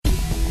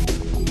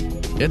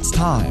It's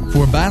time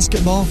for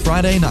Basketball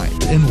Friday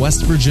Night in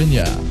West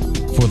Virginia.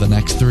 For the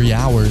next 3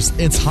 hours,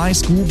 it's high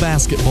school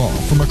basketball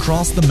from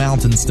across the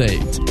Mountain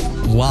State.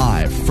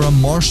 Live from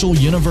Marshall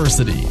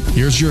University,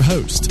 here's your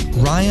host,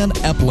 Ryan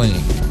Epling.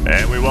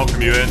 And we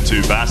welcome you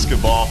into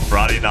Basketball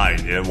Friday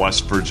Night in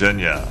West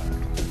Virginia.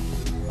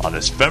 On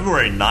this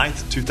February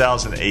 9th,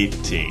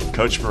 2018,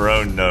 Coach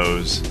Marone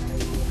knows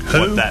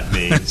what that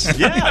means.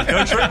 Yeah,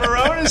 Coach Rick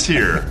Marone is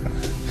here.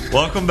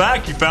 Welcome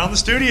back. You found the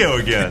studio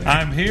again.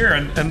 I'm here,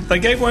 and they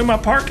gave away my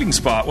parking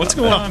spot. What's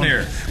going on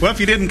here? Well, if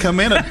you didn't come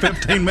in at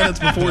 15 minutes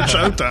before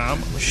showtime.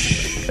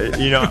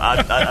 You know,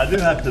 I do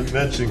have to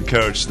mention,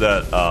 Coach,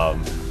 that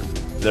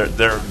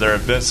there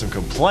have been some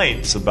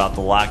complaints about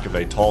the lack of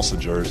a Tulsa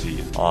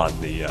jersey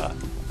on the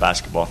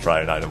Basketball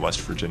Friday Night in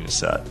West Virginia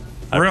set.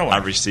 Really? I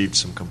received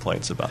some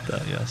complaints about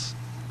that, yes.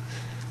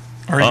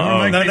 Are you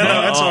going to make me?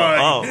 No, that's all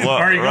right. Well,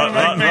 Are you going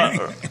to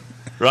make me?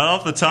 Right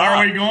off the top.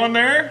 Are we going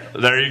there?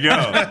 There you go.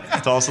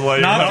 Tulsa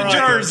lady. Not the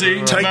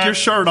jersey. Take your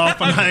shirt off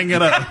and hang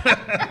it up.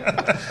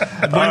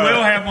 We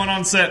will have one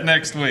on set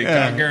next week.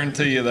 I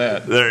guarantee you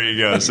that. There you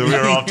go. So we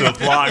are off to a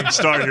flying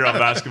start here on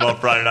Basketball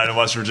Friday Night in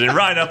West Virginia.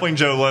 Ryan Epling,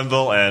 Joe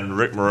Linville, and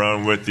Rick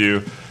Marone with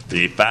you.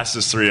 The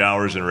fastest 3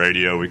 hours in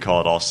radio. We call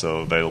it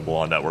also available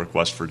on Network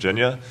West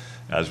Virginia,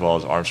 as well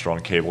as Armstrong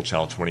Cable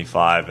Channel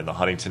 25 in the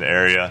Huntington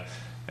area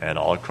and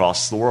all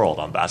across the world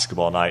on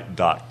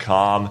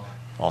basketballnight.com.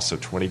 Also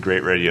 20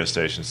 great radio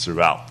stations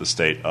throughout the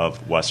state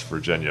of West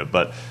Virginia.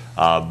 But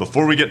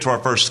before we get to our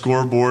first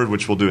scoreboard,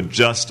 which we'll do in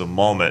just a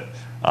moment,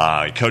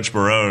 Coach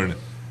Marone,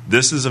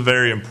 this is a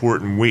very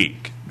important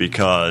week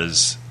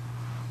because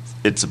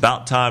it's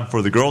about time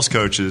for the girls'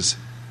 coaches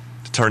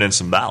to turn in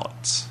some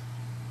ballots.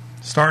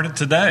 Started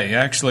today.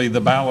 Actually, the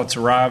ballots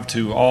arrived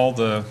to all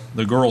the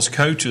girls'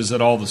 coaches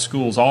at all the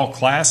schools, all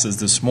classes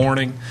this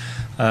morning.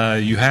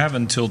 You have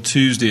until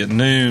Tuesday at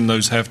noon.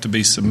 Those have to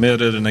be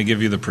submitted, and they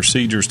give you the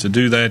procedures to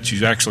do that.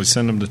 You actually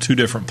send them to two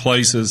different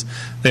places.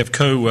 They have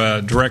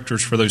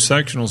co-directors for those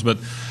sectionals, but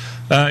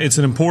it's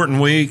an important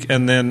week.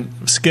 And then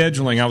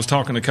scheduling, I was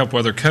talking to a couple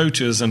other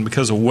coaches, and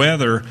because of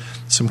weather,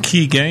 some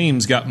key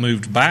games got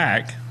moved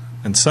back.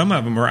 And some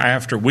of them are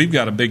after. We've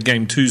got a big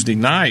game Tuesday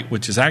night,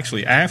 which is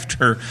actually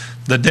after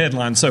the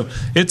deadline. So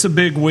it's a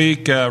big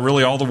week.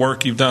 Really, all the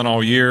work you've done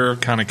all year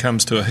kind of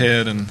comes to a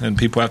head, and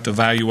people have to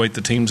evaluate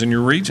the teams in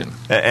your region.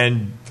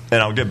 And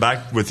I'll get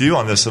back with you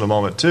on this in a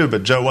moment, too.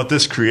 But, Joe, what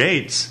this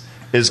creates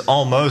is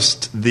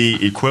almost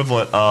the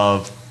equivalent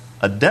of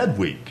a dead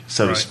week,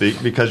 so to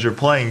speak, because you're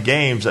playing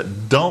games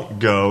that don't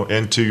go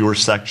into your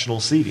sectional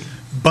seeding.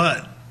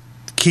 But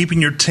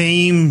keeping your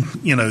team,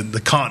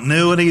 the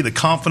continuity, the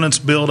confidence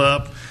build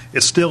up,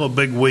 it's still a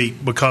big week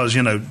because,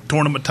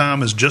 tournament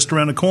time is just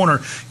around the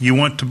corner. You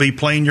want to be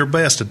playing your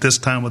best at this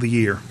time of the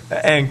year.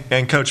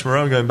 And Coach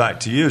Marone, going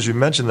back to you, as you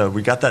mentioned, though,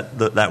 we got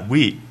that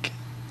week,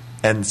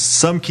 and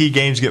some key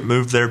games get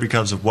moved there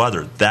because of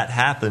weather. That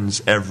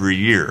happens every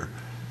year.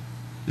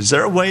 Is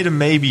there a way to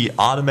maybe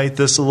automate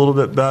this a little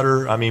bit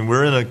better? I mean,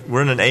 we're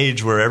in an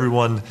age where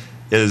everyone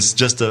is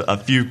just a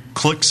few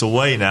clicks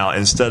away now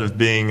instead of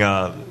being,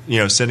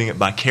 sending it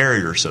by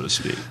carrier, so to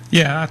speak.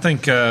 Yeah, I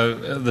think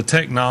the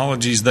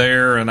technology's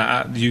there,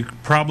 and you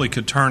probably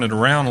could turn it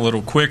around a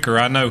little quicker.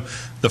 I know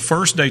the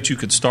first date you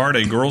could start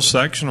a girls'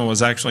 sectional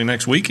is actually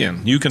next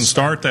weekend. You can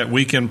start that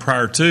weekend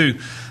prior to.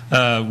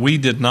 We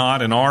did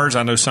not in ours.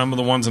 I know some of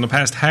the ones in the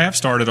past have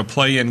started a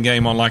play-in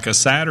game on like a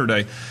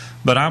Saturday.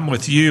 But I'm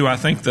with you. I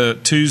think the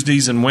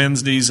Tuesdays and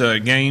Wednesdays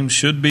games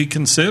should be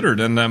considered,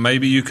 and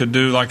maybe you could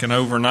do like an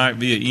overnight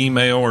via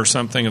email or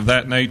something of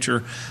that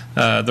nature.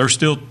 They're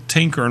still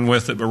tinkering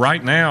with it, but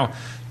right now,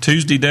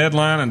 Tuesday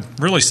deadline and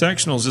really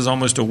sectionals is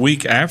almost a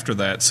week after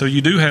that. So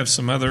you do have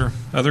some other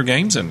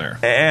games in there.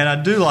 And I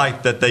do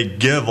like that they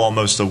give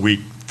almost a week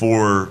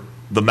for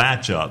the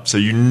matchup, so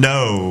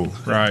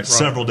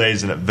several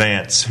days in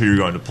advance who you're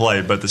going to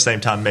play. But at the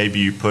same time, maybe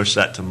you push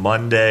that to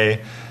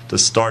Monday to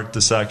start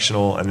the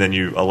sectional, and then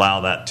you allow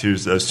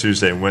those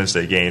Tuesday and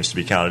Wednesday games to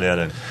be counted in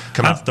and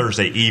come out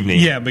Thursday evening.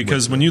 Yeah,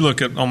 because when you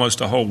look at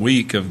almost a whole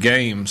week of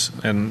games,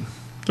 and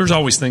there's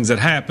always things that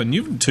happen.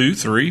 You have 2,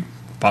 3,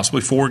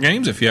 possibly 4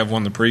 games if you have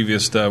one the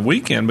previous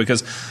weekend,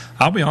 because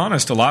I'll be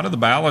honest, a lot of the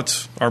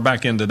ballots are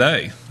back in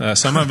today.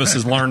 Some of us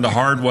has learned the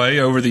hard way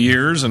over the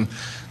years, and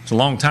it's a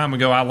long time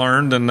ago I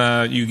learned,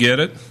 and you get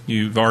it.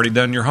 You've already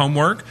done your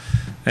homework,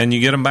 and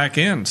you get them back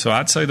in. So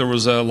I'd say there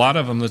was a lot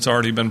of them that's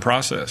already been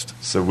processed.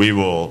 So we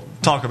will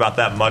talk about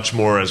that much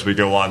more as we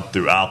go on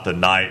throughout the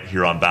night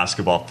here on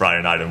Basketball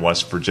Friday Night in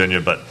West Virginia.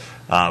 But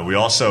we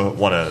also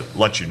want to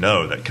let you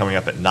know that coming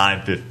up at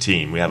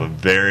 9:15, we have a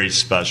very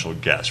special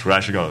guest. We're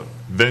actually going to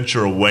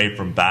venture away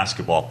from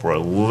basketball for a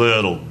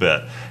little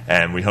bit,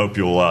 and we hope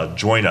you'll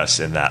join us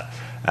in that,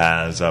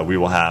 as we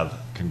will have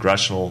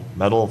Congressional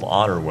Medal of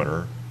Honor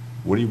winner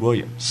Woody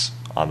Williams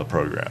on the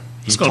program.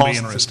 It's going to be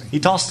interesting. He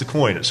tossed the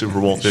coin at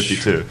Super Bowl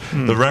 52.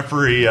 The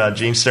referee,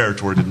 Gene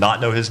Steratore, did not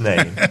know his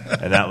name,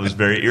 and that was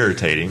very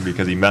irritating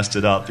because he messed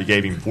it up. He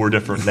gave him 4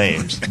 different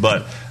names.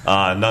 But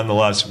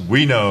nonetheless,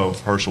 we know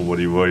Herschel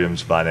Woody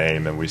Williams by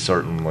name, and we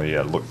certainly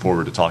look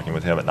forward to talking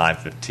with him at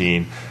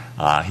 9:15.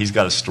 He's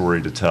got a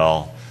story to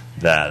tell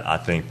that I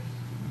think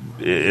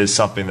is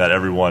something that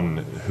everyone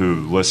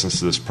who listens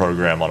to this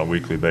program on a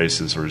weekly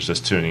basis or is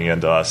just tuning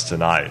in to us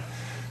tonight,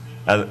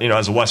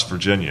 as a West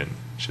Virginian,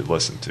 should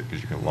listen to,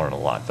 because you can learn a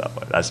lot that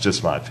way. That's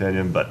just my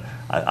opinion, but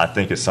I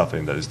think it's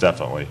something that is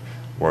definitely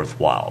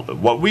worthwhile. But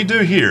what we do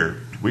here,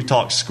 we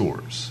talk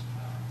scores.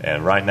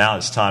 And right now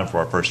it's time for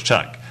our first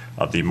check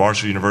of the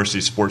Marshall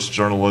University Sports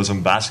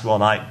Journalism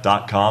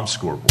BasketballNight.com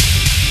scoreboard.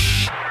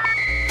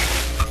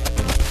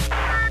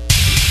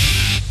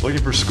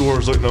 Looking for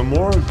scores, look no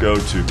more. Go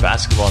to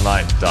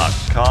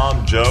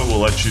basketballnight.com. Joe, we'll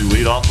let you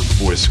lead off with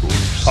the boys'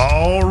 scores.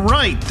 All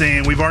right,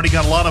 then. We've already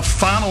got a lot of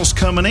finals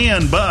coming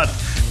in, but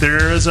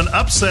there is an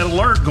upset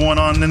alert going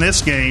on in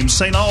this game.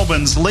 St.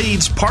 Albans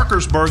leads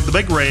Parkersburg, the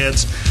Big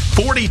Reds,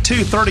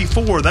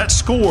 42-34. That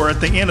score at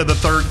the end of the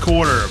third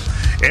quarter.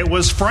 It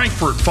was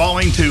Frankfort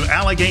falling to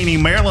Allegheny,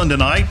 Maryland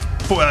tonight,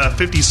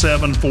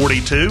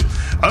 57-42.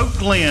 Oak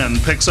Glen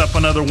picks up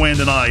another win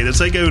tonight as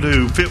they go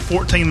to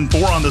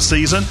 14-4 on the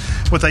season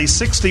with a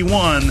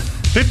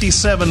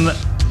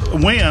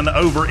 61-57 win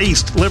over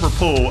East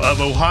Liverpool of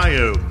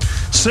Ohio.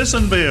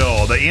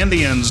 Sissonville, the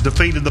Indians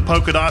defeated the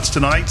Polka Dots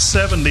tonight,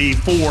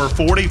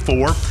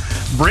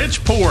 74-44.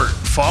 Bridgeport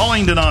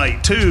falling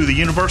tonight to the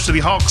University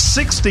Hawks,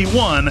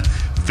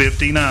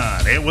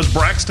 61-59. It was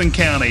Braxton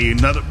County,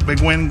 another big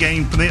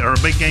game for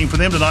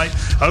them tonight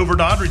over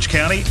Doddridge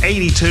County,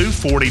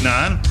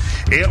 82-49.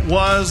 It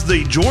was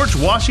the George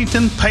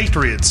Washington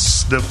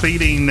Patriots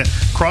defeating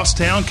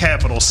Crosstown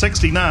Capital,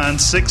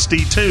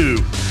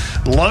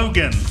 69-62.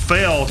 Logan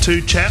fell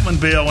to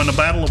Chapmanville in the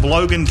Battle of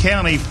Logan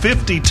County,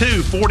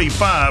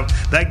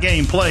 52-45. That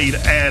game played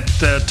at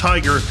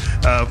Tiger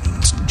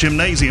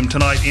Gymnasium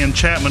tonight in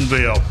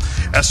Chapmanville.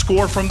 A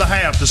score from the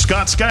half. The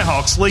Scott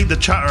Skyhawks lead the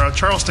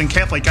Charleston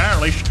Catholic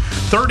Irish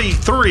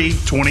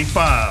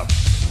 33-25.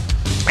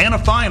 And a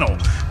final,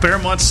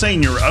 Fairmont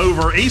Senior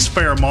over East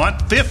Fairmont,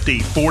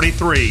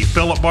 50-43.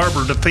 Philip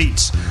Barber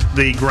defeats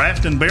the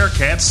Grafton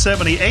Bearcats,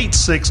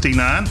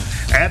 78-69.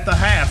 At the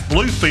half,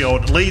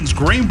 Bluefield leads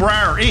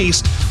Greenbrier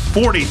East,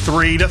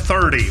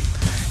 43-30.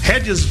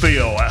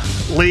 Hedgesville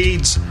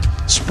leads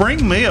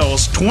Spring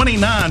Mills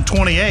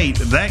 29-28,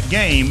 that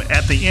game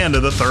at the end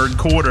of the third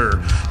quarter.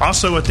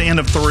 Also at the end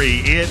of 3,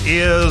 it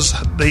is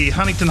the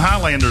Huntington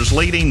Highlanders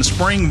leading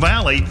Spring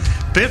Valley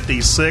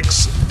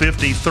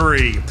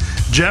 56-53.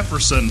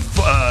 Jefferson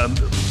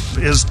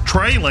is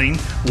trailing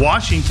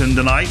Washington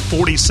tonight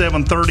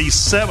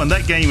 47-37.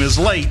 That game is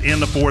late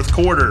in the fourth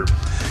quarter.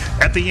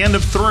 At the end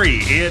of 3,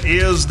 it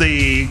is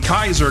the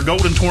Kaiser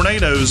Golden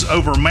Tornadoes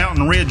over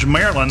Mountain Ridge,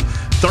 Maryland,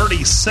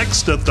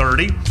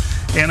 36-30.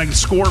 And a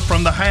score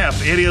from the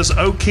half, it is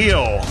Oak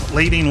Hill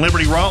leading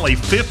Liberty Raleigh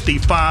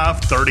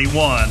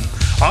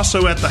 55-31.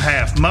 Also at the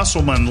half,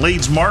 Musselman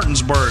leads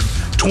Martinsburg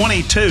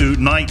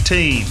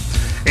 22-19.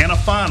 And a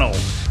final,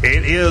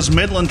 it is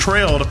Midland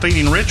Trail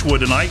defeating Richwood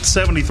tonight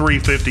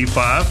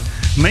 73-55.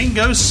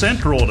 Mingo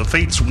Central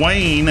defeats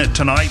Wayne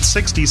tonight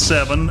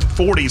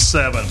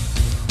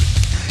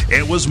 67-47.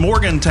 It was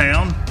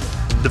Morgantown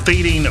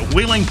defeating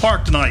Wheeling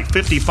Park tonight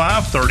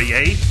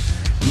 55-38.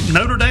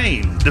 Notre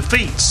Dame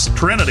defeats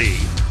Trinity.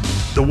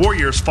 The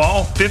Warriors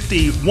fall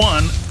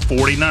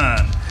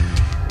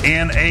 51-49.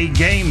 In a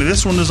game,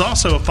 this one is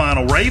also a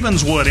final.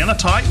 Ravenswood in a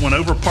tight one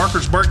over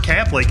Parkersburg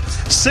Catholic,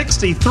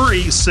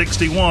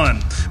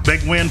 63-61.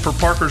 Big win for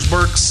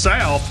Parkersburg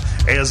South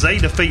as they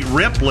defeat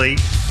Ripley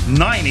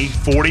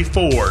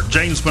 90-44.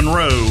 James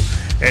Monroe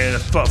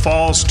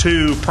falls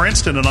to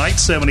Princeton tonight,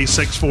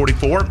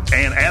 76-44.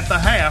 And at the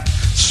half,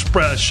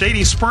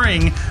 Shady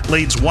Spring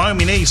leads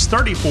Wyoming East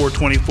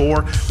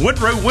 34-24.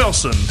 Woodrow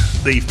Wilson,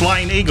 the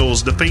Flying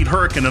Eagles, defeat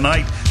Hurricane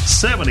tonight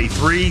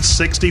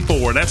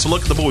 73-64. That's a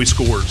look at the boys'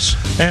 scores.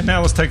 And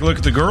now let's take a look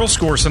at the girls'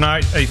 scores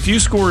tonight. A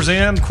few scores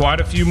in, quite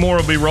a few more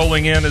will be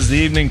rolling in as the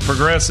evening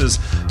progresses.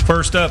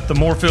 First up, the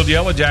Moorfield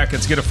Yellow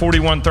Jackets get a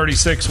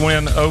 41-36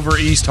 win over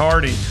East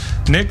Hardy.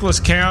 Nicholas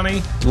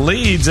County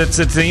leads. It's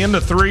at the end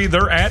of 3.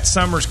 They're at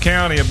Summers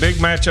County, a big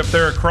matchup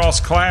there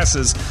across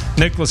classes.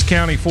 Nicholas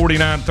County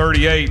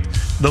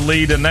 49-38, the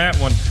lead in that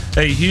one.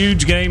 A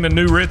huge game in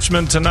New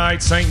Richmond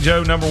tonight. St.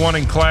 Joe, number 1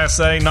 in Class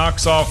A,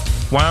 knocks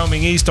off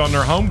Wyoming East on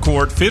their home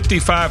court,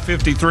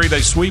 55-53.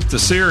 They sweep the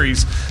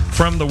series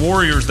from the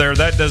Warriors there.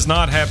 That does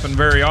not happen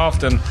very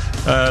often.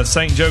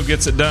 St. Joe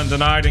gets it done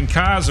tonight. And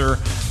Kaiser,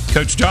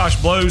 Coach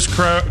Josh Blow's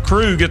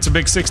crew gets a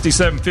big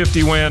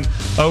 67-50 win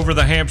over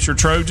the Hampshire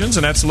Trojans.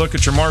 And that's a look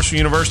at your Marshall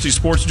University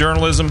Sports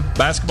Journalism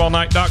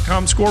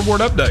BasketballNight.com scoreboard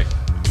update.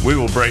 We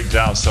will break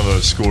down some of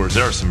those scores.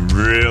 There are some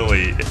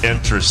really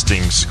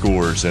interesting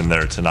scores in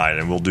there tonight,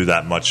 and we'll do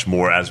that much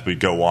more as we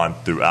go on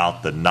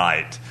throughout the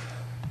night.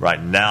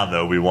 Right now,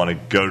 though, we want to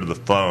go to the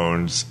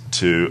phones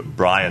to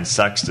Brian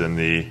Sexton,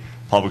 the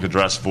public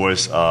address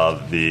voice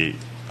of the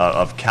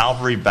of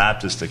Calvary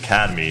Baptist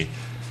Academy,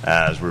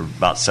 as we're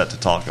about set to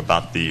talk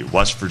about the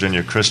West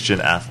Virginia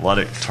Christian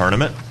Athletic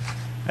Tournament.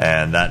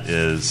 And that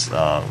is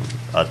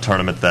a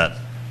tournament that,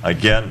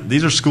 again,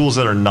 these are schools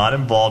that are not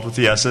involved with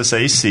the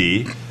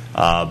SSAC,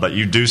 but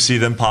you do see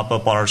them pop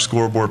up on our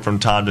scoreboard from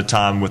time to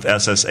time with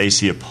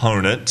SSAC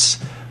opponents.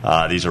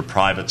 These are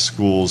private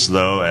schools,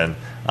 though, and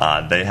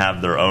they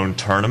have their own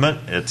tournament.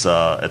 It's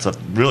a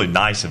really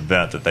nice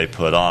event that they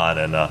put on,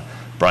 and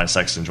Brian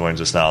Sexton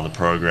joins us now on the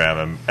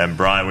program. And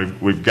Brian,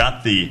 we've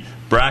got the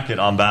bracket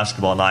on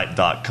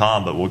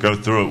basketballnight.com, but we'll go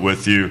through it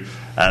with you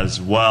as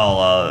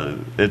well.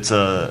 It's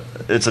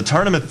a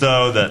tournament,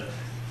 though, that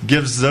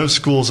gives those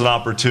schools an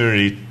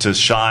opportunity to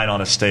shine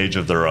on a stage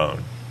of their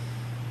own.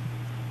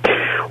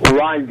 Well,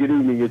 Ryan, good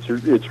evening.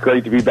 It's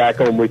great to be back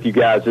on with you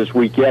guys this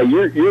week. Yeah,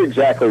 you're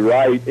exactly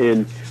right,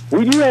 and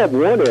we do have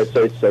one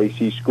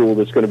SSAC school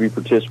that's going to be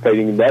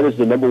participating, and that is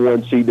the number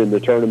one seed in the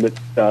tournament,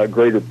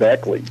 Greater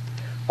Beckley.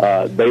 They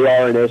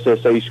are an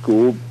SSAC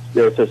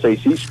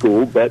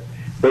school, but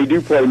they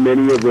do play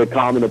many of the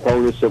common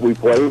opponents that we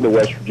play in the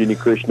West Virginia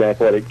Christian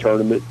Athletic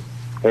Tournament,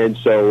 and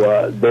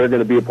so they're going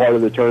to be a part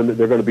of the tournament.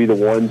 They're going to be the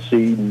one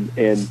seed,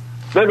 and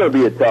they're going to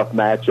be a tough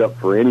matchup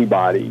for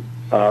anybody.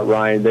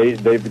 Ryan,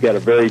 they've got a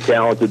very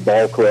talented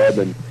ball club,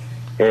 and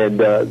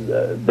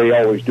they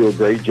always do a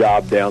great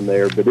job down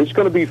there. But it's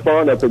going to be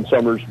fun up in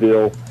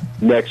Summersville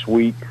next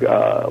week.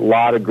 A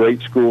lot of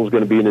great schools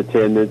going to be in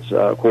attendance.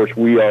 Of course,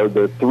 we are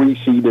the 3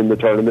 seed in the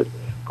tournament.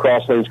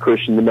 Crosslanes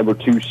Christian, the number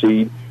 2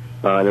 seed.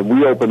 And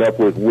we open up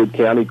with Wood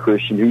County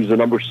Christian, who's the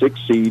number 6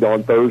 seed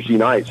on Thursday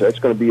night. So that's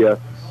going to be a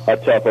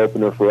tough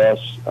opener for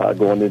us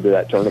going into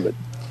that tournament.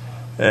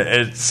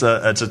 It's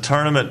a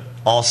tournament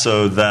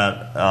also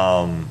that,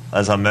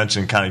 as I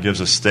mentioned, kind of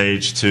gives a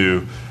stage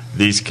to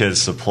these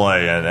kids to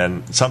play.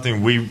 And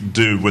something we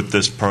do with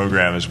this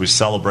program is we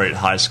celebrate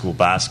high school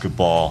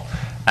basketball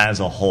as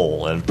a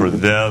whole. And for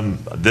them,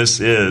 this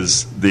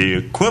is the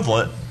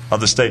equivalent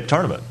of the state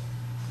tournament.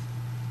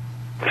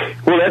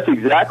 Well, that's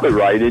exactly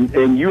right.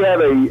 And you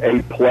have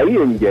a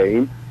play-in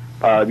game.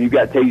 You've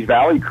got Taze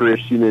Valley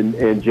Christian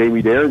and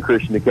Jamie Darren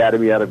Christian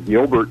Academy out of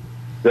Gilbert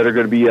that are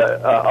going to be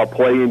a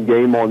play-in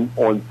game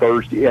on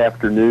Thursday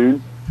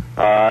afternoon.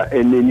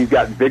 And then you've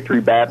got Victory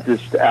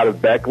Baptist out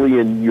of Beckley,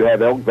 and you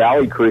have Elk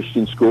Valley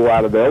Christian School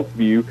out of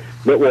Elkview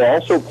that will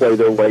also play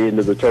their way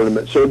into the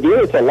tournament. So, again,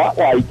 it's a lot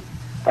like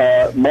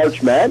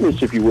March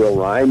Madness, if you will,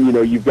 Ryan. You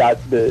know, you've got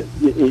the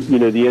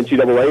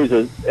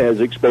NCAA has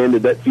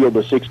expanded that field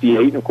to 68,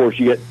 and of course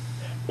you get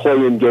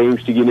play-in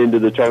games to get into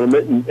the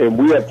tournament, and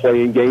we have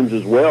play-in games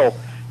as well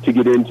to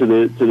get into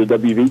the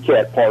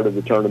WVCAT part of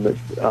the tournament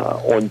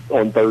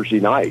on Thursday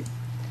night.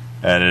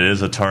 And it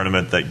is a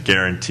tournament that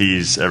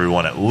guarantees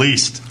everyone at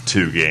least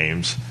 2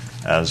 games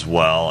as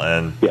well.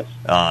 And yes.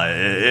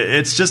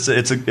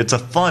 It's a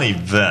fun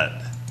event.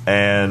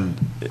 And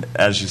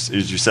as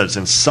you said, it's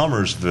in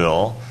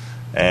Summersville,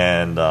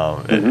 and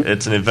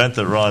it's an event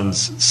that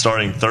runs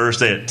starting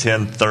Thursday at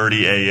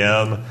 10:30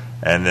 a.m.,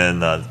 and then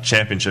the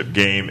championship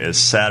game is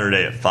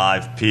Saturday at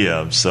 5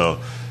 p.m. So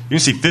you can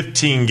see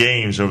 15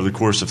 games over the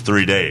course of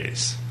 3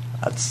 days.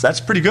 That's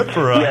pretty good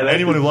for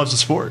anyone who loves the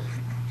sport.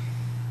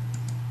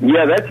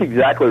 Yeah, that's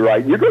exactly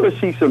right. You're going to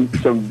see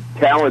some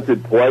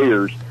talented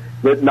players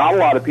that not a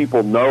lot of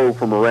people know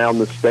from around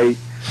the state.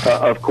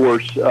 Of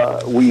course,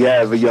 we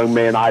have a young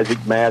man,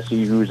 Isaac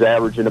Massey, who's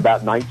averaging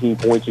about 19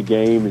 points a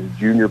game as a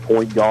junior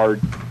point guard.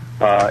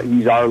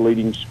 He's our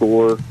leading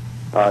scorer.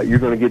 You're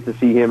going to get to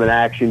see him in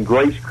action.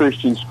 Grace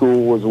Christian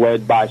School was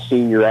led by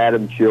senior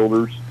Adam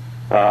Childers,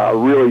 a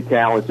really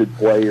talented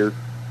player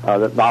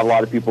that not a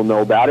lot of people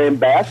know about.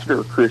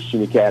 Ambassador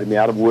Christian Academy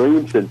out of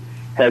Williamson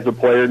has a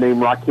player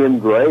named Rakim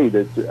Gray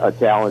that's a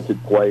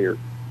talented player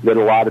that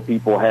a lot of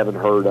people haven't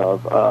heard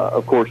of.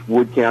 Of course,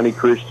 Wood County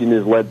Christian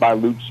is led by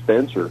Luke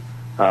Spencer,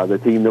 the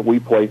team that we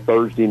play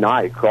Thursday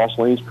night.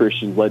 Crosslanes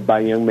Christian is led by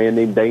a young man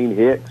named Dane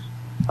Hicks,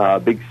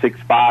 big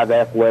 6'5"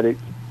 athletic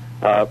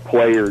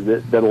player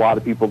that a lot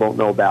of people don't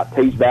know about.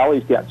 Taze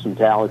Valley's got some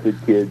talented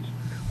kids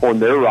on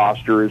their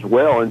roster as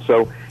well. And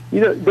so,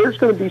 there's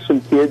going to be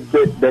some kids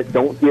that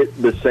don't get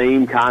the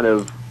same kind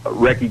of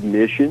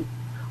recognition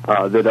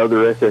that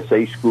other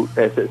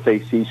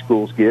SSAC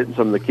schools get, and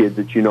some of the kids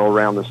that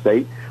around the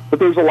state. But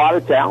there's a lot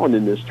of talent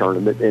in this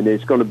tournament, and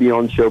it's going to be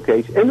on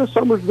showcase. And the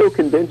Summersville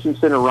Convention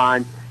Center,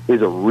 Ryan,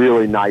 is a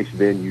really nice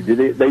venue.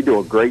 They do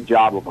a great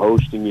job of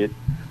hosting it,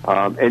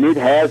 and it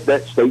has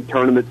that state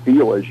tournament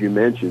feel, as you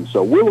mentioned.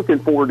 So we're looking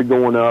forward to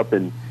going up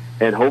and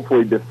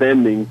hopefully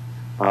defending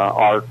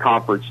our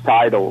conference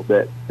title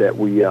that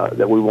we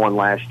won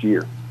last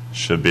year.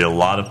 Should be a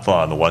lot of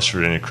fun. The West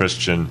Virginia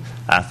Christian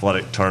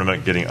Athletic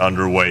Tournament getting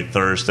underway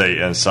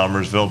Thursday in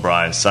Summersville.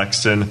 Brian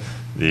Sexton,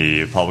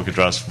 the public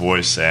address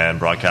voice and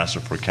broadcaster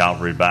for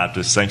Calvary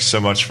Baptist, thanks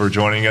so much for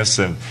joining us,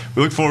 and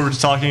we look forward to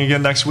talking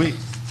again next week.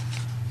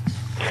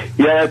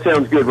 Yeah, that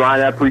sounds good,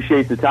 Ryan. I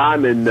appreciate the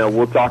time, and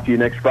we'll talk to you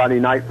next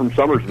Friday night from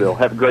Summersville.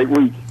 Have a great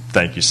week.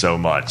 Thank you so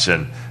much.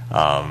 And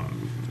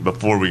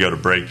before we go to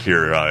break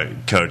here,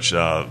 Coach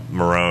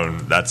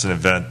Marone, that's an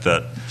event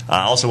that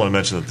I also want to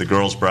mention that the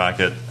girls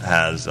bracket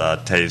has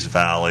Taze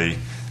Valley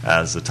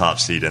as the top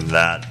seed in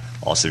that.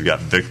 Also, you've got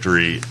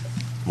Victory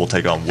will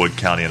take on Wood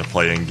County in a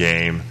play-in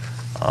game.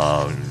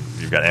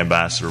 You've got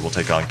Ambassador will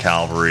take on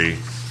Calvary.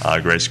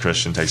 Grace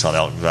Christian takes on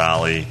Elk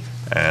Valley.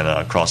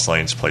 And Cross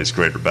Lanes plays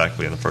Greater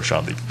Beckley in the first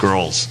round of the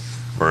girls'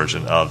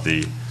 version of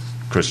the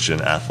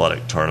Christian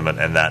Athletic Tournament.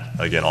 And that,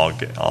 again, all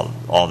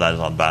that is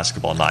on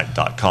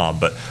basketballnight.com.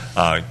 But,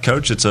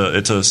 Coach, it's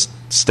a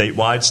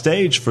statewide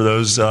stage for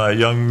those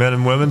young men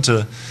and women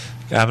to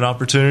have an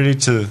opportunity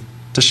to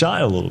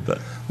shine a little bit.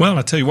 Well,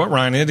 I tell you what,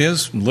 Ryan, it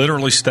is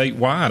literally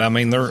statewide. I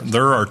mean,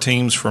 there are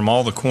teams from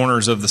all the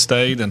corners of the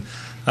state, and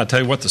I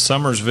tell you what, the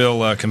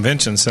Summersville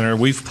Convention Center,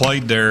 we've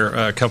played there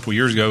a couple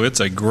years ago. It's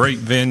a great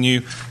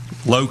venue,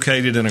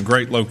 located in a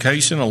great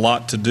location, a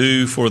lot to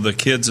do for the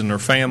kids and their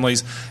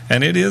families,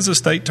 and it is a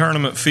state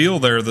tournament feel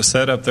there. The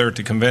setup there at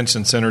the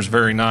Convention Center is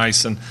very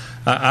nice, and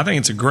I think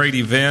it's a great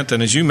event.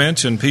 And as you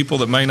mentioned, people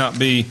that may not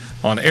be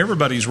on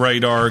everybody's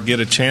radar get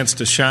a chance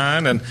to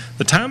shine, and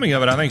the timing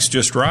of it I think is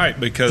just right,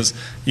 because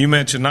you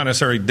mentioned not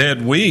necessarily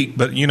dead week,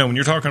 but you know, when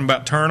you're talking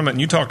about tournament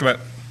and you talked about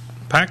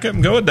pack up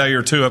and go a day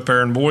or two up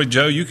there, and boy,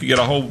 Joe, you could get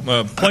a whole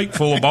plate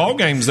full of ball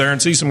games there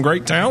and see some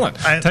great talent.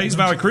 Taze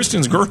Valley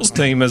Christian's girls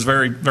team is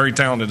very, very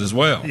talented as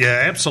well.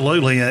 Yeah,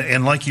 absolutely.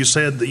 And like you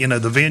said, you know,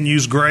 the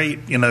venue's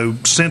great. You know,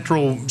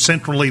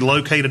 centrally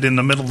located in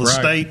the middle of the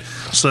state,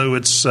 so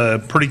it's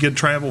pretty good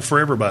travel for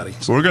everybody.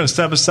 So we're going to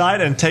step aside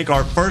and take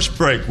our first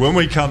break. When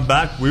we come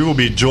back, we will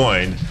be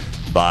joined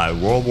by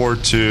World War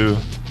II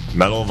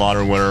Medal of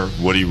Honor winner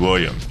Woody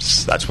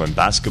Williams. That's when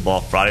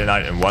Basketball Friday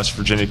Night in West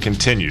Virginia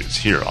continues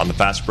here on the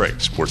Fast Break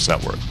Sports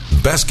Network.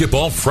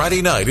 Basketball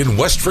Friday Night in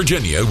West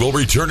Virginia will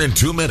return in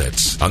 2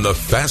 minutes on the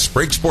Fast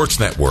Break Sports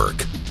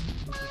Network.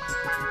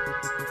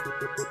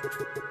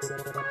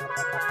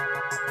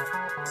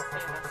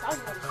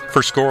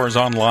 For scores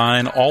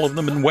online, all of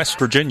them in West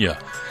Virginia,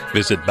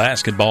 visit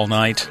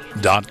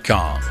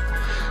basketballnight.com.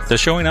 Does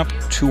showing up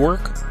to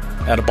work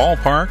at a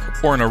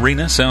ballpark or an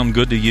arena sound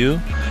good to you?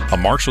 A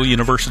Marshall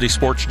University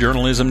sports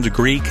journalism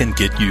degree can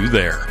get you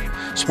there.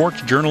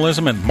 Sports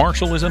journalism at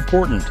Marshall is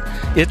important.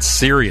 It's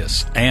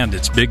serious, and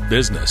it's big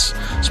business.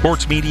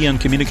 Sports media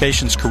and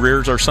communications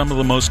careers are some of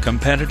the most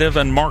competitive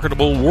and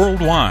marketable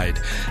worldwide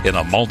in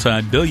a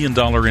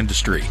multi-billion-dollar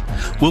industry.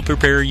 We'll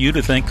prepare you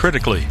to think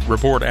critically,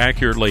 report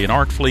accurately, and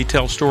artfully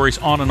tell stories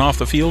on and off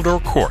the field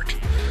or court.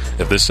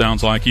 If this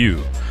sounds like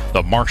you,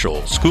 the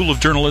Marshall School of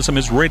Journalism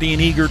is ready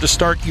and eager to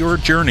start your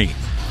journey.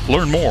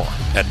 Learn more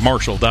at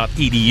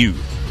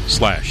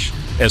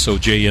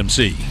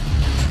marshall.edu/SOJMC.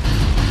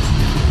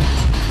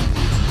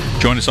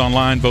 Join us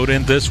online. Vote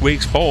in this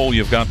week's poll.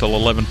 You've got till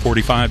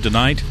 11:45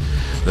 tonight.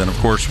 Then, of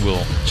course,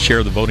 we'll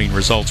share the voting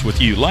results with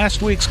you.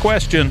 Last week's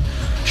question,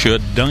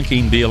 should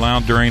dunking be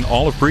allowed during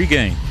all of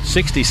pregame?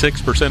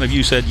 66% of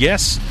you said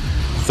yes,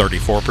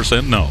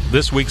 34% no.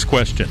 This week's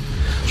question,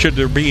 should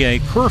there be a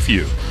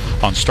curfew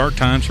on start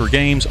times for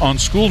games on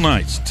school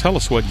nights? Tell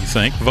us what you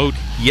think. Vote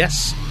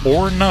yes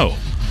or no.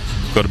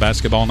 Go to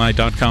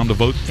basketballnight.com to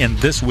vote in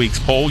this week's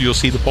poll. You'll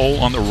see the poll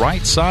on the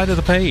right side of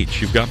the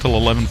page. You've got till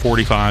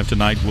 11:45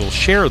 tonight. We'll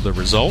share the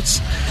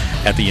results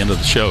at the end of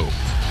the show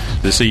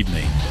this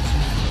evening.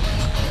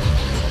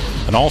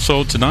 And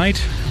also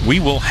tonight,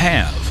 we will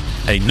have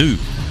a new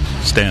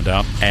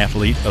Standout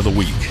Athlete of the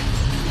Week.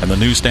 And the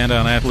new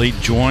Standout Athlete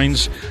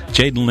joins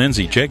Jaden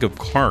Lindsay, Jacob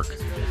Clark,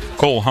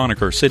 Cole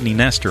Honecker, Sydney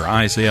Nestor,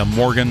 Isaiah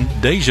Morgan,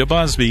 Deja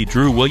Busby,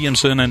 Drew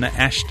Williamson, and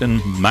Ashton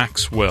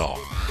Maxwell.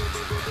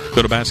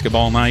 Go to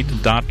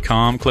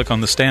basketballnight.com, click on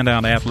the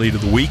Standout Athlete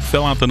of the Week,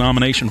 fill out the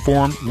nomination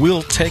form.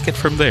 We'll take it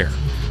from there.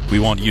 We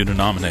want you to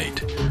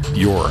nominate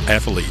your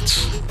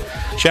athletes.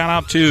 Shout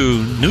out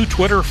to new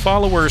Twitter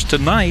followers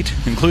tonight,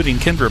 including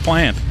Kendra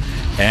Plant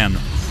and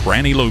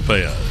Franny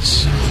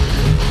Lopez.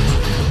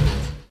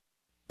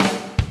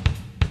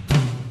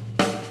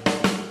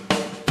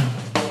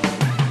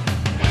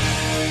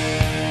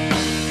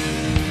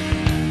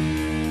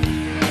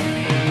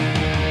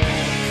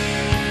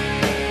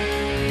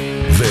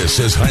 This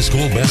is high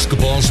school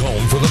basketball's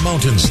home for the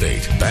Mountain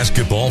State.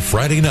 Basketball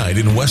Friday night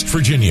in West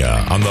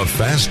Virginia on the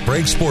Fast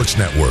Break Sports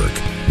Network.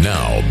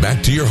 Now,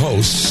 back to your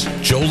hosts,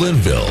 Joe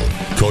Linville,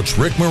 Coach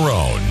Rick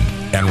Marone,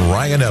 and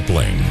Ryan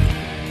Epling.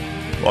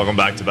 Welcome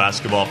back to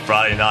Basketball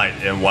Friday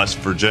night in West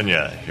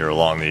Virginia, here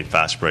along the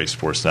Fast Break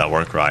Sports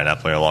Network. Ryan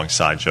Epling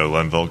alongside Joe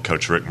Linville,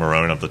 Coach Rick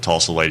Marone of the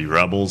Tulsa Lady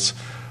Rebels,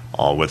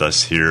 all with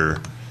us here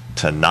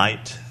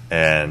tonight.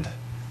 And,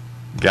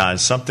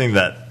 guys, something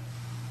that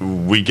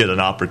we get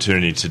an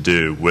opportunity to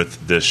do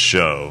with this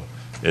show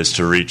is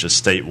to reach a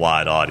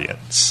statewide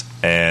audience.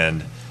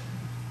 And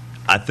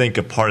I think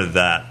a part of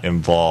that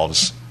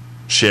involves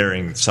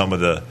sharing some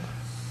of the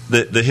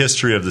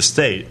history of the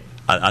state.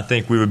 I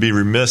think we would be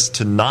remiss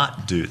to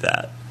not do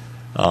that.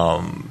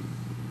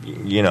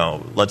 You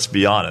know, let's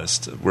be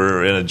honest.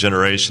 We're in a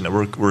generation,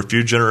 we're a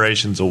few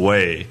generations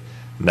away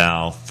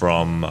now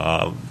from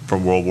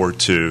World War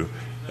II,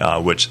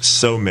 which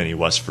so many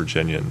West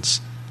Virginians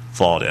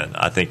fought in.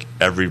 I think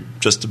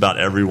just about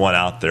everyone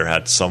out there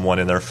had someone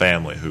in their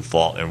family who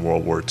fought in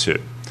World War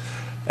II.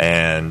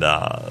 And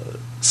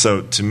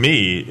so to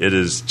me, it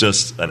is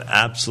just an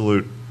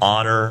absolute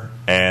honor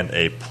and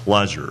a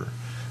pleasure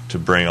to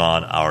bring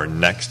on our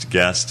next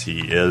guest.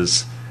 He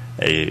is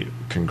a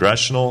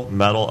Congressional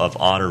Medal of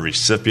Honor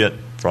recipient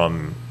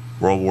from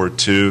World War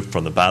II,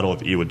 from the Battle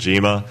of Iwo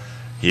Jima.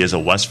 He is a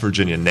West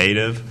Virginia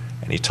native,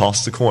 and he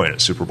tossed the coin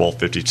at Super Bowl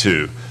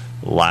 52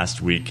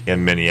 last week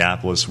in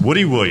Minneapolis.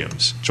 Woody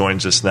Williams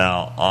joins us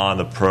now on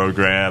the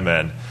program.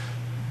 And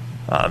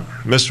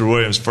Mr.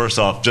 Williams, first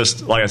off,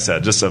 just like I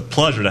said, just a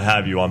pleasure to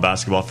have you on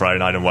Basketball Friday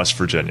Night in West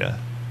Virginia.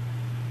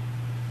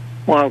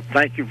 Well,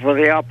 thank you for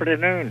the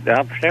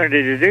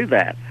opportunity to do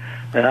that.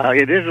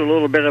 It is a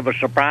little bit of a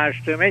surprise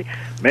to me.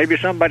 Maybe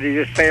somebody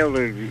just failed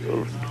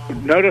to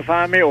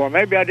notify me, or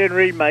maybe I didn't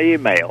read my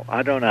email.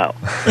 I don't know.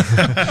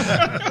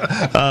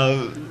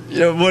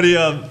 Woody,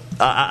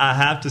 I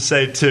have to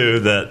say, too,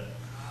 that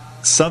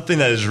something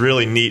that is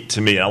really neat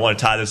to me, and I want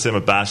to tie this in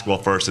with basketball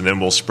first, and then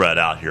we'll spread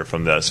out here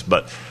from this,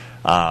 but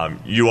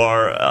you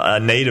are a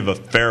native of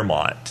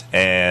Fairmont,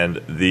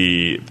 and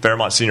the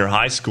Fairmont Senior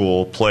High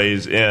School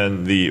plays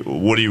in the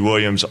Woody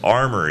Williams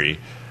Armory.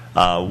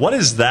 What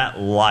is that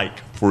like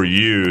for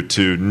you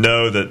to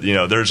know that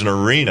there's an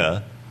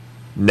arena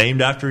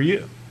named after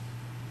you?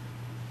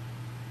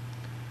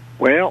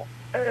 Well,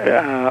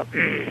 I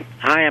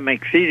am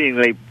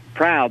exceedingly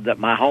proud that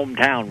my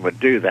hometown would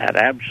do that.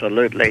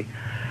 Absolutely.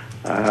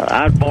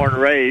 I was born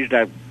and raised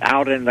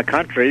out in the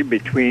country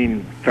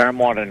between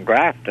Fairmont and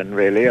Grafton,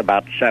 really,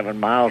 about 7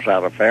 miles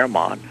out of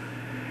Fairmont.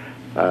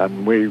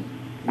 We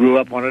grew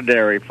up on a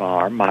dairy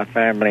farm. My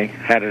family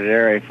had a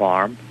dairy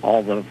farm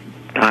all the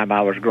time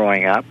I was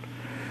growing up.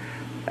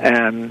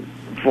 And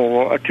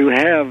to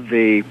have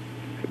the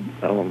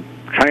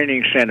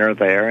training center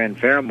there in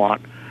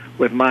Fairmont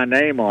with my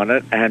name on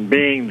it, and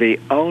being the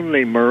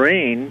only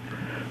Marine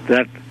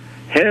that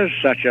has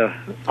such a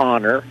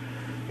honor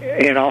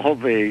in all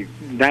the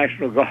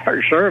National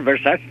Guard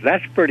service,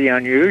 that's pretty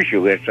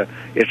unusual. It's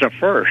a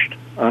first,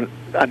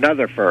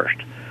 another first.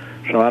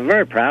 So I'm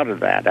very proud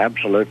of that,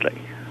 absolutely.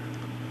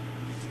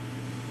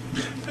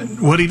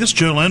 Woody, this is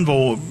Joe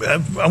Linville.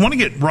 I want to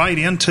get right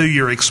into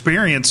your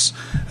experience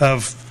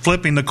of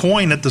flipping the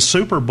coin at the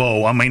Super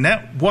Bowl. I mean,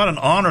 what an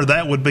honor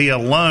that would be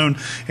alone.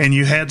 And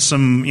you had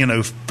some,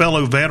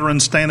 fellow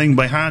veterans standing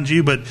behind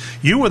you, but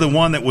you were the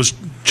one that was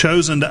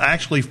chosen to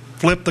actually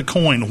flip the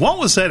coin. What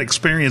was that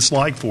experience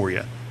like for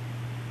you?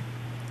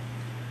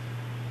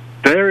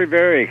 Very,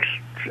 very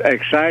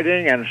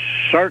exciting, and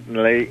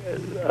certainly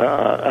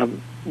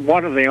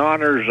one of the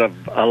honors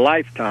of a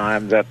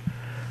lifetime that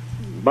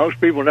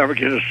most people never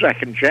get a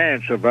second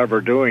chance of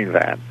ever doing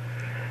that.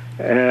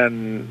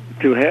 And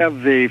to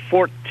have the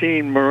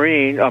 14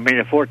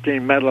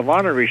 Medal of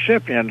Honor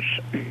recipients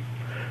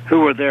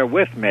who were there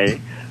with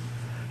me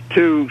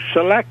to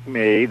select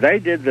me, they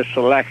did the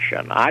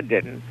selection. I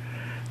didn't.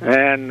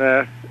 And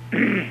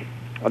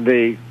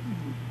the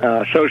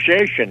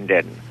association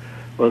didn't,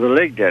 or the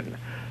league didn't.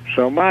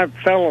 So my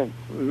fellow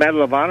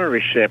Medal of Honor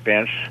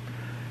recipients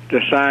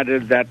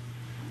decided that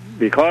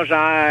because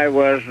I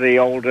was the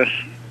oldest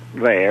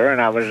there, and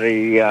I was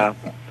the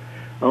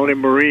only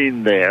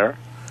Marine there,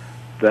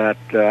 that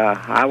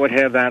I would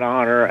have that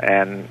honor,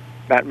 and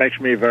that makes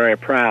me very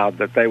proud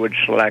that they would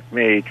select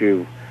me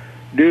to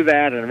do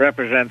that and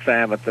represent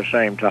them at the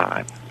same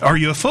time. Are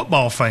you a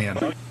football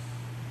fan?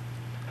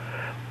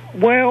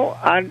 Well,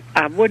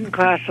 I wouldn't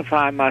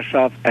classify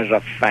myself as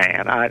a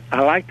fan.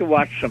 I like to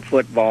watch some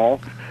football,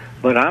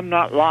 but I'm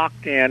not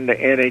locked into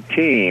any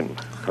team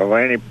or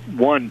any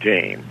one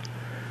team.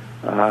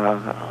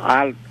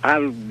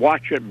 I'll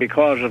watch it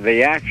because of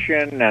the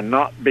action and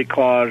not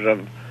because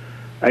of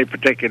a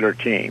particular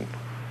team.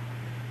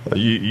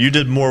 You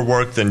did more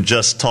work than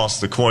just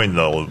toss the coin,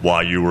 though,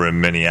 while you were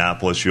in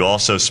Minneapolis. You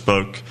also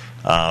spoke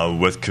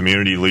with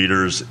community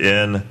leaders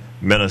in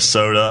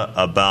Minnesota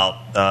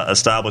about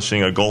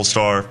establishing a Gold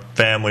Star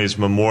Families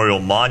Memorial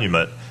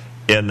Monument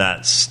in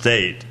that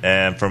state.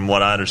 And from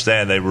what I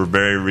understand, they were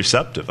very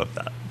receptive of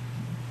that.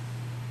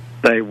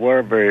 They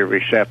were very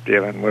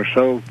receptive, and we're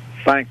so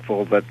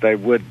thankful that they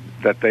would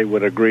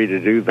agree to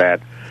do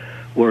that.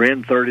 We're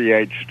in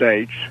 38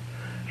 states,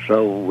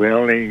 so we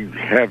only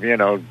have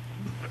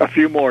a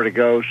few more to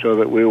go, so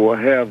that we will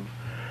have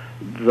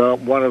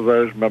one of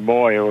those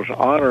memorials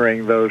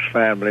honoring those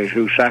families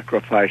who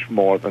sacrificed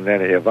more than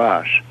any of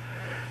us.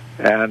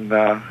 And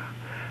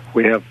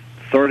we have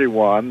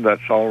 31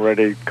 that's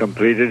already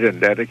completed and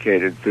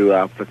dedicated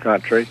throughout the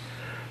country.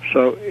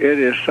 So it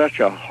is such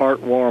a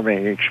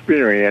heartwarming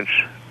experience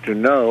to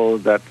know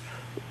that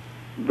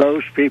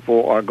those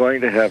people are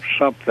going to have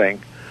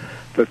something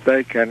that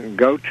they can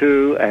go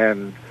to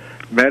and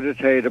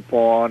meditate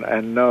upon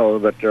and know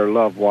that their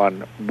loved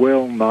one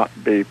will not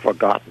be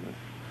forgotten.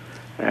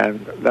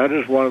 And that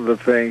is one of the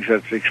things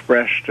that's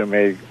expressed to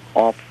me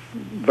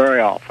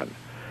very often,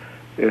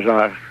 is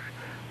I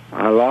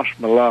lost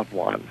my loved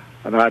one,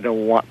 and I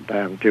don't want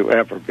them to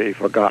ever be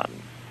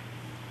forgotten.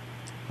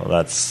 Well,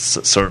 that's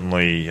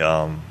certainly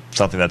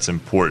something that's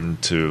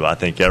important to, I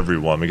think,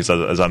 everyone, because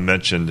as I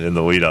mentioned in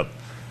the lead-up,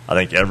 I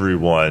think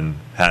everyone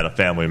had a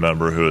family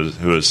member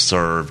who has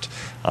served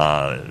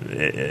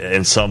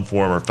in some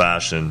form or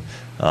fashion.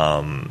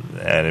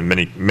 And in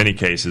many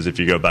cases, if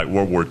you go back,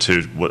 World War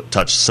II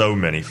touched so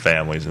many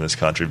families in this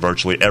country,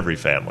 virtually every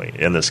family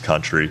in this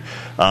country.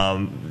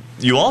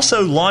 You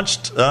also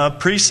launched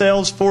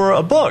pre-sales for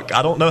a book.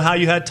 I don't know how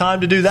you had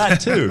time to do that,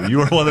 too. You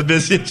were one of the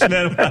busiest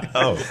men I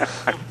know.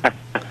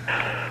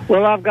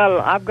 Well, I've got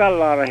a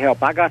lot of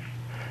help. I got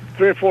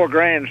 3 or 4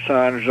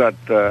 grandsons that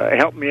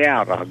help me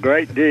out a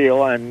great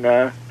deal, and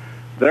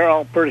they're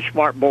all pretty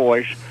smart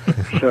boys.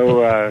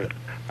 So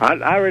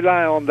I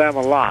rely on them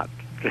a lot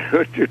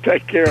to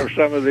take care of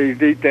some of these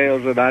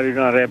details that I do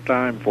not have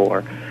time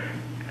for.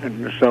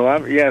 And so,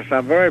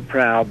 I'm very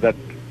proud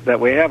that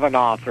we have an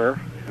author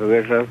who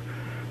is a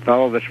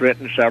fellow that's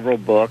written several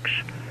books,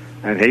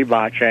 and he,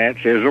 by chance,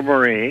 is a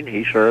Marine.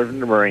 He served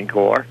in the Marine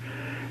Corps,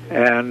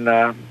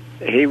 and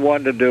he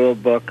wanted to do a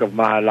book of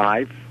my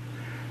life,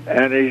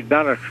 and he's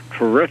done a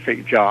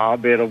terrific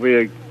job. It'll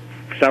be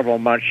several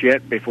months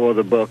yet before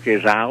the book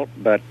is out,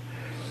 but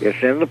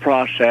it's in the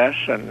process,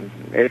 and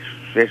it's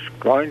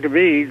going to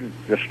be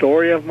the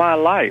story of my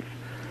life,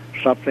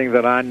 something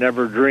that I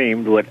never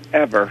dreamed would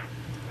ever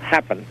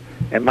happen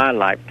in my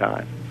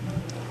lifetime.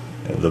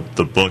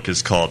 The book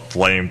is called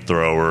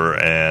Flamethrower,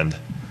 and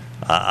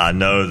I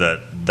know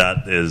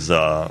that is,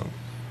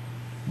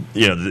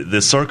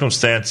 the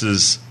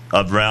circumstances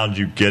around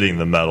you getting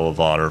the Medal of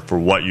Honor for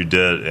what you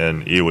did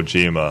in Iwo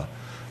Jima,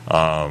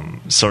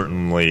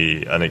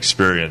 certainly an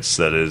experience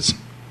that is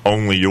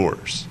only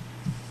yours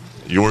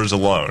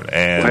alone,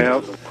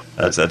 and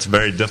that's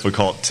very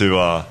difficult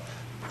to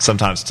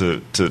sometimes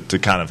to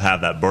kind of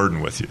have that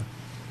burden with you.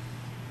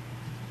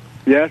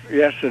 Yes,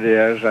 it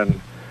is,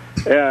 and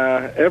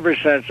ever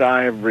since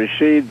I have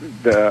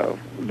received the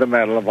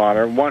Medal of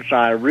Honor, once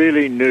I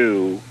really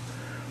knew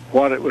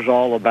what it was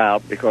all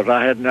about, because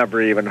I had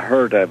never even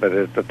heard of it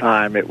at the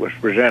time it was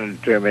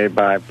presented to me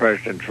by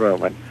President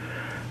Truman.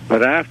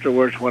 But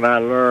afterwards, when I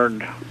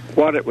learned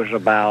what it was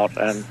about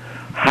and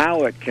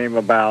how it came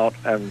about,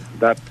 and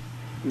that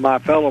my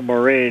fellow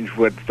Marines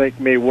would think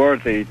me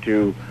worthy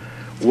to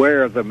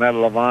wear the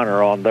Medal of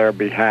Honor on their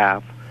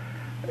behalf,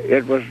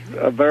 it was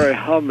a very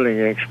humbling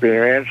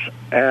experience,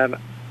 and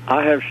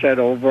I have said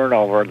over and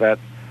over that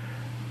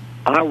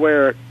I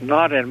wear it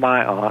not in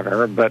my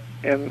honor, but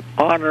in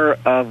honor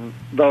of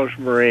those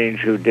Marines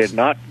who did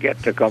not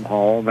get to come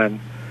home, and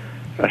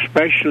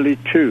especially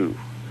 2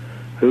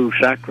 who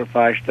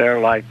sacrificed their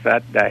life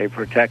that day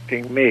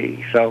protecting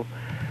me. So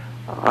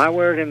I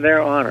wear it in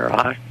their honor.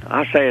 I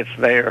say it's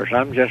theirs.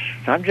 I'm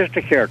just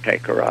a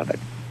caretaker of it.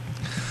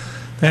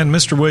 And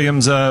Mr.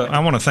 Williams, I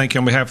want to thank you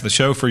on behalf of the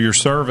show for your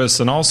service,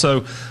 and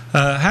also,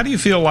 how do you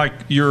feel like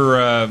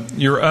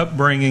your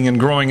upbringing and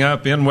growing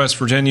up in West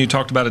Virginia? You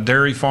talked about a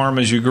dairy farm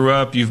as you grew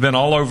up. You've been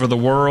all over the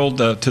world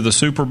to the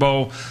Super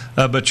Bowl,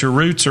 but your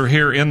roots are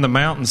here in the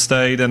Mountain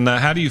State. And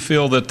how do you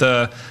feel that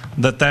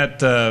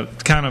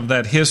kind of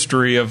that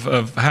history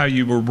of how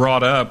you were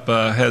brought up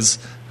has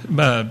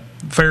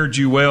fared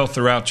you well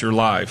throughout your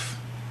life?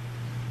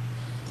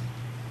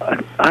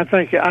 I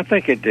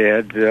think it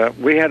did.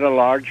 We had a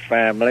large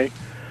family.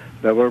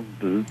 There were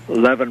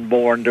 11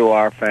 born to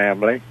our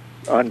family.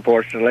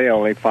 Unfortunately,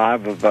 only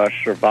 5 of us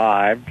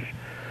survived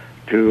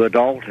to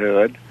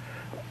adulthood.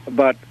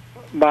 But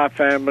my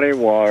family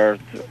was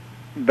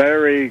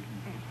very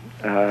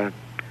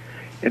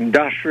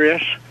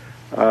industrious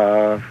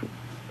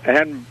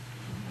and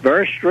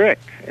very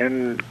strict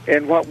in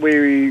what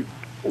we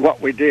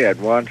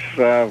did. Once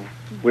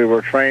we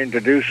were trained to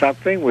do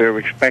something, we were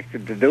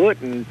expected to do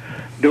it and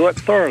do it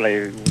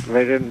thoroughly.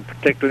 They didn't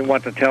particularly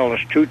want to tell us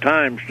 2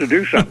 times to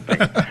do something.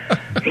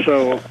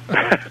 So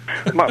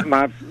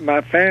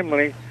my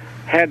family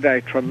had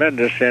a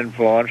tremendous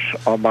influence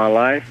on my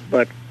life,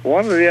 but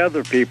one of the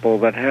other people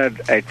that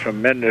had a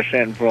tremendous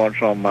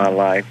influence on my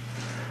life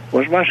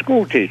was my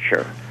school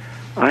teacher.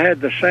 I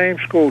had the same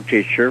school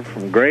teacher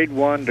from grade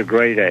 1 to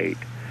grade 8,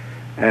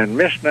 and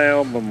Miss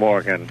Naomi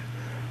Morgan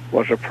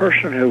was a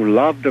person who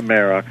loved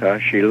America.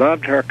 She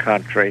loved her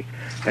country,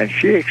 and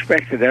she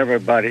expected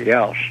everybody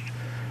else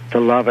to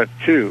love it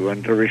too,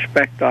 and to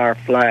respect our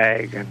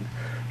flag and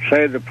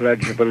say the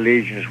Pledge of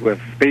Allegiance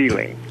with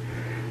feeling.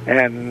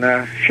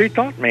 And she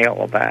taught me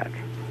all of that.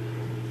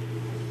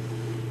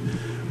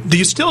 Do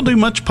you still do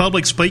much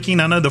public speaking?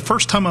 I know the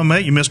first time I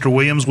met you, Mr.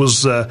 Williams,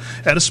 was at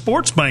a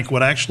sports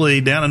banquet actually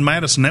down in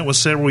Madison. That was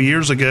several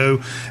years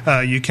ago.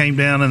 You came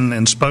down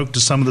and spoke to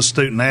some of the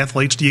student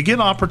athletes. Do you get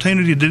an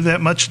opportunity to do that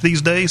much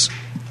these days?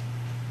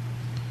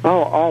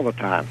 Oh, all the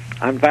time.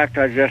 In fact,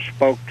 I just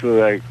spoke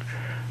to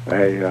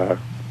a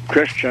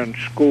Christian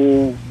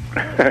school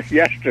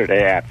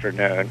yesterday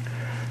afternoon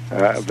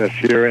that's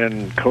here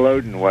in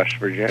Culloden, West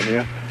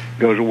Virginia.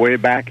 Goes way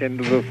back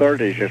into the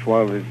 30s. It's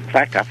in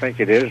fact, I think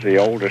it is the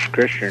oldest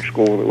Christian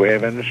school that we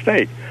have in the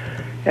state.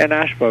 And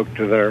I spoke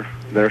to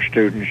their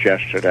students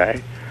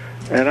yesterday,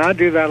 and I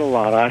do that a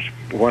lot.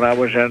 When I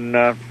was in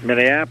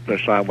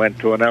Minneapolis, I went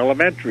to an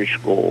elementary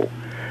school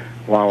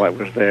while I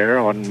was there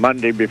on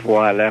Monday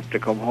before I left to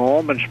come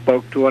home, and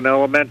spoke to an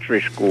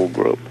elementary school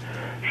group.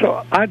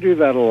 So I do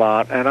that a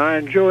lot, and I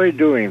enjoy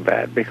doing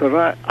that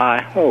because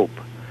I hope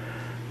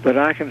that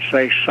I can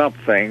say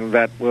something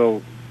that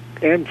will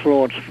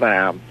influence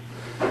them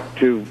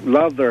to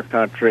love their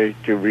country,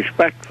 to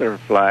respect their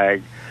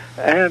flag,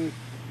 and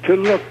to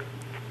look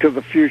to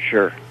the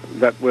future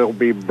that will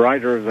be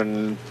brighter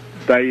than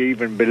they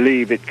even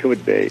believe it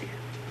could be.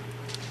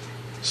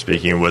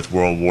 Speaking with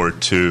World War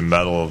II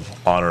Medal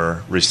of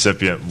Honor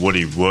recipient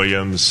Woody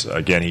Williams,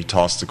 again, he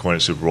tossed the coin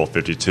at Super Bowl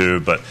 52,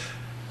 but,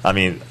 I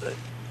mean,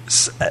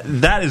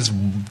 that is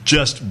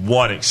just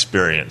one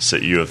experience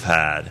that you have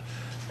had.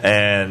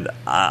 And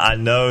I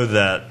know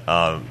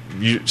that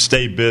you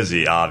stay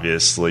busy,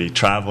 obviously,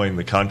 traveling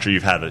the country.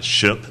 You've had a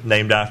ship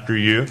named after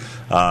you.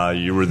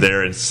 You were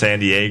there in San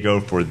Diego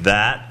for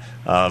that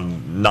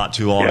not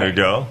too long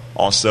ago.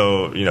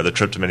 Also, the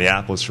trip to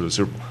Minneapolis for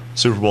the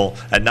Super Bowl.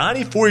 At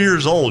 94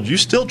 years old, you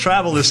still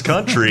travel this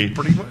country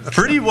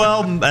pretty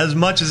well, as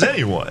much as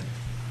anyone.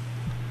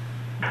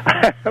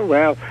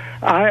 Well,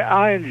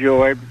 I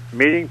enjoy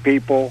meeting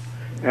people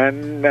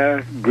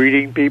and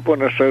greeting people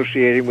and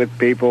associating with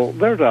people.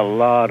 There's a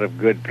lot of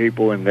good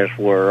people in this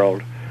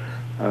world.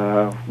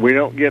 We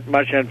don't get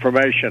much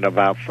information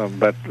about them,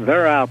 but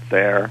they're out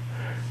there,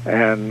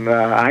 and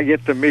I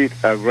get to meet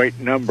a great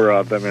number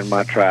of them in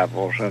my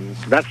travels, and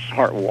that's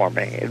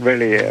heartwarming. It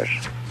really is.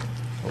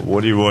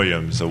 Woody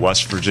Williams, a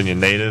West Virginia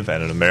native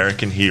and an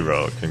American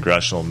hero,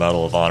 Congressional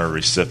Medal of Honor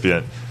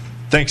recipient.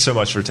 Thanks so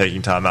much for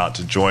taking time out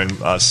to join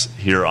us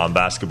here on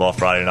Basketball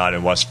Friday Night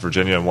in West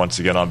Virginia. And once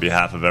again, on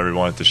behalf of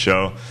everyone at the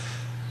show,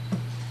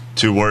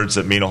 2 words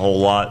that mean a whole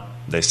lot.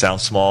 They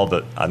sound small,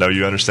 but I know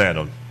you understand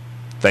them.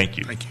 Thank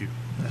you. Thank you.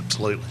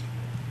 Absolutely.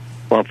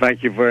 Well,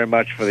 thank you very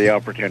much for the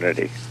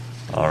opportunity.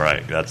 All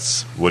right.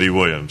 That's Woody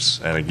Williams.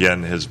 And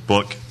again, his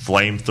book,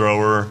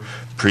 Flamethrower,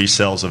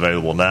 pre-sales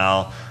available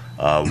now,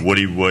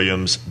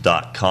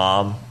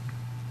 woodywilliams.com.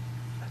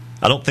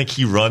 I don't think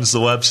he runs the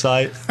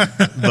website,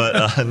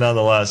 but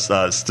nonetheless,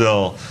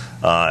 still,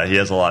 he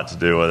has a lot to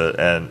do with it.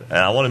 And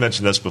I want to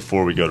mention this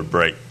before we go to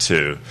break,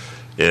 too,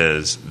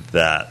 is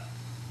that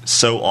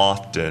so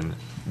often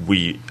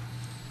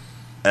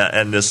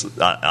and this,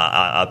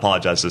 I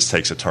apologize, this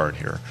takes a turn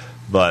here,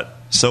 but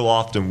so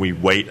often we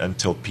wait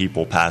until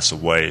people pass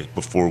away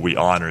before we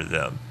honor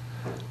them.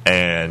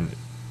 And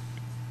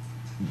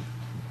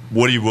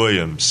Woody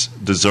Williams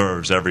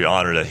deserves every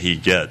honor that he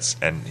gets,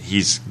 and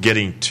he's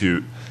getting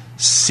to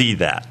see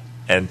that,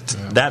 and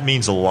that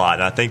means a lot.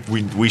 And I think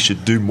we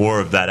should do more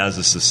of that as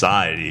a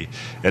society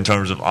in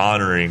terms of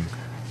honoring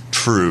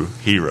true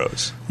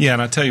heroes. Yeah,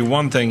 and I tell you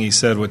one thing he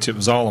said, which it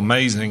was all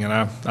amazing, and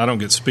I don't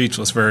get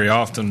speechless very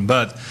often,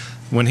 but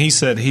when he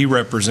said he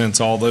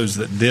represents all those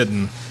that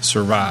didn't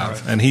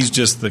survive, and he's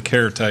just the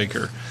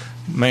caretaker,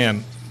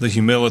 man, the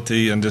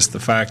humility and just the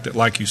fact that,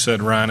 like you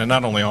said, Ryan, it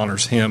not only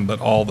honors him, but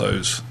all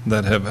those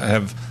that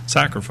have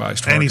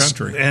sacrificed for our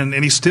country. And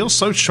he's still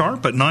so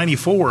sharp at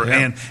 94,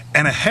 and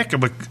a heck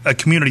of a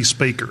community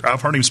speaker.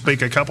 I've heard him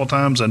speak a couple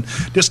times, and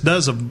just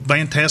does a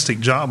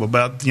fantastic job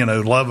about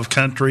love of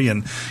country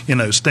and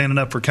standing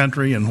up for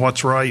country and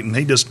what's right. And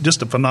he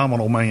just a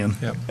phenomenal man.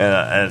 Yep.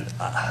 And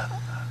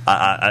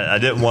I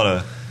didn't want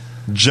to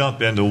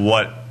jump into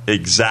what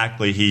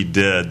exactly he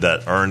did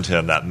that earned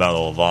him that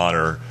Medal of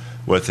Honor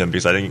with him,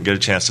 because I didn't get a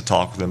chance to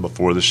talk with him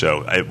before the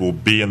show. It will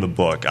be in the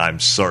book, I'm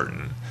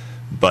certain,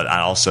 but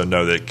I also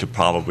know that it could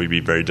probably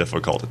be very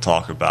difficult to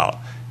talk about.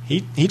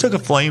 He took a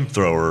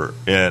flamethrower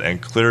and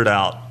cleared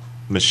out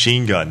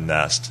machine gun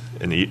nest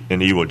in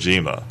Iwo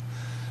Jima,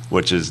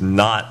 which is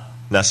not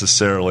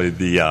necessarily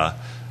the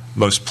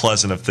most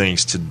pleasant of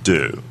things to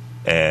do,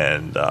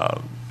 and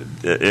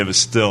it was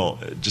still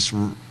just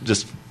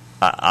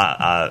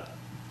I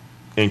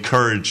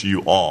encourage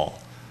you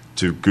all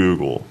to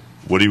Google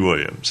Woody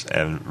Williams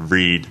and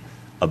read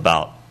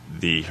about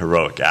the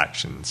heroic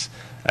actions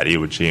at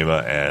Iwo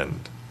Jima,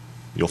 and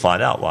you'll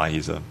find out why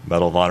he's a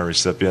Medal of Honor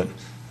recipient,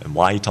 and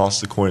why he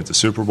tossed the coin at the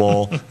Super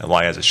Bowl, and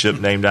why he has a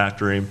ship named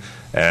after him,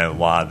 and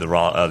why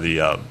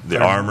the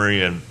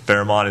Armory in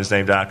Fairmont is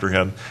named after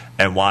him,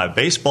 and why a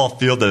baseball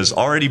field that has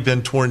already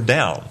been torn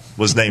down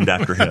was named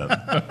after him.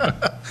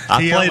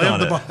 I played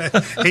on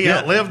it. He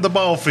outlived the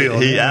ball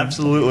field. He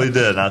absolutely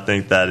did, and I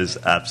think that is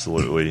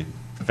absolutely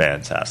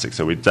fantastic.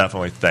 So we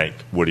definitely thank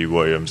Woody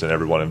Williams and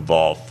everyone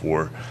involved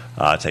for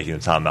taking the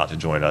time out to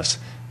join us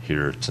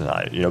here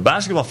tonight.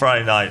 Basketball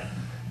Friday Night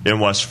in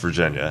West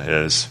Virginia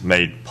is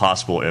made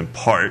possible in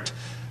part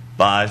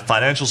by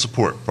financial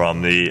support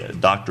from the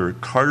Dr.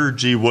 Carter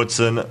G.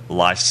 Woodson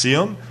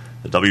Lyceum,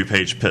 the W.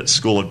 Page Pitt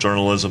School of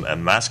Journalism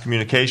and Mass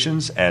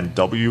Communications, and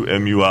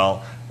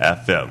WMUL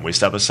FM. We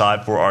step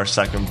aside for our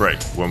second break.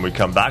 When we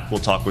come back, we'll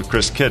talk with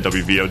Chris Kidd,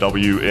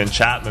 WVOW in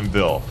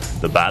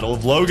Chapmanville. The Battle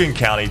of Logan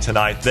County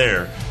tonight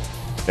there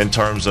in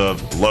terms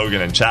of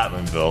Logan and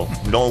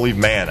Chapmanville. We don't leave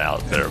man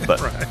out there,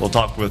 but We'll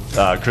talk with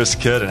Chris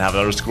Kidd and have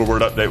another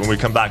scoreboard update when we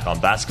come back on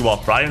Basketball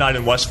Friday Night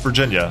in West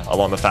Virginia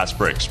along the Fast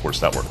Break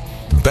Sports Network.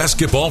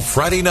 Basketball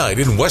Friday Night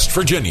in West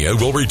Virginia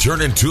will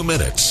return in 2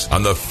 minutes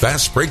on the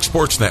Fast Break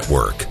Sports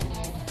Network.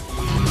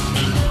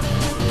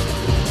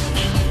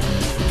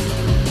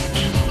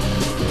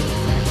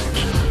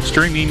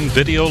 Streaming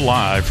video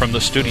live from the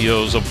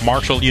studios of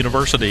Marshall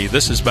University,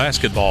 this is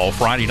Basketball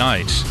Friday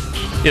Night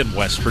in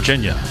West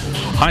Virginia.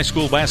 High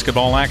school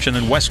basketball action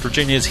in West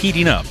Virginia is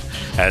heating up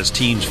as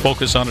teams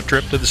focus on a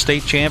trip to the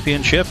state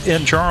championship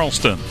in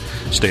Charleston.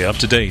 Stay up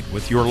to date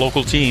with your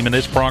local team and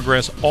its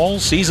progress all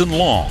season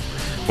long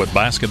with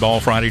Basketball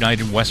Friday Night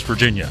in West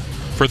Virginia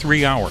for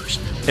 3 hours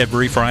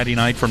every Friday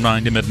night from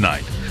 9 to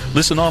midnight.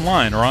 Listen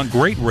online or on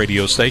great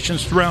radio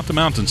stations throughout the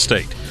Mountain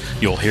State.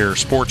 You'll hear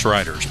sports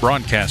writers,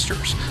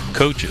 broadcasters,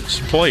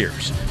 coaches,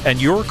 players,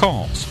 and your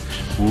calls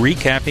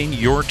recapping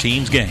your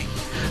team's game.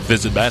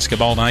 Visit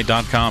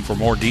basketballnight.com for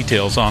more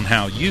details on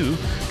how you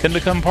can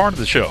become part of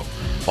the show.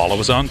 Follow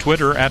us on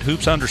Twitter at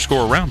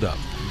 @hoops_roundup,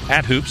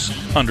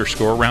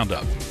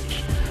 @hoops_roundup.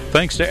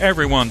 Thanks to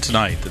everyone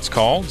tonight that's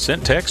called,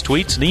 sent texts,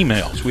 tweets, and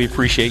emails. We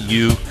appreciate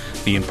you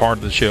being part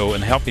of the show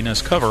and helping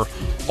us cover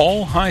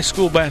all high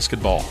school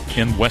basketball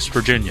in West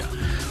Virginia.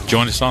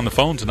 Join us on the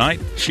phone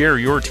tonight. Share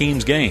your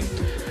team's game.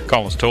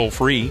 Call us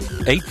toll-free,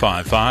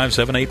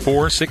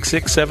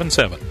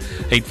 855-784-6677,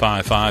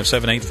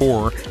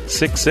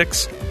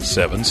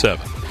 855-784-6677.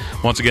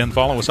 Once again,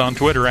 follow us on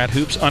Twitter at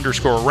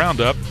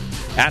 @hoops_roundup,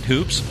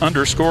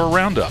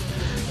 @hoops_roundup.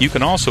 You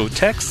can also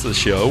text the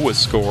show with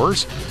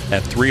scores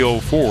at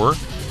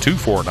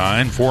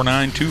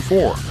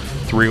 304-249-4924,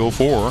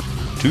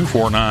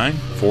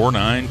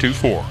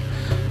 304-249-4924.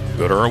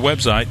 Go to our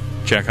website,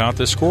 check out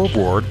the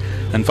scoreboard,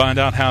 and find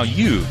out how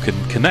you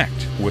can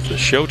connect with the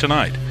show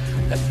tonight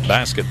at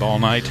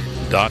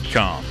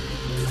basketballnight.com.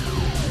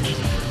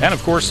 And,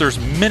 of course, there's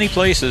many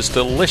places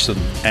to listen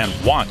and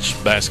watch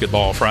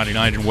Basketball Friday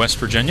Night in West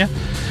Virginia.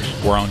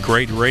 We're on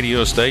great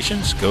radio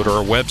stations. Go to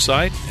our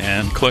website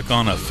and click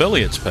on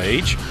Affiliates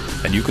page,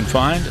 and you can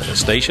find a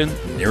station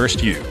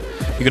nearest you.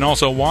 You can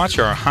also watch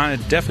our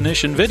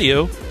high-definition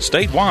video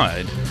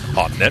statewide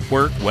on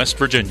Network West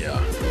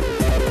Virginia.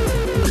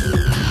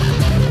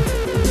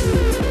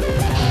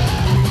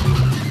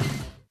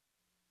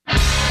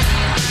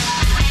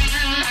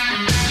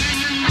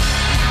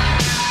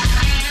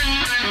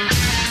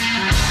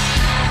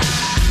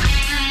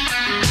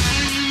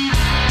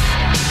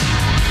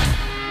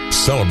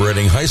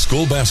 Celebrating high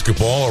school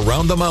basketball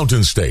around the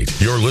Mountain State.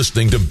 You're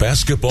listening to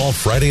Basketball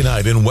Friday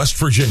Night in West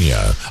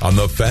Virginia on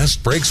the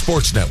Fast Break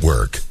Sports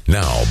Network.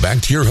 Now,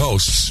 back to your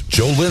hosts,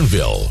 Joe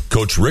Linville,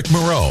 Coach Rick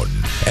Marone,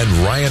 and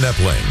Ryan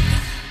Epling.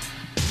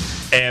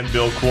 And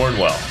Bill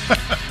Cornwell.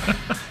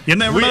 You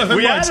never know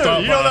who might stop by.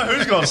 You don't know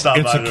who's going to stop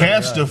by. It's a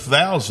cast of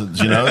thousands,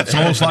 you know. It's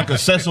almost like a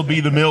Cecil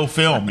B. DeMille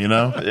film, you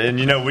know. And,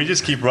 you know, we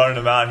just keep running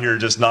them out here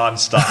just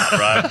nonstop,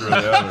 right?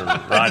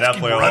 Ryan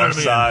Epling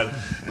alongside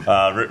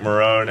Rick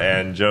Marone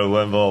and Joe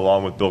Linville,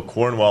 along with Bill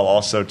Cornwell,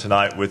 also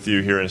tonight with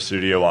you here in the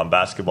studio on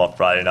Basketball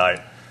Friday Night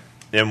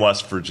in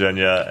West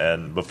Virginia.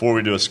 And before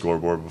we do a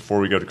scoreboard, before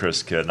we go to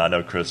Chris Kidd, and I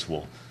know Chris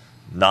will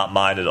not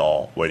mind at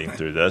all waiting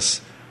through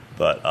this,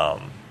 but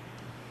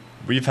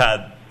we've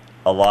had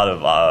a lot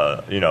of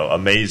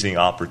amazing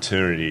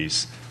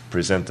opportunities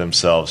present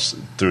themselves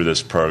through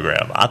this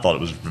program. I thought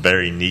it was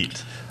very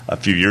neat a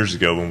few years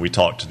ago when we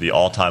talked to the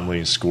all-time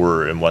leading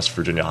scorer in West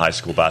Virginia high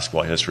school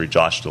basketball history,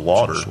 Josh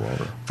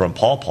DeLauder from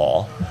Paw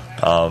Paw.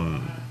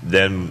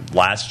 Then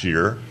last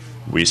year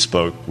we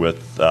spoke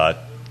with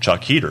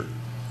Chuck Heater.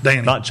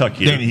 Not Chuck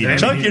Heater.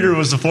 Chuck Heater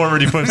was the former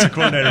defensive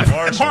coordinator of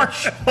Marshall.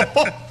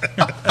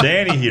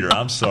 Danny Heater,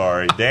 I'm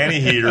sorry. Danny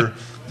Heater,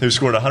 who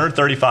scored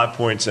 135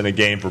 points in a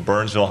game for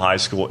Burnsville High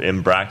School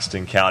in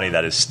Braxton County.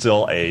 That is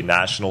still a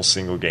national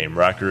single-game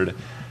record.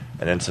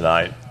 And then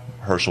tonight,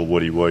 Herschel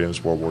Woody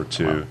Williams, World War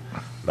II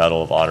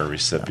Medal of Honor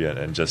recipient.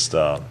 And just,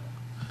 I'm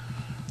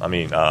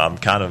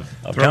kind of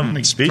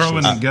speechless.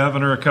 Throwing the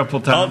governor a couple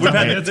times. We've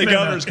had the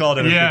governor's called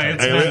in.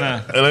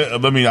 Yeah,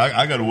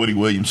 I got a Woody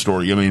Williams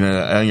story. I think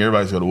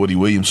everybody's got a Woody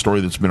Williams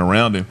story that's been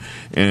around him,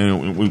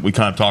 and we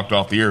kind of talked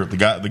off the air. The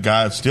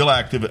guy is still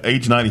active at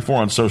age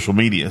 94 on social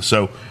media.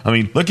 So,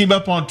 look him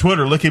up on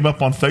Twitter, look him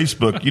up on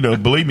Facebook.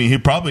 Believe me, he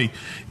probably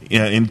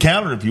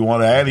encountered, if you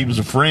want to add him as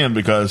a friend,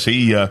 because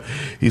he's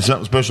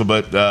something special.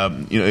 But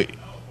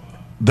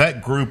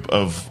that group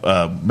of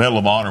Medal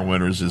of Honor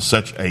winners is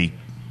such a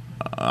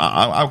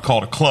I'll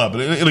call it a club.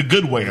 In a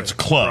good way, it's a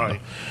club. Right.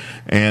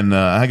 And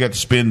I got to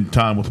spend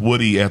time with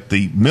Woody at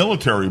the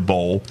Military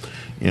Bowl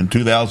in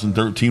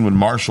 2013 when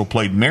Marshall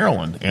played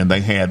Maryland, and they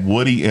had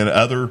Woody and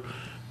other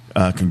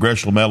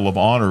Congressional Medal of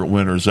Honor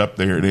winners up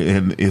there.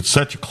 And it's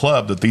such a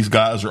club that these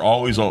guys are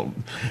always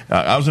on.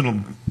 I was in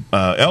an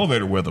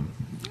elevator with them,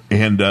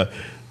 and they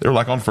were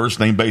like on first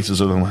name basis.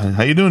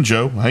 How you doing,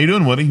 Joe? How you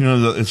doing, Woody?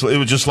 It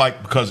was just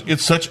like, because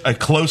it's such a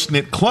close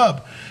knit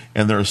club.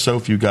 And there are so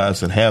few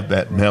guys that have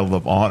that Medal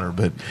of Honor,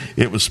 but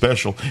it was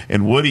special.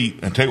 And Woody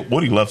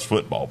loves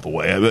football. The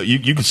way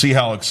you can see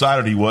how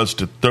excited he was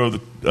to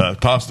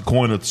toss the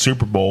coin at the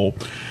Super Bowl,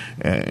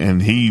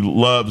 and he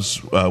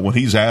loves when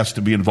he's asked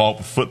to be involved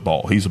with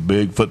football. He's a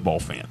big football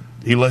fan.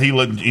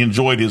 he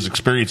enjoyed his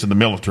experience in the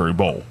Military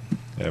Bowl.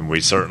 And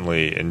we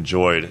certainly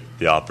enjoyed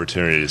the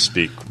opportunity to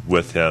speak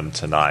with him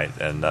tonight.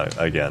 And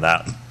again,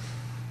 that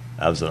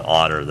was an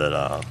honor that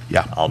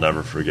I'll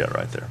never forget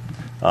right there.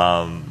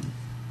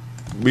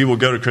 We will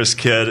go to Chris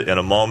Kidd in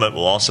a moment.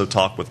 We'll also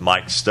talk with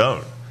Mike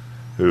Stone,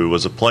 who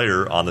was a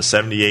player on the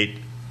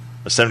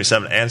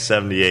 77 and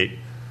 78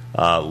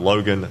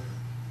 Logan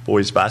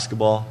Boys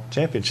Basketball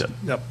Championship.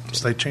 Yep,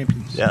 state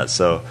champions. Yeah,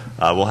 so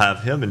we'll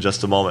have him in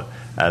just a moment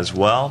as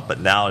well. But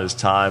now it is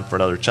time for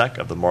another check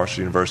of the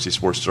Marshall University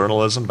Sports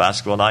Journalism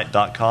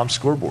BasketballNight.com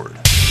scoreboard.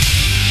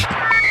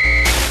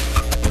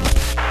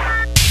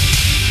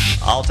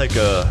 I'll take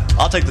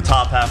the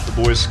top half of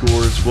the boys'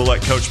 scores. We'll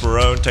let Coach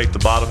Marone take the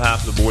bottom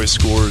half of the boys'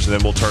 scores, and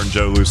then we'll turn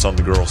Joe loose on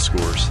the girls'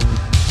 scores.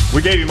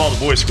 We gave him all the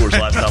boys' scores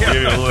last time. We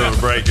gave him a little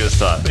break this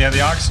time. Yeah,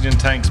 the oxygen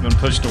tank's been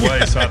pushed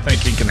away, so I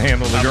think he can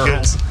handle the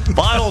girls.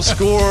 Final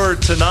score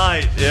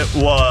tonight, it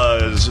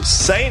was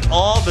St.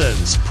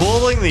 Albans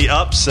pulling the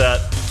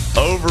upset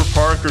over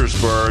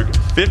Parkersburg,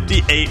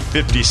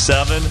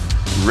 58-57.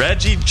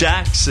 Reggie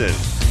Jackson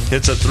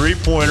hits a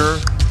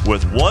three-pointer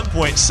with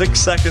 1.6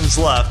 seconds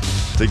left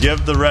to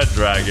give the Red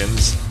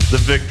Dragons the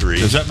victory.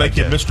 Does that make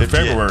it Mr.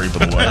 February,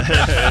 by the way?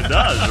 It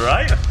does,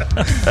 right?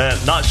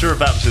 Not sure if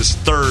that was his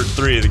third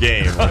three of the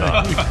game or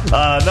not.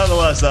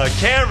 Nonetheless,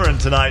 Cameron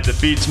tonight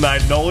defeats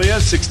Magnolia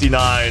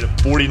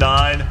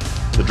 69-49.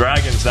 The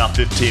Dragons now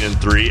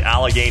 15-3.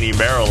 Allegheny,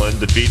 Maryland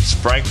defeats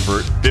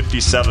Frankfort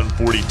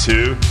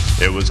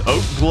 57-42. It was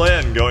Oak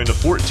Glen going to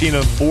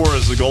 14-4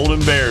 as the Golden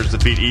Bears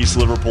defeat East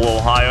Liverpool,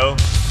 Ohio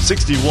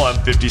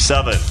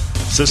 61-57.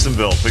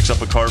 Sissonville picks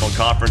up a Cardinal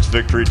Conference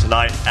victory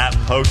tonight at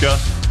Poca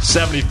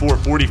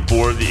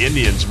 74-44. The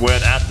Indians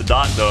win at the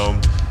Dot Dome.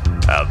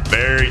 A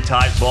very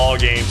tight ball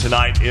game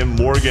tonight in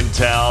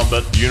Morgantown,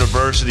 but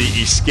University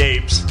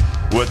escapes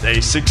with a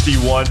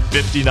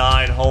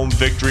 61-59 home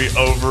victory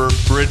over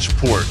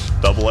Bridgeport.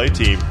 AA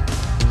team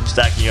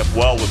stacking up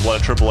well with one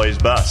of AAA's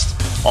best.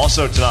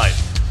 Also tonight,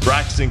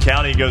 Braxton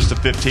County goes to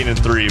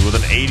 15-3 with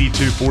an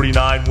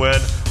 82-49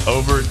 win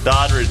over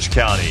Doddridge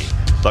County.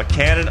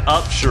 Buchanan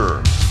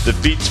Upshur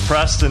defeats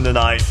Preston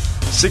tonight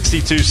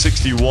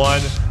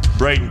 62-61.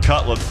 Braden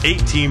Cutliff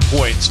 18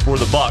 points for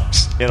the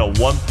Bucks in a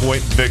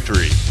 1-point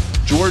victory.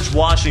 George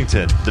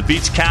Washington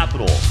defeats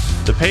Capital.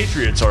 The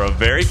Patriots are a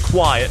very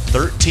quiet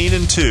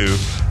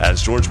 13-2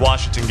 as George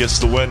Washington gets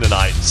the win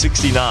tonight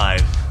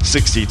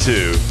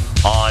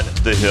 69-62 on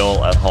the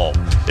Hill at home.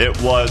 It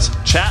was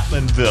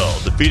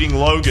Chapmanville defeating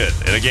Logan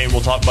in a game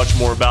we'll talk much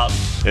more about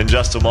in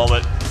just a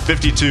moment.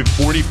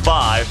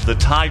 52-45, the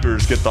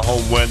Tigers get the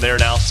home win. They're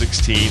now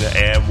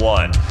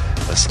 16-1.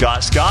 The Scott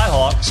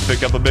Skyhawks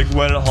pick up a big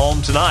win at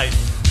home tonight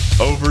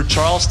over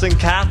Charleston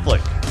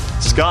Catholic.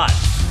 Scott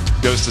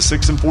goes to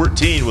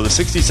 6-14 with a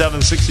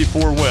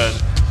 67-64 win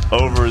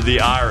over the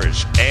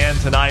Irish. And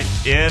tonight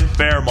in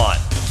Fairmont,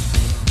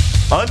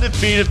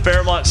 undefeated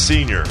Fairmont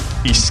Senior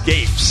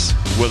escapes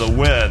with a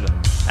win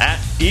at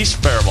East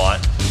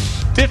Fairmont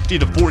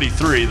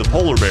 50-43. The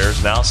Polar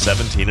Bears now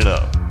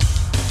 17-0.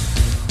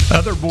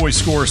 Other boys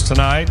scores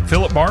tonight.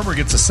 Philip Barber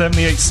gets a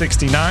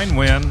 78-69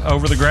 win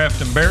over the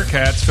Grafton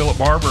Bearcats. Philip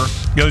Barber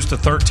goes to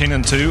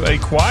 13-2, a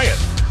quiet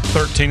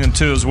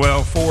 13-2 as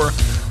well for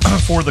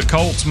the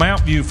Colts.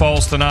 Mount View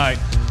falls tonight.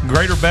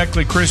 Greater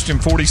Beckley Christian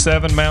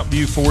 47, Mount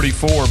View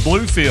 44.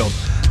 Bluefield,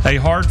 a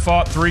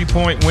hard-fought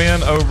 3-point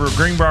win over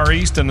Greenbrier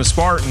East and the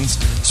Spartans.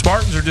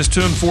 Spartans are just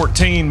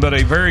 2-14, but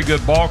a very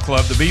good ball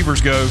club. The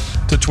Beavers go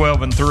to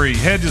 12-3.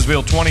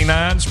 Hedgesville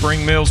 29,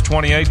 Spring Mills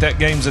 28. That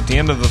game's at the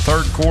end of the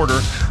third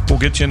quarter. We'll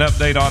get you an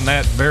update on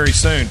that very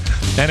soon.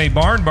 And a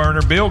barn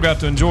burner, Bill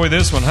got to enjoy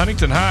this one.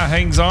 Huntington High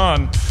hangs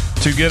on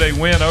to get a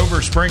win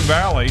over Spring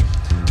Valley.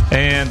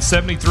 And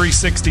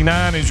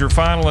 73-69 is your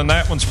final in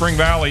that one. Spring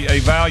Valley, a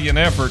valiant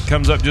effort,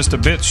 comes up just a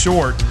bit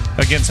short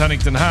against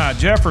Huntington High.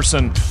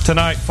 Jefferson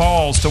tonight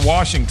falls to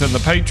Washington. The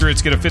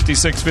Patriots get a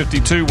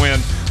 56-52 win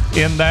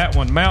in that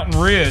one.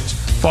 Mountain Ridge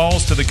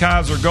falls to the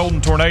Kaiser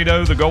Golden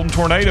Tornado. The Golden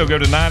Tornado go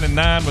to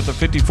 9-9 with a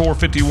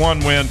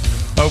 54-51 win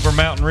over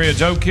Mountain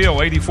Ridge. Oak Hill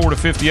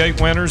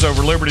 84-58 winners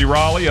over Liberty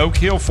Raleigh. Oak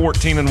Hill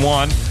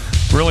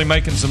 14-1, really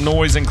making some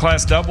noise in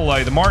Class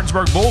AA. The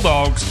Martinsburg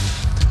Bulldogs,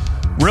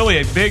 really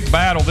a big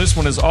battle. This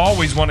one is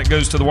always one that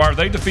goes to the wire.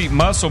 They defeat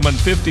Musselman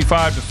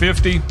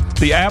 55-50.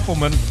 The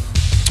Appleman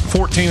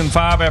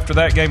 14-5 after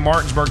that game.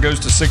 Martinsburg goes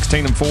to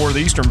 16-4. The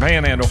Eastern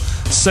Panhandle,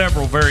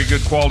 several very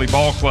good quality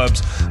ball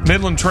clubs.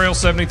 Midland Trail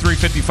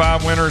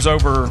 73-55 winners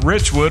over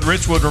Richwood.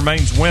 Richwood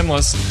remains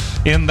winless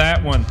in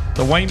that one.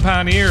 The Wayne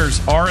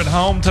Pioneers are at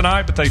home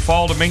tonight, but they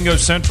fall to Mingo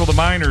Central, the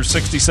Miners,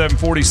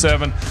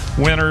 67-47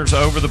 winners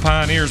over the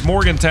Pioneers.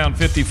 Morgantown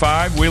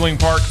 55, Wheeling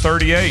Park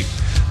 38.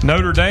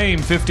 Notre Dame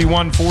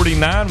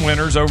 51-49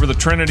 winners over the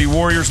Trinity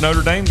Warriors.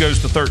 Notre Dame goes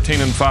to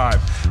 13-5.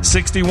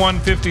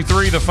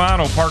 61-53 the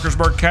final.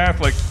 Parkersburg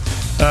Catholic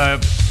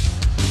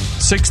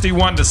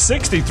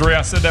 61-63.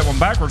 I said that one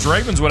backwards.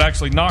 Ravenswood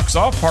actually knocks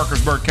off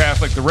Parkersburg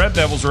Catholic. The Red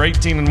Devils are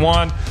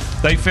 18-1.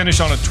 They finish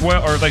on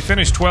they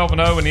finish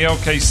 12-0 in the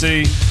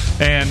LKC.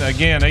 And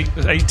again,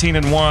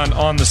 18-1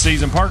 on the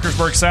season.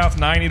 Parkersburg South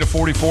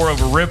 90-44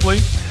 over Ripley.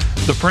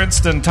 The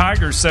Princeton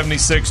Tigers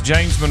 76,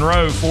 James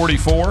Monroe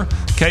 44.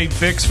 Cade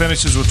Fix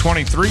finishes with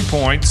 23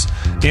 points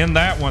in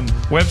that one.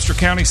 Webster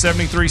County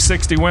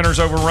 73-60 winners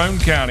over Roane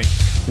County.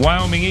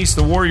 Wyoming East,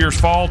 the Warriors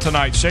fall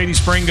tonight. Shady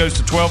Spring goes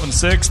to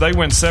 12-6. They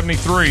win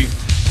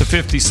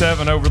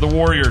 73-57 over the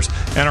Warriors.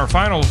 And our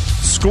final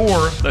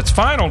score that's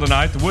final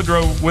tonight, the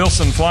Woodrow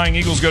Wilson Flying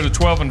Eagles go to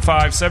 12-5,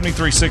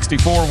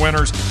 73-64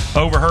 winners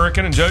over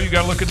Hurricane. And Joe, you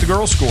got to look at the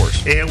girls'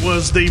 scores. It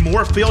was the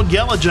Moorfield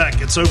Yellow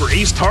Jackets over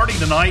East Hardy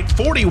tonight,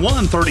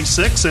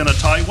 41-36 in a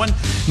tight one.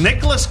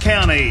 Nicholas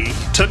County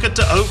took it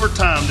to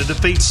overtime to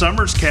defeat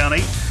Summers County,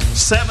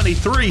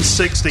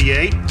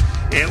 73-68.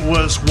 It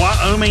was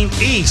Wyoming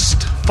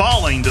East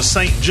falling to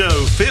St. Joe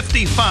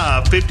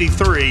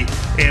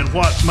 55-53 in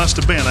what must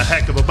have been a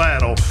heck of a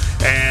battle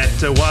at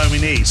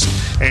Wyoming East.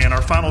 And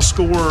our final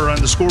score on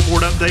the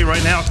scoreboard update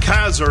right now,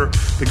 Kaiser,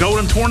 the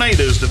Golden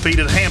Tornadoes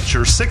defeated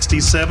Hampshire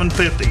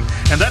 67-50.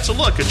 And that's a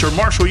look at your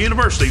Marshall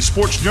University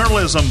Sports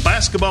Journalism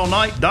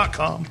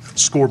BasketballNight.com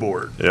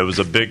scoreboard. It was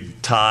a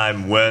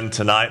big-time win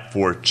tonight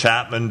for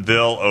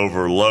Chapmanville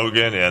over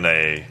Logan in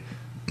a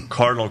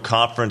Cardinal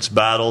Conference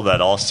battle that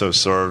also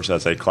serves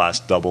as a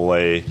Class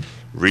AA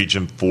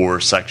Region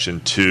 4 Section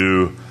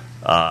 2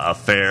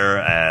 affair,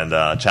 and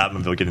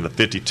Chapmanville getting the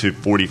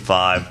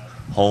 52-45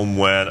 home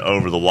win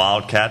over the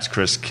Wildcats.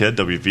 Chris Kidd,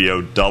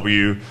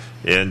 WVOW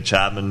in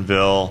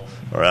Chapmanville,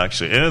 or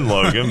actually in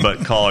Logan,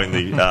 but calling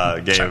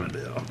the game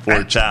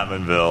for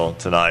Chapmanville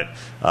tonight,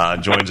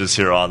 joins us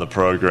here on the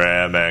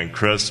program. And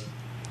Chris,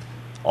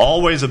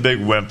 always a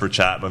big win for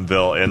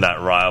Chapmanville in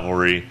that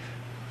rivalry.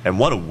 And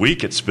what a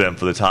week it's been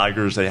for the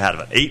Tigers. They had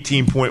an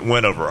 18-point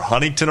win over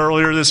Huntington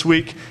earlier this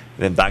week, and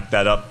then backed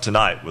that up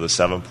tonight with a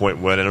 7-point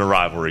win in a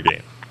rivalry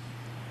game.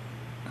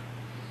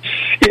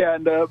 Yeah,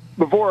 and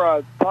before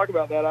I talk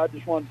about that, I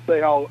just wanted to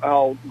say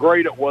how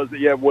great it was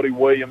that you have Woody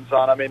Williams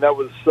on. I mean, that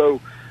was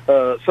so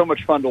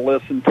much fun to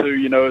listen to,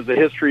 you know, as a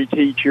history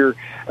teacher,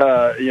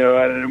 you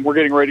know, and we're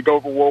getting ready to go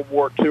over World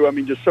War II. I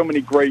mean, just so many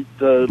great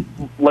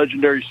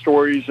legendary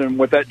stories, and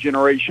with that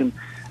generation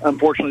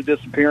unfortunately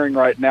disappearing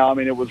right now. I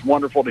mean, it was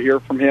wonderful to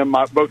hear from him.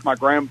 Both my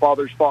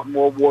grandfathers fought in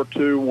World War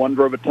II. One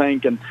drove a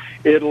tank in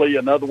Italy.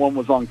 Another one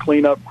was on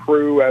cleanup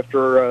crew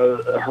after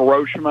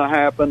Hiroshima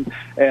happened.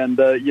 And,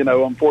 you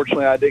know,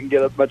 unfortunately I didn't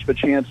get much of a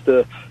chance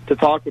to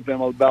talk with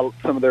them about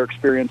some of their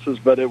experiences,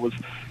 but it was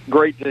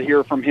great to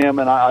hear from him.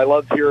 And I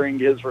loved hearing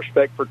his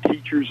respect for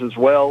teachers as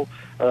well.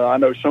 I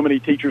know so many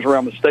teachers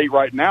around the state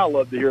right now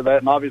love to hear that,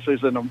 and obviously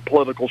it's in a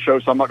political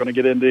show, so I'm not going to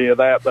get into any of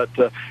that. But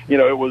you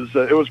know,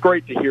 it was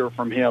great to hear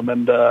from him,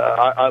 and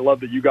I love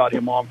that you got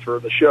him on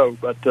for the show.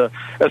 But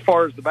as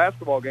far as the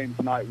basketball game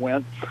tonight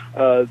went,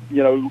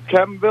 you know,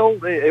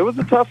 Chapmanville, it was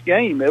a tough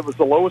game. It was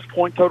the lowest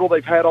point total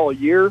they've had all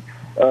year.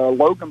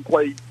 Logan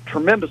played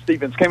tremendous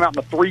defense, came out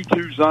in the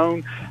 3-2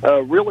 zone,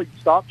 really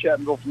stopped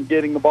Chapmanville from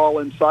getting the ball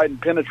inside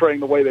and penetrating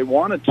the way they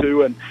wanted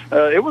to, and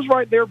it was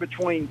right there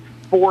between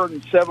 4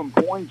 and 7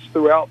 points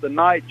throughout the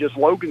night. Just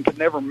Logan could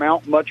never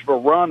mount much of a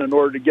run in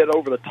order to get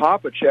over the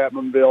top of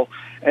Chapmanville,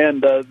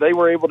 and they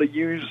were able to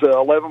use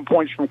 11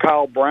 points from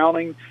Kyle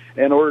Browning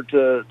in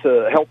order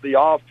to help the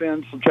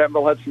offense.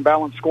 Chapmanville had some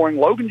balanced scoring.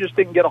 Logan just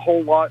didn't get a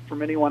whole lot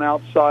from anyone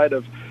outside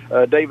of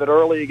David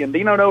Early. Again,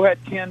 Dino No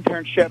had 10,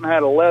 Terrence Chapman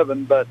had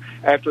 11, but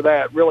after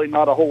that, really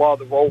not a whole lot of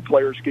the role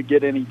players could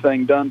get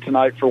anything done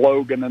tonight for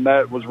Logan, and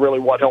that was really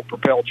what helped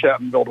propel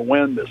Chapmanville to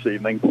win this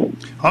evening.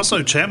 Also,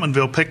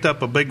 Chapmanville picked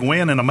up a big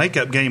win in a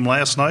makeup game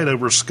last night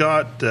over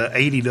Scott,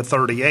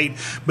 80-38.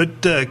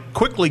 But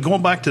quickly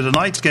going back to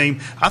tonight's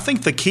game, I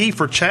think the key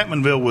for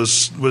Chapmanville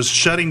was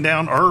shutting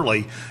down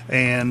early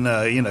and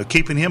you know,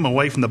 keeping him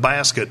away from the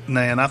basket.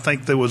 And I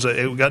think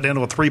it got down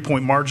to a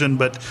 3-point margin,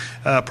 but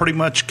pretty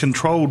much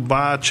controlled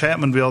by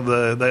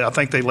Chapmanville. I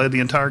think they led the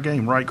entire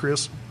game, right,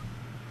 Chris?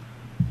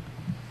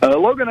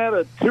 Logan had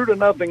a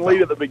 2-0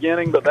 lead at the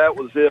beginning, but that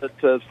was it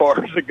as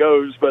far as it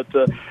goes. But,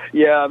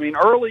 yeah, I mean,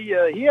 Early,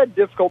 he had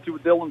difficulty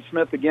with Dylan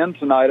Smith again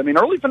tonight. I mean,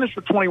 Early finished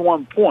with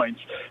 21 points,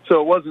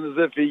 so it wasn't as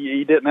if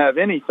he didn't have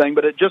anything,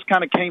 but it just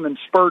kind of came in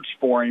spurts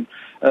for him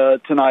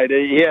tonight.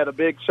 He had a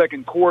big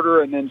second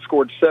quarter and then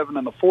scored 7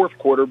 in the fourth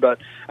quarter. But,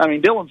 I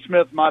mean, Dylan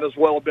Smith might as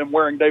well have been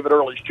wearing David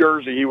Early's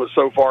jersey. He was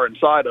so far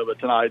inside of it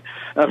tonight.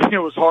 I mean, it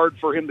was hard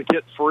for him to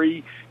get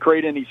free,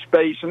 create any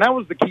space, and that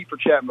was the key for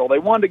Chapmanville. They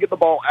wanted to get the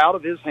ball out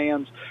of his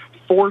hands,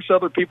 force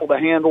other people to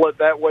handle it.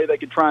 That way they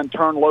could try and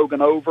turn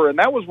Logan over, and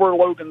that was where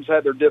Logan's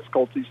had their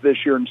difficulties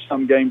this year in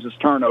some games as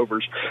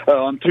turnovers.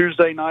 On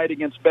Tuesday night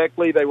against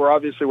Beckley, they were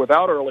obviously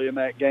without Early in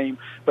that game,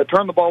 but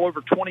turned the ball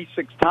over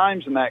 26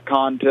 times in that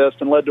contest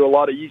and led to a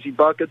lot of easy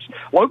buckets.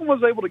 Logan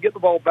was able to get the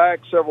ball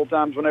back several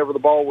times whenever the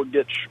ball would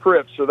get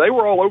stripped, so they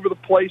were all over the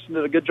place and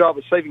did a good job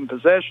of saving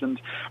possessions.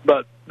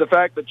 But the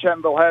fact that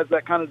Chapmanville has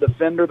that kind of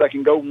defender that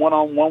can go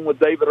one-on-one with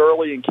David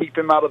Early and keep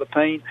him out of the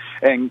paint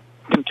and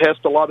contest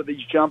a lot of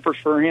these jumpers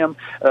for him,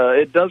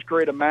 it does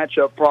create a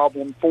matchup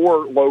problem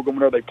for Logan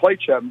whenever they play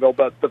Chapmanville.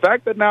 But the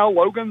fact that now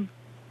Logan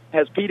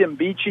has Pete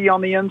Mbichi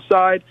on the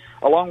inside,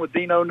 along with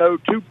Dino No,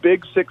 two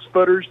big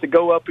 6-footers to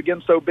go up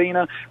against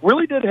Obina.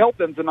 Really did help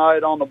them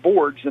tonight on the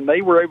boards, and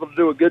they were able to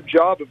do a good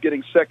job of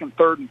getting second,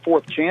 third, and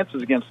fourth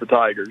chances against the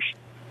Tigers.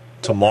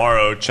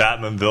 Tomorrow,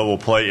 Chapmanville will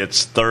play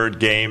its third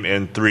game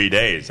in 3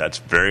 days. That's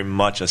very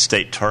much a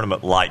state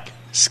tournament-like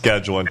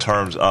schedule in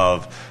terms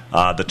of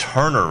the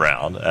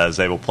turnaround, as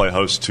they will play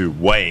host to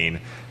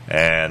Wayne.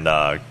 And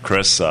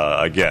Chris,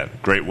 again,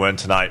 great win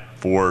tonight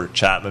for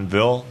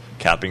Chapmanville,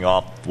 capping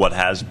off what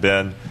has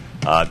been,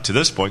 to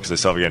this point, because they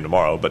still have a game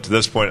tomorrow, but to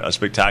this point, a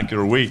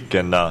spectacular week.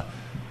 And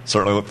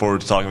certainly look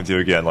forward to talking with you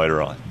again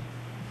later on.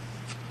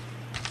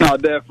 No,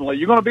 definitely.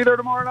 You going to be there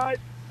tomorrow night?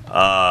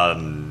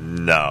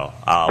 No.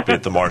 I'll be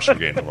at the Marshall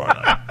game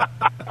tomorrow night.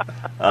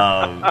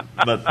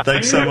 But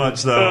thanks so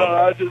much,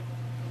 though.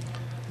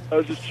 I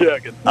was just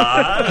checking.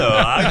 I know.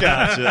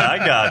 I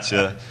got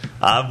you.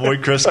 I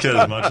avoid Chris Kidd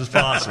as much as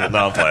possible.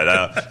 No, I'm playing.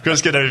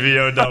 Chris Kidd,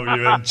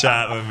 WVOW in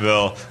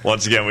Chapmanville.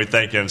 Once again, we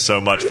thank him so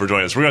much for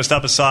joining us. We're going to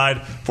step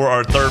aside for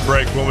our third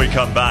break. When we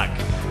come back,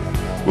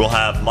 we'll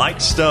have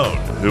Mike Stone,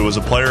 who was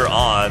a player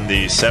on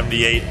the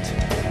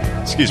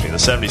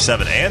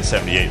 77 and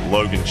 78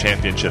 Logan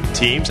Championship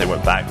teams. They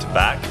went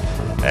back-to-back.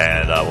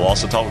 And we'll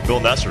also talk with Bill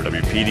Nesser,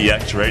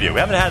 WPDX Radio. We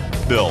haven't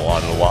had Bill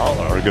on in a while,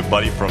 our good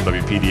buddy from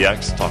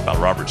WPDX, talk about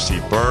Robert C.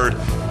 Byrd.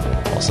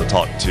 Also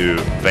talk to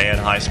Van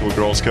High School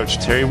girls coach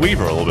Terry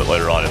Weaver a little bit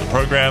later on in the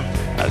program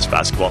as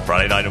Basketball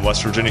Friday Night in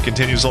West Virginia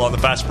continues along the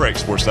Fast Break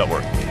Sports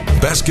Network.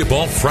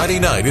 Basketball Friday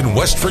Night in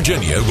West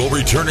Virginia will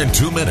return in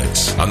 2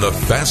 minutes on the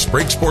Fast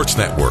Break Sports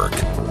Network.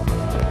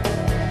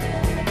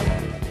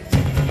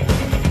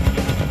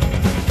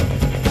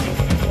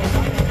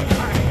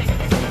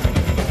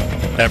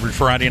 Every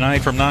Friday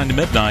night from 9 to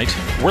midnight,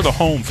 we're the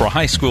home for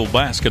high school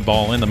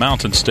basketball in the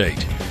Mountain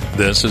State.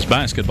 This is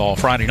Basketball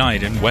Friday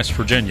Night in West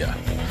Virginia.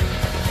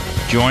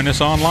 Join us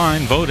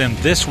online. Vote in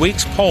this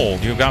week's poll.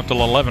 You've got till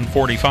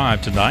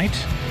 11:45 tonight.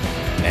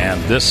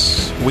 And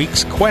this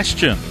week's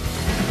question: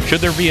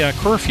 should there be a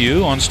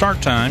curfew on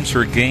start times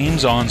for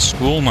games on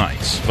school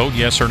nights? Vote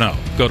yes or no.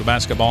 Go to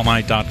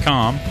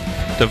basketballnight.com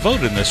to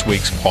vote in this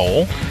week's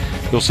poll.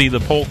 You'll see the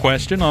poll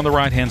question on the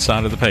right-hand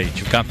side of the page.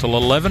 You've got till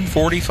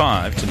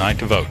 11:45 tonight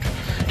to vote.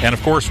 And,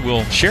 of course,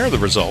 we'll share the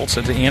results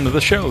at the end of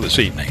the show this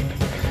evening.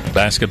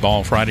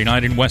 Basketball Friday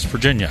Night in West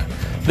Virginia.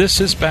 This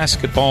is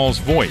basketball's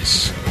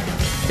voice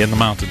in the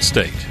Mountain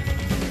State.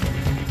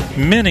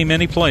 Many,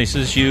 many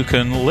places you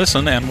can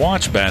listen and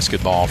watch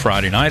Basketball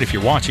Friday Night. If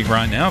you're watching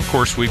right now, of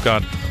course, we've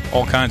got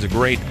all kinds of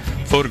great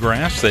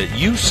photographs that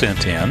you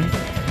sent in,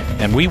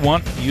 and we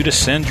want you to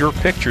send your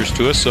pictures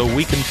to us so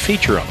we can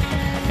feature them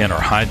in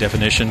our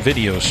high-definition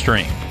video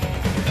stream.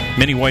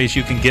 Many ways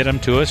you can get them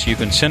to us. You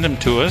can send them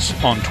to us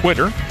on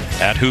Twitter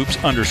at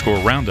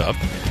 @hoops_roundup,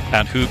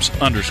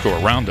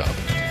 @hoops_roundup.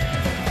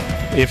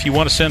 If you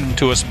want to send them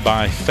to us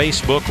by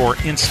Facebook or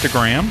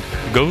Instagram,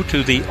 go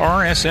to the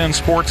RSN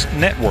Sports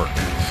Network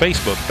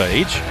Facebook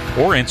page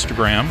or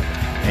Instagram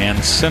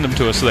and send them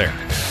to us there.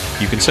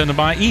 You can send them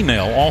by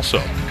email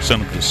also.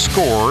 Send them to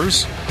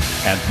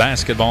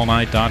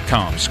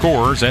scores@basketballnight.com.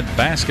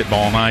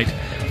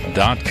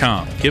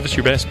 Scores@basketballnight.com. Give us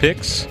your best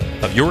picks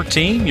of your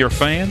team, your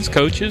fans,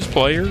 coaches,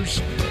 players,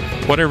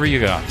 whatever you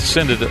got.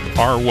 Send it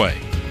our way.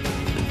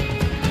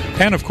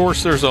 And, of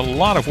course, there's a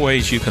lot of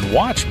ways you can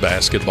watch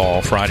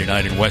Basketball Friday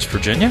Night in West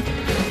Virginia.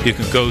 You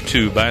can go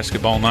to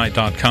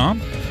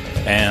basketballnight.com,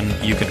 and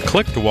you can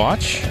click to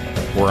watch.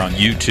 We're on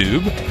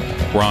YouTube.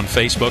 We're on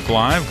Facebook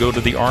Live. Go to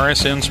the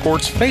RSN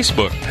Sports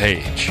Facebook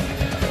page.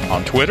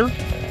 On Twitter,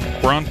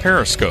 we're on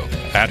Periscope,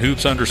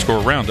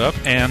 @hoops_roundup,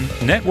 and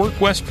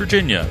Network West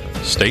Virginia,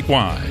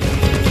 statewide.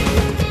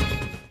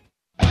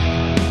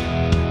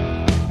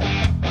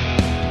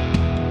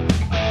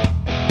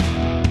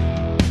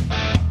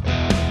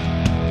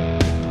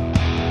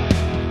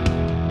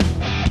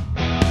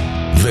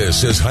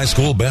 This is high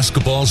school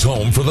basketball's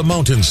home for the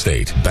Mountain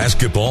State.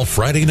 Basketball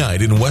Friday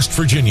Night in West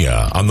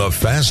Virginia on the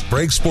Fast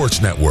Break Sports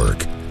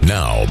Network.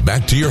 Now,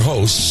 back to your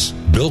hosts,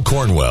 Bill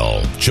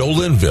Cornwell, Joe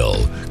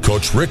Linville,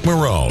 Coach Rick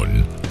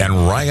Marone,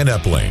 and Ryan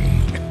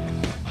Epling.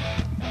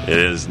 It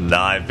is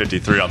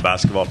 9:53 on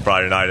Basketball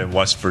Friday Night in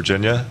West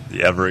Virginia,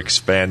 the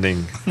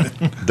ever-expanding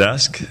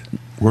desk.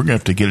 We're going to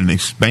have to get an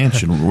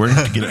expansion. We're going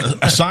to have to get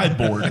a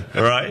sideboard.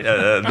 Right,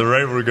 the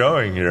rate we're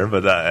going here,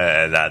 but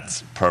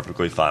that's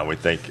perfectly fine. We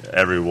thank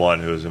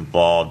everyone who is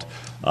involved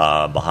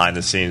behind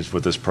the scenes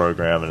with this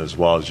program, and as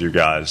well as you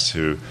guys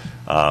who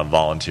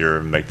volunteer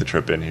and make the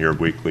trip in here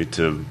weekly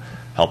to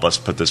help us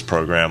put this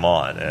program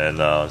on,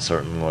 and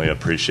certainly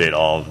appreciate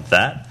all of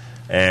that.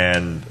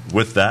 And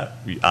with that,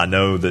 I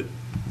know that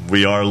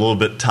we are a little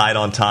bit tight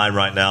on time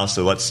right now,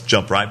 so let's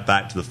jump right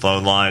back to the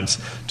phone lines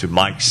to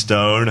Mike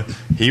Stone.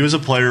 He was a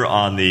player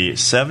on the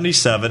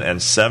 77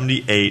 and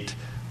 78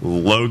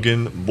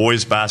 Logan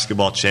boys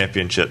basketball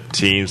championship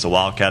teams. The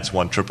Wildcats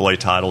won AAA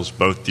titles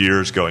both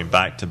years, going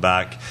back to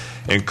back.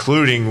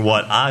 including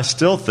what I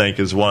still think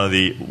is one of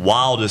the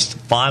wildest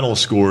final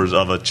scores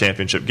of a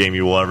championship game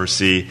you will ever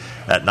see,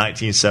 that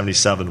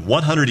 1977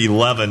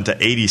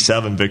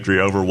 111-87 victory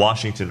over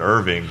Washington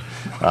Irving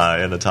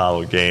in the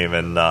title game.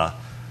 And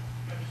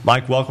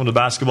Mike, welcome to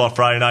Basketball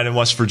Friday Night in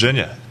West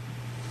Virginia.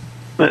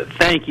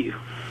 Thank you.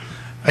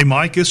 Hey,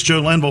 Mike, it's Joe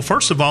Linville.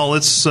 First of all,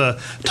 let's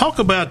talk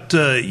about,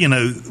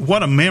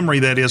 what a memory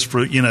that is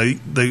for,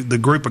 the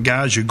group of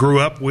guys you grew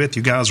up with.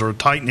 You guys are a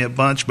tight-knit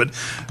bunch, but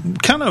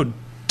kind of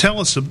tell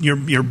us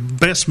your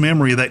best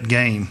memory of that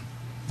game.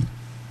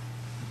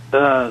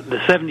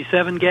 The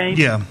 77 game?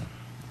 Yeah.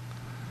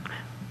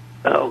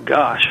 Oh,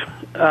 gosh.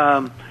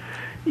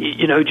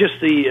 Just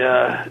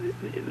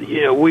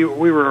the, we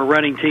were a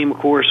running team, of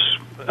course,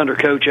 under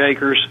Coach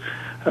Akers.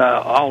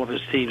 All of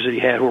his teams that he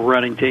had were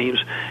running teams.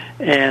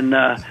 And,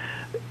 that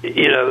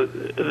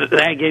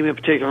game in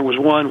particular was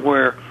one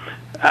where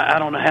I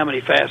don't know how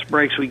many fast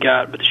breaks we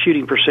got, but the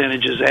shooting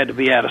percentages had to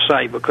be out of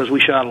sight because we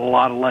shot a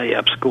lot of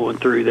layups going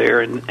through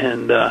there.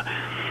 And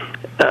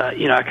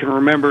I can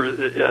remember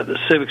the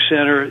Civic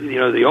Center,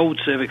 the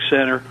old Civic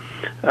Center,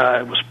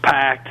 it was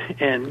packed.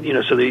 And,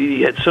 so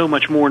you had so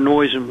much more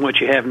noise than what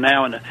you have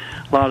now in a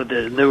lot of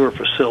the newer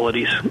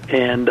facilities.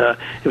 And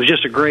it was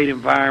just a great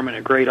environment,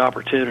 a great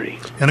opportunity.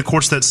 And, of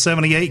course, that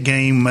 78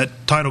 game,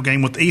 that title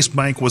game with East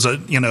Bank was a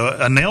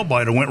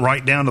nail-biter, went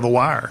right down to the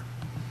wire.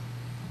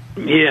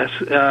 Yes,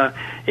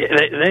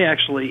 they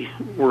actually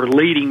were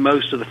leading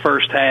most of the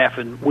first half,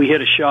 and we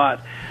hit a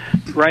shot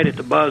right at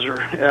the buzzer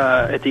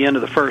at the end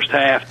of the first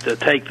half to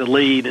take the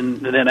lead, and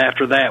then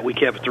after that we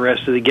kept it the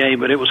rest of the game.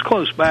 But it was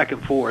close back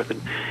and forth,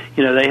 and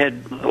they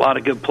had a lot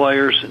of good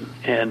players,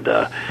 and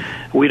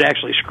we'd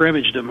actually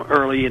scrimmaged them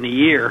early in the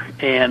year,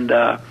 and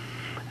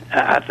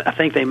I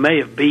think they may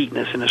have beaten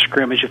us in a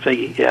scrimmage.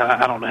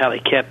 I don't know how they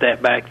kept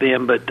that back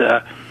then, but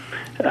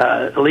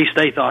at least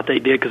they thought they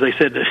did because they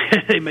said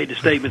that they made the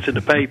statements in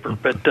the paper.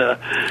 But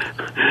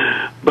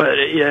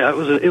yeah,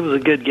 it was a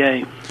good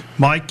game.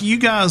 Mike, you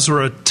guys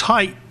are a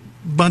tight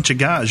bunch of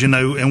guys,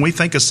 and we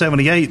think of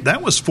 78.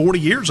 That was 40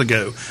 years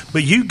ago.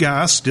 But you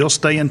guys still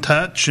stay in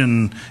touch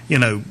and,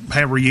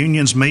 have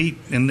reunions, meet,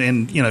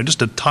 and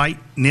just a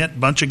tight-knit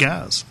bunch of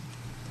guys.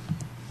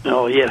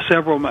 Oh, yeah,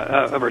 several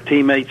of our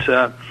teammates.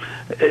 Joe,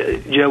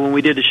 when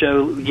we did the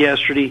show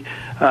yesterday,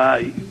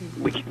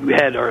 we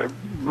had our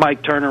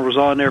Mike Turner was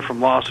on there from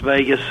Las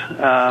Vegas.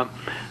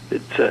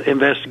 It's an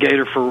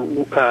investigator for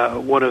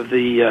one of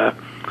the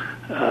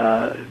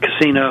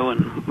casino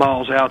and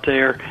malls out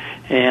there,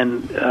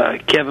 and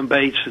Kevin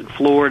Bates in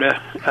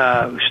Florida.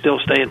 We still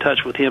stay in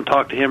touch with him,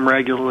 talk to him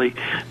regularly.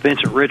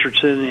 Vincent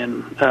Richardson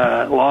in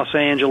Los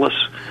Angeles.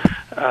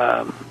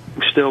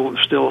 We still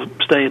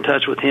stay in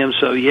touch with him.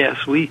 So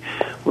yes,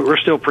 we're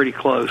still pretty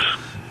close.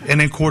 And,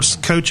 of course,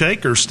 Coach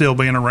Akers still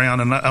being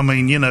around. And, I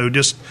mean,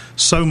 just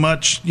so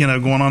much,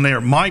 going on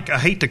there. Mike, I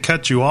hate to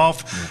cut you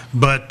off,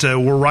 but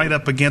we're right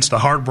up against a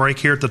hard break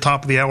here at the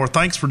top of the hour.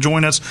 Thanks for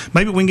joining us.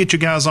 Maybe we can get you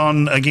guys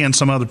on again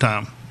some other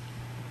time.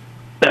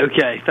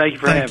 Okay. Thank you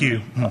for having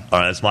me. All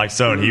right, that's Mike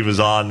Stone. He was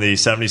on the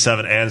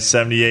 77 and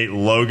 78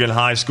 Logan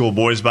High School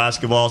boys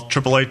basketball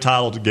AAA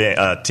title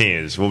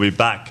teams. We'll be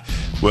back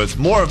with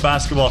more of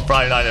Basketball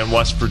Friday Night in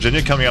West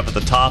Virginia coming up at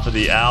the top of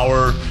the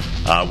hour.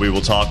 We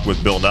will talk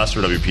with Bill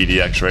Nestor,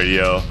 WPDX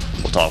Radio.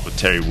 We'll talk with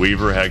Terry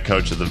Weaver, head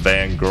coach of the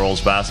Van girls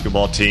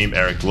basketball team,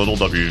 Eric Little,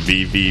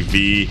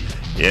 WVVV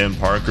in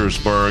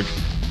Parkersburg.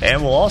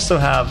 And we'll also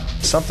have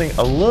something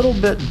a little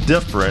bit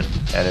different.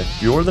 And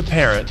if you're the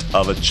parent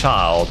of a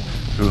child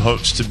who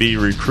hopes to be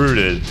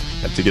recruited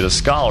and to get a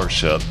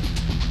scholarship,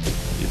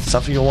 it's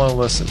something you'll want to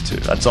listen to.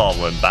 That's all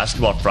when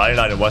Basketball Friday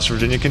Night in West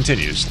Virginia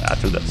continues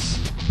after this.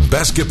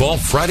 Basketball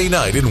Friday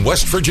Night in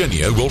West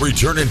Virginia will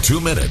return in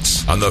 2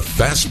 minutes on the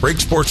Fast Break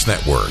Sports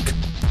Network.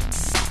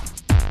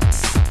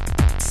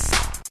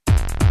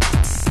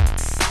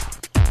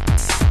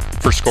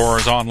 For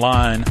scores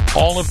online,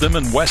 all of them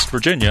in West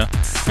Virginia,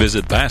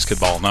 visit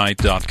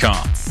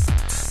basketballnight.com.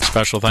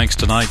 Special thanks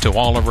tonight to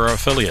all of our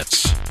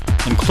affiliates,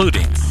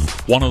 including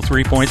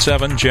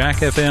 103.7 Jack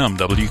FM,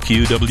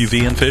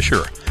 WQWV in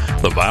Fisher,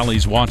 the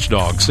Valley's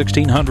Watchdog,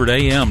 1600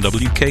 AM,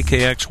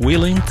 WKKX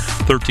Wheeling,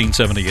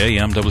 1370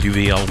 AM,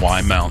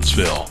 WVLY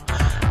Moundsville.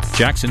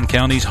 Jackson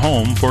County's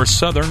home for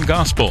Southern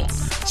Gospel,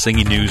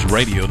 Singing News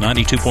Radio,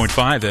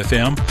 92.5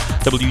 FM,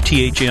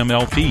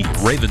 WTHM-LP,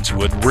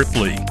 Ravenswood,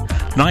 Ripley.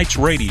 Knights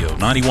Radio,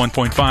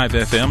 91.5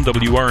 FM,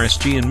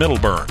 WRSG in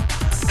Middleburg.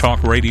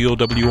 Talk Radio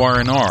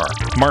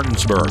WRNR,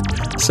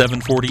 Martinsburg,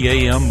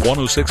 740 AM,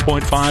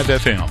 106.5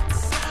 FM.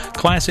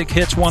 Classic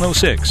Hits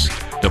 106,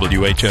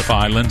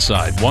 WHFI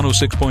Linside,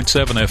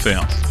 106.7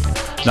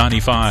 FM.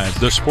 95,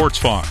 The Sports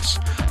Fox,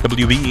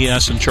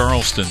 WBES in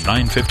Charleston,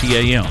 950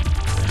 AM.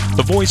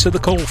 The Voice of the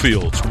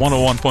Coalfields,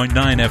 101.9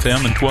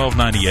 FM and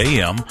 1290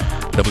 AM,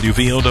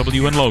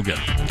 WVOW in Logan.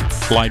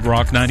 Light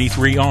Rock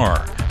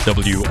 93R,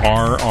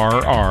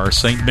 WRRR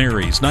St.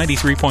 Mary's,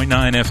 93.9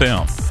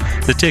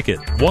 FM. The Ticket,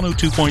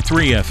 102.3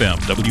 FM,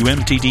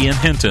 WMTD in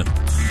Hinton.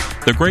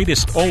 The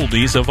greatest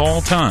oldies of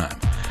all time,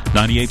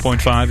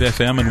 98.5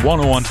 FM and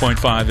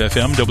 101.5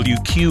 FM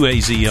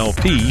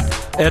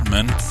WQAZLP,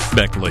 Edmond,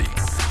 Beckley.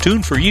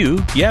 Tune for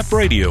you, Yap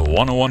Radio,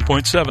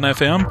 101.7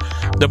 FM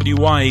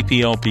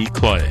WYAPLP,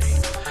 Clay.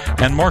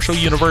 And Marshall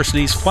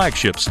University's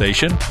flagship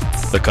station,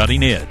 The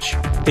Cutting Edge,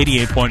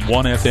 88.1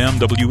 FM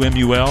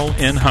WMUL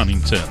in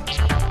Huntington.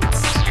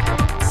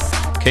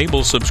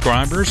 Cable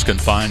subscribers can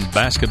find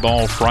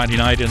Basketball Friday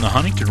Night in the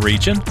Huntington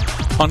region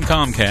on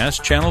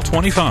Comcast Channel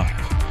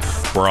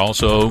 25. We're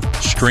also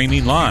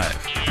streaming live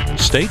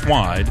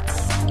statewide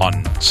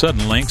on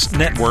Suddenlink's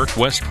Network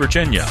West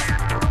Virginia.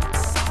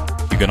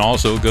 You can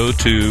also go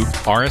to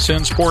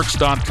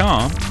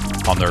rsnsports.com.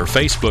 On their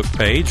Facebook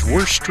page,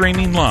 we're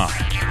streaming live.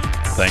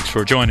 Thanks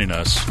for joining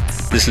us.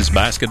 This is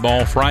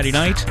Basketball Friday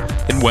Night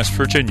in West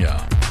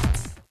Virginia.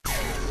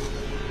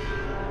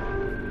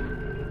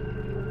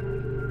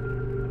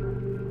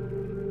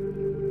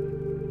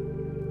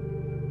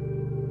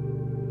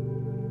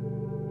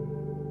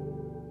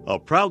 A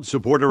proud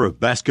supporter of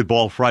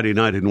Basketball Friday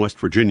Night in West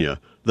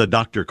Virginia, the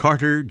Dr.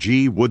 Carter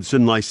G.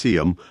 Woodson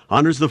Lyceum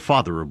honors the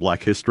father of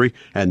black history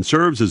and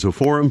serves as a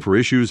forum for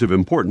issues of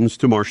importance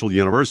to Marshall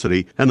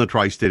University and the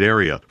tri-state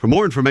area. For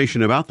more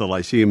information about the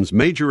Lyceum's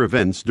major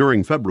events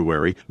during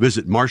February,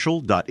 visit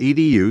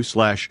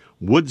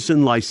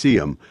marshall.edu/Woodson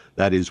Lyceum.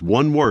 That is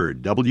one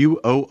word,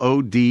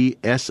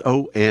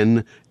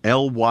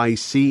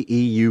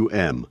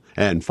 WOODSONLYCEUM.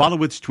 And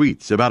follow its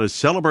tweets about a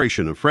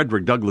celebration of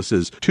Frederick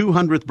Douglass's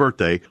 200th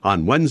birthday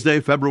on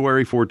Wednesday,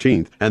 February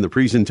 14th, and the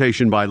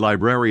presentation by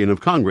Librarian of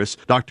Congress,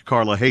 Dr.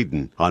 Carla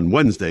Hayden, on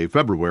Wednesday,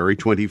 February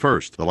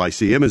 21st. The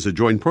Lyceum is a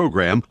joint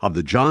program of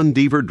the John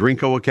Deaver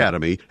Drinko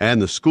Academy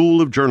and the School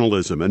of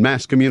Journalism and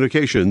Mass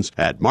Communications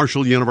at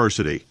Marshall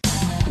University.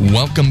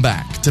 Welcome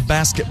back to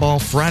Basketball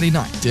Friday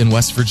Night in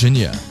West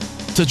Virginia.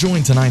 To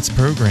join tonight's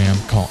program,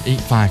 call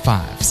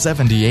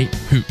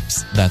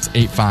 855-78-HOOPS. That's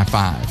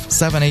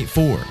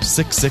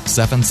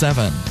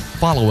 855-784-6677.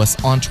 Follow us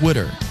on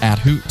Twitter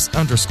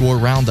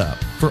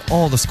 @Hoops_Roundup for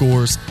all the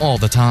scores all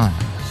the time.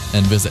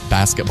 And visit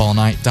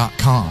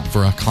basketballnight.com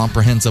for a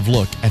comprehensive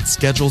look at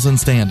schedules and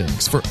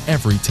standings for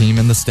every team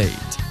in the state.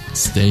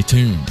 Stay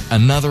tuned.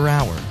 Another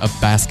hour of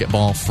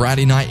Basketball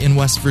Friday Night in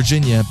West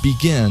Virginia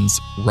begins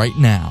right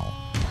now.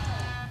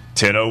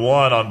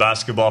 10:01 on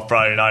Basketball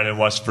Friday Night in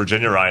West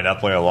Virginia. Ryan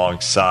Epling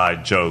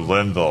alongside Joe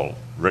Linville,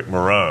 Rick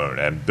Marone,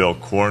 and Bill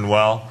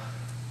Cornwell.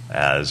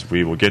 As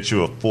we will get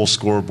you a full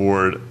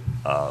scoreboard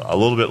a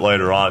little bit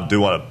later on.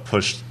 Do want to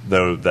push,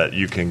 though, that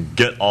you can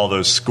get all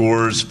those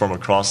scores from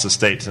across the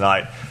state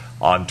tonight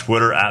on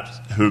Twitter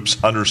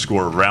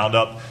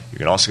 @Hoops_Roundup. You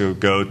can also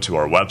go to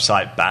our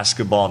website,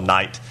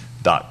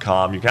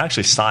 basketballnight.com. You can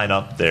actually sign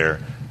up there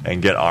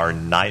and get our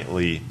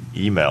nightly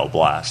email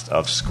blast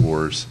of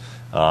scores,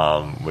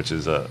 which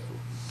is a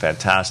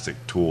fantastic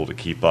tool to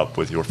keep up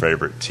with your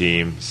favorite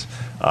teams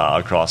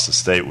across the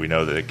state. We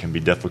know that it can be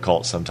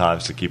difficult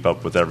sometimes to keep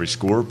up with every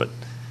score, but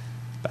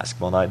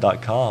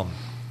basketballnight.com.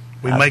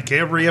 We make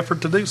every effort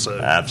to do so.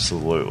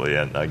 Absolutely.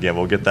 And again,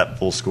 we'll get that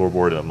full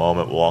scoreboard in a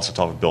moment. We'll also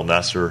talk with Bill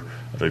Nesser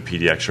of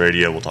WPDX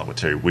Radio. We'll talk with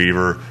Terry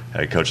Weaver,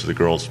 head coach of the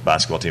girls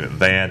basketball team at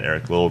Van,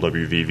 Eric Little,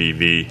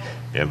 WVVV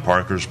in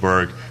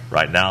Parkersburg.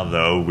 Right now,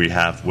 though, we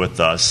have with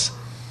us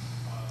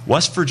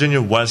West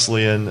Virginia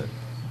Wesleyan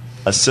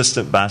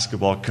assistant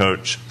basketball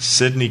coach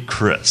Sydney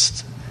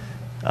Christ.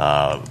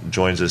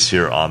 Joins us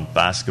here on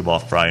Basketball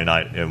Friday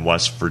Night in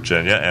West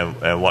Virginia.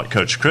 And what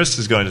Coach Christ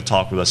is going to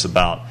talk with us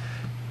about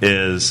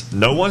is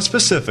no one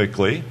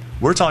specifically.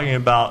 We're talking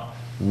about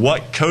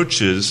what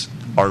coaches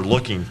are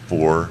looking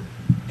for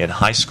in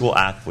high school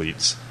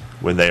athletes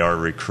when they are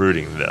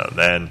recruiting them.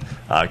 And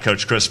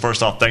Coach Christ,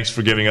 first off, thanks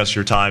for giving us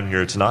your time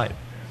here tonight.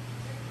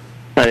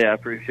 Hey, I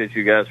appreciate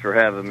you guys for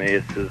having me.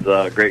 This is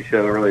a great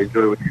show. I really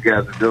enjoy what you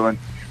guys are doing.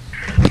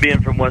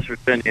 Being from West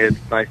Virginia, it's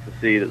nice to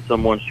see that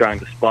someone's trying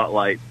to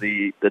spotlight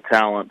the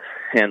talent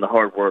and the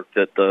hard work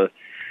that the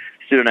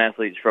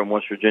student-athletes from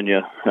West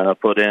Virginia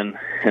put in.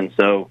 And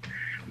so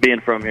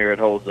being from here, it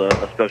holds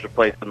a special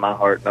place in my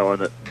heart, knowing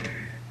that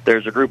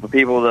there's a group of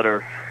people that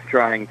are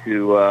trying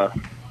to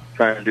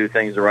do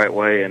things the right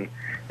way and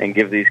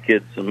give these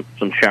kids some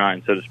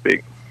shine, so to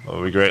speak.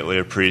 Well, we greatly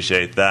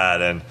appreciate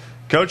that. And,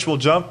 Coach, we'll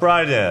jump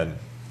right in.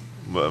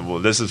 Well,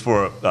 this is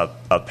for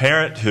a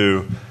parent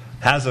who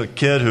has a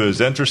kid who is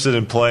interested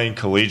in playing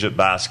collegiate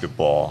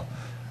basketball.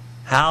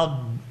 How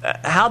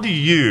do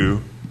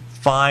you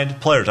find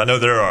players? I know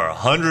there are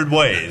 100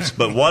 ways,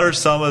 but what are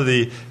some of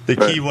the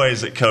key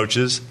ways that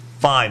coaches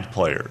find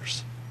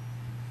players?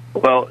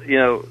 Well,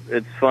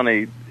 it's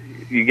funny.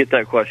 You get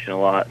that question a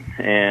lot.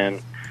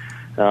 And,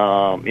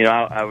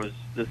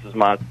 this is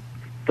my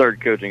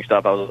third coaching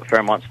stop. I was at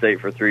Fairmont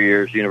State for 3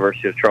 years,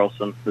 University of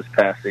Charleston this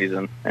past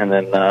season, and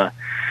then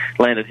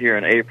landed here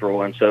in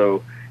April. And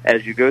so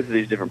as you go through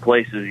these different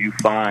places, you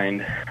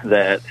find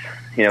that,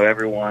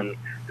 everyone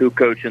who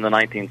coached in the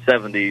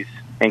 1970s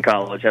in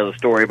college has a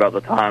story about the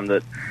time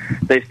that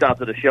they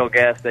stopped at a Shell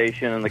gas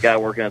station and the guy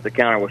working at the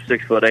counter was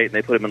 6'8", and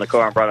they put him in the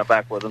car and brought him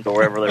back with them to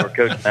wherever they were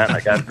coaching at, and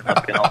that guy ended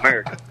up being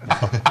All-American.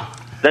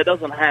 That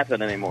doesn't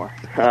happen anymore.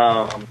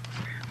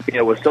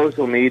 with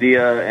social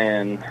media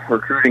and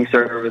recruiting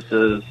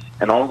services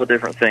and all the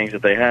different things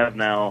that they have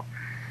now,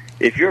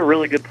 if you're a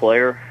really good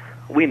player,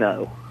 we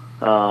know.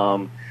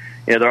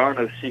 There are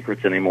no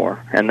secrets anymore,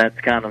 and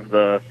that's kind of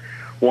the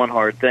one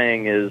hard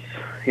thing is,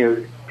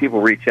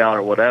 people reach out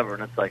or whatever,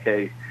 and it's like,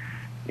 hey,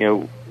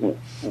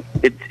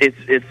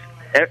 it's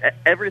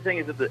everything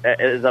is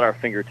at our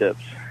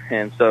fingertips,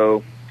 and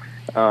so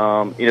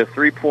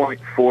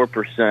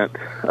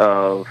 3.4%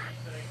 of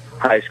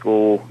high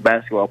school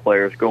basketball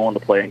players go on to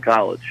play in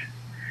college.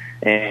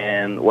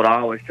 And what I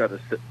always try to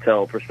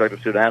tell prospective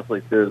student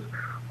athletes is,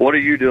 what are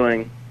you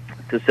doing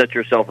to set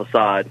yourself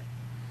aside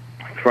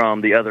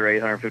from the other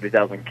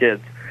 850,000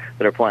 kids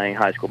that are playing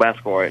high school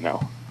basketball right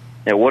now?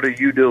 What are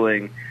you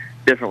doing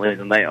differently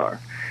than they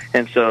are?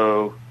 And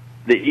so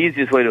the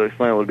easiest way to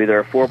explain it would be there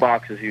are 4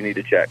 boxes you need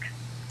to check.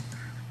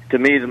 To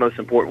me, the most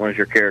important one is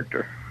your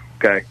character.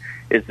 Okay?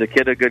 Is the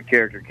kid a good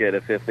character kid?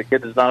 If the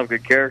kid is not a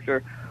good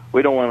character,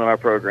 we don't want him in our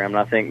program, and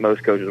I think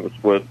most coaches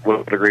would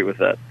agree with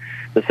that.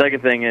 The second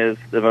thing is,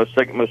 the most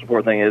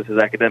important thing is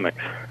academics.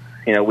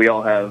 We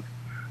all have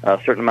a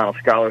certain amount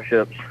of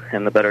scholarships,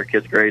 and the better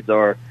kids' grades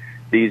are,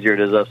 the easier it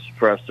is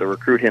for us to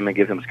recruit him and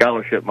give him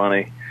scholarship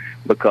money,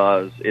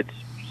 because it's,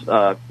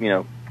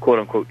 quote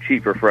unquote,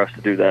 cheaper for us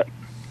to do that.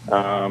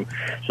 So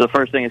the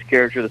first thing is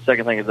character. The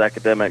second thing is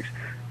academics.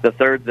 The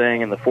third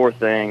thing and the fourth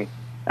thing,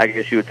 I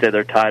guess you would say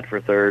they're tied for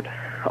third,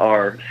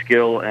 are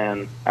skill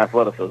and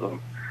athleticism.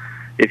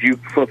 If you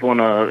flip on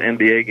an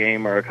NBA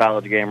game or a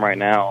college game right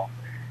now,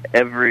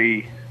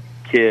 every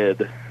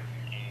kid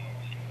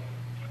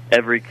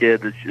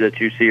that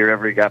you see, or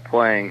every guy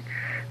playing,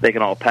 they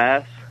can all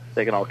pass,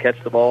 they can all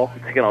catch the ball,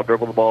 they can all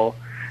dribble the ball,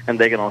 and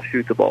they can all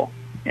shoot the ball.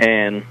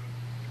 And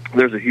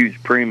there's a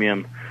huge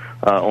premium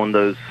on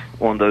those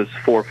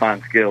 4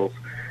 fine skills.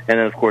 And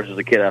then, of course, there's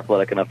a kid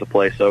athletic enough to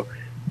play. So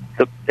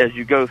as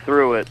you go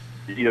through it,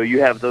 you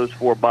have those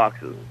 4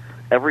 boxes.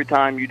 Every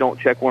time you don't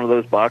check one of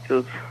those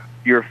boxes,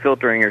 you're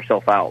filtering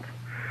yourself out.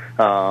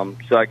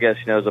 So I guess,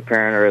 as a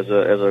parent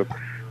or as a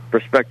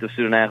prospective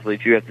student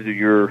athlete, you have to do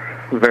your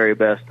very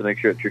best to make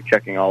sure that you're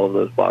checking all of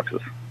those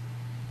boxes.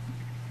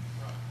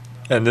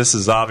 And this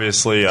is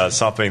obviously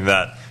something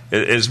that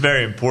is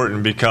very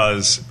important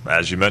because,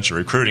 as you mentioned,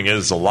 recruiting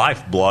is the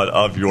lifeblood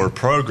of your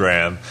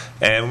program.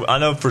 And I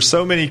know for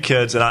so many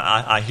kids, and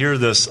I hear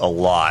this a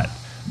lot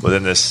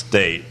within this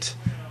state,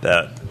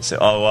 that say,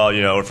 oh, well,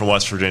 we're from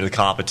West Virginia, the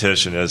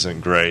competition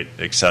isn't great,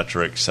 et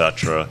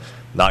cetera,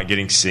 not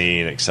getting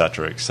seen, et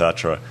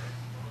cetera.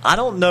 I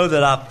don't know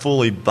that I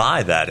fully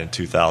buy that in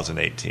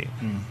 2018.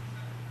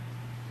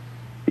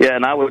 Yeah,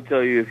 and I would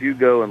tell you, if you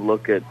go and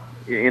look at,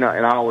 and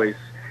I always,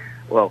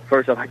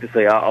 first I'd like to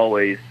say I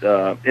always,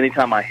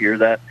 anytime I hear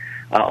that,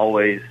 I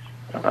always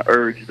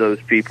urge those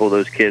people,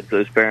 those kids,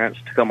 those parents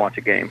to come watch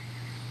a game.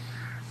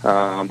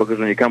 Because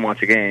when you come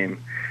watch a game,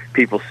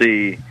 people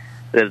see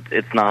that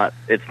it's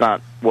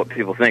not what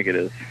people think it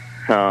is.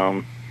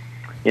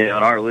 In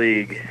our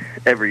league,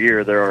 every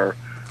year there are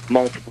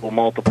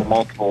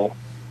multiple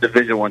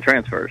Division I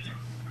transfers.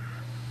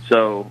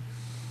 So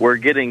we're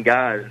getting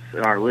guys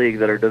in our league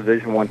that are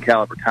Division I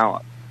caliber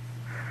talent.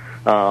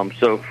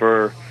 So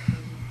for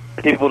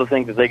people to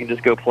think that they can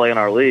just go play in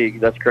our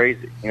league, that's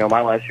crazy. My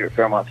last year at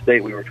Fairmont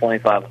State, we were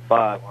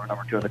 25-5. We were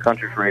number 2 in the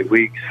country for 8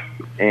 weeks,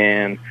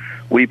 and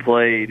we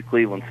played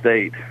Cleveland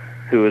State,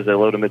 who is a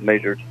low to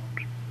mid-major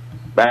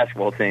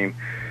basketball team,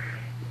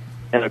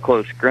 in a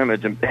close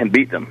scrimmage and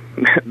beat them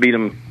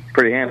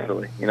pretty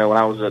handily. When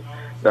I was at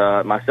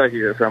my second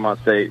year at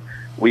Fairmont State,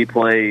 we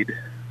played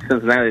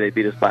Cincinnati. They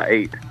beat us by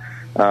 8.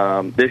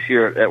 This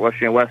year at West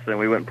Virginia Wesleyan,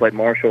 we went and played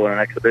Marshall in an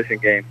exhibition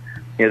game.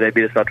 They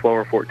beat us by 12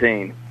 or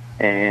 14,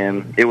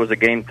 and it was a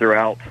game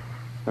throughout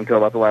until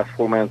about the last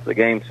 4 minutes of the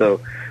game. So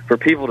for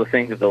people to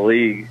think that the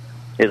league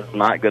is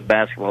not good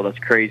basketball, that's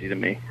crazy to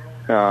me.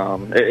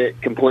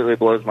 It completely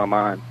blows my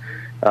mind.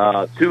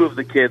 2 of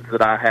the kids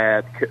that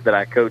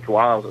I coached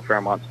while I was at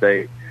Fairmont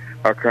State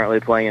are currently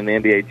playing in the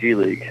NBA G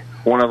League.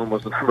 One of them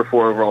was the number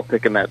 4 overall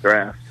pick in that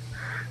draft,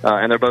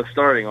 and they're both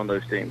starting on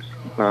those teams.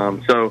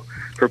 So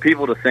for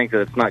people to think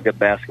that it's not good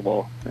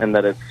basketball and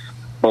that it's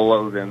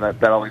below them,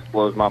 that always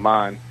blows my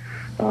mind.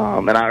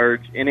 And I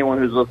urge anyone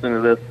who's listening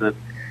to this that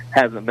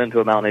hasn't been to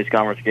a Mountain East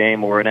Conference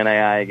game or an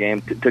NAIA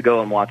game to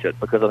go and watch it,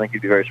 because I think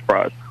you'd be very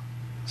surprised.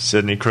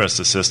 Sydney Christ,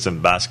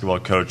 assistant basketball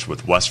coach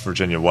with West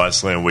Virginia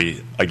Wesleyan.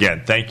 We,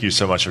 again, thank you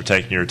so much for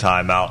taking your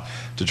time out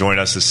to join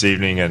us this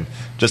evening and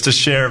just to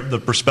share the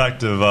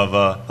perspective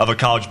of a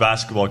college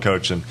basketball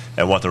coach and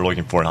what they're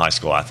looking for in high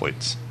school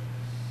athletes.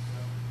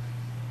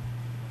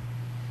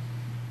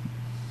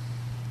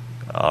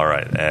 All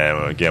right.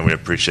 And, again, we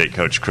appreciate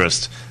Coach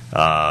Christ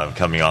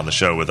coming on the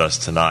show with us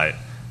tonight.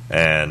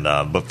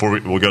 And before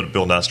we'll go to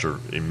Bill Nestor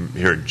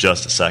here in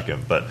just a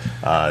second. But,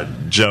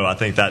 Joe, I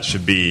think that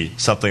should be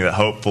something that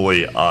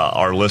hopefully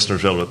our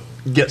listeners will be able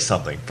to get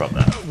something from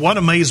that. What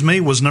amazed me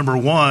was, number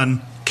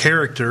 1,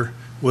 character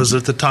was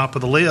at the top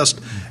of the list.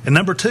 And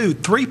number 2,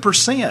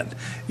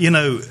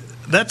 3%.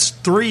 That's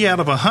 3 out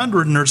of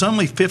 100, and there's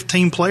only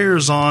 15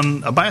 players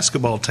on a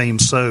basketball team.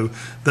 So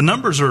the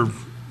numbers are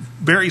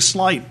very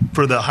slight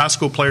for the high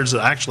school players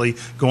that actually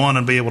go on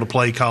and be able to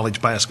play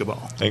college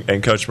basketball.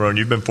 And Coach Marone,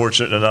 you've been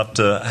fortunate enough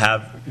to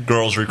have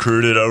girls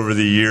recruited over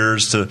the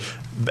years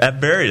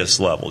at various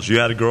levels. You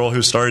had a girl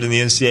who started in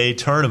the NCAA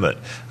tournament.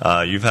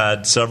 You've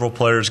had several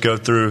players go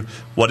through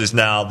what is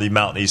now the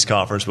Mountain East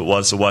Conference, but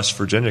was the West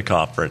Virginia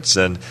Conference.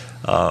 And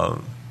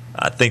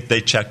I think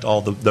they checked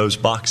all those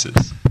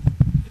boxes.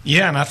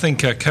 Yeah, and I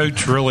think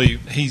Coach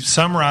he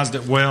summarized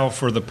it well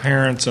for the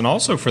parents and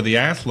also for the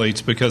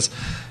athletes, because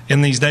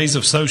in these days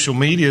of social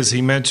media, as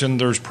he mentioned,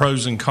 there's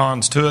pros and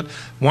cons to it.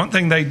 One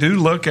thing they do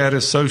look at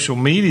is social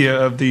media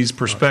of these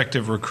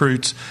prospective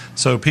recruits,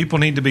 so people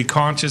need to be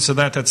conscious of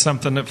that. That's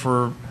something that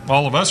for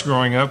all of us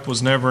growing up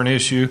was never an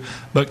issue.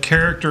 But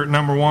character at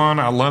number one,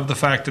 I love the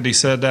fact that he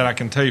said that. I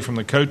can tell you from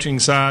the coaching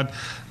side,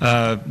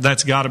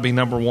 that's got to be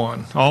number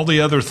one. All the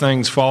other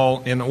things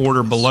fall in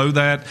order below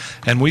that,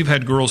 and we've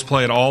had girls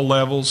play at all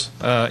levels,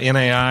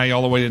 NAI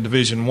all the way to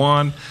Division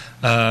I.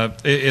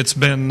 It's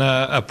been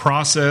a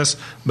process,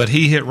 but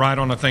he hit right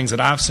on the things that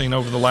I've seen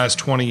over the last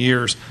 20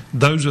 years.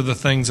 Those are the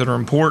things that are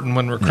important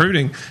when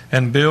recruiting.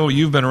 And, Bill,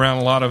 you've been around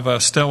a lot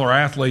of stellar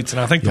athletes, and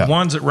I think the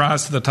ones that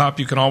rise to the top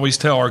you can always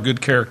tell are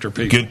good character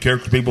people. Good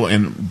character people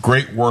and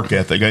great work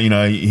ethic. You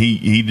know,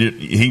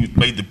 he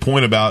made the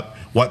point about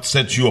what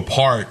sets you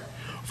apart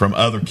from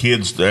other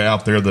kids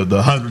out there,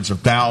 the hundreds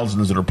of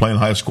thousands that are playing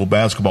high school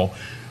basketball.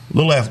 A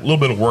little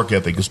bit of work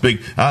ethic is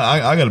big.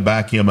 I got to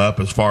back him up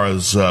as far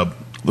as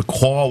the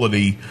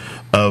quality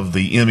of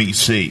the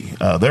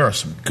MEC. There are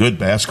some good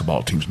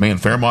basketball teams. Man,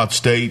 Fairmont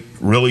State,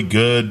 really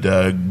good.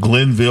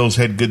 Glenville's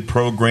had good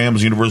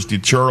programs. University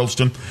of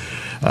Charleston.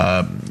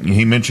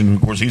 He mentioned,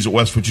 of course, he's at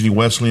West Virginia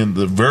Wesleyan,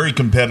 the very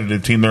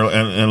competitive team there,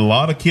 and a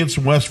lot of kids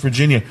from West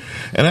Virginia.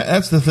 And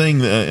that's the thing.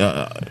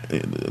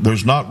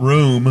 There's not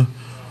room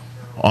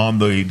on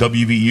the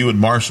WVU and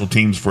Marshall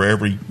teams for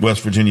every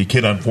West Virginia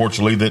kid,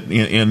 unfortunately. That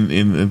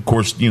in of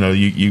course, you know,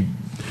 you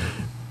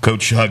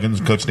Coach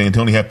Huggins, Coach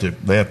D'Antoni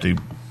they have to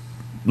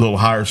a little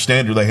higher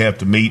standard they have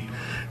to meet,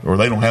 or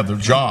they don't have their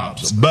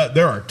jobs. But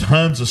there are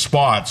tons of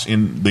spots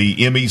in the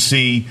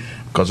MEC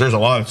because there's a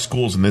lot of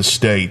schools in this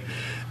state,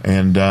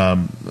 and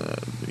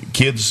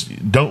kids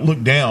don't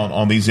look down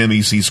on these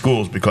MEC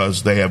schools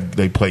because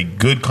they play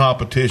good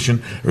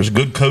competition. There's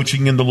good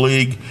coaching in the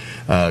league.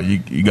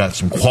 You got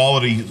some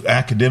quality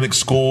academic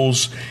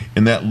schools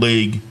in that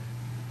league.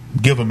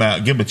 Give them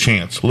a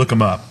chance. Look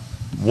them up.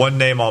 One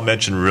name I'll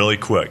mention really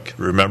quick.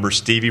 Remember,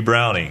 Stevie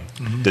Browning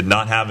did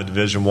not have a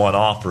Division I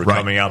offer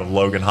coming out of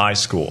Logan High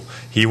School.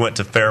 He went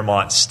to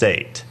Fairmont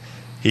State.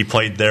 He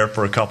played there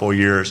for a couple of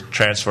years,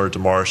 transferred to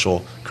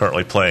Marshall,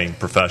 currently playing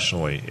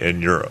professionally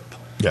in Europe.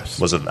 Yes.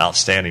 Was an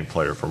outstanding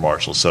player for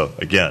Marshall. So,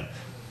 again,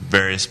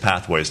 various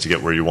pathways to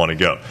get where you want to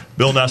go.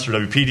 Bill Nestor,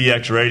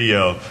 WPDX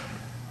Radio.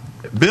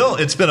 Bill,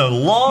 it's been a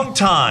long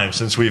time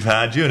since we've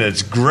had you, and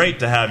it's great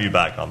to have you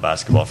back on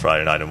Basketball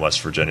Friday Night in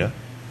West Virginia.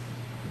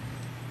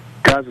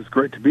 Guys, it's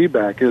great to be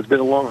back. It's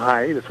been a long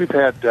hiatus. We've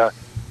had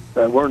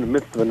we're in the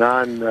midst of a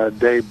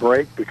 9-day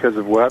break because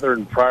of weather,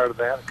 and prior to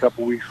that, a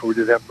couple weeks where we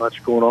didn't have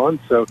much going on,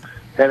 so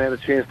hadn't had a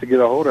chance to get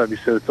a hold of you.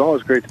 So it's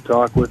always great to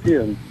talk with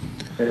you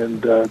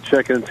and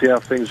check in and see how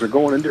things are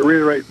going. And to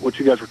reiterate what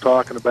you guys were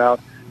talking about,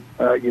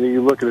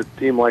 you look at a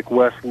team like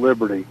West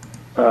Liberty.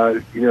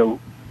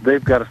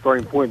 They've got a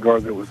starting point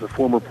guard that was the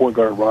former point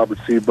guard Robert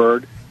C.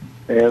 Byrd,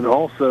 and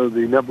also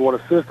the number one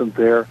assistant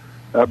there,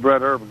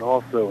 Brett Urban,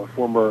 also a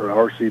former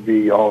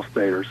RCB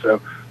All-Stater. So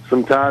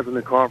some ties in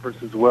the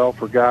conference as well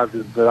for guys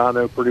that I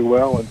know pretty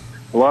well. And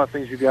a lot of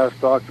things you guys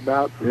talked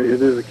about,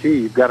 it is a key.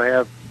 You've got to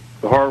have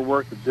the hard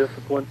work, the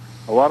discipline,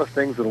 a lot of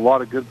things that a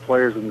lot of good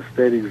players in the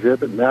state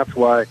exhibit, and that's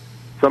why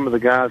some of the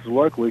guys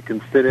locally can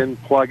fit in,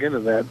 plug into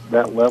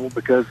that level,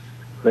 because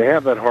they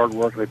have that hard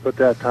work, they put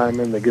that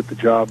time in, they get the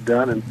job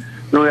done, and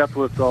really that's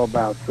what it's all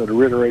about. So to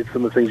reiterate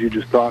some of the things you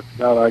just talked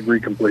about, I agree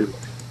completely.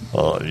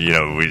 Well,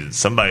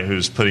 somebody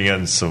who's putting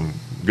in some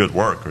good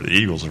work are the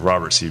Eagles of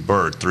Robert C.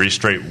 Byrd. 3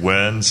 straight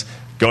wins.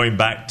 Going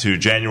back to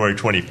January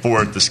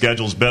 24th, the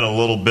schedule's been a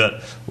little bit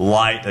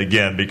light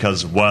again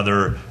because of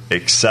weather,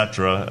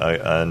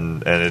 etc.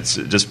 And it's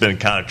just been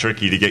kind of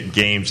tricky to get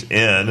games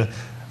in.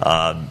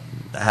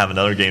 Have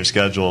another game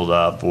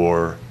scheduled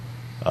for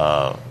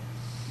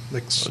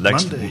next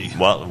Monday.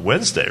 Well,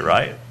 Wednesday,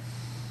 right?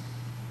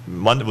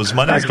 Monday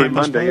Actually,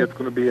 Monday. It's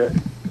going to be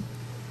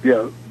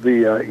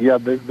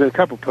there's a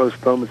couple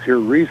postponements here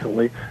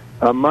recently.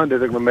 Monday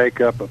they're going to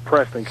make up a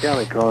Preston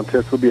County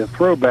contest. It'll be a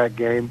throwback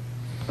game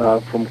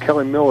from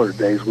Kelly Miller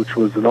days, which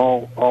was an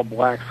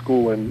all-black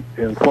school in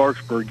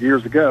Clarksburg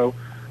years ago.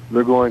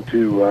 They're going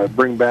to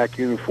bring back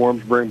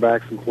uniforms, bring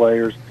back some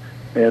players,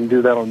 and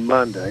do that on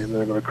Monday. And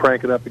they're going to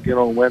crank it up again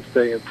on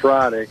Wednesday and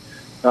Friday.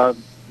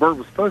 Byrd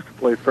was supposed to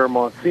play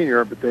Fairmont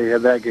Senior, but they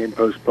had that game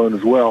postponed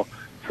as well.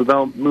 So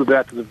they'll move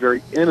that to the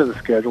very end of the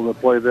schedule. They'll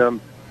play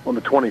them on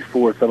the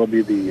 24th. That'll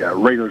be the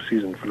regular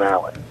season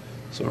finale.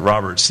 So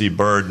Robert C.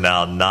 Byrd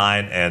now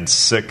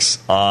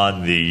 9-6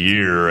 on the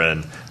year,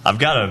 and I've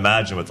got to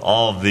imagine with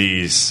all of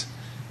these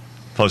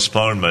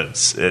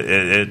postponements,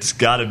 it's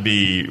got to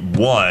be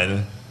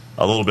one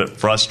a little bit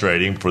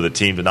frustrating for the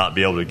team to not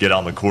be able to get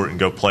on the court and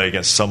go play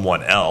against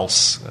someone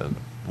else.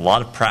 A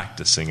lot of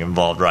practicing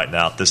involved right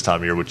now at this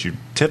time of year, which you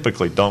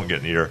typically don't get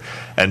in the year.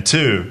 And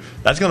 2,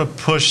 that's going to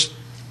push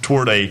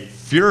toward a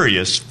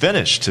furious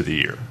finish to the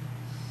year.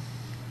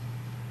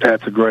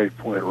 That's a great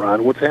point,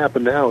 Ron. What's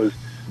happened now is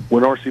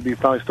when RCB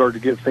finally started to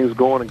get things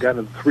going and got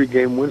into the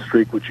 3-game win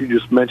streak, which you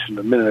just mentioned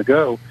a minute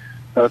ago,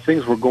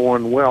 things were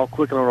going well,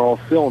 clicking on all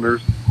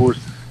cylinders. Of course,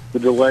 the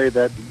delay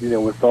that,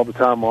 with all the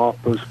time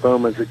off,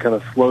 postponements, it kind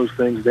of slows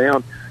things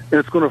down. And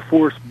it's going to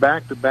force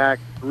back-to-back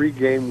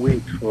 3-game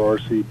weeks for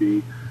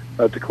RCB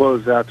to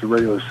close out the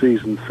regular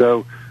season.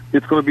 So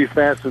it's going to be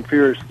fast and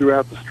furious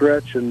throughout the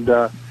stretch, and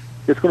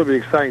it's going to be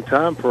an exciting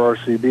time for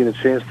RCB and a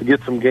chance to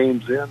get some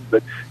games in.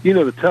 But,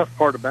 the tough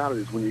part about it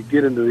is when you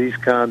get into these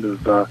kind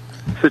of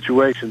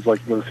situations like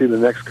you're going to see the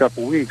next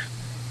couple weeks,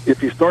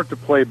 if you start to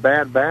play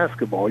bad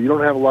basketball, you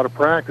don't have a lot of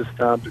practice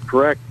time to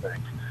correct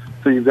things.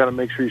 So you've got to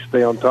make sure you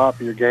stay on top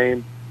of your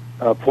game,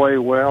 play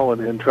well,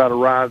 and try to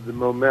ride the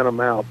momentum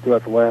out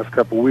throughout the last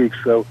couple of weeks.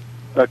 So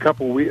a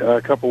couple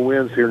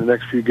wins here in the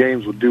next few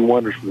games will do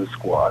wonders for this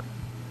squad.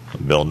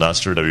 Bill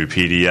Nestor,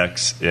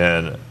 WPDX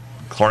in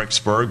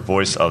Clarksburg,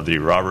 voice of the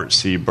Robert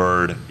C.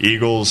 Byrd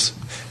Eagles.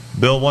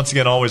 Bill, once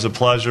again, always a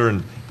pleasure.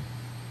 And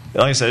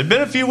like I said, it's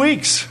been a few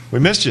weeks. We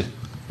missed you.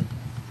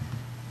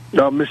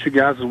 I miss you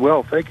guys as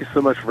well. Thank you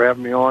so much for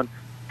having me on.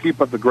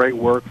 Keep up the great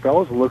work,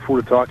 fellas, and look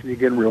forward to talking to you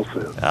again real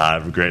soon. I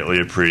greatly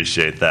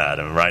appreciate that.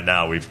 And right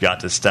now, we've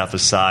got to step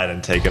aside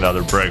and take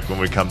another break. When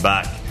we come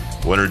back,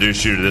 we'll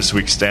introduce you to this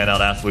week's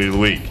Standout Athlete of the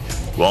Week.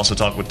 We'll also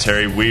talk with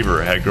Terry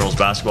Weaver, head girls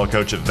basketball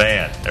coach at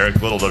Van,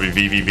 Eric Little,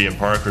 WVVV in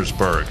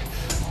Parkersburg,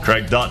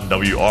 Craig Dutton,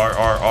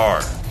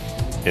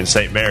 WRRR in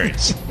St.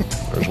 Mary's.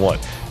 There's one.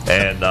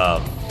 And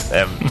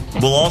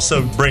we'll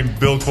also bring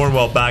Bill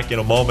Cornwell back in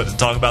a moment to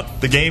talk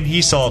about the game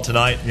he saw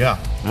tonight. Yeah.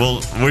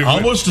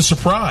 Almost a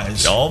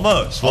surprise.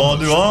 Almost. We'll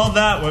do all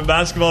that when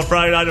Basketball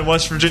Friday Night in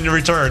West Virginia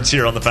returns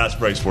here on the Fast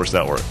Break Sports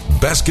Network.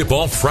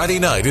 Basketball Friday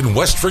Night in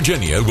West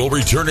Virginia will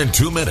return in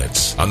 2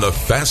 minutes on the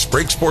Fast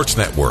Break Sports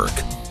Network.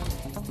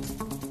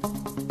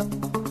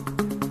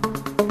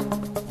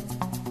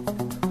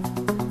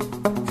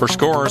 For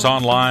scores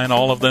online,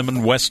 all of them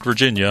in West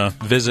Virginia,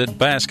 visit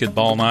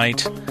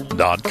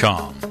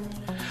basketballnight.com.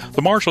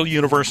 The Marshall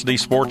University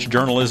Sports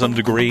Journalism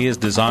degree is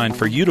designed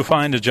for you to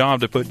find a job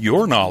to put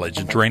your knowledge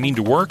and training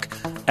to work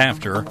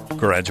after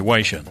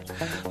graduation.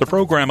 The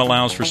program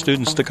allows for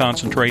students to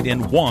concentrate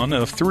in one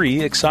of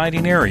 3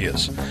 exciting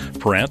areas: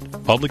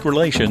 print, public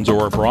relations,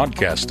 or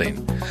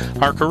broadcasting.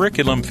 Our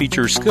curriculum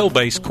features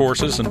skill-based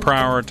courses and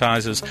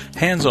prioritizes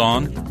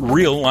hands-on,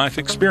 real-life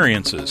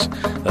experiences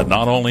that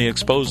not only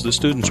expose the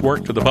students'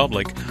 work to the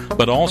public,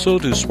 but also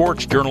to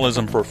sports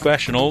journalism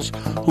professionals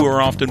who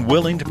are often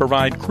willing to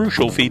provide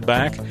crucial feedback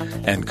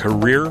and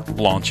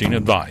career-launching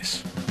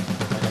advice.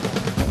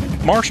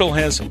 Marshall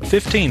has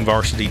 15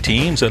 varsity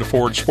teams that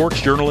afford sports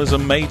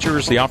journalism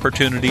majors the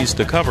opportunities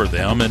to cover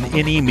them in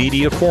any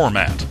media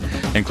format,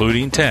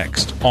 including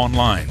text,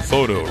 online,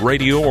 photo,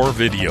 radio, or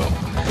video.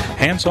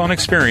 Hands-on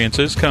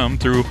experiences come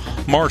through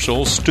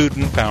Marshall's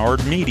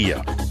student-powered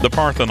media, the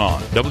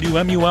Parthenon,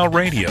 WMUL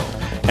Radio,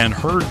 and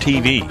Herd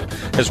TV,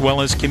 as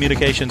well as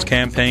communications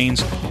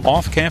campaigns,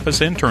 off-campus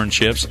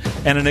internships,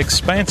 and an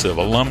expansive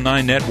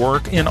alumni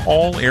network in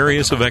all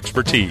areas of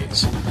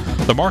expertise.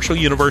 The Marshall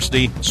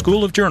University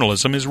School of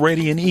Journalism is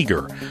ready and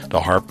eager to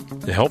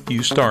help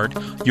you start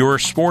your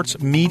sports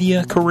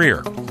media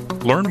career.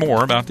 Learn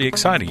more about the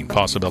exciting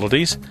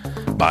possibilities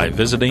by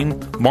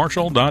visiting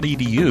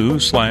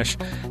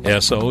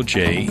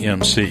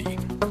marshall.edu/SOJMC.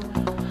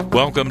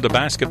 Welcome to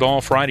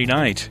Basketball Friday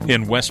Night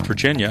in West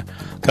Virginia.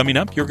 Coming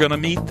up, you're going to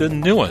meet the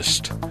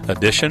newest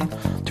addition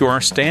to our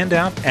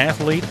Standout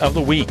Athlete of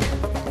the Week.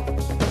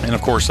 And,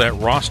 of course, that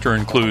roster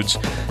includes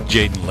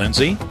Jaden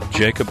Lindsay,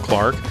 Jacob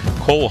Clark,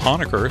 Cole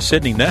Honecker,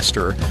 Sydney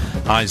Nestor,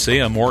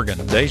 Isaiah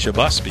Morgan, Deja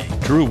Busby,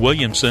 Drew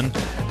Williamson,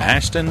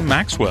 Ashton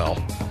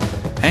Maxwell.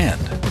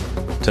 And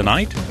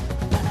tonight,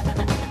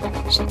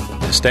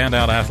 the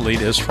Standout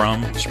Athlete is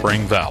from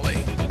Spring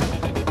Valley.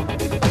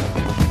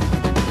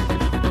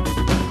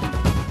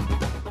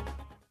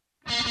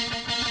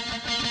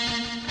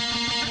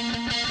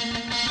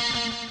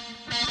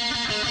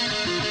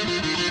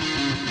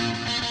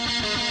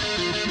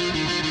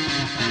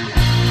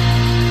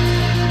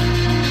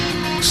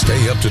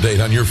 Stay up to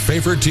date on your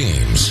favorite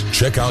teams.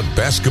 Check out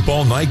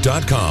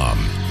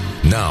basketballnight.com.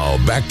 Now,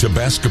 back to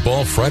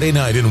Basketball Friday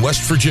Night in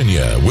West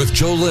Virginia with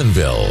Joe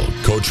Linville,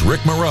 Coach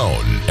Rick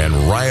Marone, and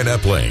Ryan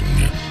Epling.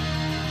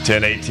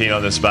 10:18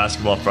 on this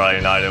Basketball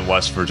Friday Night in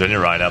West Virginia.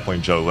 Ryan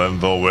Epling, Joe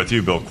Linville with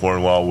you. Bill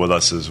Cornwell with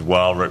us as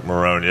well. Rick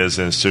Marone is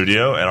in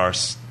studio. And our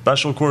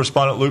special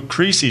correspondent Luke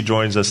Creasy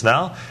joins us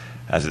now,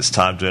 as it's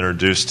time to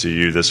introduce to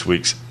you this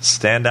week's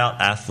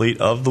Standout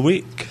Athlete of the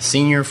Week.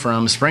 Senior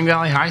from Spring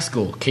Valley High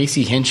School,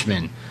 Casey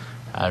Hinchman.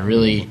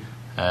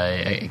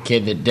 A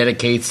kid that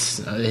dedicates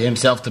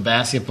himself to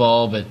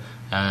basketball, but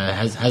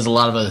has a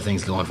lot of other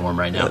things going for him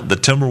right now. The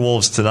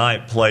Timberwolves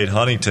tonight played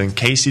Huntington.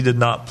 Casey did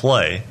not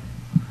play.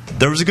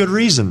 There was a good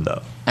reason,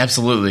 though.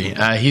 Absolutely.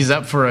 He's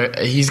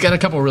got a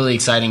couple really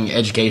exciting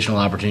educational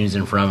opportunities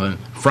in front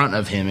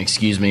of him.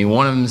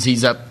 One of them is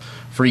he's up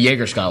for a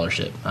Jaeger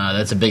Scholarship.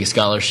 That's a big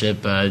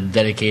scholarship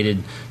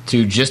dedicated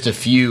to just a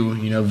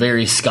few,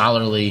 very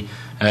scholarly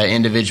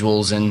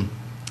individuals, and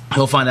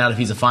he'll find out if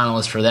he's a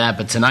finalist for that.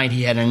 But tonight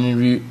he had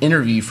an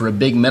interview for a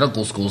big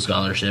medical school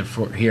scholarship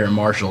here in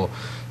Marshall.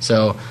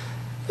 So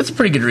that's a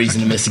pretty good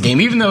reason to miss a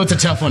game, even though it's a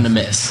tough one to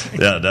miss.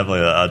 Yeah, definitely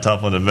a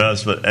tough one to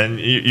miss. And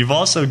you've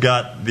also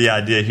got the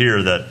idea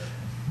here that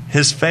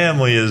his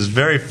family is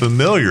very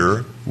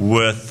familiar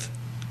with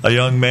a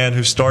young man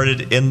who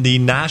started in the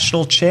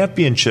national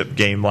championship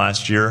game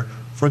last year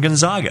for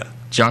Gonzaga.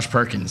 Josh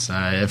Perkins.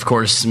 Of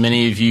course,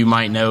 many of you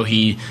might know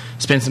he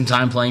spent some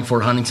time playing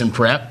for Huntington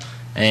Prep,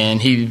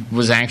 and he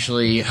was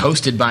actually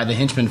hosted by the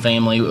Hinchman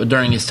family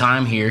during his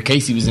time here.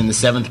 Casey was in the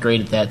 7th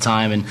grade at that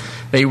time, and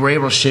they were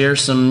able to share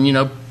some,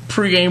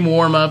 pregame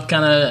warm-up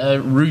kind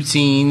of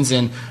routines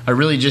and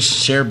really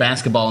just share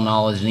basketball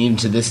knowledge. And even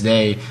to this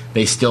day,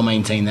 they still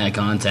maintain that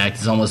contact.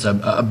 It's almost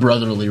a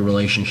brotherly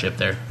relationship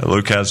there.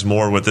 Luke has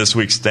more with this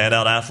week's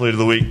Standout Athlete of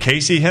the Week,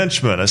 Casey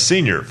Hinchman, a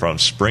senior from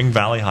Spring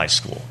Valley High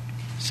School.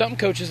 Some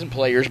coaches and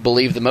players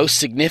believe the most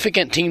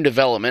significant team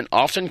development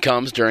often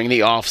comes during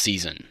the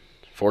off-season.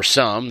 For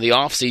some, the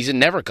off-season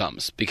never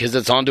comes because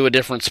it's on to a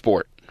different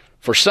sport.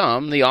 For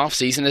some, the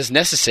off-season is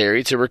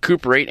necessary to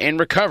recuperate and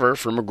recover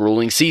from a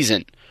grueling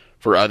season.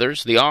 For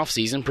others, the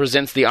off-season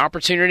presents the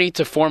opportunity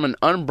to form an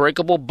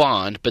unbreakable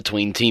bond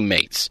between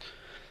teammates.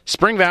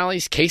 Spring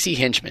Valley's Casey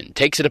Hinchman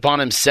takes it upon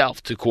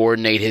himself to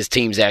coordinate his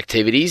team's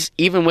activities,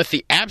 even with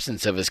the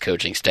absence of his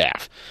coaching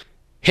staff.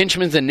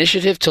 Hinchman's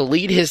initiative to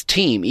lead his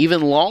team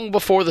even long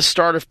before the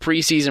start of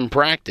preseason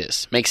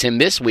practice makes him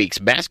this week's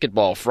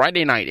Basketball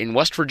Friday Night in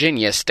West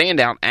Virginia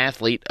Standout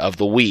Athlete of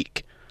the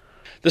Week.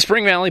 The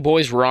Spring Valley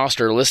boys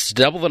roster lists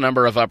double the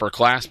number of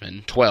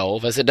upperclassmen,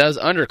 12, as it does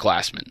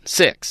underclassmen,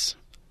 6.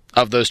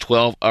 Of those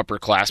 12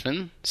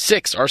 upperclassmen,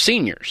 6 are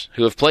seniors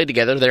who have played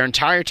together their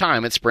entire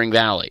time at Spring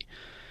Valley.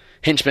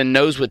 Hinchman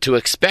knows what to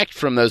expect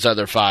from those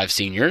other 5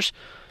 seniors,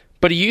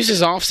 but he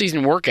uses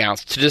off-season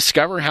workouts to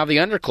discover how the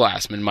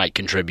underclassmen might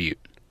contribute.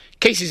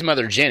 Casey's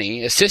mother,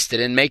 Jenny, assisted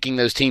in making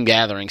those team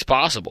gatherings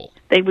possible.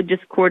 They would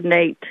just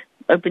coordinate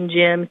open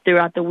gyms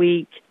throughout the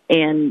week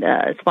and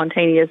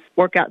spontaneous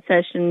workout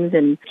sessions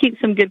and keep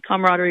some good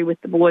camaraderie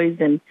with the boys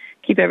and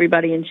keep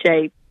everybody in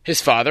shape. His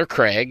father,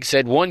 Craig,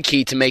 said one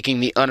key to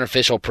making the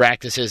unofficial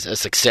practices a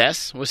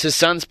success was his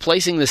sons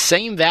placing the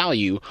same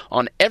value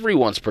on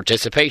everyone's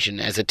participation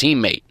as a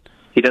teammate.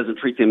 He doesn't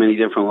treat them any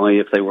differently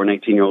if they were an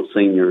 18-year-old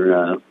senior.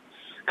 A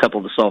couple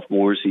of the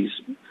sophomores he's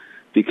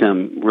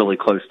become really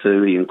close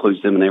to. He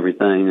includes them in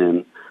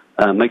everything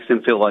and makes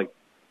them feel like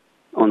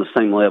on the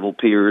same level,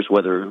 peers,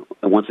 whether,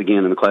 once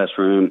again, in the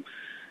classroom,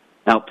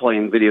 out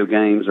playing video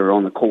games or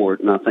on the court.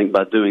 And I think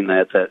by doing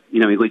that he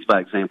leads by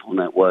example in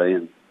that way.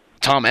 And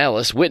Tom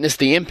Ellis witnessed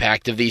the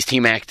impact of these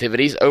team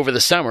activities over the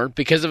summer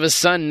because of his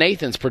son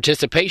Nathan's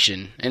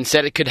participation and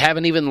said it could have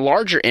an even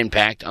larger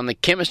impact on the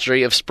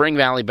chemistry of Spring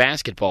Valley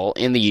basketball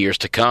in the years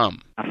to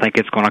come. I think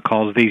it's going to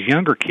cause these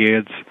younger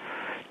kids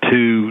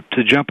to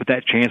jump at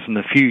that chance in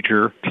the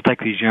future to take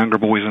these younger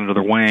boys under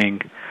their wing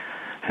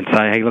and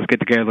say, hey, let's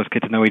get together, let's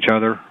get to know each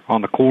other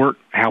on the court,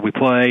 how we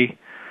play,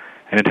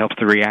 and it helps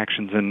the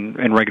reactions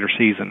in regular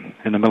season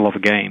in the middle of a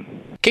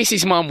game.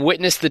 Casey's mom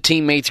witnessed the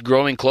teammates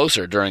growing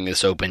closer during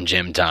this open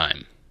gym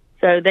time.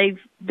 So they've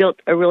built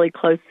a really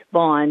close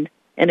bond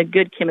and a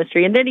good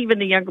chemistry. And then even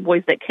the younger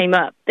boys that came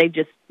up, they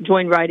just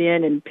joined right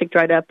in and picked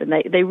right up, and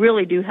they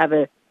really do have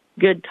a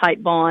good,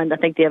 tight bond. I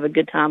think they have a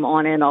good time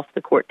on and off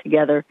the court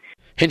together.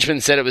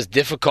 Hinchman said it was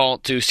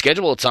difficult to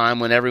schedule a time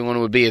when everyone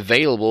would be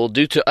available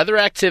due to other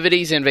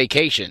activities and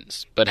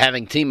vacations, but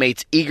having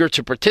teammates eager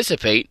to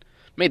participate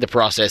made the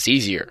process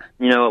easier.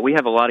 We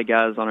have a lot of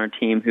guys on our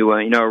team who,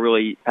 are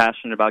really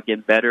passionate about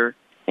getting better.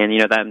 And,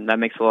 that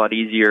makes it a lot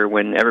easier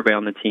when everybody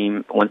on the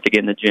team wants to get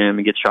in the gym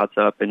and get shots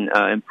up and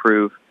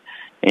improve.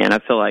 And I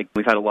feel like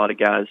we've had a lot of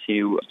guys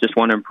who just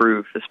want to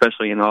improve,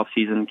 especially in the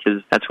off-season,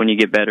 because that's when you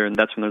get better and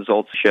that's when the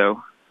results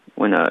show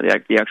when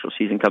the actual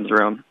season comes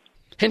around.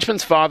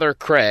 Hinchman's father,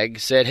 Craig,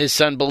 said his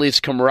son believes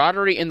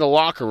camaraderie in the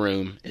locker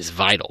room is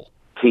vital.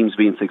 Teams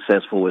being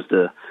successful is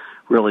to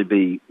really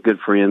be good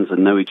friends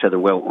and know each other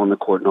well on the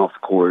court and off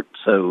the court.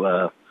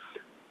 So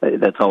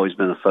that's always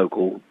been a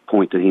focal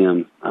point to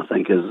him, I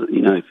think, is,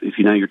 if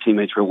you know your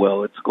teammates real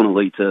well, it's going to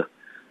lead to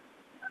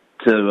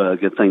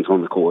good things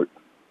on the court.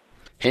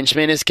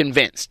 Hinchman is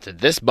convinced that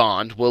this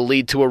bond will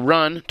lead to a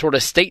run toward a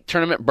state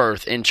tournament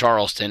berth in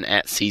Charleston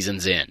at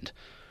season's end.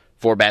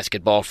 For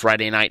Basketball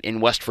Friday Night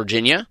in West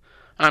Virginia,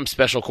 I'm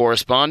Special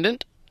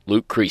Correspondent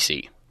Luke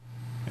Creasy.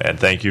 And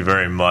thank you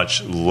very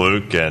much,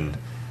 Luke. And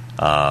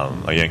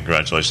again,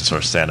 congratulations to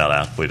our Standout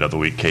Athlete of the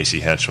Week,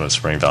 Casey Hinchman of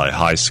Spring Valley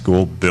High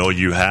School. Bill,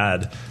 you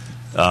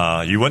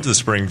went to the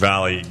Spring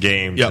Valley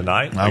game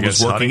tonight. I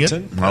was working it.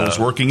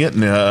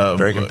 And,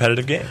 very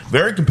competitive game.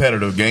 Very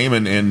competitive game.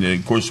 And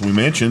of course, we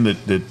mentioned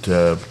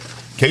that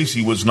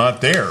Casey was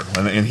not there,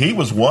 and he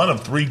was one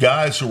of 3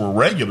 guys who were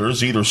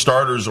regulars, either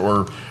starters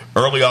or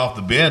early off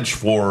the bench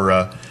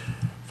for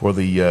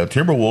the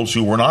Timberwolves,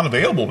 who were not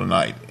available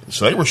tonight.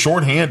 So they were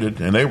shorthanded,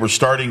 and they were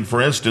starting,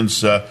 for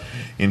instance,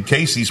 in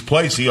Casey's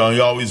place. He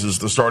always is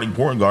the starting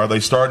point guard.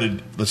 They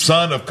started the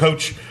son of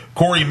Coach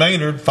Corey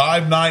Maynard,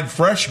 5'9"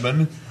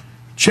 freshman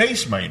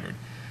Chase Maynard.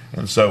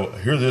 And so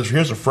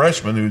here's a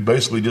freshman who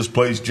basically just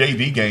plays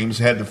JV games,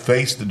 had to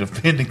face the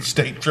defending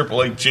state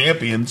AAA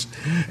champions,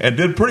 and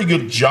did a pretty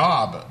good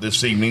job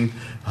this evening.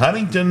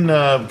 Huntington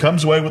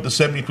comes away with the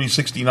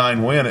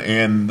 73-69 win,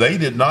 and they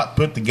did not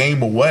put the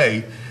game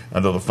away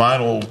until the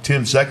final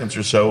 10 seconds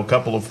or so. A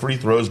couple of free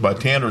throws by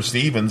Tanner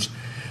Stevens.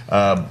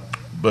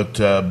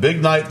 But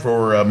big night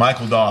for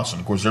Michael Dawson.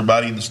 Of course,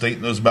 everybody in the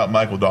state knows about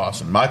Michael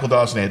Dawson. Michael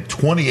Dawson had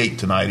 28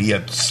 tonight. He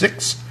had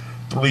 6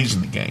 threes in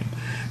the game.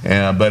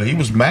 But he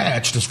was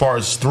matched as far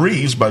as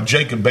threes by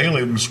Jacob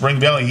Bailey from Spring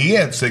Valley. He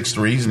had 6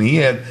 threes, and he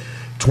had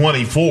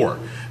 24.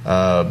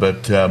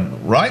 But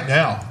right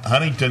now,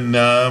 Huntington,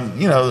 they're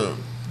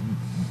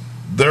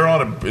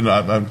on a.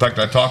 In fact,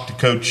 I talked to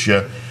Coach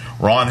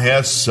Ron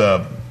Hess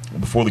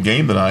before the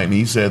game tonight, and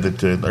he said that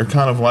they're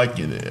kind of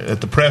like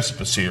at the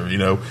precipice here.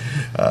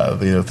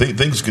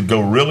 Things could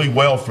go really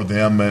well for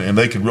them, and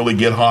they could really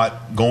get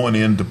hot going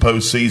into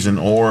postseason,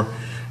 or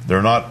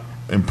they're not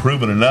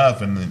improving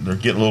enough, and they're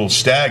getting a little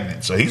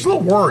stagnant. So he's a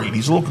little worried.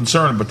 He's a little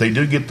concerned, but they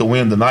do get the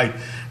win tonight.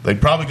 They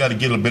probably got to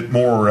get a bit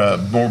more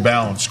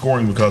balanced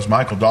scoring, because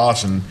Michael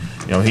Dawson,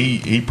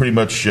 he pretty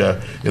much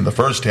in the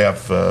first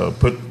half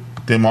put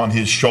them on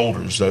his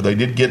shoulders. They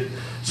did get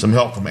some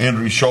help from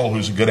Andrew Scholl,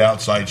 who's a good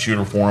outside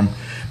shooter for him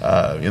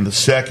in the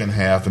second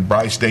half, and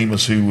Bryce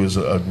Damus, who was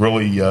a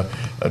really a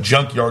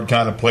junkyard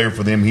kind of player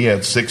for them. He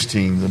had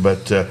 16,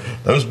 but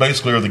those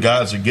basically are the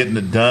guys that are getting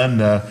it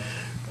done.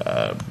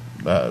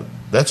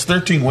 That's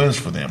 13 wins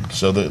for them,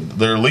 so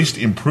they're at least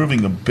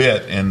improving a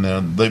bit, and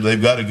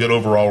they've got a good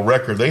overall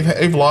record.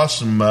 They've lost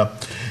some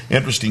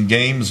interesting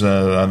games.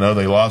 I know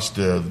they lost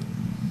to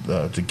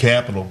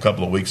Capital a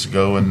couple of weeks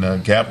ago,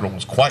 and Capital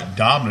was quite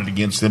dominant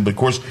against them. But of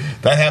course,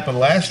 that happened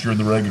last year in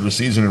the regular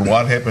season, and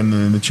what happened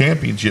in the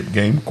championship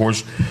game? Of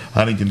course,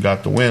 Huntington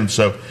got the win.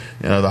 So,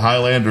 the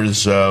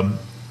Highlanders,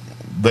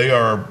 they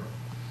are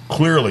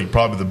clearly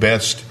probably the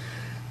best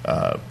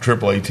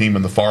AAA team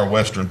in the far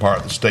western part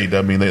of the state.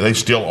 I mean, they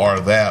still are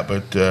that,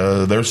 but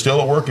they're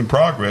still a work in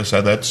progress.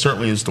 That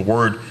certainly is the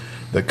word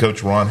that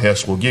Coach Ron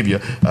Hess will give you.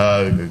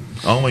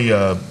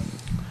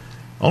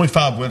 Only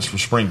 5 wins for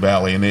Spring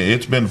Valley, and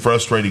it's been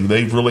frustrating.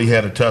 They've really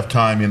had a tough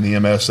time in the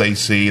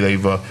MSAC.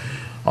 They've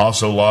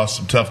also lost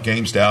some tough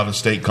games to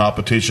out-of-state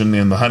competition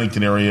in the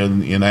Huntington area,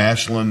 in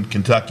Ashland,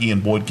 Kentucky,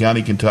 and Boyd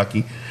County,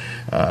 Kentucky.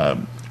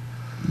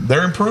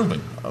 They're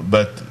improving,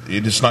 but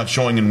it is not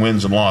showing in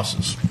wins and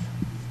losses.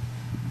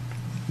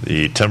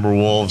 The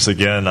Timberwolves,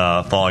 again,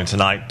 falling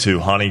tonight to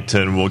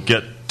Huntington. We'll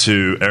get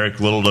to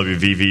Eric Little,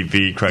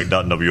 WVVV, Craig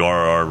Dutton,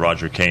 WRR,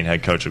 Roger Kane,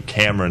 head coach of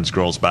Cameron's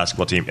girls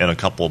basketball team, in a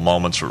couple of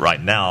moments. But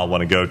right now, I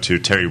want to go to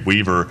Terry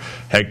Weaver,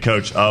 head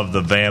coach of the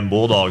Van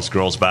Bulldogs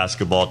girls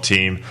basketball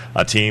team,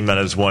 a team that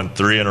has won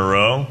 3 in a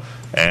row,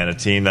 and a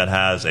team that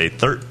has a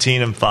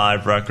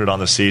 13-5 record on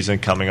the season,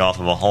 coming off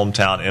of a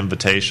hometown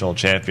invitational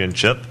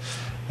championship.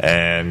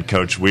 And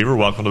Coach Weaver,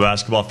 welcome to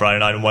Basketball Friday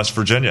Night in West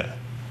Virginia.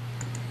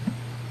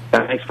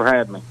 Thanks for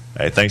having me.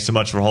 Hey, thanks so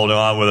much for holding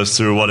on with us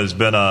through what has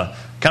been a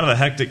kind of a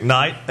hectic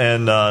night,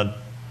 and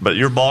but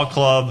your ball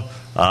club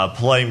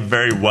playing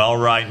very well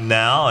right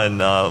now, and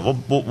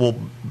we'll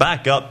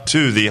back up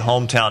to the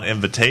hometown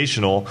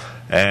invitational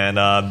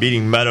and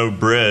beating Meadow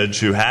Bridge,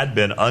 who had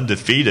been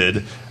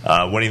undefeated,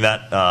 winning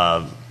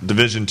that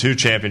Division II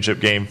championship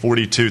game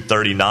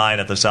 42-39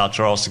 at the South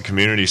Charleston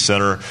Community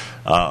Center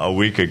a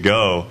week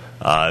ago.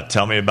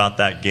 Tell me about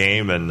that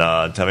game, and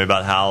tell me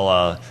about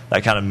how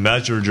that kind of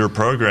measured your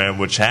program,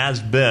 which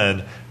has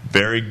been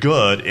very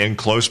good in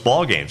close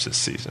ball games this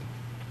season.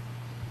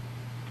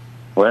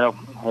 Well,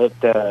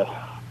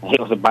 it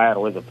was a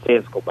battle. It was a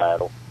physical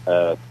battle.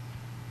 The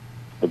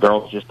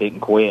girls just didn't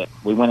quit.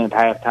 We went into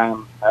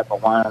halftime up a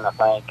 1, I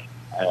think.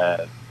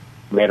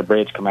 Meadow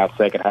Bridge come out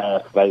second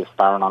half. They was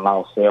firing on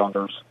all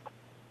cylinders.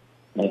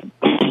 And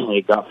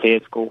it got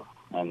physical,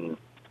 and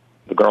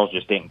the girls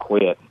just didn't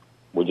quit.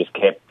 We just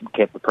kept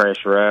the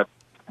pressure up,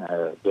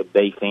 good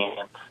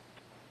defense,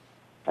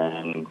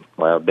 and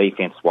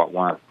defense is what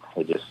won.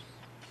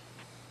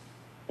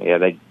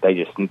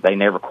 They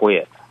never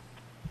quit.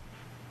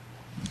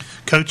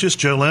 Coaches,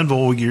 Joe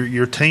Linville,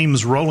 your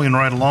team's rolling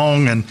right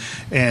along,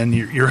 and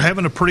you're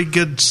having a pretty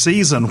good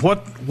season.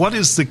 What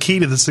is the key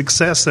to the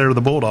success there of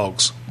the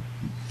Bulldogs?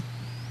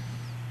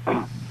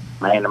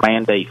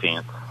 Man-to-man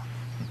defense.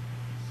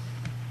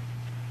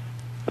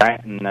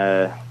 That,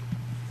 and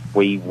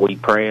we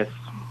press.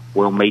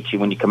 We'll meet you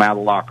when you come out of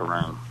the locker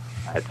room.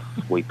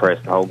 We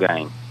press the whole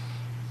game.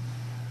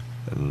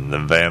 And the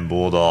Van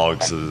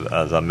Bulldogs,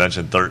 as I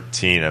mentioned,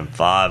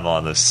 13-5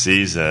 on the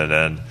season,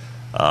 and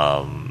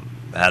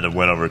had to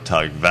win over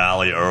Tug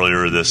Valley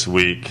earlier this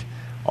week.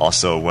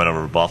 Also a win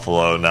over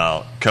Buffalo.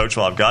 Now, Coach,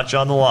 while I've got you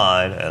on the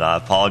line, and I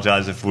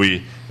apologize if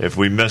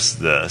we missed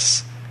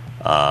this,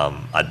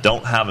 I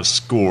don't have a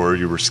score.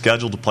 You were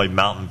scheduled to play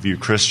Mountain View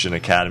Christian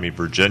Academy,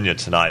 Virginia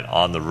tonight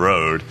on the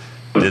road.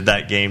 Did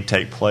that game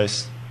take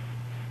place?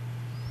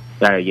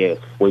 Yes,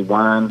 we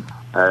won.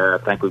 I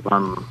think we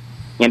won.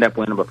 Ended up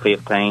winning by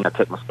 15. I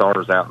took my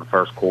starters out in the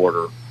first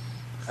quarter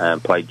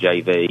and played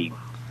JV,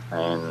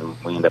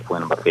 and we ended up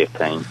winning by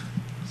 15.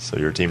 So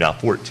your team now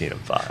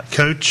 14-5.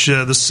 Coach,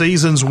 the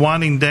season's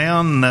winding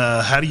down.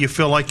 How do you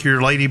feel like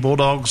your Lady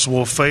Bulldogs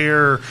will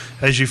fare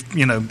as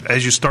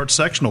you start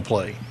sectional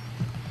play?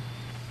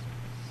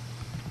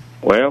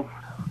 Well,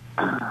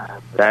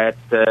 that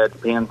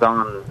depends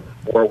on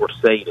where we're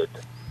seated.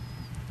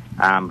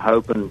 I'm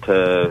hoping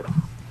to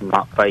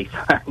not face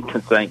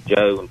Huntington St.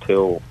 Joe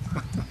until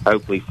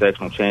hopefully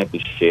sectional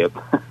championship.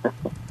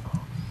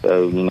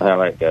 So you know how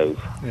that goes.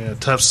 Yeah,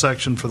 tough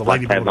section for the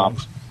Lady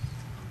Bulldogs.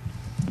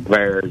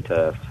 Very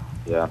tough.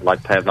 Yeah, I'd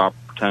like to have the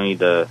opportunity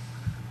to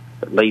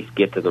at least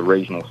get to the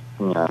regionals.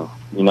 You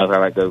know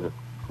how that goes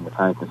with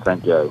Huntington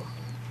St. Joe.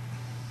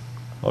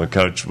 Well,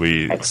 Coach,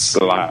 That's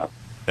live.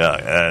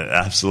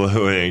 Yeah,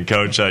 absolutely. And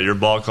Coach, your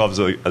ball club,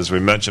 as we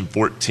mentioned,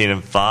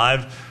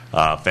 14-5.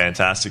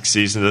 Fantastic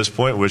season at this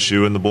point. Wish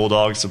you and the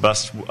Bulldogs the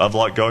best of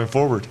luck going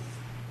forward.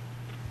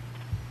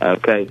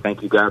 Okay,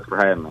 thank you guys for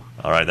having me.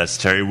 All right, that's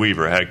Terry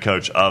Weaver, head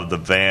coach of the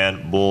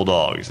Van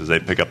Bulldogs, as they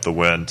pick up the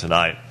win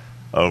tonight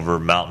over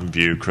Mountain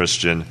View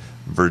Christian,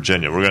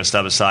 Virginia. We're going to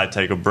step aside,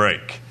 take a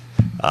break.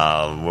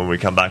 When we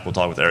come back, we'll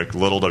talk with Eric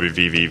Little,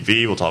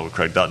 WVVV. We'll talk with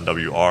Craig Dutton,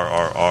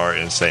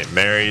 WRRR in St.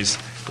 Mary's.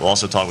 We'll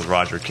also talk with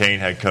Roger Kane,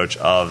 head coach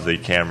of the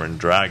Cameron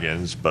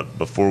Dragons. But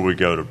before we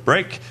go to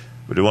break,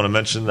 we do want to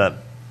mention that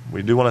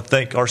we do want to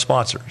thank our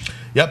sponsors.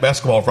 Yep,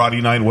 Basketball Friday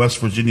Night in West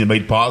Virginia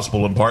made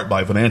possible in part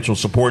by financial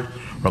support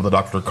from the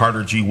Dr.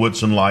 Carter G.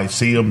 Woodson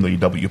Lyceum, the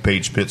W.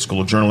 Page Pitt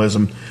School of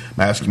Journalism,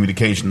 Mass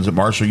Communications at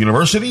Marshall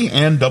University,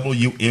 and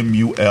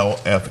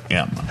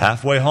WMUL-FM.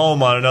 Halfway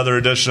home on another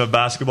edition of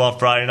Basketball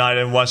Friday Night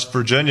in West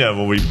Virginia.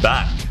 We'll be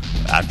back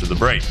after the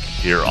break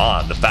here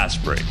on the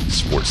Fast Break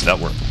Sports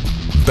Network.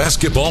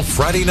 Basketball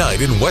Friday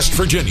Night in West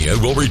Virginia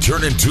will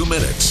return in 2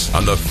 minutes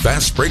on the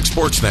Fast Break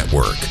Sports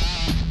Network.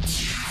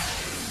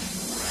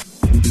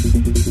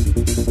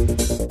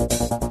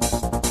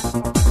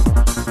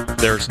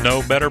 There's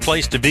no better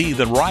place to be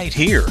than right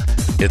here.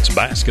 It's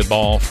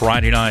Basketball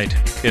Friday Night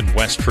in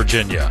West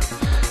Virginia.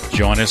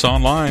 Join us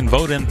online.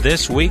 Vote in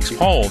this week's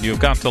poll. You've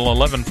got till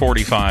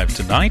 11:45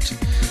 tonight.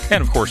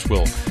 And, of course,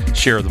 we'll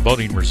share the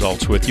voting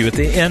results with you at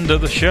the end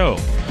of the show.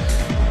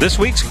 This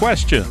week's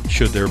question,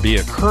 should there be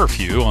a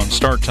curfew on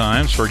start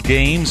times for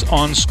games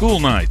on school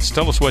nights?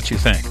 Tell us what you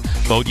think.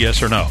 Vote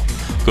yes or no.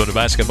 Go to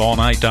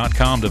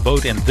basketballnight.com to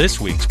vote in this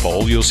week's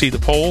poll. You'll see the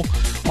poll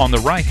on the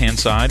right-hand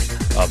side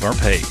of our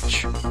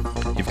page.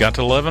 You've got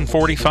to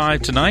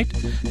 11:45 tonight,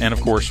 and,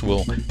 of course,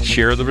 we'll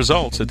share the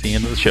results at the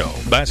end of the show.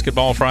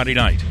 Basketball Friday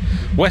Night,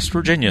 West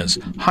Virginia's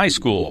high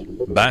school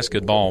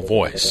basketball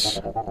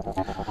voice.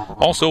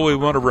 Also, we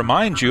want to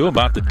remind you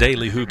about the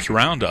Daily Hoops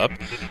Roundup.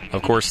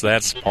 Of course,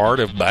 that's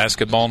part of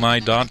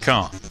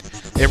basketballnight.com.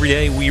 Every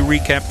day we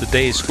recap the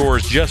day's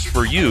scores just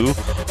for you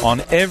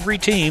on every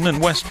team in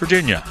West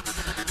Virginia.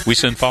 We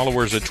send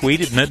followers a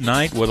tweet at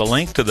midnight with a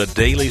link to the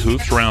Daily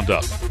Hoops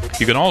Roundup.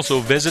 You can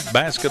also visit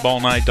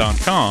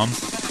basketballnight.com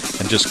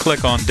and just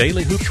click on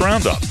Daily Hoops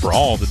Roundup for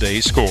all the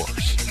day's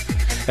scores.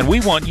 And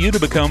we want you to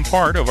become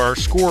part of our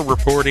score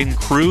reporting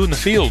crew in the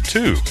field,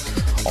 too,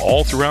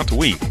 all throughout the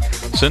week.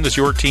 Send us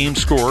your team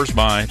scores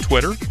by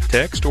Twitter,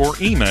 text, or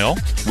email.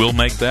 We'll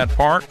make that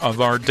part of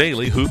our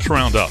Daily Hoops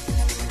Roundup.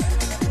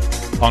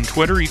 On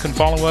Twitter, you can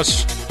follow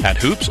us at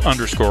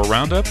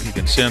Hoops_Roundup. You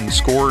can send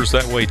scores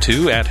that way,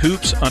 too, at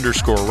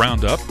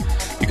Hoops_Roundup.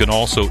 You can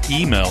also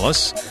email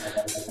us.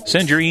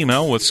 Send your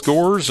email with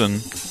scores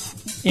and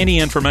any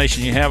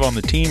information you have on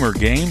the team or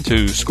game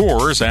to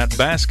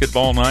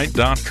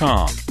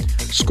scores@basketballnight.com.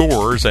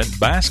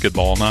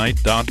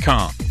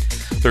 Scores@basketballnight.com.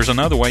 There's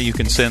another way you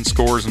can send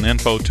scores and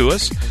info to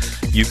us.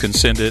 You can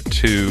send it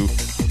to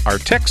our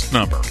text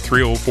number,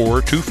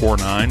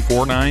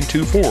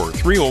 304-249-4924,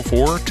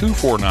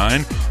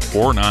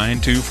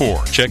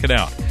 304-249-4924. Check it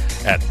out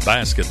at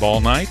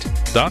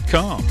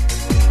basketballnight.com.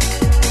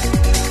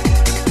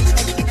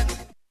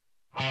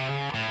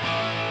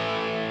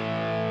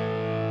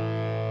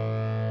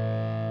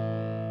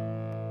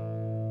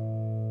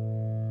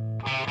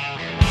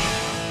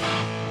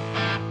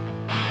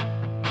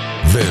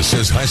 This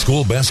is high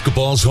school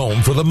basketball's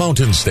home for the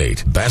Mountain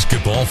State.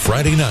 Basketball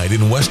Friday Night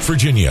in West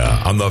Virginia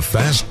on the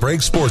Fast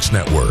Break Sports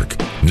Network.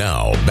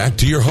 Now, back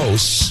to your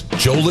hosts,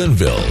 Joe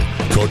Linville,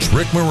 Coach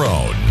Rick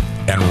Marone,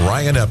 and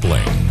Ryan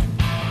Epling.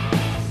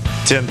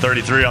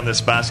 10:33 on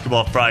this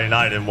Basketball Friday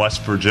Night in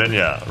West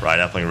Virginia.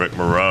 Ryan Epling, Rick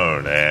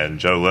Marone, and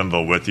Joe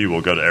Linville with you.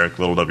 We'll go to Eric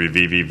Little,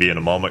 WVVV, in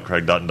a moment.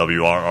 Craig Dutton,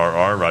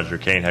 WRRR. Roger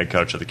Kane, head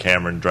coach of the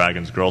Cameron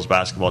Dragons girls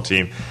basketball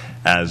team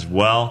as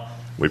well.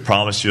 We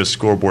promised you a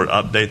scoreboard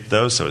update,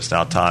 though, so it's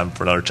now time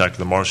for another check of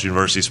the Marshall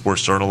University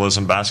Sports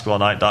Journalism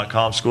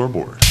BasketballNight.com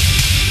scoreboard.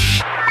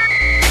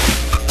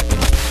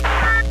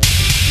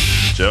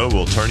 Joe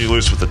will turn you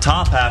loose with the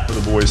top half of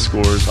the boys'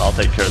 scores. I'll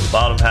take care of the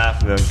bottom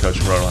half, and then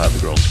Coach Marone will have the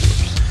girls'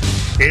 scores.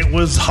 It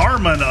was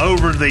Harmon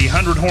over the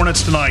 100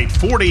 Hornets tonight,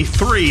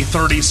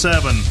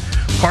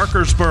 43-37.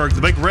 Parkersburg,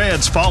 the Big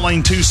Reds,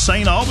 falling to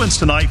St. Albans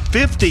tonight,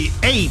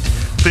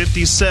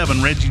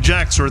 58-57. Reggie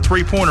Jackson, a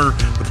three-pointer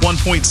with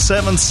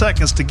 1.7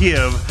 seconds to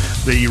give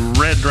the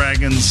Red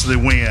Dragons the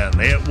win.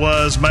 It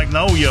was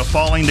Magnolia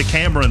falling to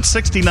Cameron,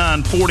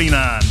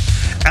 69-49.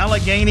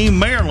 Allegheny,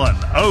 Maryland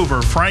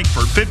over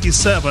Frankfort,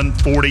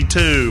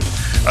 57-42.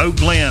 Oak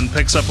Glen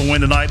picks up a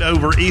win tonight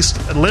over East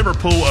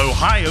Liverpool,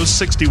 Ohio,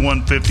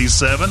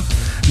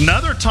 61-57.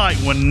 Another tight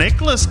one.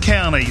 Nicholas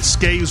County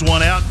scaves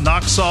one out,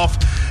 knocks off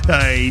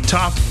a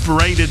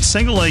top-rated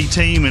single-A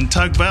team in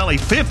Tug Valley,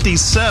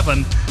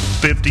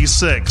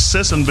 57-56.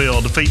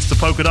 Sissonville defeats the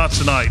Polka Dots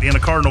tonight in a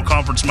Cardinal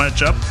Conference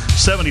matchup,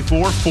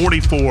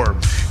 74-44.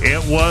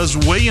 It was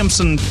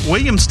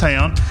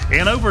Williamstown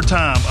in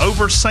overtime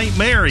over St.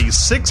 Mary's,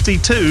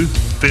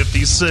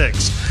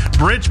 62-56.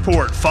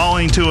 Bridgeport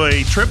falling to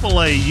a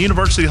AAA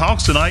University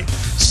Hawks tonight,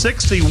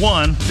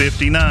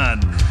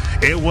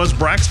 61-59. It was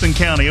Braxton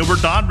County over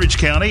Doddridge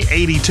County,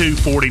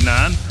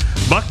 82-49.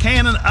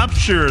 Buchanan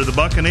Upshur, the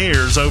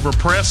Buccaneers, over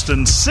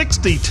Preston,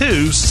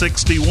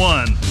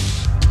 62-61.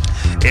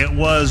 It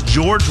was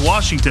George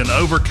Washington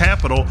over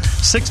Capital,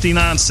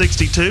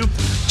 69-62.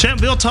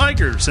 Champville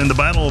Tigers in the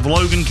Battle of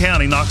Logan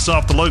County knocks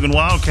off the Logan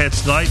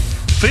Wildcats tonight,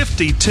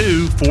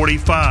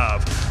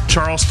 52-45.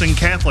 Charleston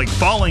Catholic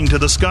falling to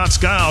the Scott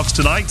Skyhawks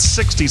tonight,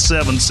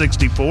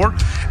 67-64.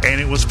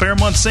 And it was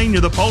Fairmont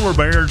Senior, the Polar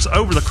Bears,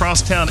 over the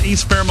Crosstown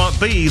East Fairmont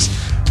Bees,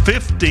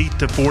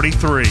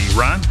 50-43.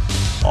 Ryan?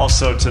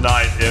 Also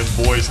tonight in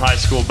boys high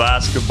school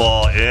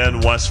basketball in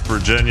West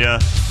Virginia.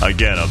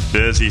 Again, a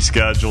busy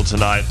schedule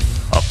tonight,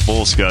 a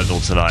full schedule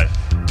tonight.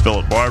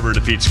 Philip Barber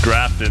defeats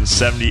Grafton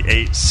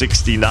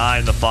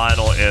 78-69, the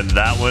final in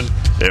that one.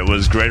 It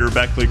was Greater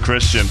Beckley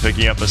Christian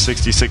picking up a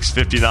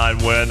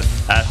 66-59 win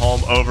at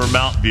home over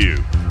Mount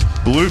View.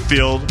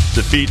 Bluefield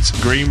defeats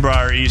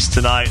Greenbrier East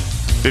tonight,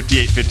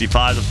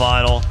 58-55 the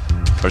final.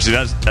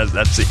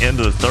 That's the end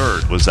of the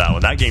third was that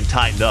one. That game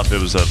tightened up. It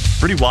was a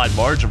pretty wide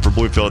margin for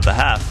Bluefield at the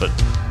half, but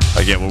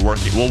again, we'll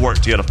work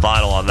to get a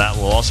final on that.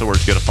 We'll also work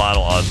to get a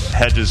final on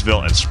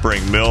Hedgesville and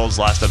Spring Mills.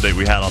 Last update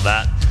we had on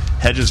that,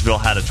 Hedgesville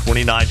had a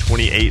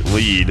 29-28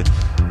 lead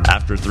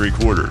after three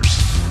quarters.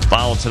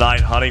 Final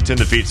tonight, Huntington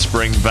defeats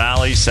Spring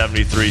Valley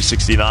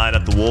 73-69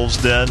 at the Wolves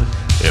Den.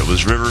 It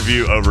was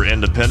Riverview over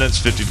Independence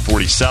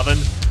 50-47.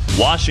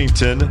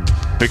 Washington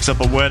picks up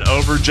a win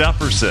over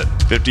Jefferson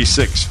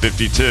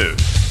 56-52.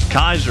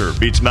 Kaiser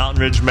beats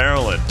Mountain Ridge,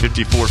 Maryland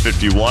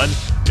 54-51.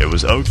 It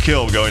was Oak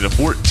Hill going to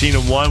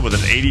 14-1 with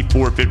an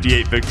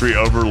 84-58 victory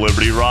over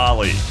Liberty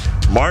Raleigh.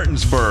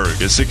 Martinsburg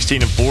is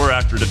 16-4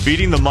 after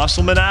defeating the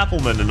Musselman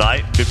Appleman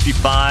tonight,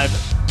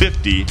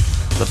 55-50.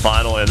 The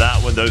final in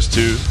that one, those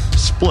two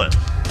split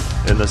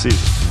in the season.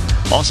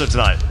 Also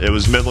tonight, it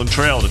was Midland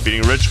Trail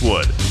defeating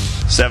Richwood,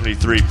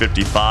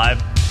 73-55.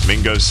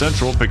 Mingo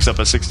Central picks up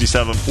a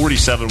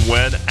 67-47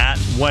 win at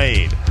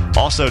Wayne.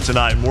 Also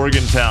tonight,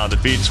 Morgantown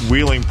defeats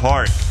Wheeling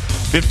Park,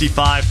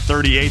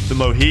 55-38. The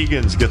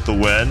Mohegans get the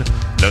win.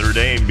 Notre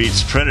Dame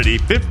beats Trinity,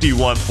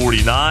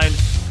 51-49.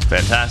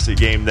 Fantastic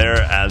game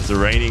there as the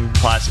reigning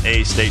Class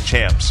A state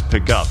champs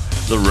pick up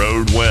the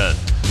road win.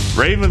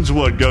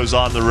 Ravenswood goes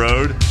on the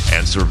road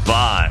and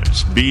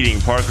survives, beating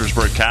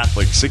Parkersburg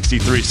Catholic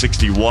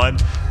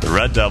 63-61. The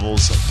Red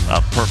Devils,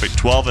 a perfect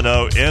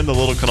 12-0 in the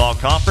Little Canal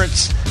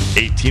Conference,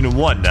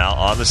 18-1 now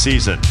on the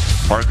season.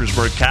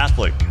 Parkersburg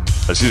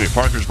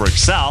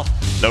South,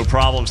 no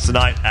problems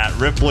tonight at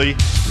Ripley,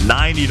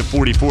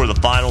 90-44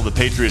 the final. The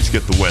Patriots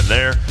get the win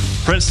there.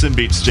 Princeton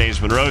beats James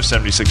Monroe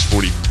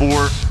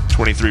 76-44,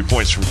 23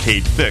 points from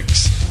Cade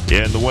Fix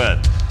in the win.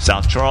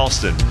 South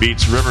Charleston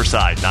beats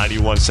Riverside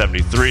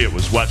 91-73. It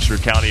was Webster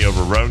County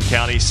over Roane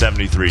County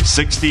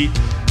 73-60.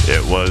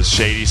 It was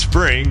Shady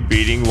Spring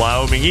beating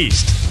Wyoming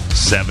East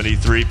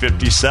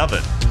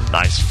 73-57. A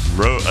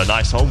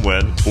nice home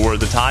win for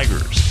the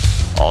Tigers.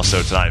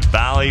 Also tonight,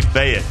 Valley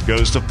Fayette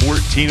goes to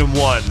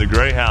 14-1. The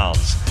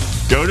Greyhounds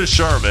go to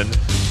Sherman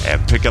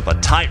and pick up a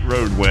tight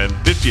road win,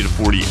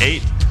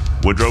 50-48.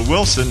 Woodrow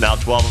Wilson, now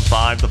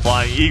 12-5. The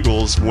Flying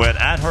Eagles win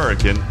at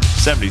Hurricane,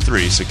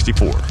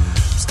 73-64.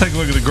 Let's take a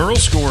look at the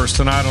girls' scores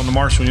tonight on the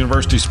Marshall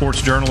University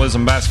Sports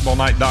Journalism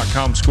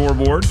BasketballNight.com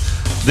scoreboard.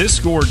 This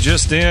score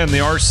just in, the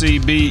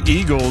RCB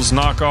Eagles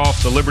knock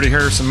off the Liberty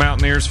Harrison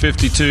Mountaineers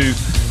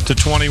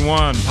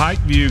 52-21.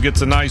 Pikeview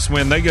gets a nice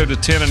win. They go to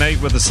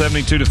 10-8 with a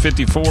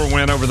 72-54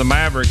 win over the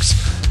Mavericks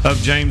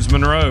of James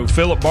Monroe.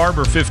 Philip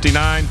Barber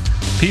 59,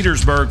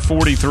 Petersburg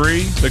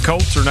 43. The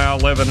Colts are now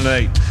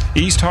 11-8.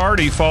 East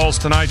Hardy falls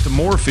tonight to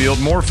Moorfield.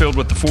 Moorfield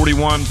with the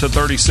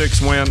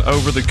 41-36 win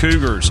over the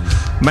Cougars.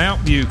 Mount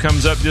View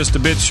comes up just a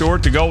bit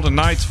short. The Golden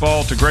Knights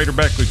fall to Greater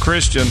Beckley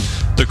Christian.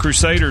 The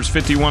Crusaders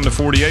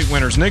 51-48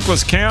 winners.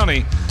 Nicholas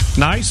County,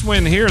 nice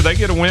win here. They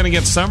get a win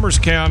against Summers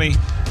County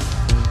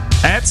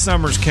at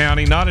Summers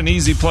County. Not an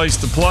easy place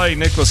to play.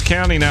 Nicholas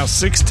County now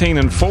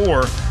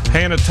 16-4.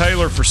 Hannah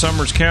Taylor for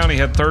Summers County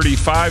had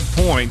 35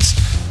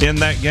 points. in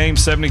that game.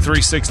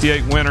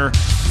 73-68 winner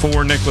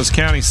for Nicholas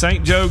County.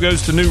 St. Joe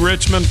goes to New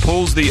Richmond,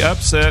 pulls the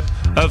upset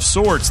of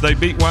sorts. They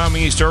beat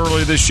Wyoming East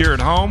earlier this year at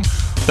home.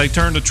 They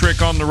turned a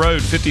trick on the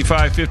road,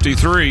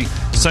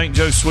 55-53. St.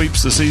 Joe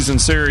sweeps the season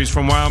series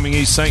from Wyoming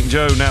East. St.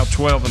 Joe now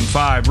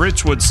 12-5.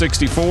 Richwood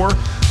 64.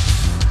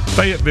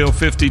 Fayetteville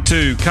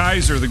 52.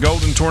 Kaiser, the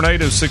Golden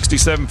Tornadoes,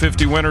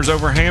 67-50 winners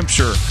over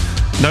Hampshire.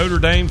 Notre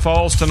Dame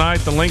falls tonight.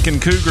 The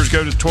Lincoln Cougars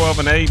go to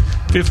 12-8,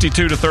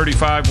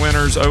 52-35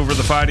 winners over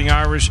the Fighting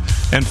Irish.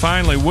 And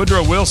finally,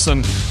 Woodrow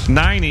Wilson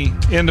 90,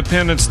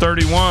 Independence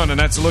 31. And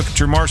that's a look at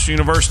your Marshall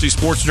University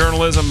Sports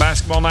Journalism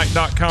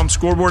BasketballNight.com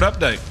scoreboard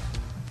update.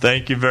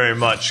 Thank you very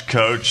much,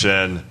 Coach.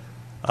 And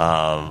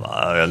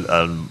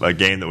a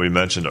game that we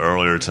mentioned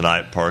earlier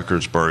tonight,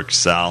 Parkersburg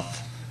South,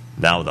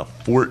 now with a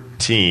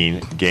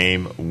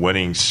 14-game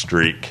winning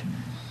streak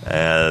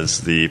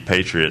as the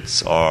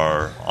Patriots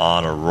are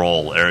on a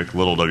roll. Eric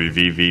Little,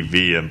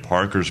 WVVV in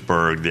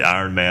Parkersburg, the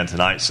Iron Man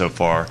tonight so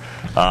far,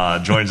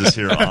 joins us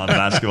here on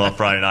Basketball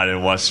Friday Night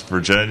in West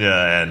Virginia.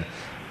 And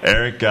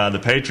Eric, the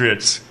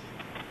Patriots,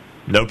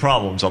 no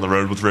problems on the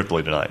road with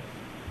Ripley tonight.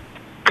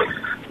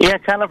 Yeah,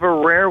 kind of a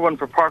rare one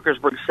for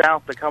Parkersburg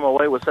South to come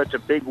away with such a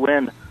big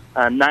win.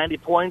 90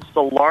 points,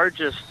 the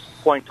largest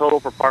point total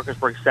for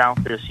Parkersburg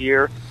South this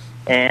year.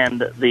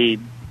 And we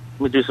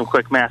do some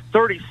quick math,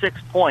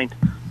 36-point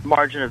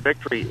margin of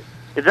victory.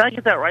 Did I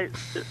get that right?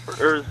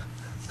 Or is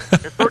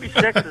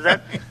 36? Is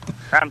that?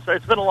 I'm sorry,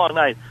 it's been a long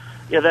night.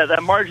 Yeah,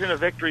 that margin of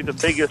victory, the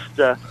biggest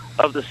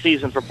of the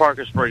season for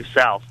Parkersburg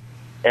South,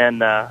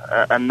 and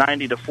a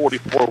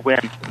 90-44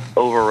 win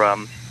over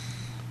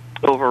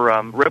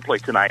Ripley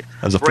tonight.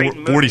 That was a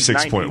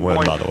 46-point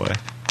win, by the way.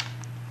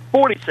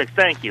 46.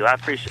 Thank you. I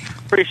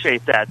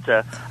appreciate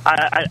that.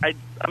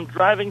 I'm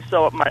driving,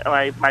 so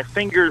my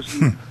fingers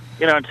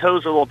and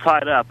toes are a little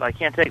tied up. I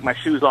can't take my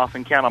shoes off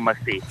and count on my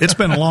feet. It's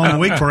been a long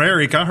week for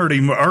Eric. I heard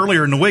him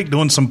earlier in the week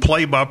doing some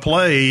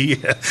play-by-play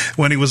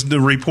when he was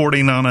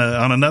reporting on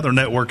another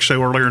network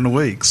show earlier in the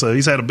week. So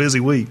he's had a busy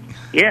week.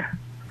 Yeah.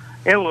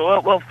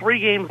 Well, 3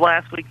 games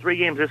last week, 3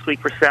 games this week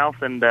for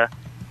South, and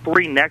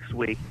 3 next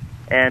week.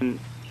 And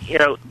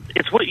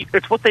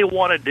it's what they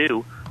want to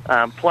do,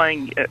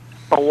 playing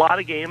a lot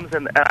of games,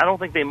 and I don't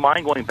think they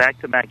mind going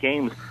back-to-back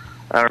games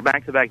or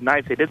back-to-back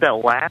nights. They did that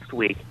last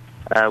week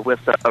with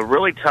a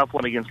really tough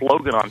one against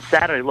Logan on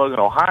Saturday, Logan,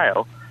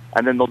 Ohio,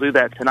 and then they'll do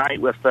that tonight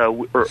with or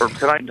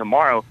tonight and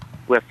tomorrow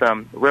with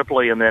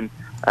Ripley, and then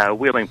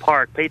Wheeling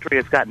Park.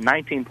 Patriots got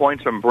 19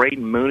 points from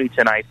Braden Mooney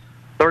tonight,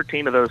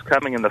 13 of those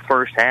coming in the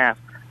first half,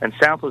 and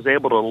South was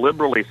able to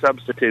liberally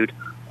substitute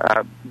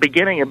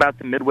beginning about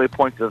the midway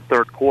point of the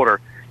third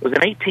quarter. It was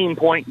an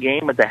 18-point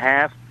game at the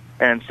half,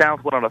 and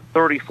South went on a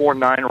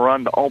 34-9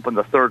 run to open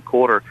the third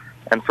quarter,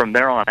 and from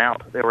there on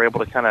out, they were able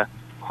to kind of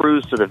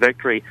cruise to the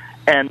victory.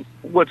 And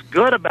what's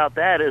good about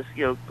that is,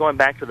 going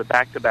back to the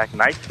back-to-back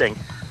nights thing,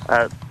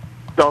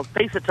 they'll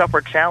face a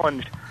tougher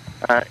challenge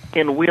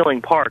in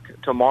Wheeling Park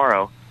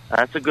tomorrow.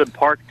 That's a good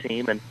Park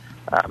team, and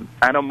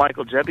I know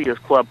Michael Gebbia's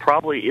club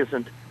probably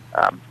isn't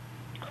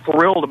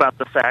thrilled about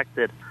the fact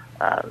that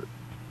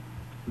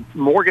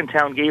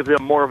Morgantown gave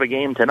them more of a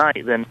game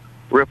tonight than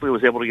Ripley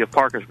was able to give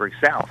Parkersburg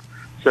South.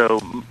 So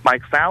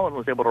Mike Fallon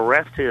was able to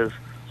rest his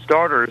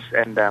starters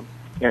and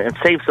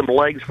save some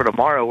legs for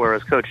tomorrow,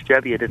 whereas Coach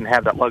Gebbia didn't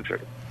have that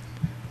luxury.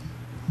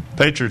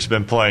 Patriots have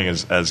been playing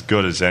as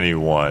good as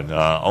anyone.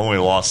 Only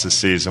loss this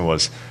season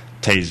was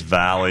Taze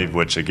Valley,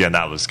 which, again,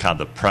 that was kind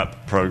of the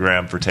prep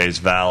program for Taze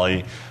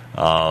Valley.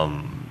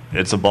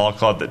 It's a ball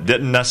club that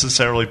didn't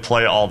necessarily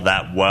play all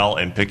that well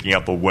in picking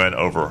up a win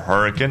over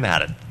Hurricane.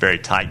 Had a very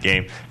tight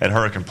game, and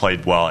Hurricane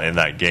played well in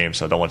that game,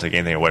 so I don't want to take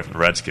anything away from the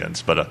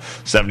Redskins. But a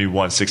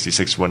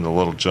 71-66 win in the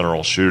Little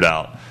General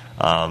Shootout.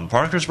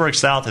 Parkersburg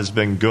South has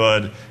been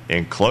good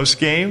in close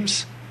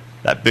games.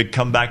 That big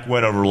comeback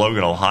win over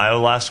Logan,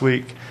 Ohio last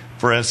week,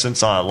 for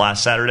instance, on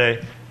last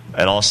Saturday.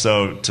 And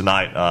also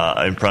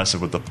tonight, impressive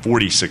with the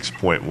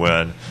 46-point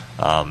win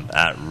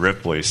at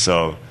Ripley.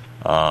 So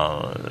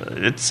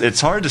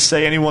it's hard to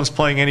say anyone's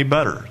playing any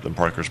better than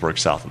Parkersburg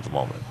South at the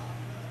moment.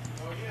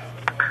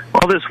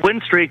 Well, this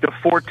win streak of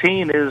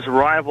 14 is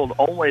rivaled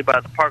only by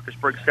the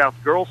Parkersburg South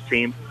girls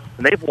team,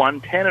 and they've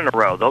won 10 in a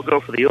row. They'll go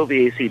for the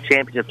OVAC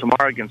championship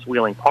tomorrow against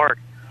Wheeling Park.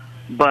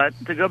 But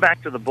to go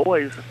back to the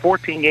boys,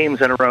 14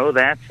 games in a row,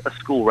 that's a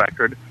school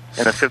record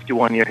in a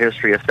 51-year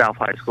history of South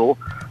High School.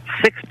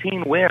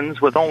 16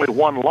 wins with only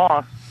one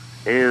loss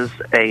is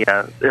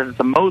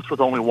the most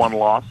with only one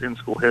loss in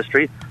school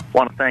history. I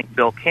want to thank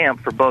Bill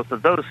Camp for both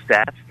of those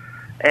stats.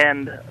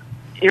 And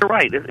you're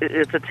right,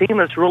 it's a team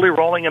that's really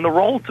rolling in the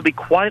role, to be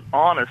quite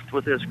honest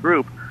with this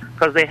group,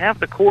 because they have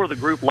the core of the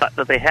group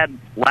that they had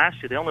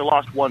last year. They only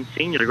lost one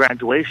senior to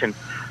graduation.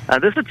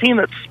 This is a team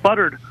that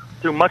sputtered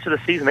through much of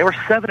the season. They were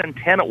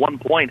 7-10 at one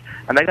point,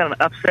 and they got an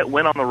upset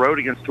win on the road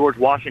against George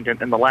Washington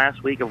in the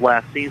last week of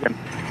last season.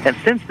 And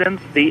since then,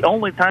 the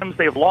only times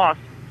they've lost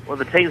were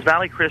the Taze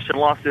Valley Christian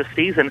lost this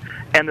season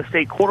and the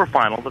state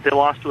quarterfinal that they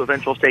lost to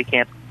eventual state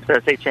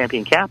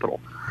champion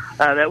Capital.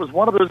 That was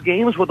one of those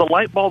games where the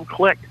light bulb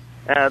clicked,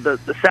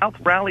 The South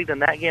rallied in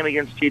that game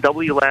against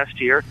GW last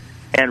year,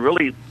 and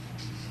really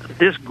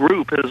this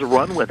group has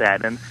run with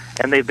that, and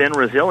they've been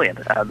resilient.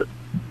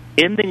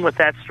 Ending with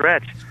that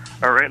stretch,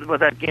 or with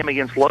that game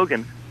against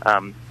Logan,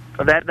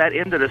 that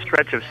ended a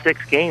stretch of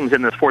 6 games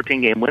in this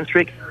 14-game win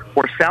streak,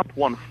 where South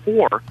won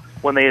 4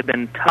 when they had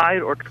been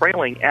tied or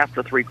trailing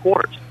after 3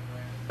 quarters.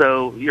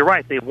 So you're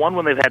right. They've won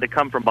when they've had to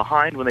come from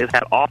behind, when they've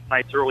had off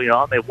nights early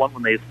on. They've won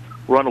when they've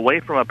run away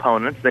from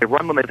opponents. They've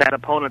run when they've had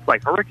opponents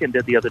like Hurricane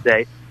did the other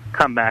day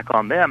come back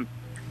on them.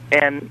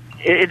 And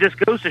it just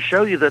goes to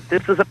show you that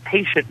this is a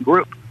patient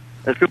group.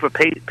 This group of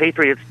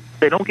Patriots,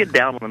 they don't get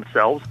down on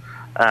themselves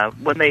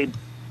when they,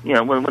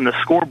 when the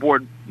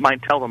scoreboard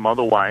might tell them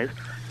otherwise,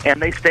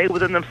 and they stay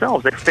within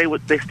themselves.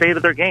 They stay to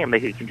their game.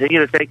 They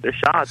continue to take the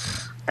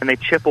shots, and they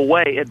chip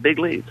away at big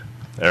leads.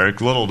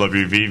 Eric Little,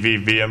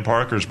 WVVVM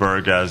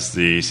Parkersburg, as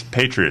the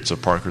Patriots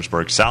of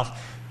Parkersburg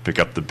South pick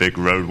up the big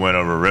road win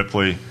over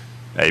Ripley.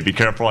 Hey, be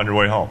careful on your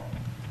way home.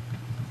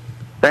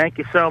 Thank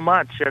you so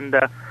much, and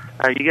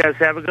you guys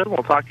have a good one.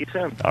 We'll talk to you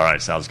soon. All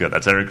right, sounds good.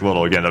 That's Eric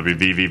Little, again,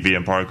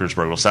 WVVVM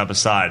Parkersburg. We'll step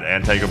aside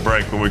and take a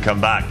break. When we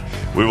come back,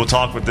 we will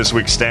talk with this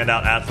week's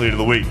Standout Athlete of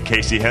the Week,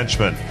 Casey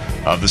Henchman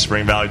of the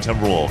Spring Valley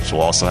Timberwolves.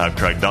 We'll also have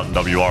Craig Dutton,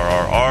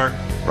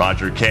 WRRR,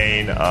 Roger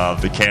Kane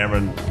of the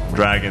Cameron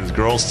Dragons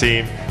girls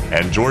team,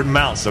 and Jordan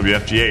Mounts,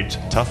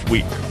 WFGH. Tough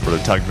week for the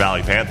Tug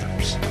Valley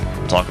Panthers.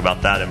 We'll talk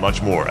about that and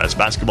much more as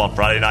Basketball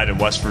Friday Night in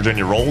West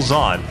Virginia rolls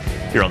on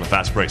here on the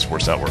Fast Break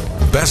Sports Network.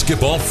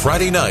 Basketball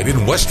Friday Night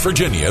in West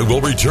Virginia will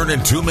return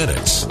in 2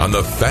 minutes on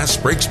the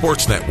Fast Break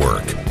Sports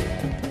Network.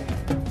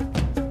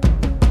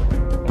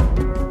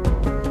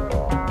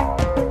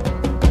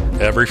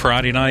 Every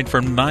Friday night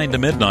from 9 to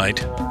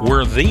midnight,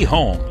 we're the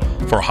home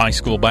for high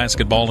school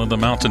basketball in the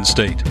Mountain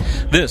State.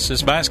 This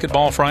is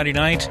Basketball Friday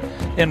Night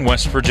in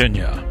West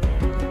Virginia.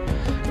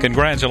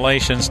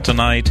 Congratulations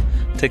tonight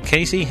to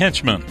Casey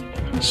Henchman,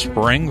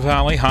 Spring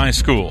Valley High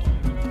School.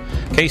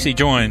 Casey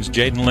joins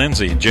Jaden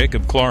Lindsay,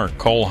 Jacob Clark,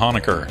 Cole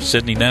Honecker,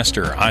 Sidney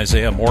Nestor,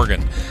 Isaiah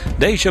Morgan,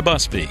 Deja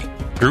Busby,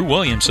 Drew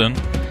Williamson,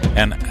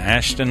 and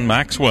Ashton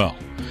Maxwell.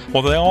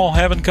 What they all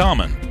have in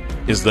common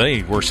is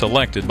they were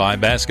selected by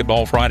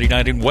Basketball Friday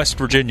Night in West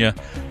Virginia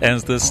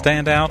as the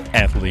Standout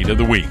Athlete of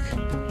the Week.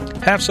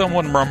 Have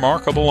someone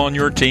remarkable on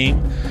your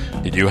team?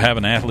 Did you have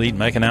an athlete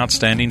make an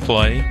outstanding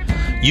play?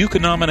 You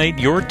can nominate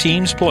your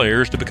team's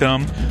players to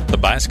become the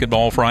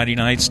Basketball Friday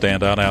Night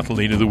Standout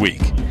Athlete of the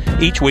Week.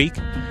 Each week,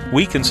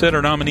 we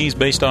consider nominees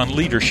based on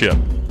leadership,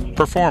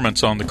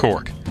 performance on the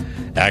court,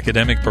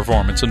 academic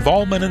performance,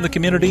 involvement in the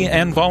community,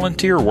 and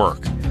volunteer work.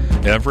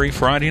 Every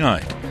Friday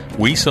night,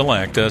 we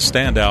select a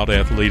Standout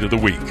Athlete of the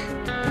Week.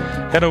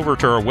 Head over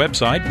to our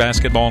website,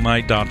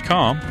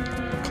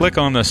 basketballnight.com. Click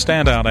on the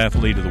Standout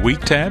Athlete of the Week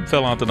tab,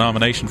 fill out the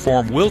nomination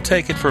form. We'll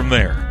take it from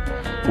there.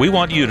 We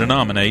want you to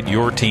nominate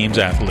your team's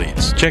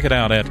athletes. Check it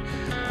out at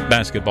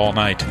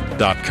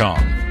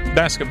basketballnight.com.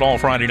 Basketball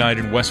Friday Night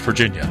in West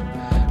Virginia,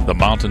 the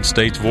Mountain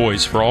State's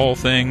voice for all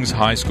things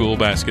high school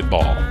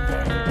basketball.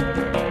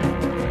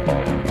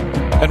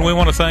 And we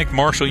want to thank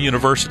Marshall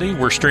University.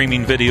 We're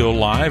streaming video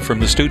live from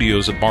the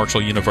studios at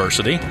Marshall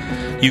University.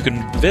 You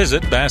can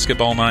visit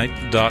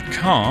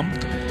basketballnight.com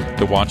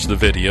to watch the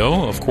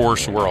video. Of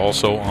course, we're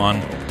also on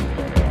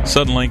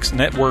Suddenlink's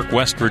Network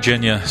West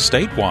Virginia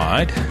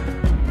statewide.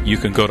 You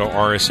can go to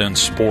RSN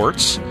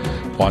Sports,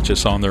 watch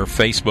us on their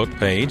Facebook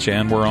page,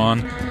 and we're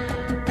on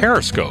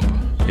Periscope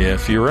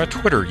if you're a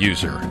Twitter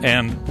user.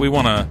 And we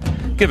want to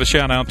give a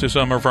shout out to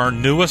some of our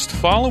newest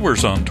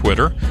followers on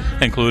Twitter,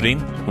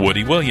 including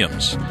Woody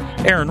Williams,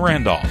 Aaron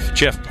Randolph,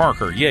 Jeff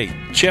Parker, Yate,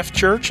 Jeff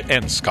Church,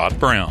 and Scott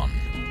Brown.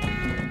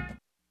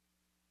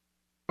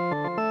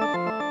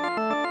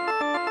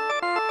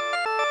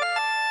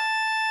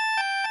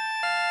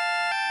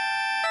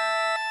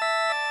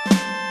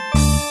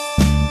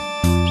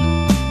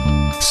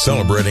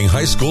 Celebrating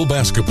high school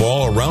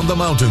basketball around the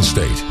Mountain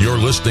State. You're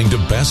listening to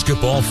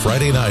Basketball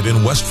Friday Night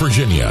in West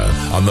Virginia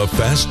on the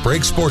Fast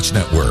Break Sports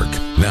Network.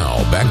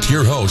 Now, back to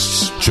your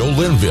hosts, Joe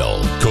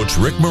Linville, Coach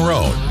Rick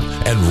Marone,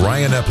 and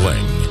Ryan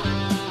Epling.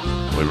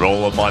 We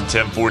roll up on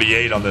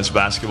 10:48 on this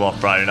Basketball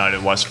Friday Night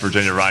in West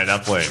Virginia. Ryan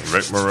Epling,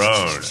 Rick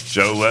Marone,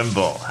 Joe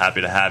Linville.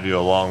 Happy to have you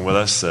along with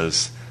us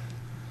as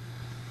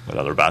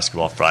another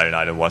Basketball Friday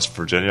Night in West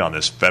Virginia on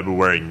this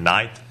February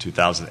 9th,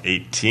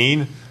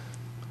 2018.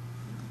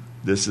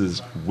 This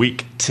is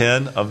week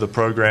 10 of the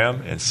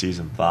program in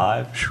season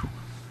 5.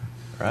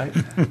 Right?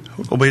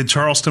 We'll be in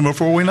Charleston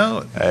before we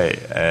know it. Hey,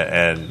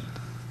 and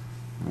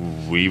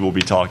we will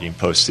be talking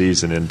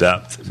postseason in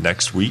depth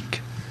next week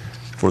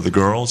for the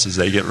girls as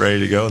they get ready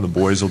to go, and the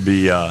boys will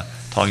be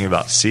talking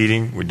about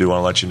seeding. We do want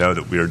to let you know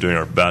that we are doing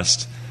our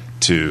best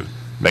to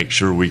make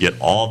sure we get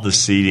all the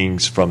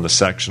seedings from the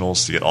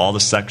sectionals, to get all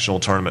the sectional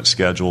tournament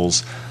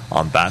schedules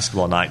on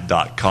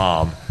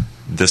basketballnight.com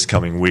this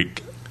coming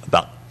week.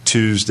 About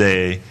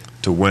Tuesday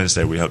to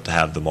Wednesday, we hope to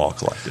have them all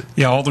collected.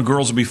 Yeah, all the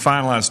girls will be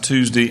finalized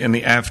Tuesday in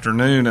the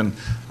afternoon, and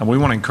we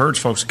want to encourage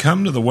folks to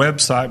come to the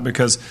website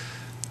because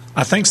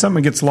I think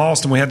something gets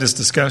lost, and we had this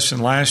discussion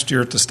last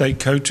year at the state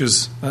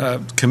coaches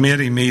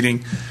committee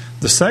meeting.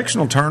 The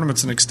sectional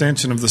tournament's an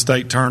extension of the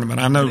state tournament.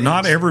 I know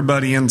not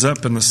everybody ends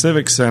up in the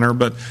Civic Center,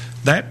 but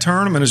that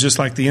tournament is just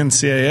like the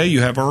NCAA.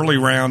 You have early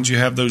rounds, you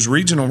have those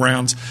regional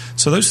rounds.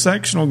 So those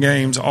sectional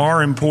games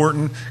are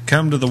important.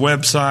 Come to the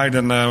website,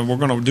 and we're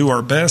going to do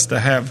our best to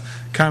have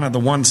kind of the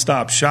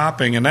one-stop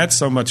shopping, and that's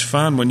so much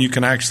fun when you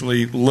can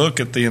actually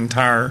look at the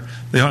entire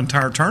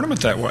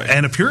tournament that way.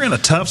 And if you're in a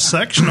tough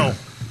sectional,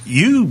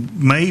 you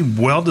may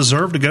well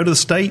deserve to go to the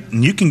state,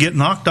 and you can get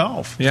knocked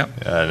off. Yeah,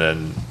 and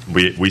then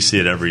we see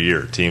it every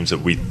year. Teams that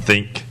we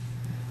think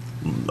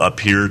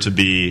appear to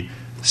be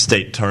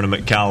state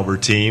tournament caliber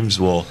teams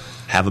will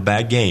have a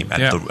bad game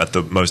at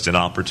the most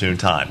inopportune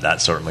time.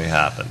 That certainly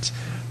happens.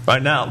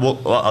 Right now,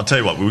 I'll tell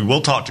you what, we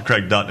will talk to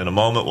Craig Dutton in a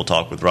moment. We'll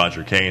talk with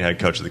Roger Kane, head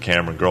coach of the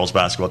Cameron girls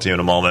basketball team, in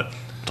a moment.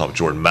 We'll talk with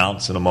Jordan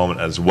Mounts in a moment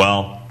as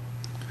well.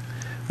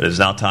 It is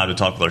now time to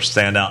talk with our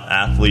standout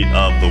athlete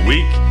of the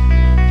week.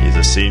 He's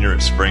a senior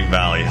at Spring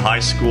Valley High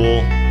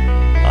School.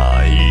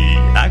 He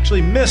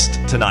actually missed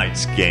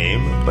tonight's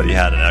game, but he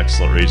had an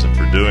excellent reason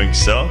for doing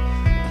so,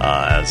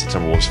 as the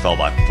Timberwolves fell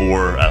by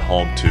 4 at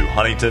home to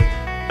Huntington.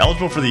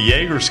 Eligible for the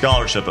Jaeger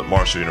Scholarship at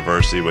Marshall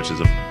University, which is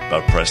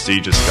a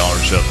prestigious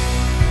scholarship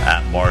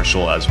at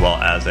Marshall, as well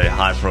as a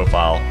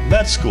high-profile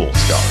med school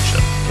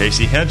scholarship.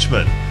 Casey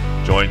Henchman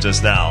joins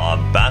us now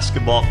on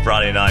Basketball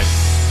Friday Night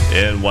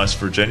in West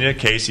Virginia.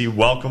 Casey,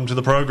 welcome to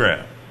the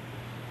program.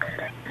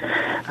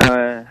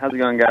 How's it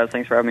going, guys?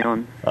 Thanks for having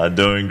me on.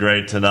 Doing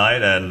great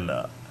tonight, and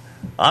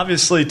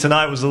obviously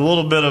tonight was a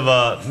little bit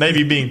of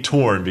maybe being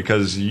torn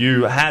because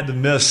you had to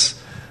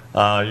miss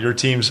your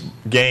team's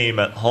game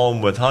at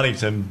home with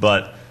Huntington,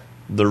 but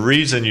the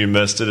reason you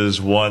missed it is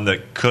one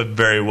that could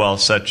very well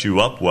set you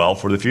up well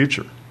for the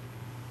future.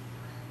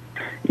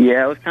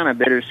 Yeah, it was kind of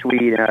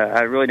bittersweet.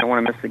 I really don't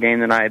want to miss the game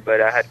tonight,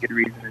 but I had good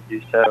reason to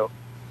do so.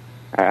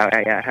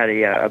 I had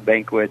a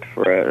banquet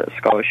for a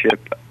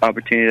scholarship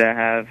opportunity that I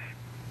have.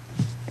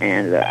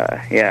 And,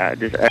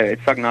 it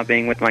sucked not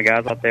being with my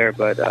guys out there,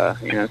 but,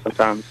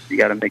 sometimes you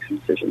got to make some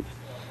decisions.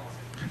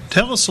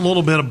 Tell us a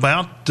little bit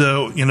about,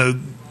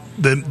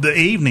 the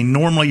evening.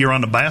 Normally you're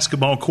on the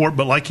basketball court,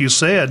 but like you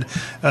said,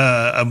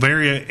 a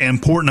very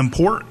important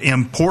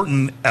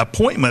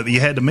appointment that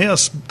you had to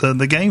miss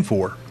the game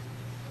for.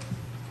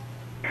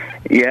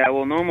 Yeah,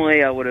 well,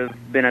 normally I would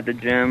have been at the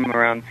gym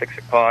around 6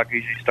 o'clock.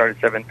 Usually start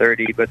at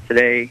 7:30, but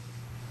today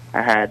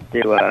I had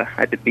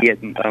to be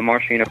at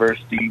Marshall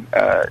University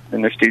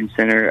in their student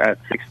center at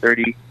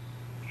 6:30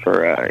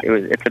 for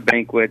it's a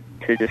banquet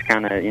to just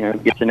kind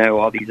of get to know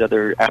all these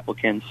other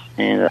applicants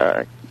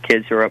and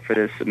kids who are up for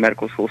this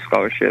medical school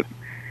scholarship.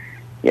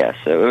 Yeah,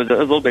 so it was a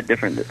little bit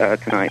different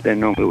tonight than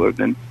normally would have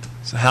been.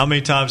 So how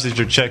many times did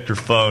you check your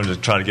phone to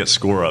try to get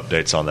score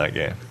updates on that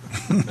game?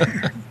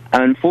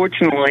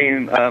 Unfortunately,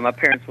 my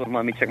parents wouldn't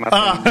let me check my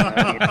phone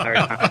the entire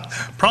time.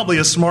 Probably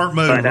a smart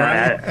move,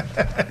 right?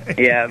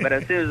 Yeah, but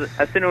as soon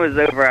as it was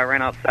over, I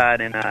ran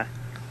outside and I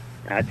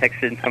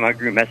texted into my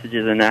group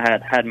messages, and I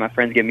had my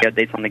friends give me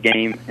updates on the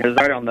game. It was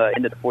right on the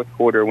end of the fourth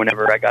quarter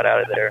whenever I got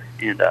out of there,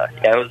 and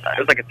it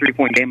was like a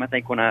 3-point game I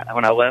think when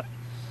I left.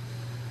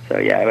 So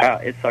yeah,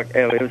 it sucked.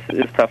 It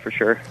was tough for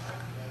sure.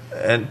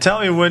 And tell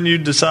me when you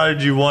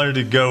decided you wanted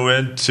to go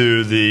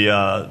into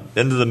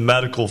the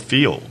medical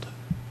field.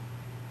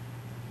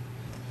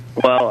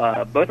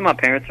 Well, both of my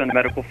parents are in the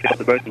medical field.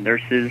 They're both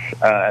nurses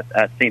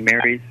at St.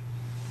 Mary's.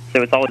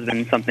 So it's always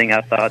been something I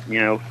thought,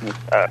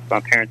 if my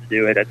parents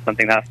do it, it's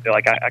something that I feel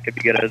like I could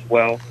be good at as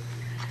well.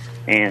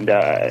 And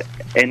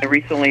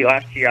recently,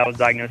 last year, I was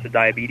diagnosed with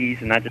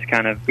diabetes, and that just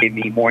kind of gave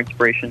me more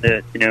inspiration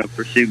to,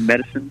 pursue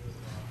medicine.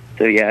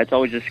 So, yeah, it's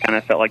always just kind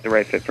of felt like the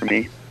right fit for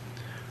me.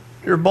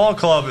 Your ball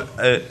club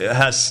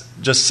has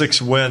just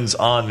 6 wins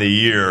on the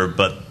year,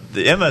 but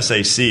the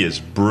MSAC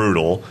is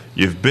brutal.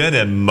 You've been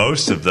in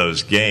most of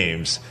those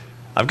games.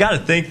 I've got to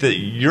think that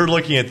you're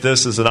looking at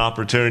this as an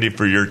opportunity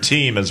for your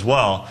team as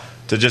well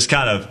to just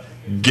kind of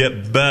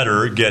get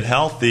better, get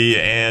healthy,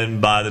 and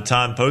by the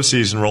time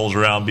postseason rolls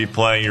around, be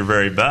playing your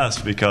very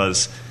best,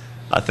 because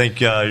I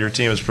think your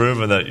team has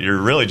proven that you're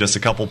really just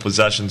a couple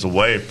possessions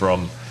away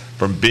from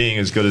being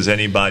as good as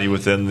anybody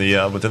within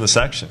the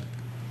section.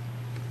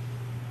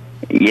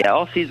 Yeah,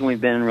 all season we've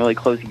been in really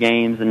close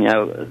games, and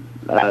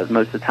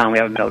most of the time we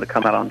haven't been able to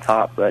come out on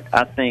top. But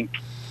I think,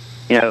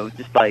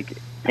 just like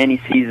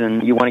any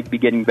season, you want to be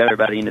getting better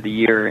by the end of the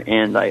year.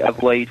 And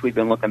of late, we've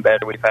been looking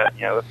better. We've had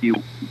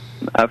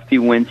a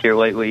few wins here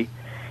lately,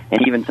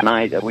 and even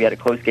tonight we had a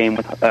close game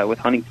with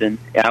Huntington.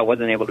 I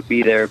wasn't able to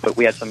be there, but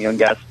we had some young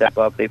guys step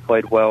up. They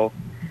played well,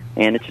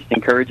 and it's just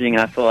encouraging.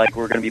 And I feel like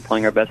we're going to be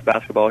playing our best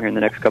basketball here in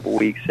the next couple of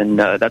weeks, and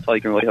that's all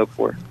you can really hope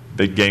for.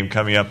 Big game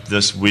coming up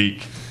this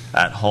week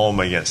at home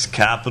against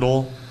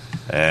Capital,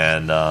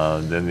 and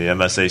then the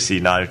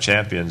MSAC Night of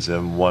Champions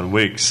in 1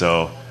 week.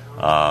 So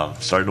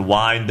starting to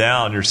wind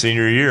down your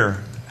senior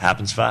year.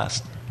 Happens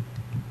fast.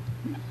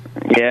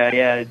 Yeah,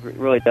 it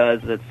really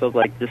does. It feels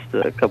like just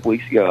a couple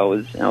weeks ago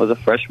I was a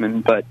freshman,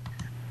 but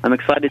I'm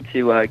excited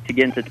to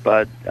get into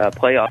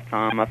playoff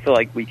time. I feel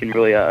like we can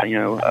really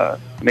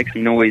make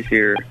some noise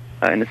here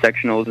in the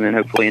sectionals, and then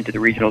hopefully into the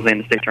regionals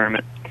and the state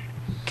tournament.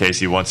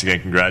 Casey, once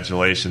again,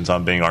 congratulations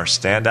on being our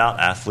standout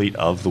athlete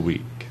of the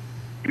week.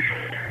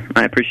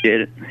 I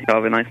appreciate it. Y'all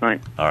have a nice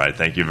night. All right,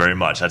 thank you very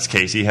much. That's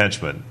Casey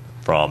Henchman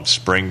from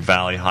Spring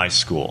Valley High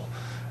School.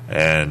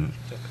 And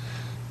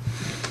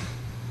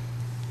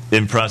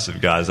impressive,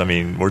 guys. I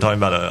mean, we're talking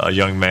about a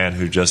young man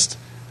who just,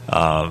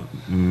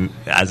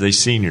 as a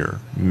senior,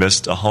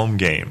 missed a home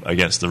game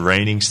against the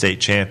reigning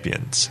state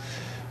champions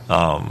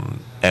and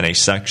a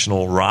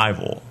sectional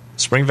rival.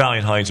 Spring Valley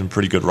and Huntington,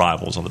 pretty good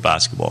rivals on the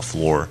basketball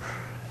floor,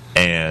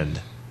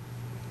 and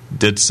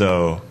did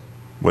so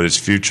with his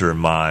future in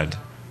mind.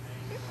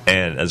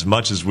 And as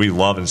much as we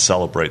love and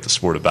celebrate the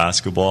sport of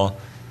basketball,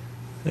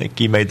 I think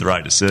he made the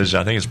right decision.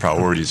 I think his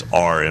priorities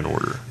are in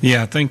order.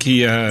 Yeah, I think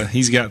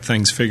he's got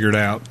things figured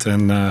out,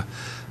 and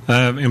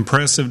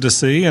impressive to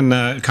see,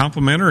 and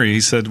complimentary.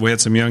 He said we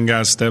had some young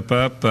guys step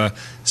up,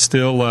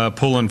 still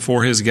pulling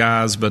for his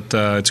guys, but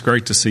it's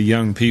great to see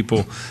young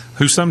people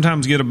who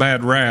sometimes get a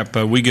bad rap.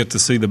 We get to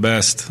see the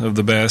best of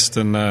the best,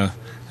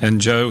 and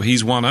Joe,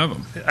 he's one of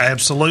them.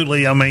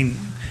 Absolutely. I mean,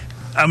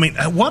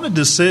 what a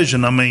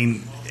decision. I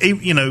mean,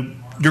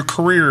 your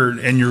career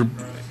and your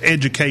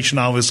education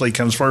obviously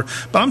comes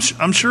first, but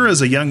I'm sure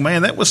as a young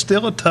man that was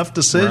still a tough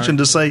decision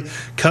to say,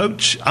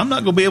 Coach, I'm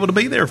not going to be able to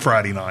be there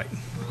Friday night.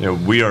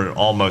 We are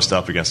almost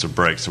up against a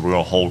break, so we're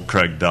going to hold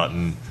Craig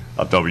Dutton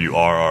of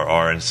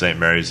WRRR in St.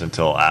 Mary's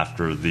until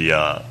after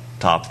the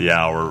top of the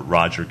hour.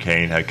 Roger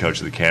Kane, head coach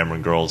of the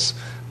Cameron girls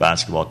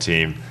basketball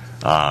team,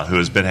 who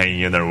has been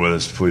hanging in there with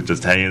us,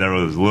 just hanging there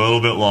with us a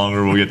little bit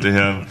longer. We'll get to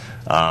him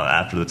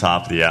after the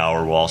top of the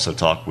hour. We'll also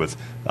talk with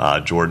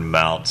Jordan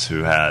Mounts,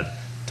 who had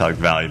Tug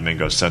Valley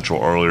Mingo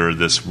Central earlier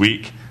this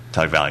week,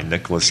 Tug Valley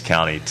Nicholas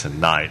County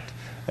tonight.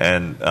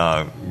 And,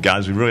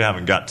 guys, we really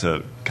haven't got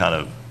to kind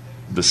of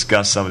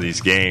discuss some of these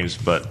games,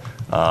 but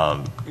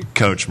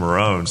Coach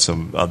Marone,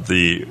 some of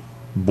the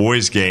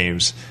boys'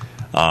 games,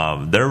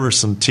 there were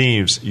some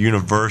teams.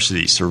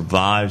 University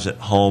survives at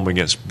home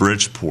against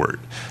Bridgeport.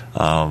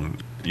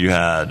 You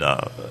had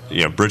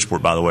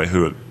Bridgeport, by the way,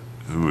 who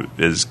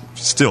is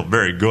still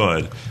very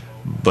good,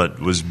 but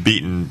was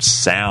beaten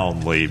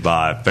soundly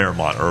by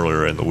Fairmont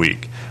earlier in the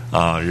week.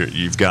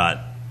 You've got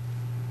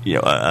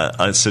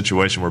a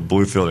situation where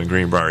Bluefield and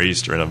Greenbrier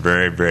East are in a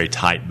very, very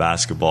tight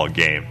basketball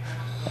game.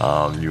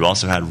 You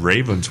also had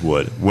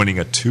Ravenswood winning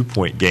a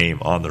 2-point game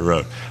on the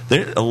road.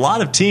 There are a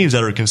lot of teams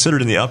that are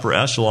considered in the upper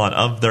echelon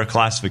of their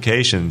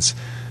classifications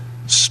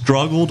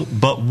struggled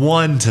but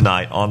won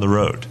tonight on the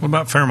road. What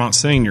about Fairmont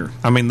Senior?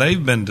 I mean,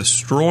 they've been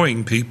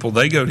destroying people.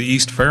 They go to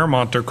East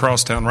Fairmont, their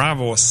crosstown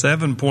rival, a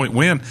 7-point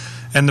win.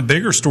 And the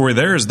bigger story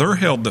there is they're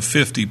held to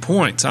 50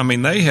 points. I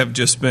mean, they have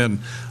just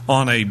been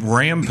on a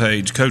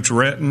rampage. Coach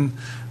Retton,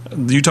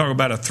 you talk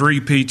about a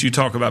three-peat, you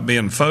talk about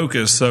being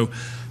focused. So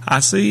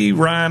I see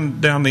Ryan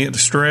down the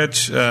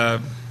stretch,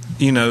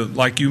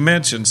 like you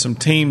mentioned, some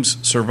teams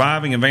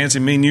surviving,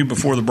 advancing. Me and you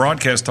before the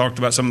broadcast talked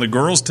about some of the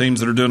girls'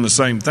 teams that are doing the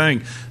same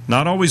thing.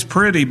 Not always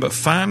pretty, but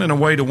finding a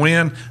way to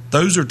win.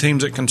 Those are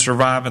teams that can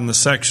survive in the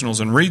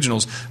sectionals and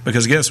regionals,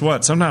 because guess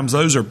what? Sometimes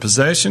those are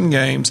possession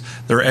games,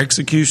 they're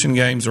execution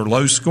games, they're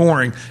low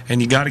scoring,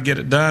 and you got to get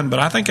it done. But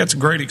I think that's a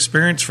great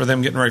experience for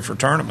them getting ready for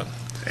tournament.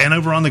 And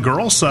over on the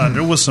girls' side,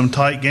 there was some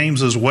tight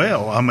games as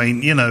well. I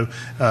mean,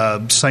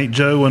 St.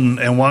 Joe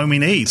and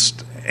Wyoming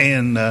East.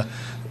 And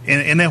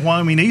in that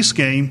Wyoming East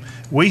game,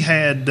 we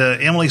had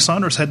Emily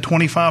Saunders had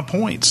 25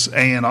 points.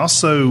 And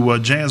also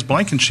Jazz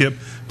Blankenship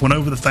went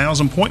over the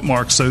 1,000-point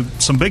mark. So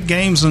some big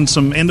games and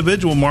some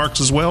individual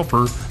marks as well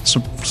for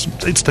some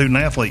student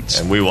athletes.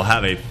 And we will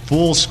have a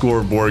full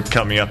scoreboard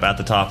coming up at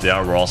the top of the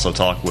hour. We'll also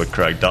talk with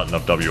Craig Dutton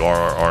of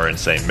WRRR in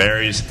St.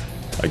 Mary's.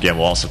 Again,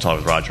 we'll also talk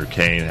with Roger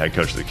Kane, head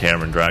coach of the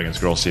Cameron Dragons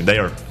girls team. They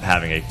are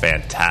having a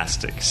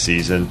fantastic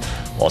season.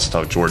 We'll also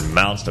talk with Jordan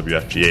Mounts,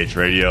 WFGH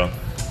Radio.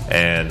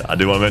 And I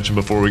do want to mention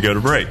before we go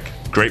to break,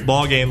 great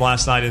ball game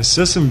last night in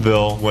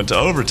Sissonville. Went to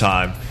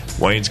overtime.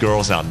 Wayne's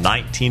girls now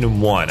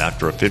 19-1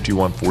 after a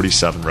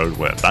 51-47 road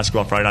win.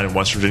 Basketball Friday Night in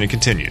West Virginia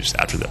continues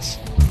after this.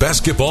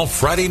 Basketball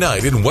Friday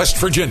Night in West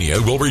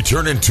Virginia will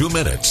return in 2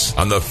 minutes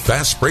on the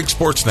Fast Break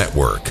Sports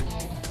Network.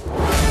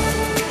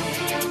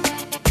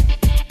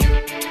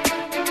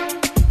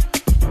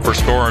 For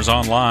scores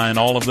online,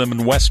 all of them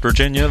in West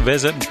Virginia,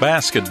 visit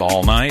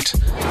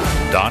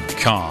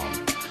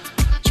basketballnight.com.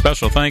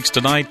 Special thanks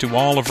tonight to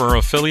all of our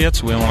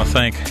affiliates. We want to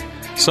thank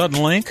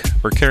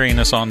Suddenlink for carrying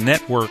us on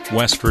Network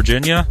West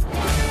Virginia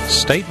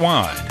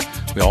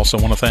statewide. We also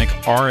want to thank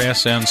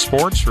RSN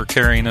Sports for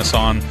carrying us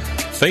on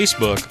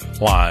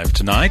Facebook Live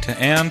tonight.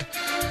 And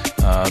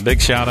a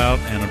big shout out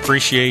and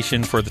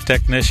appreciation for the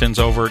technicians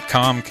over at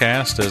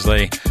Comcast as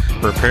they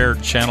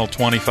repaired Channel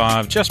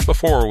 25 just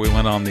before we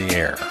went on the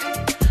air.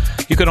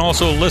 You can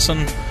also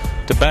listen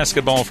to to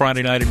Basketball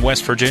Friday Night in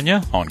West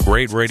Virginia on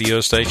great radio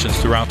stations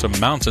throughout the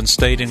Mountain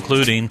State,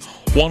 including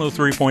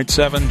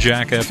 103.7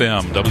 Jack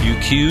FM,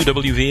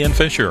 WQWV in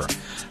Fisher,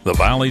 the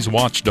Valley's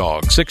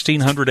Watchdog,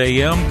 1600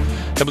 AM,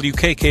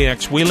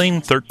 WKKX Wheeling,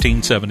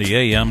 1370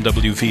 AM,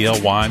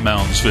 WVLY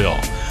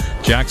Moundsville.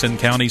 Jackson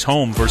County's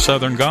home for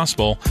Southern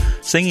Gospel,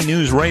 Singing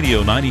News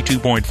Radio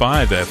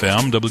 92.5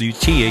 FM,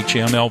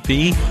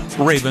 WTHMLP,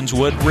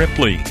 Ravenswood,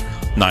 Ripley.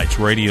 Knights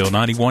Radio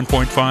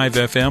 91.5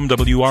 FM,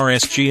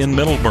 WRSG in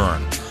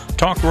Middleburn.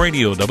 Talk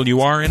Radio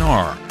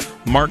WRNR,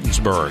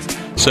 Martinsburg,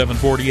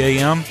 740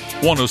 AM,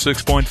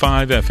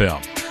 106.5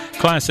 FM.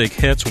 Classic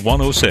Hits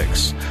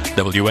 106,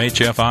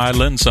 WHFI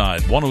Linside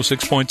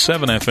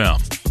 106.7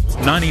 FM.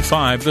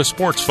 95 The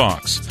Sports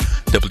Fox,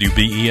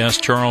 WBES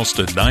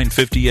Charleston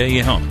 950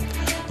 AM.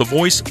 The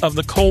Voice of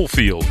the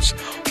Coalfields,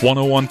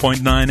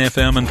 101.9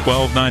 FM and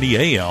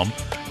 1290 AM,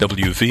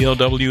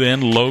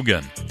 WVLWN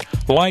Logan.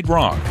 Light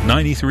Rock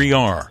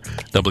 93R,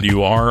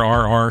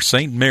 WRRR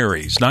St.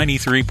 Mary's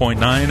 93.9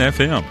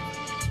 FM.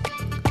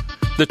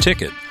 The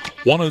Ticket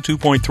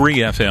 102.3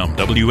 FM,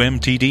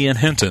 WMTD in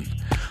Hinton.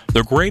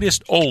 The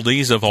greatest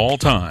oldies of all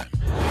time.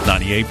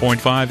 98.5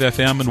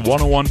 FM and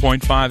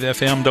 101.5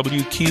 FM,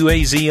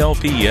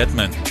 WQAZLP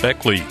Edmond,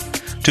 Beckley.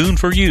 Tune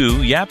for You,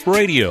 Yap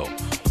Radio.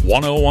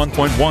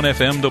 101.1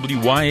 FM,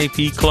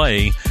 WYAP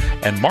Clay.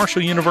 And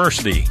Marshall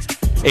University.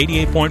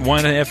 88.1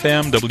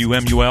 FM,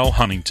 WMUL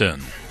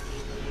Huntington.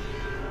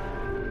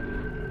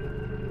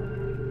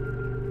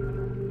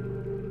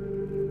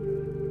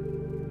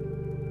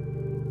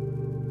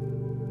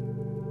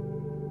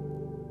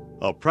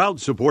 A proud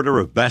supporter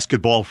of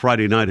Basketball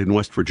Friday Night in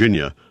West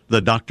Virginia,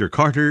 the Dr.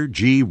 Carter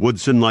G.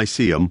 Woodson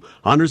Lyceum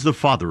honors the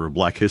father of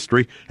black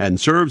history and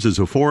serves as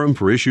a forum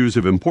for issues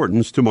of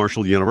importance to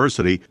Marshall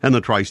University and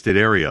the tri-state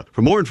area.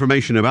 For more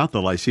information about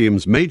the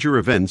Lyceum's major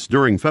events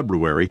during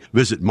February,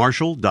 visit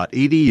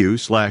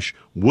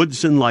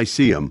marshall.edu/Woodson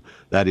Lyceum.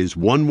 That is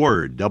one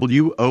word,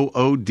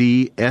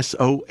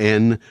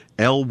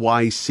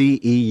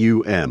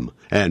 WOODSONLYCEUM.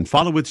 And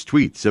follow its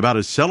tweets about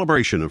a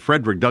celebration of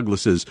Frederick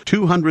Douglass's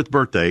 200th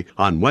birthday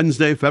on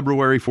Wednesday,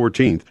 February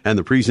 14th, and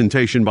the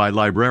presentation by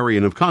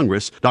Librarian of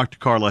Congress, Dr.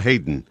 Carla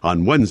Hayden,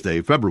 on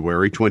Wednesday,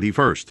 February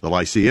 21st. The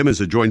Lyceum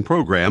is a joint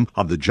program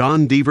of the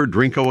John Deaver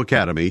Drinko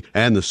Academy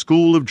and the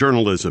School of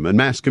Journalism and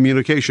Mass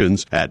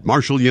Communications at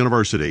Marshall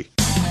University.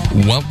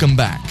 Welcome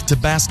back to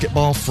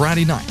Basketball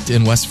Friday Night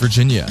in West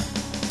Virginia.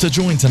 To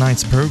join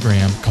tonight's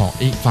program, call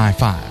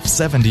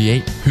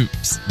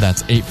 855-78-HOOPS.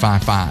 That's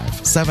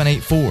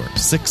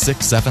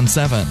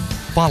 855-784-6677.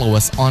 Follow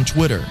us on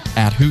Twitter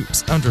at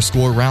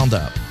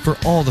 @hoops_roundup for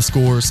all the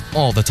scores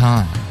all the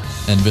time.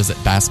 And visit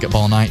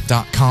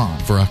basketballnight.com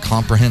for a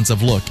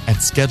comprehensive look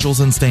at schedules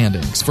and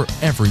standings for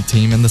every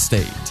team in the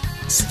state.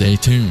 Stay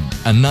tuned.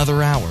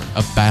 Another hour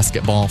of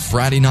Basketball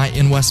Friday Night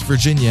in West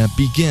Virginia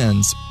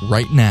begins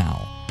right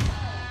now.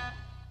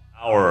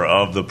 Hour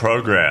of the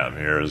program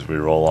here as we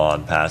roll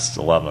on past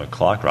 11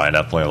 o'clock. Ryan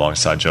Epling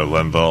alongside Joe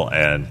Linville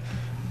and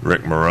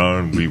Rick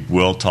Marone. We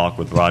will talk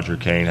with Roger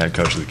Kane, head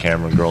coach of the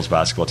Cameron girls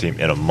basketball team,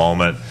 in a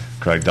moment.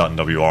 Craig Dutton,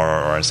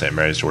 WRRR in St.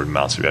 Mary's, Jordan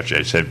Mounts,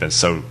 WFGH. They've been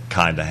so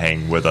kind to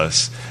hang with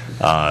us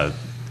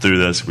through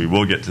this. We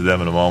will get to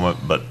them in a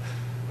moment, but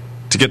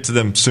to get to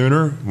them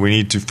sooner, we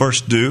need to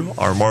first do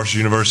our Marshall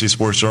University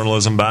Sports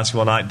Journalism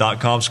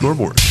BasketballNight.com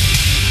scoreboard.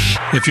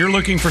 If you're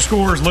looking for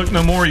scores, look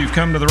no more. You've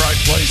come to the right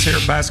place here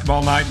at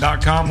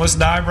BasketballNight.com. Let's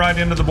dive right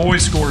into the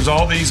boys' scores.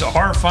 All these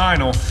are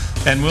final,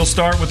 and we'll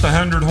start with the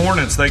 100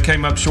 Hornets. They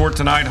came up short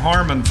tonight.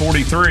 Harmon,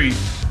 43,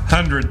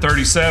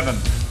 137.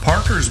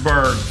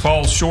 Parkersburg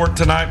falls short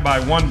tonight by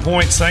 1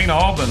 point. St.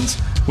 Albans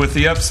with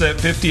the upset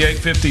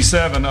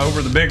 58-57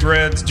 over the Big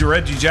Reds.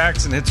 Reggie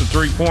Jackson hits a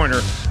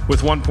three-pointer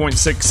with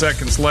 1.6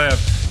 seconds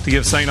left to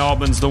give St.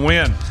 Albans the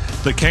win.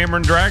 The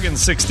Cameron Dragons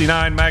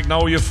 69,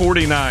 Magnolia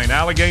 49.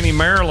 Allegheny,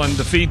 Maryland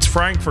defeats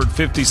Frankfort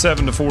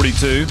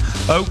 57-42.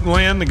 Oak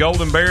Glen, the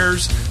Golden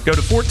Bears go to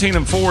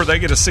 14-4. They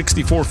get a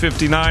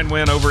 64-59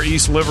 win over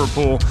East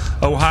Liverpool,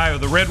 Ohio.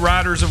 The Red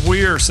Riders of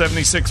Weir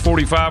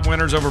 76-45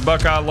 winners over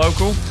Buckeye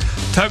Local.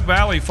 Tug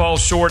Valley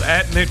falls short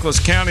at Nicholas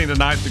County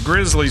tonight. The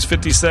Grizzlies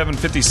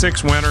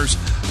 57-56 winners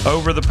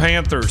over the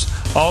Panthers.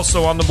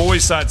 Also on the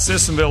boys' side,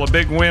 Sissonville a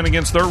big win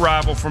against their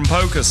rival from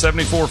Poca,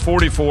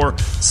 74-44.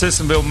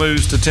 Sissonville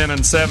moves to 10-7.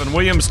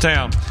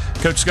 Williamstown,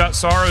 Coach Scott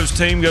Sorrow's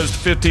team goes to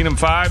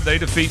 15-5. They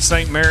defeat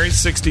St. Mary's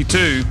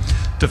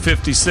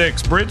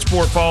 62-56.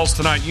 Bridgeport falls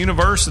tonight.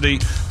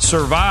 University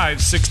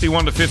survives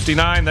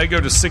 61-59. They go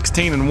to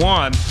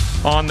 16-1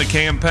 on the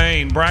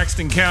campaign.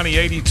 Braxton County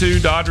 82,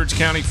 Doddridge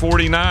County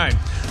 49.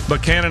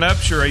 Buchanan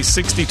Upshur a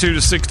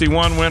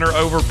 62-61 winner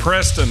over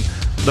Preston.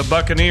 The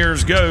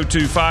Buccaneers go to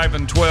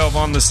 5-12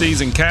 on the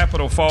season.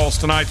 Capital falls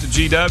tonight to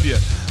GW.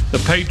 The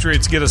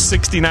Patriots get a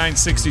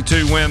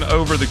 69-62 win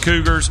over the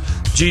Cougars.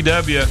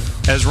 GW,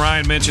 as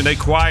Ryan mentioned, a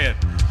quiet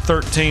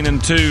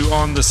 13-2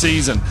 on the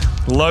season.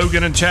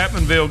 Logan and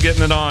Chapmanville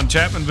getting it on.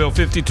 Chapmanville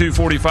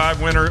 52-45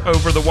 winner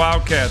over the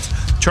Wildcats.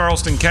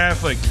 Charleston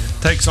Catholic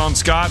takes on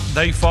Scott.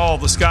 They fall.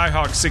 The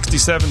Skyhawks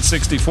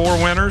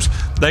 67-64 winners.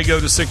 They go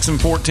to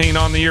 6-14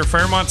 on the year.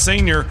 Fairmont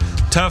Senior,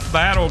 tough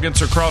battle against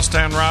their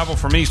crosstown rival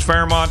from East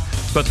Fairmont,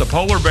 but the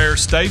Polar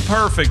Bears stay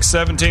perfect,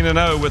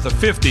 17-0 with a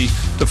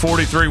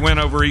 50-43 win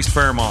over East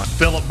Fairmont.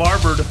 Philip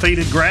Barber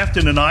defeated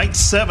Grafton tonight,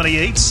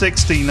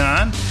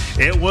 78-69.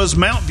 It was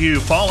Mount View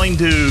falling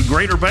to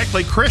Greater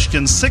Beckley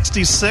Christian,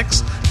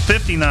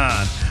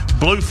 66-59.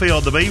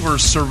 Bluefield, the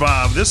Beavers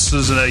survived. This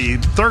is a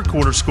third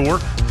quarter score,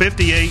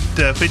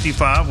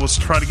 58-55. We'll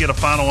try to get a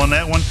final on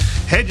that one.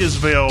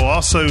 Hedgesville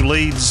also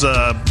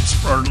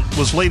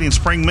was leading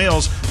Spring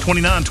Mills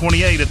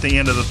 29-28 at the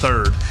end of the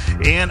third.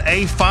 In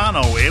a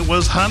final, it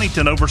was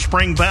Huntington over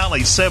Spring Valley,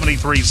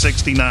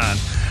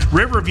 73-69.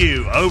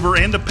 Riverview over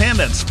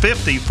Independence,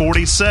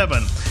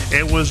 50-47.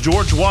 It was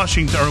George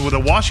Washington, with the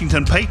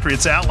Washington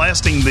Patriots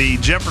outlasting the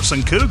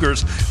Jefferson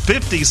Cougars,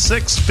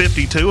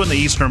 56-52 in the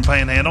Eastern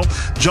Panhandle.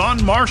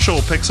 John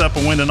Marshall picks up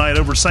a win tonight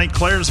over St.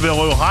 Clairsville,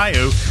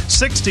 Ohio,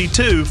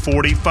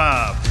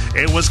 62-45.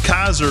 It was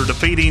Kaiser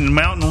defeating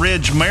Mountain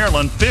Ridge,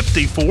 Maryland,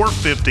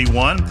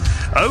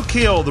 54-51. Oak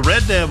Hill, the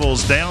Red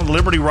Devils, down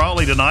Liberty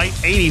Raleigh tonight,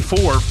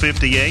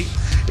 84-58.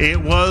 It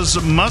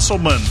was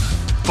Musselman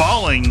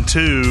falling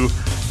to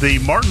the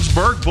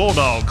Martinsburg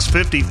Bulldogs,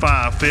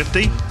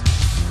 55-50.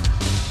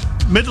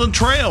 Midland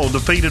Trail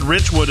defeated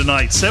Richwood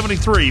tonight,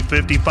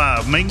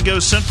 73-55. Mingo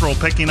Central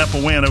picking up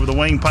a win over the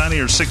Wayne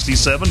Pioneers,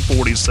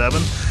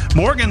 67-47.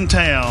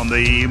 Morgantown,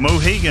 the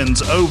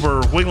Mohegans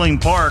over Wheeling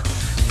Park,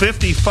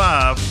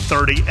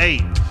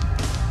 55-38.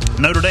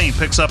 Notre Dame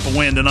picks up a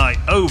win tonight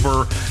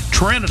over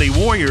Trinity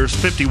Warriors,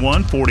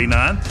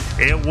 51-49.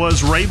 It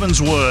was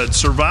Ravenswood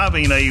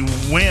surviving a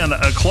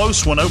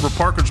close one over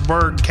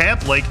Parkersburg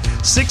Catholic,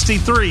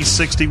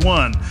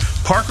 63-61.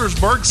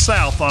 Parkersburg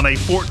South on a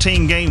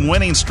 14-game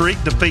winning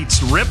streak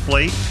defeats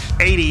Ripley,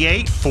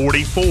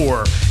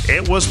 88-44.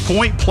 It was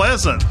Point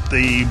Pleasant,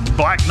 the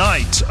Black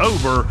Knights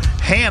over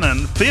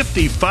Hannon,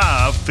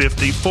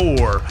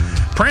 55-54.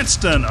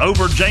 Princeton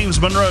over James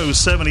Monroe,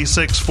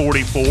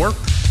 76-44.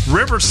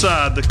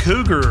 Riverside,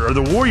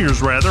 the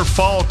Warriors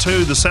fall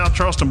to the South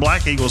Charleston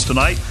Black Eagles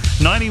tonight,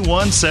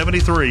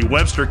 91-73.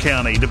 Webster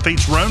County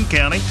defeats Roane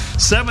County,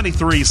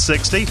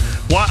 73-60.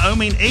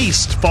 Wyoming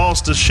East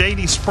falls to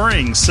Shady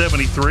Springs,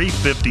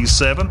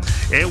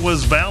 73-57. It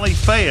was Valley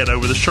Fayette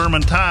over the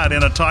Sherman Tide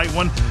in a tight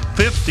one,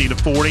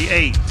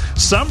 50-48.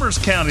 Summers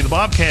County, the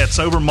Bobcats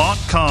over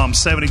Montcalm,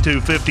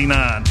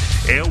 72-59.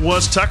 It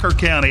was Tucker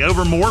County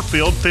over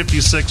Moorfield,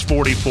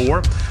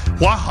 56-44.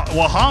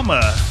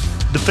 Wahama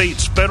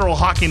defeats Federal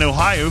Hocking,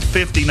 Ohio,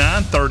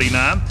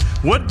 59-39.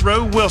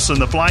 Woodrow Wilson,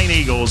 the Flying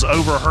Eagles,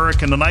 over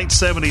Hurricane tonight,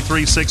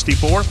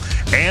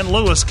 73-64. And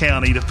Lewis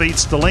County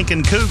defeats the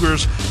Lincoln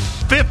Cougars,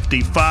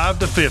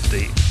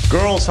 55-50.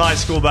 Girls high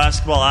school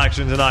basketball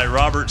action tonight.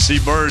 Robert C.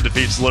 Byrd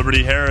defeats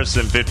Liberty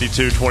Harrison,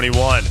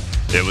 52-21.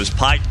 It was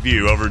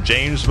Pikeview over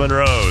James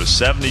Monroe,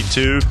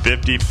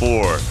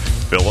 72-54.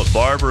 Philip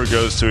Barber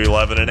goes to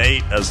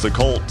 11-8 as the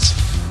Colts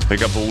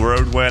pick up a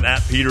road win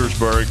at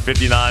Petersburg,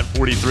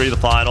 59-43 the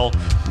final.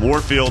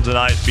 Moorfield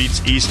tonight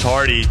beats East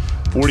Hardy,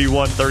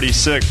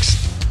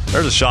 41-36.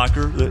 There's a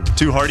shocker. The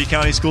two Hardy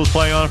County schools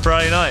playing on a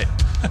Friday night.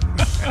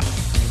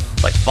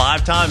 Like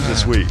 5 times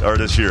this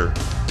year.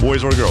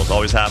 Boys or girls,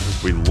 always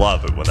happens. We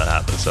love it when that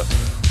happens. So,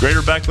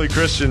 Greater Beckley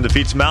Christian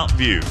defeats Mountain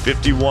View,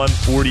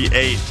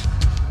 51-48.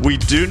 We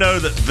do know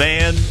that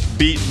Van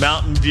beat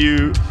Mountain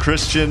View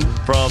Christian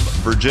from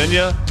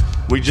Virginia.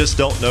 We just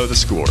don't know the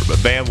score. But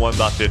Van won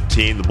by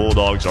 15. The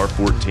Bulldogs are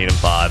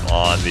 14-5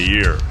 on the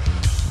year.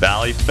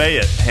 Valley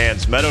Fayette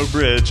hands Meadow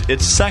Bridge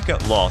its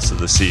second loss of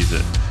the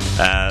season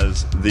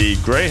as the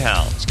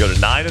Greyhounds go to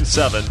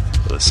 9-7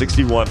 with a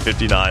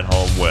 61-59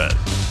 home win.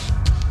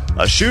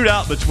 A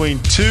shootout between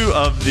two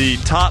of the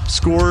top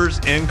scorers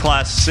in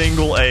Class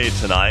Single A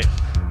tonight.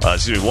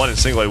 One in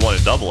Single A, one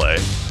in Double A.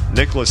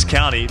 Nicholas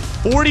County,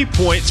 40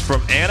 points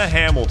from Anna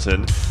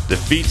Hamilton,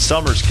 defeats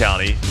Summers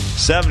County,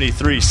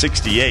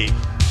 73-68.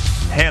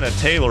 Hannah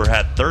Taylor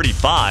had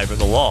 35 in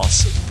the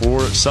loss for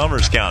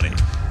Summers County.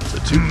 So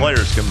 2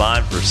 players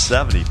combined for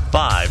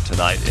 75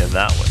 tonight in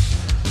that one.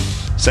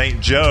 St.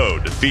 Joe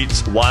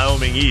defeats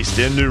Wyoming East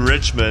in New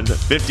Richmond,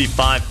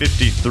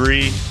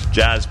 55-53.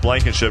 Jazz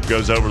Blankenship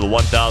goes over the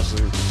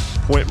 1,000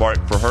 point mark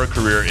for her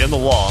career in the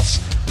loss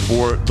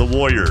for the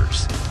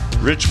Warriors.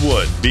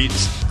 Richwood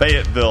beats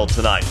Fayetteville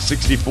tonight,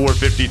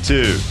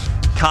 64-52.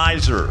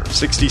 Kaiser,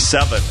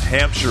 67.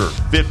 Hampshire,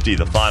 50,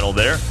 the final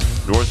there.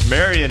 North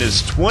Marion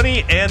is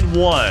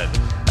 20-1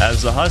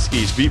 as the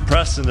Huskies beat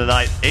Preston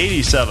tonight,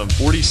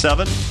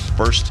 87-47.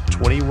 First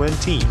 20-win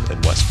team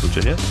in West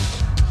Virginia.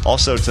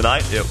 Also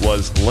tonight, it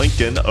was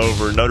Lincoln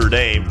over Notre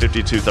Dame,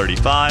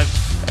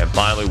 52-35. And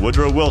finally,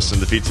 Woodrow Wilson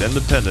defeats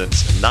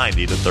Independence,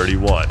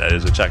 90-31. That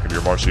is a check of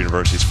your Marshall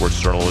University Sports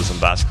Journalism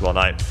Basketball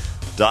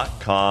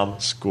Night.com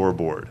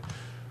scoreboard.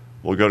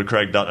 We'll go to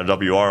Craig Dutton of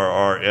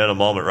WRR in a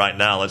moment. Right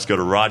now, let's go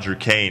to Roger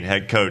Kane,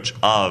 head coach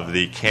of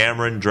the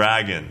Cameron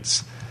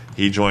Dragons.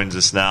 He joins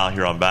us now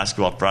here on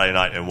Basketball Friday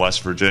Night in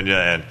West Virginia.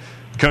 And,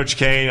 Coach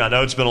Kane, I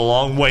know it's been a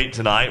long wait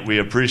tonight. We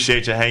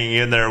appreciate you hanging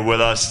in there with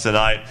us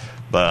tonight,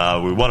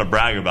 but we want to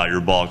brag about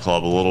your ball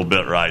club a little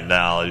bit right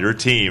now. Your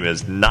team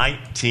is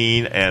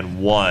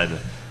 19-1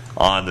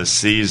 on the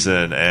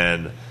season,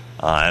 and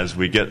as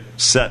we get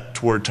set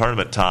toward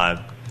tournament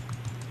time,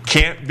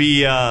 can't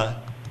be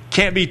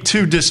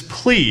too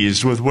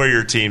displeased with where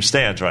your team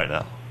stands right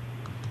now.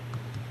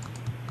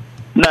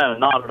 No,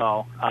 not at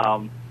all.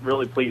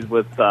 Really pleased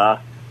with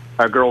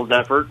our girls'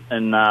 effort,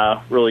 and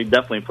really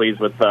definitely pleased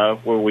with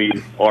where we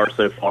are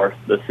so far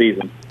this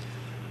season.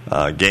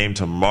 Game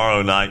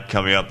tomorrow night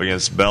coming up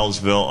against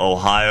Bellsville,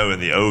 Ohio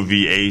in the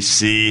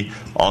OVAC.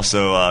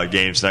 Also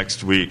games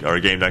next week, or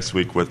a game next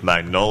week with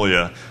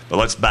Magnolia. But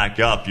let's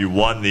back up. You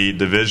won the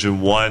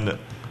Division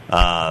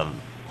I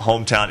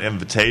Hometown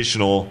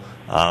Invitational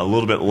a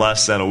little bit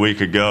less than a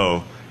week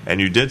ago, and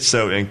you did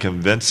so in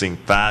convincing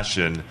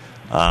fashion.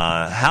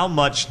 How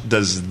much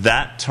does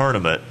that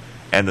tournament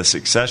and the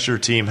success your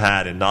team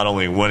had in not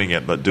only winning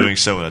it but doing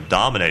so in a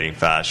dominating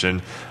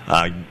fashion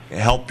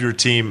help your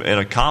team in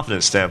a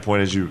confidence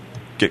standpoint as you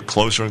get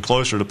closer and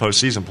closer to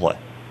postseason play?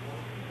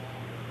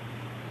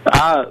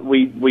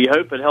 We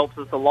hope it helps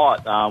us a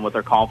lot with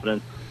our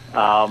confidence.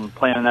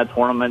 Playing in that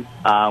tournament,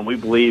 we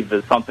believe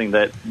is something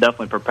that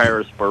definitely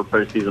prepares for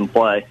postseason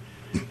play.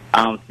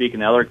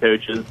 Speaking to other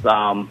coaches,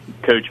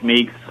 Coach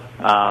Meeks,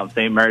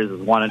 St. Mary's has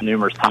won it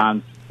numerous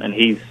times, and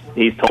he's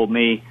told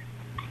me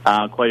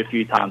quite a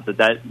few times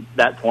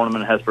that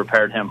tournament has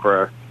prepared him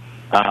for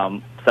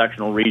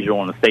sectional,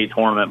 regional, and a state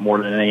tournament more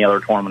than any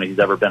other tournament he's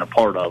ever been a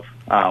part of.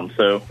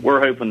 So we're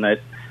hoping that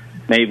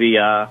maybe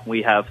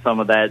we have some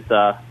of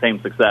that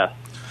same success.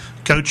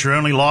 Coach, your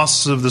only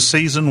loss of the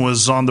season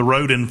was on the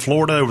road in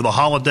Florida over the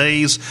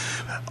holidays.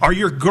 Are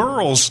your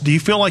girls, do you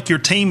feel like your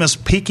team is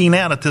peaking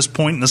out at this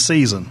point in the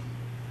season?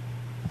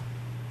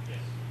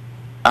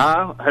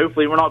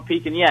 Hopefully we're not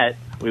peaking yet.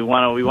 We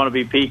want to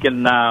be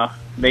peaking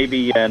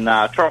maybe in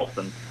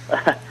Charleston.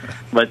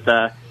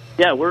 But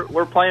yeah,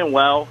 we're playing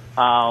well.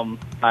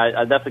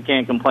 I definitely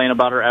can't complain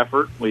about our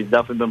effort. We've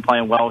definitely been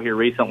playing well here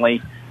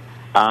recently.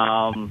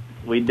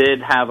 We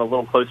did have a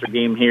little closer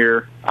game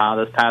here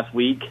this past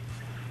week,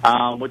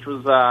 which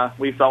was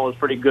we felt was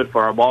pretty good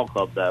for our ball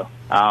club, though.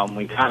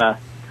 We kind of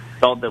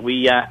felt that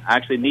we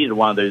actually needed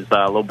one of those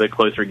a little bit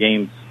closer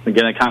games to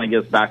kind of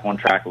get us back on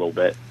track a little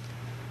bit.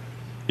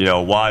 You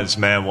know, a wise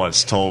man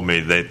once told me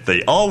that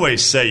they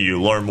always say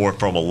you learn more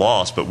from a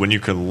loss, but when you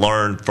can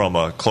learn from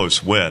a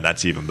close win,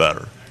 that's even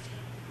better.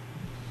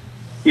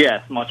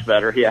 Yes, much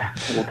better. Yeah,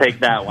 we'll take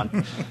that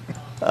one.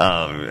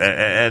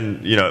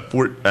 And you know, if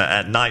we're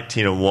at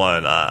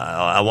 19-1,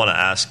 I want to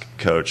ask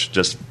Coach,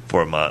 just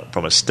from a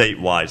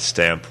statewide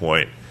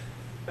standpoint,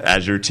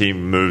 as your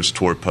team moves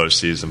toward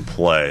postseason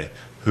play,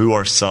 who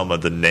are some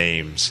of the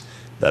names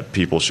that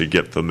people should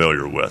get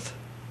familiar with?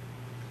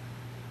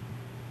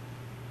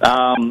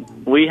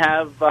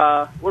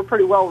 We're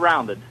pretty well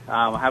rounded.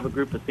 I have a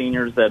group of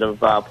seniors that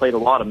have played a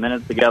lot of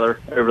minutes together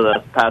over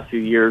the past few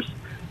years.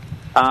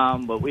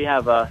 But we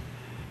have a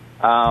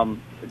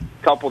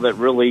couple that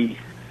really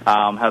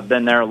have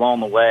been there along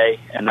the way,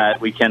 and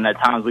that at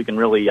times we can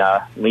really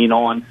lean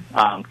on.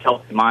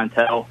 Kelsey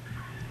Montel,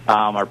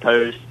 our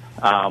post,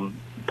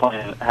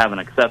 have an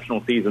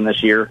exceptional season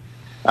this year.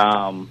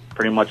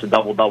 Pretty much a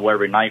double-double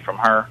every night from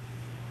her.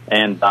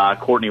 And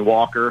Courtney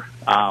Walker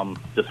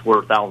just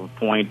scored 1,000th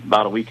point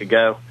about a week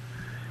ago.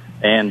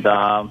 And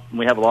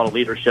we have a lot of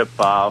leadership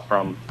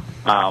from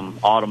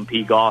Autumn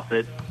P.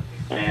 Gossett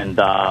and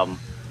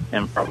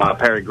from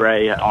Perry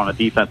Gray on a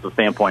defensive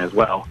standpoint as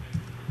well.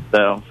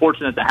 So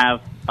fortunate to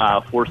have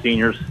four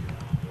seniors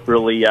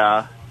really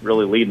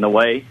leading the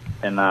way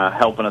and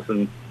helping us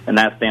in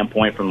that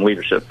standpoint from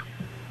leadership.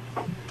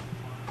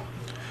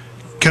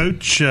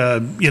 Coach,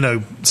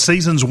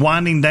 season's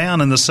winding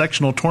down and the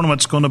sectional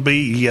tournament's going to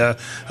be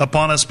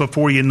upon us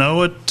before you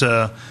know it.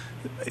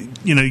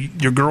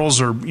 Your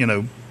girls are,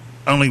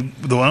 only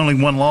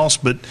one loss,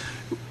 but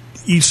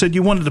you said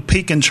you wanted to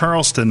peak in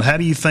Charleston. How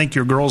do you think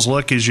your girls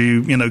look as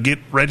you get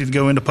ready to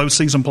go into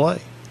postseason play?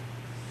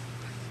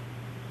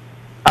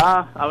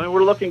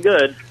 We're looking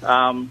good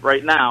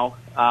right now,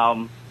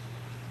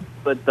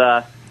 but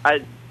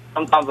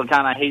sometimes I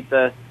kind of hate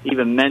to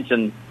even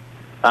mention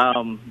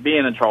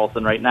being in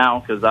Charleston right now,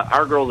 because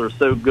our girls are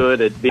so good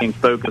at being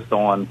focused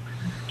on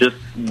just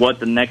what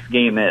the next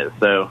game is.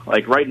 So,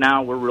 like right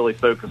now, we're really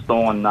focused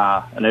on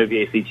an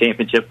OVAC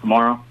championship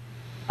tomorrow.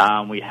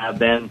 We have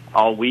been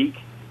all week.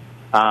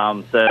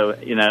 So,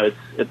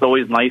 it's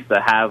always nice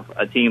to have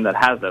a team that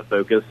has that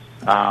focus.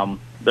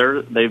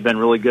 They've been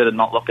really good at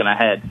not looking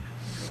ahead.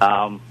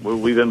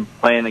 We've been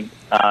playing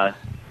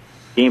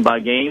game by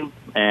game,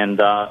 and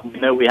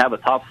we have a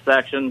tough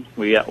section.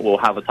 We'll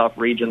have a tough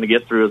region to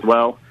get through as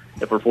well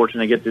if we're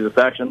fortunate to get through the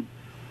section.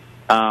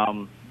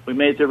 We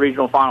made it to the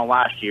regional final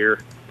last year,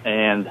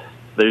 and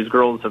those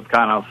girls have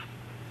kind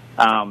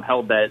of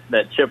held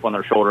that chip on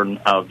their shoulder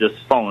of just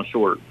falling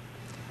short.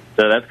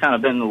 So that's kind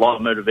of been a lot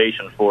of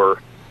motivation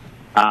for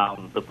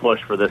the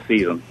push for this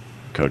season.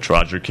 Coach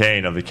Roger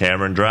Kane of the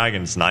Cameron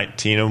Dragons,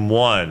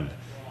 19-1.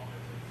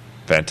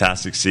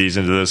 fantastic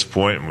season to this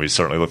point, and we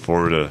certainly look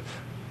forward to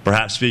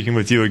perhaps speaking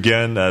with you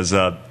again as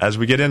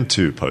we get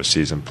into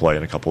postseason play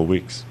in a couple of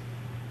weeks.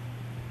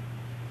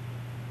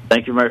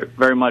 Thank you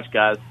very much,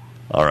 guys.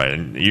 All right,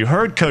 and you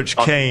heard Coach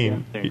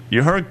Kane.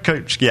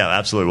 Yeah,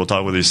 absolutely. We'll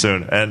talk with you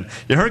soon. And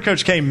you heard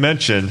Coach Kane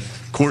mention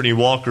Courtney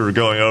Walker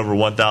going over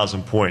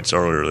 1,000 points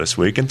earlier this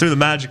week. And through the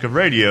magic of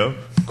radio,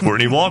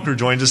 Courtney Walker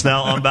joins us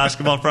now on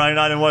Basketball Friday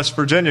Night in West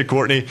Virginia.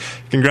 Courtney,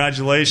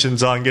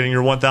 congratulations on getting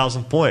your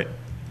 1,000th point.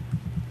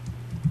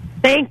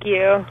 Thank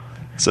you.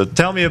 So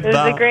tell me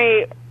about. It was a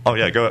great. Oh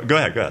yeah, go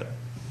ahead.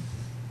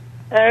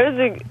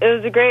 It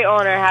was a great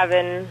honor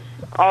having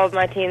all of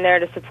my team there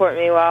to support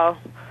me while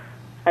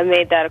I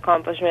made that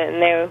accomplishment,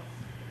 and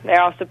they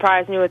all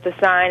surprised me with the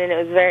sign, and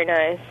it was very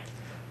nice.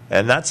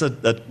 And that's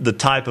the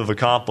type of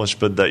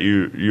accomplishment that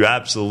you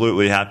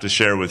absolutely have to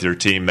share with your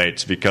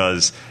teammates,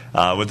 because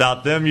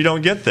without them you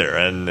don't get there.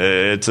 And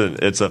it's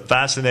a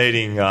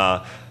fascinating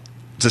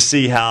to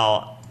see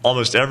how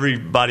almost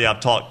everybody I've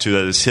talked to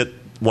that has hit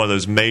one of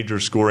those major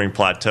scoring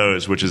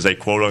plateaus, which is a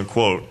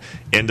quote-unquote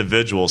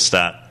individual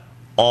stat,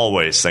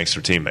 always thanks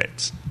to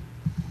teammates.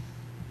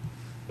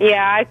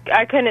 Yeah,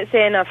 I couldn't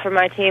say enough for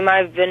my team.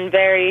 I've been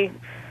very,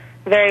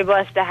 very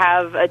blessed to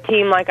have a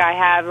team like I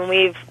have, and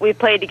we've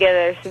played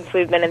together since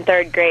we've been in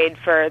third grade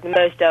for the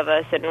most of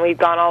us, and we've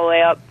gone all the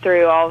way up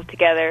through all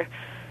together.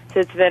 So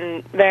it's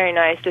been very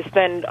nice to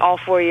spend all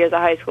 4 years of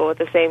high school with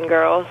the same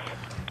girls.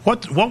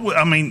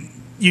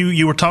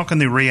 You were talking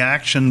the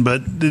reaction,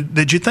 but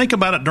did you think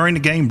about it during the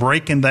game,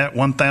 breaking that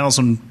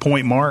 1,000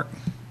 point mark?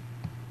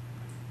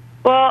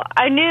 Well,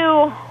 I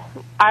knew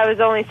I was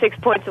only 6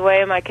 points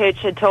away. My coach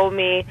had told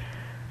me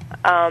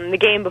the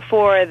game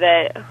before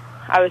that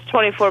I was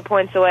 24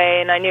 points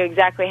away, and I knew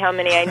exactly how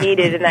many I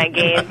needed in that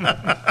game.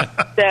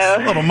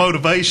 So a little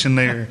motivation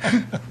there.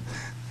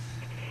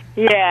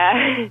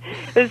 Yeah,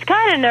 it was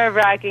kind of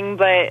nerve-wracking,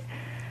 but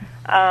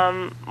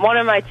one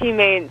of my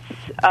teammates,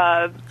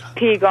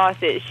 P.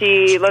 Gossett,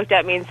 she looked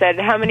at me and said,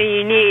 "How many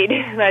you need?"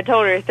 And I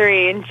told her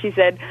 3, and she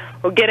said,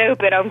 "Well, get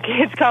open.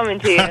 It's coming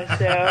to you."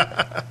 So.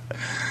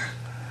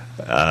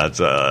 It's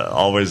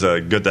always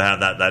good to have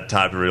that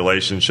type of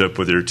relationship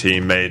with your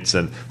teammates.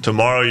 And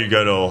tomorrow you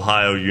go to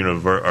Ohio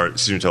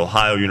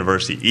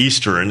University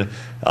Eastern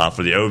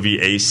for the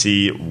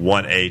OVAC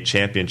 1A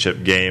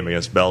championship game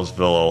against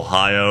Bellsville,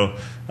 Ohio.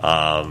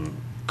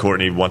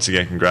 Courtney, once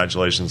again,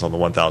 congratulations on the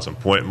 1,000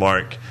 point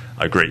mark.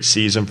 A great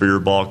season for your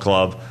ball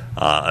club,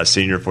 a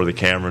senior for the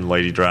Cameron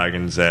Lady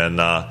Dragons, and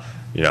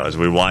as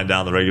we wind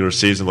down the regular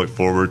season, look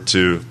forward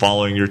to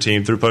following your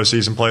team through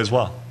postseason play as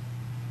well.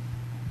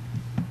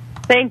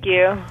 Thank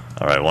you.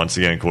 All right, once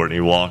again, Courtney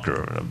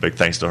Walker. A big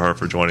thanks to her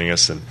for joining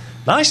us. And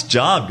nice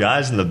job,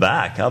 guys, in the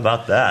back. How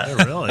about that?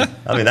 Yeah, really?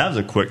 I mean, that was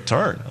a quick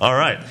turn. All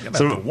right.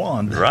 So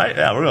wand. Right?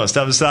 Yeah, we're going to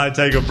step aside,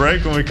 take a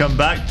break. When we come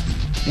back,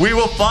 we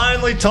will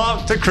finally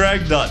talk to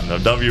Craig Dutton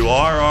of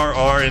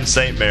WRRR in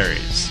St.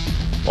 Mary's.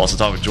 We'll also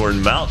talk with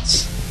Jordan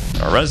Mounts.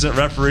 Our resident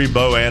referee,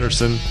 Bo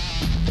Anderson,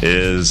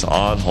 is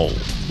on hold.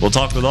 We'll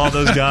talk with all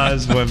those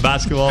guys when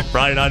Basketball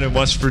Friday Night in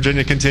West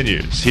Virginia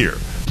continues here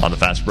on the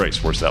Fast Break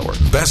Sports Network.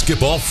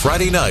 Basketball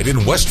Friday Night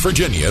in West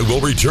Virginia will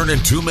return in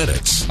 2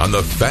 minutes on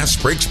the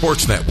Fast Break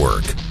Sports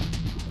Network.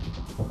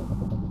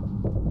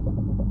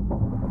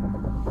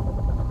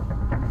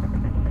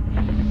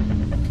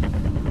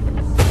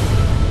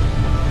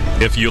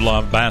 If you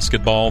love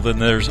basketball, then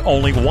there's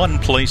only one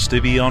place to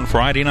be on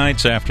Friday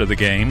nights after the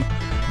game: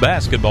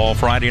 Basketball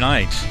Friday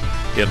Nights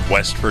in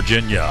West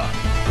Virginia.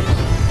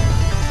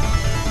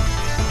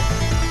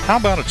 How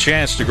about a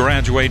chance to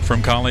graduate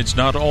from college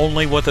not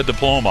only with a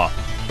diploma,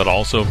 but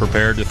also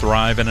prepared to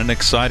thrive in an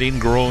exciting,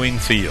 growing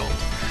field?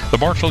 The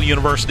Marshall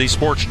University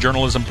Sports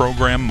Journalism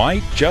program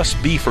might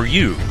just be for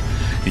you.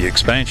 The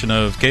expansion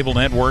of cable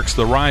networks,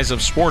 the rise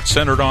of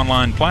sports-centered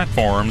online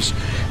platforms,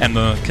 and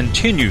the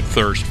continued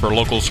thirst for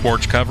local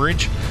sports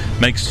coverage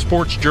makes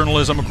sports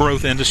journalism a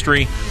growth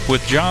industry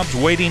with jobs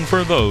waiting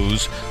for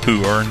those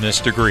who earn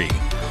this degree.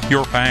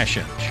 Your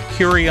passion,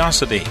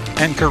 curiosity,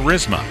 and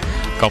charisma,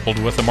 coupled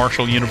with the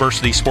Marshall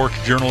University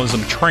Sports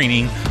Journalism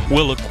training,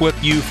 will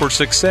equip you for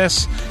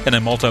success in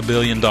a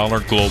multi-billion-dollar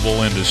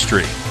global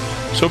industry.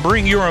 So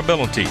bring your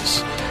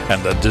abilities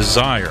and the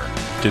desire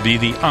to be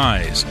the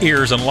eyes,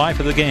 ears, and life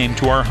of the game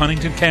to our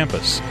Huntington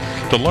campus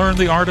to learn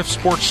the art of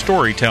sports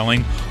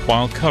storytelling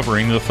while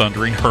covering the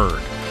Thundering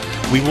Herd.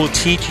 We will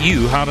teach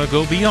you how to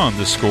go beyond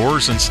the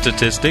scores and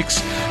statistics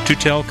to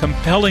tell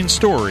compelling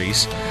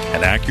stories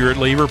and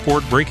accurately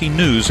report breaking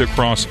news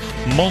across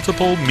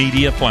multiple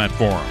media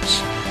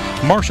platforms.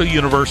 Marshall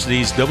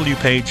University's W.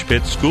 Page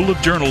Pitt School of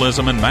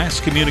Journalism and Mass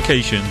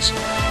Communications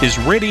is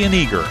ready and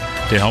eager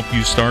to help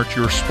you start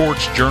your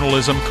sports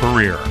journalism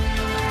career.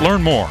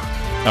 Learn more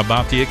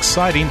about the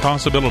exciting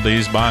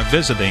possibilities by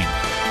visiting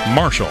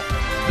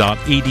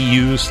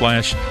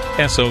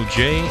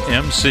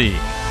marshall.edu/SOJMC.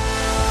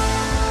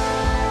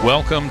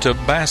 Welcome to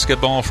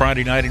Basketball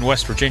Friday Night in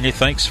West Virginia.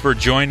 Thanks for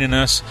joining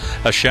us.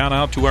 A shout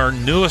out to our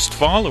newest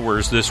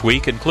followers this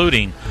week,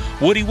 including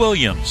Woody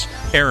Williams,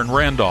 Aaron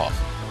Randolph,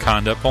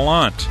 Conda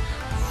Palant,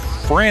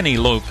 Franny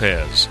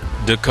Lopez,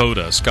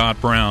 Dakota,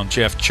 Scott Brown,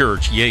 Jeff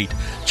Church, Yate,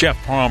 Jeff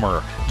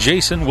Palmer,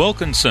 Jason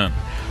Wilkinson,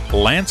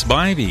 Lance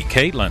Bybee,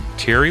 Caitlin,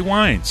 Terry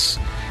Weintz,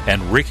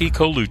 and Ricky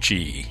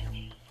Colucci.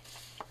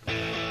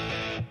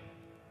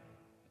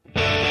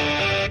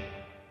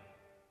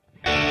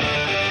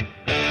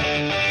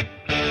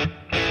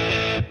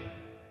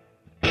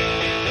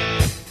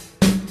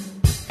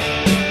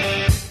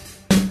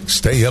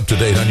 Stay up to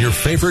date on your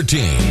favorite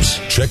teams.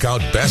 Check out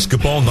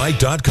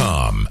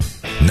basketballnight.com.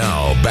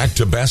 Now, back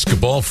to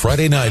Basketball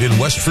Friday Night in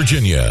West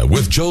Virginia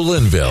with Joe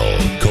Linville,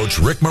 Coach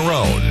Rick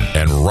Marone,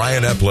 and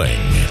Ryan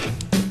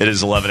Epling. It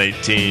is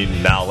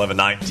 11:18, now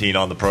 11:19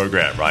 on the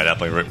program. Ryan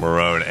Epling, Rick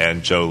Marone,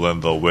 and Joe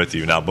Linville with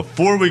you. Now,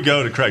 before we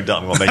go to Craig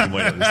Dutton, we'll make him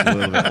wait just a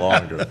little bit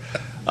longer.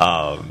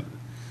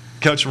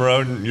 Coach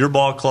Marone, your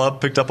ball club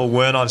picked up a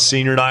win on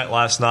senior night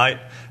last night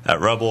at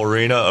Rebel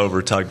Arena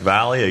over Tug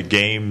Valley, a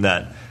game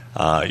that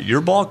your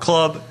ball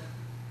club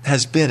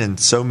has been in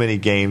so many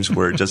games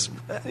where it just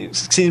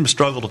seemed to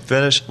struggle to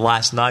finish.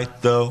 Last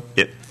night, though,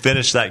 it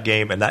finished that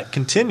game, and that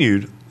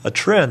continued a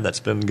trend that's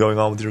been going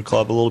on with your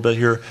club a little bit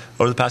here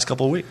over the past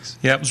couple of weeks.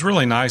 Yeah, it was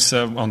really nice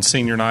on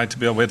senior night to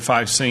be able. We had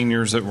 5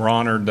 seniors that were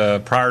honored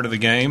prior to the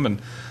game and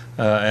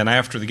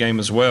after the game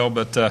as well.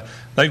 But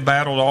they've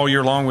battled all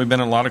year long. We've been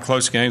in a lot of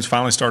close games.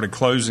 Finally started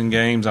closing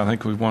games. I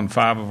think we've won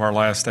 5 of our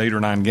last 8 or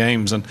 9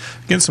 games. And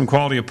against some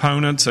quality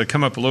opponents,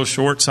 come up a little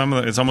short.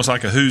 It's almost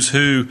like a who's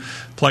who.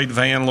 Played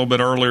Van a little bit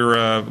earlier,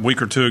 a week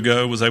or 2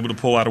 ago, was able to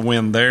pull out a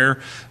win there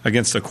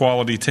against a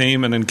quality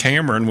team. And in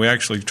Cameron, we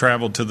actually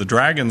traveled to the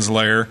Dragon's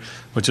Lair,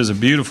 which is a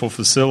beautiful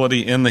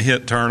facility in the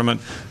HIT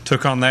tournament,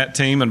 took on that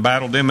team and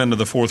battled them into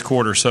the fourth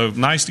quarter. So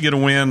nice to get a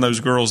win, those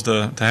girls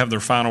to have their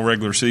final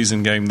regular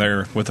season game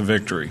there with a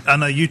victory. I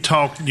know you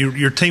talked,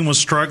 your team was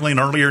struggling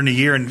earlier in the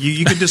year, and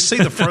you could just see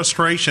the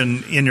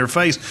frustration in your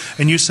face,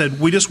 and you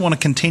said, we just want to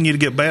continue to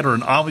get better,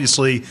 and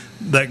obviously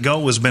that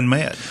goal has been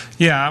met.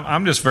 Yeah,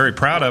 I'm just very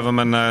proud of them,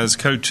 and as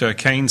Coach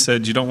Kane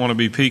said, you don't want to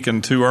be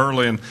peaking too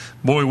early, and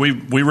boy, we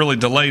really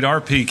delayed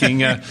our peaking,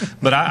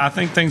 but I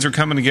think things are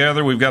coming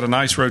together. We've got a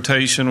nice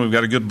rotation. We've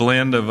got a good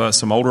blend of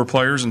some older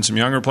players and some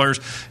younger players,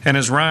 and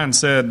as Ryan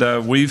said,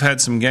 we've had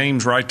some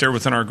games right there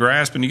within our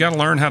grasp, and you got to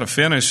learn how to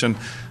finish, and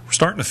we're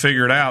starting to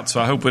figure it out,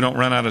 so I hope we don't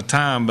run out of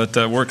time, but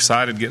we're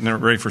excited getting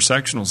ready for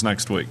sectionals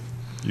next week.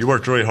 You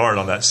worked really hard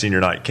on that senior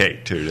night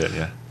cake, too, didn't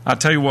you? I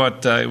tell you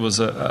what, it was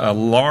a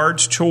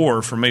large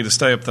chore for me to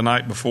stay up the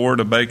night before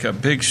to bake a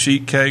big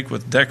sheet cake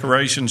with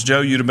decorations.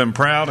 Joe, you'd have been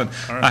proud. And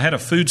right. I had a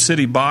Food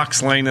City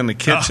box laying in the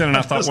kitchen, and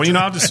I thought, well,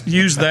 I'll just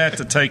use that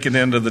to take it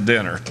into the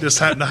dinner. Just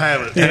happened to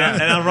have it. Yeah.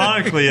 And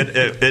ironically,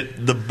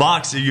 the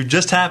box that you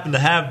just happened to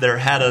have there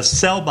had a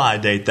sell-by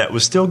date that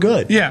was still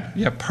good. Yeah,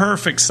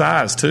 perfect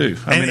size, too.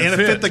 And it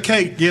fit the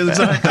cake. Yeah,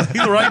 exactly.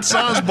 The right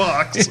size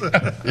box.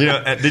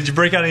 Did you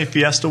break out any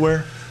Fiesta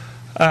ware?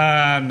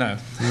 No.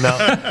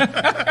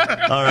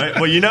 All right.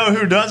 Well, you know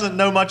who doesn't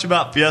know much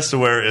about Fiesta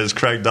ware is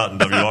Craig Dutton,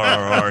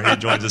 WRRR. He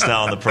joins us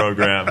now on the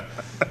program.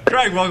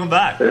 Craig, welcome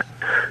back.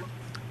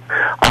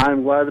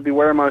 I'm glad to be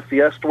wearing my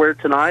Fiesta wear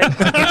tonight.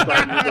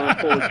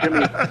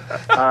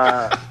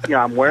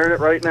 I'm wearing it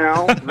right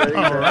now.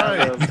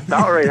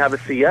 About ready to have a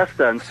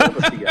siesta instead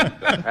of a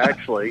fiesta,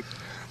 actually.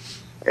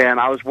 And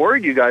I was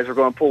worried you guys were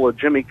going to pull a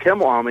Jimmy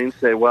Kimmel on me and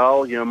say,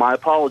 well, my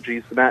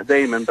apologies to Matt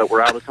Damon, but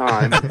we're out of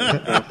time.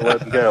 So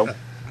let him go.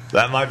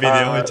 That might be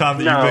the only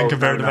time that you've been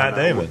compared to Matt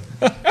Damon.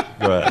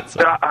 Go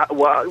ahead.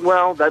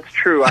 Well, that's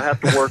true. I have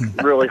to work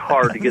really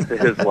hard to get to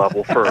his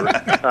level first.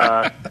 But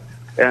I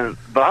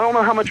don't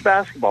know how much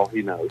basketball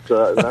he knows.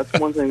 That's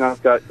one thing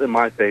I've got in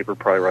my favor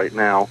probably right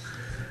now.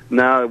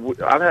 Now,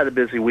 I've had a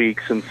busy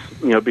week since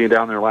being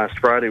down there last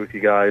Friday with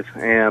you guys,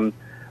 and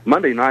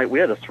Monday night we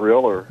had a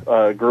thriller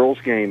girls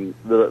game.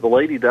 The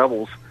Lady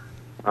Devils,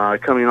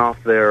 coming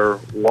off their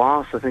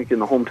loss, I think, in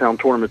the hometown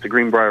tournament to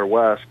Greenbrier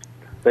West,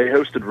 they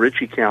hosted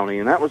Ritchie County,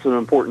 and that was an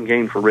important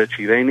game for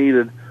Ritchie. They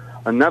needed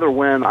another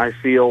win, I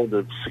feel,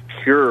 to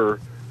secure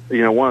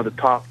one of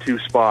the top 2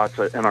 spots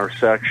in our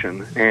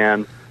section,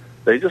 and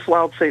they just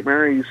allowed St.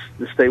 Mary's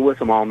to stay with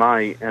them all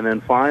night, and then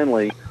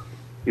finally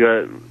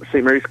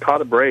St. Mary's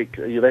caught a break.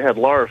 They had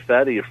Laura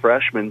Fetty, a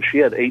freshman. She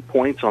had 8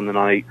 points on the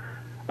night.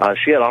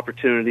 She had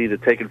opportunity to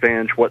take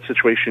advantage of what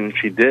situation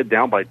she did.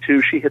 Down by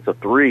 2, she hits a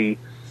 3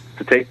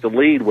 to take the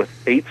lead with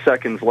 8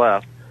 seconds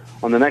left.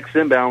 On the next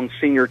inbound,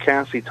 senior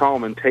Cassie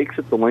Tallman takes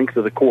it the length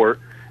of the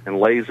court and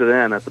lays it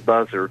in at the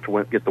buzzer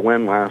to get the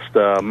win last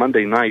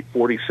Monday night,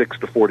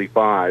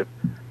 46-45.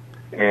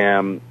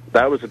 And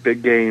that was a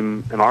big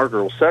game in our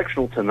girls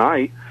sectional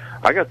tonight.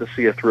 I got to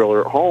see a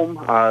thriller at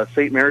home.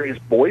 St. Mary's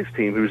boys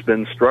team, who's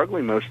been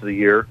struggling most of the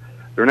year,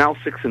 they're now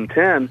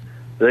 6-10.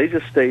 They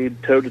just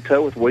stayed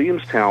toe-to-toe with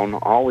Williamstown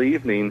all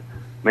evening,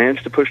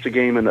 managed to push the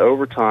game into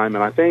overtime,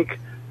 and I think,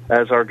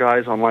 as our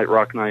guys on Light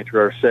Rock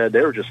Nitro said,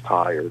 they were just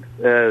tired.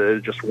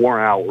 Just worn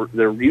out.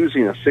 They're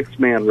using a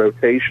 6-man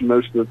rotation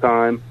most of the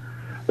time.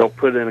 They'll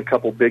put in a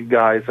couple big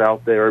guys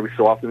out there every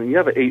so often, and you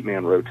have an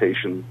 8-man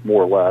rotation,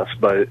 more or less,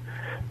 but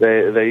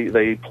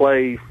they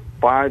play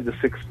 5 to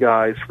 6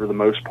 guys for the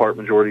most part,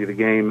 majority of the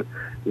game,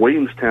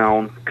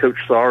 Williamstown, Coach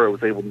Sara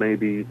was able to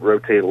maybe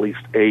rotate at least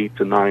 8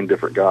 to 9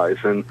 different guys,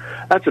 and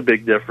that's a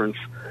big difference.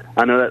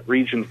 I know that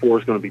Region 4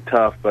 is going to be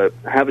tough, but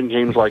having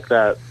games like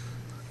that,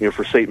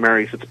 for St.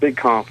 Mary's, it's a big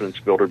confidence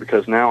builder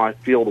because now I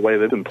feel the way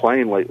they've been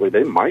playing lately,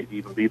 they might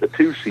even be the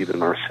 2 seed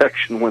in our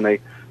section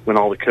when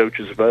all the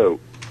coaches vote.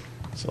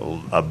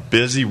 So a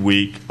busy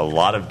week, a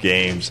lot of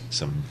games,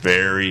 some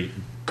very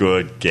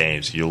good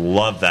games. You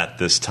love that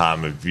this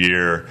time of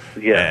year.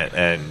 Yeah.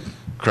 And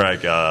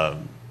Craig,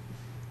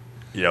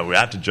 we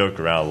have to joke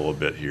around a little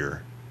bit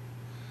here.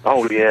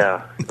 Oh,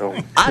 yeah.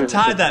 I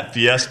tied that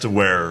Fiesta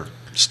Wear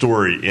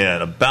story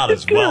in about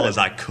as well as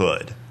I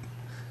could.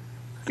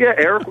 Yeah,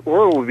 Eric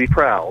Little would be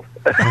proud.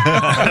 We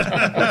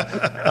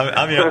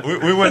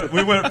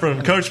went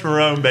from Coach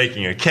Marone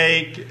baking a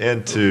cake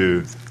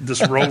into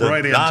just rolled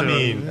right into. I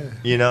mean,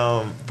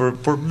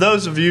 for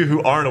those of you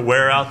who aren't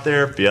aware out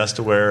there,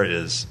 Fiesta Wear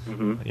is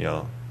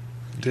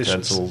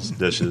utensils,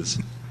 dishes,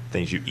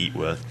 things you eat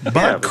with.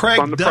 But Craig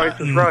on The Price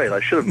is Right.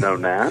 I should have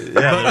known that.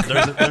 Yeah,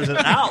 there's an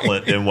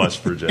outlet in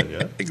West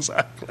Virginia,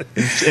 exactly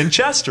in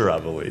Chester, I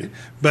believe.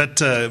 But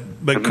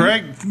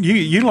Craig,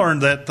 you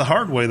learned that the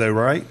hard way, though,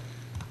 right?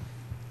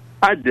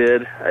 I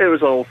did. It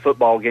was an old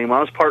football game. I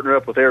was partnered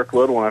up with Eric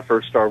Little when I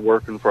first started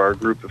working for our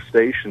group of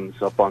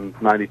stations up on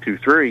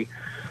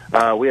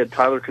 92.3. We had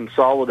Tyler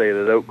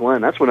Consolidated at Oak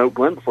Glen. That's when Oak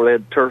Glen, before they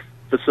had a turf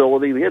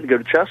facility, they had to go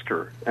to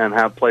Chester and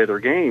play their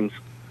games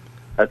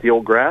at the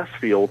old grass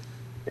field.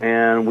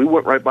 And we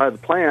went right by the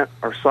plant.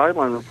 Our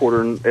sideline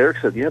reporter, and Eric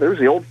said, yeah, there's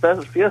the old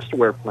Fiesta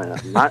Wear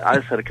plant. And I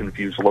just had a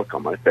confused look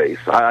on my face.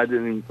 I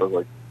was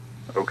like,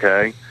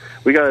 okay.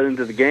 We got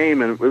into the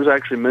game, and it was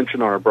actually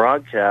mentioned on our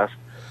broadcast.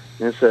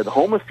 And it said,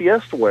 home of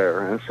Fiesta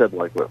Wear. And it said,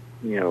 were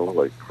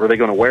they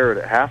going to wear it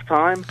at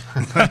halftime?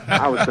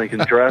 I was thinking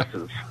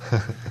dresses.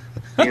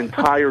 The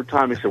entire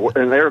time he said,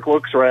 and Eric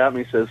looks right at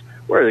me and says,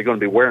 where are they going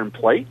to be wearing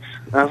plates?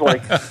 And I was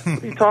like, what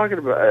are you talking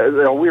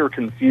about? We were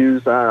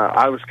confused.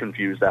 I was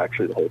confused,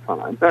 actually, the whole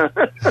time.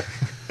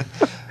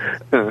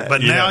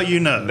 But now you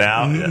know.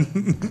 Now,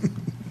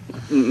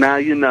 Now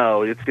you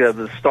know. It's got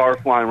the star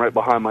flying right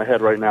behind my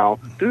head right now.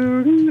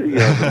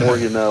 The more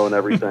you know and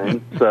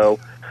everything. So,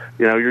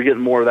 you're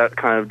getting more of that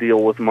kind of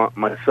deal with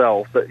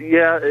myself. But,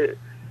 yeah,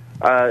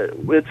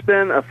 it's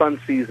been a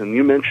fun season.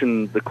 You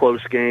mentioned the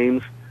close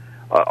games.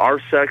 Our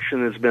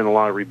section has been a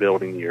lot of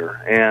rebuilding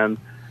year. And,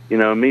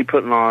 me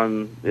putting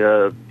on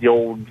the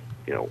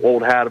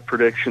old hat of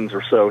predictions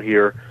or so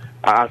here,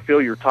 I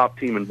feel your top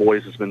team in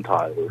boys has been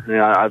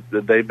Tyler.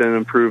 They've been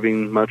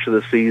improving much of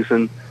the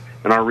season.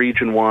 In our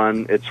Region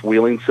 1, it's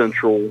Wheeling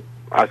Central.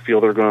 I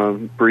feel they're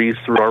going to breeze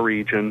through our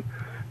region.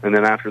 And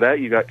then after that,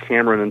 you got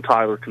Cameron and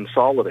Tyler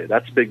Consolidated.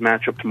 That's a big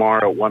matchup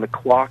tomorrow at 1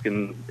 o'clock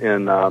in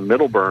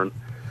Middleburn.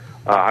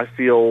 I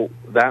feel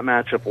that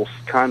matchup will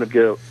kind of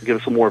give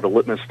us more of a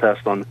litmus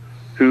test on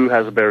who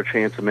has a better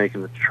chance of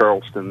making it to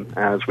Charleston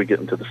as we get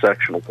into the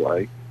sectional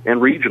play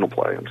and regional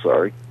play. I'm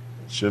sorry.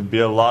 Should be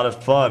a lot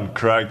of fun.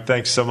 Craig,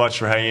 thanks so much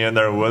for hanging in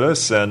there with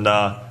us. And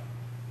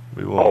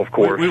we will, of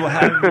course. We will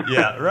have you,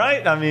 yeah,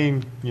 right? I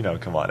mean,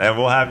 come on. And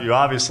we'll have you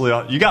obviously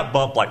on. You got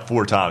bumped like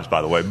 4 times,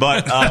 by the way.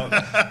 But,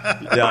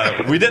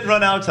 yeah, we didn't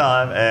run out of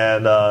time.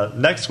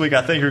 And next week,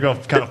 I think you're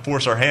going to kind of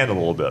force our hand a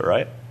little bit,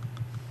 right?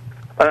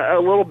 A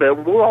little bit.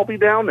 We'll all be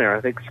down there.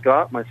 I think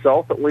Scott,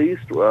 myself at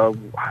least. I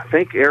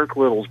think Eric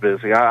Little's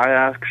busy.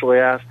 I actually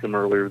asked him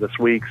earlier this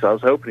week, so I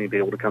was hoping he'd be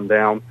able to come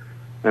down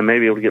and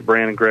maybe able to get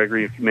Brandon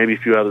Gregory, maybe a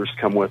few others to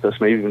come with us,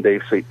 maybe even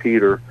Dave St.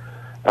 Peter.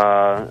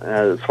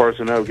 As far as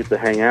I know, get to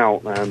hang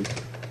out, and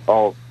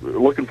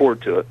looking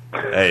forward to it.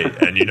 Hey,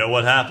 and you know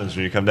what happens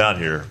when you come down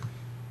here?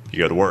 You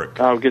go to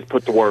work. I'll get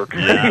put to work.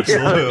 Yeah,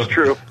 absolutely. Yeah, that's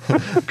true.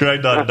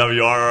 Craig Dutton,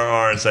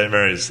 WRRR in St.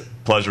 Mary's.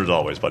 Pleasure as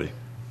always, buddy.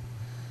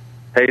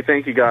 Hey,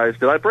 thank you, guys.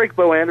 Did I break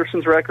Bo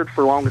Anderson's record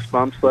for longest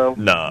bumps, though?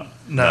 No,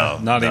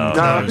 not even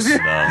close.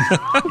 No.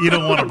 You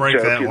don't want to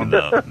break that one.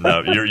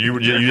 No. You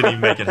didn't even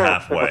make it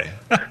halfway.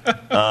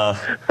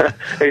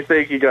 Hey,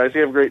 thank you, guys.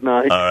 You have a great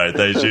night. All right,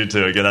 thanks, you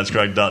too. Again, that's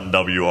Craig Dutton,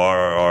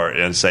 WRRR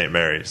in St.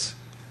 Mary's.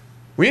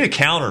 We need a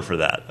counter for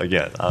that.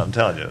 Again, I'm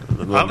telling you.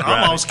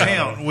 I lost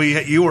count.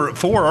 You were at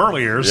 4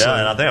 earlier. Yeah, so.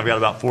 and I think I've got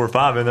about 4 or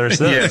 5 in there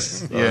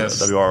since.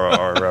 Yes.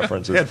 WRR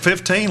references. We had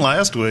 15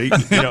 last week.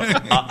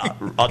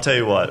 I'll tell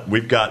you what.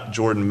 We've got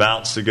Jordan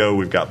Mounts to go.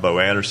 We've got Bo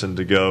Anderson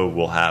to go.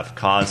 We'll have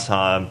cause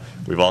time.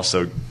 We've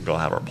also going to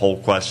have our poll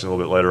question a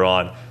little bit later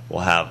on.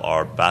 We'll have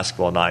our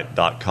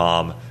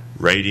basketballnight.com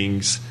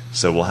ratings.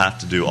 So we'll have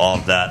to do all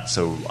of that.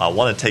 So I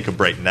want to take a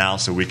break now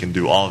so we can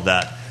do all of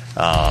that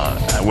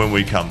when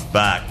we come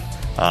back.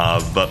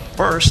 But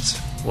first,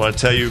 I want to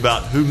tell you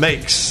about who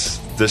makes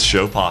this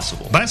show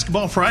possible.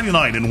 Basketball Friday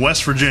Night in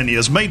West Virginia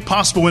is made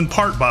possible in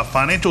part by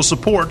financial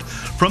support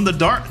from the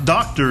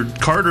Dr.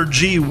 Carter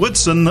G.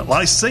 Woodson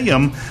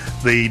Lyceum,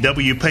 the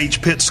W.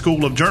 Page Pitt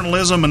School of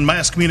Journalism and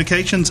Mass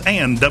Communications,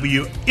 and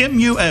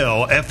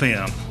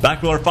WMUL-FM.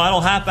 Back with our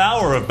final half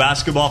hour of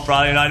Basketball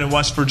Friday Night in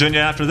West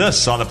Virginia after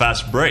this on the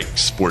Fast Break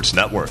Sports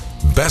Network.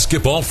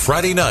 Basketball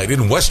Friday Night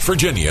in West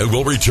Virginia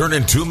will return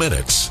in 2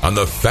 minutes on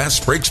the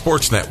Fast Break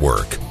Sports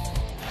Network.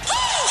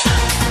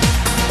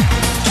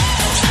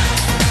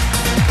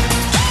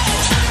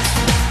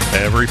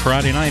 Every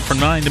Friday night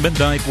from 9 to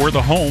midnight, we're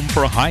the home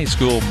for high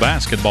school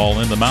basketball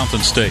in the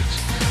Mountain States.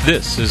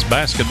 This is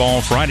Basketball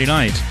Friday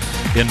Night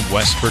in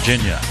West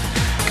Virginia.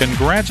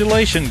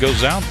 Congratulations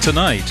goes out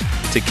tonight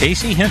to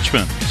Casey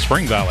Hinchman,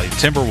 Spring Valley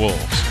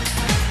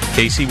Timberwolves.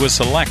 Casey was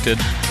selected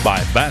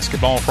by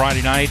Basketball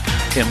Friday Night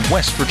in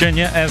West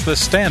Virginia as the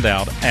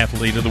standout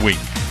athlete of the week.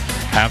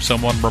 Have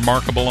someone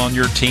remarkable on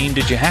your team?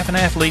 Did you have an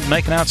athlete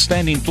make an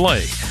outstanding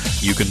play?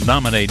 You can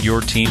nominate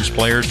your team's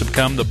players to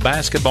become the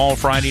Basketball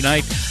Friday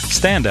Night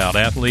Standout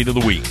Athlete of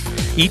the Week.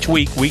 Each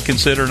week, we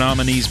consider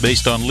nominees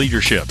based on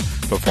leadership,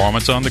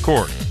 performance on the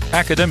court,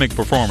 academic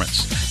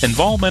performance,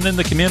 involvement in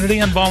the community,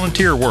 and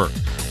volunteer work.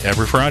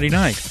 Every Friday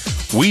night,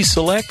 we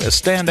select a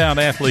Standout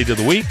Athlete of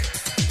the Week,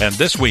 and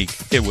this week,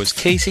 it was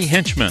Casey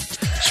Hinchman,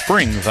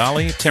 Spring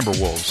Valley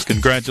Timberwolves.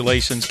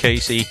 Congratulations,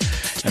 Casey,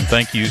 and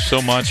thank you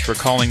so much for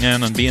calling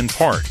in and being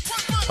part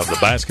of the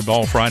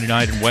Basketball Friday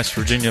Night in West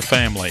Virginia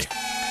family.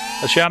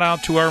 A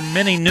shout-out to our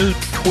many new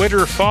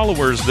Twitter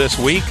followers this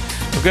week.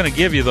 We're going to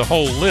give you the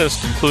whole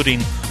list,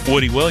 including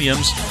Woody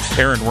Williams,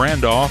 Aaron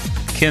Randolph,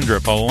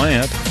 Kendra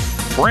Palant,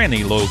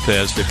 Franny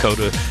Lopez,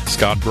 Dakota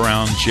Scott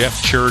Brown,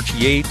 Jeff Church,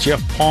 Yates,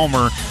 Jeff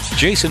Palmer,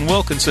 Jason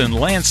Wilkinson,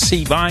 Lance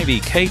C. Bivey,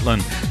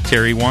 Caitlin,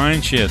 Terry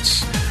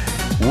Weinschitz,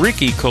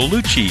 Ricky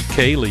Colucci,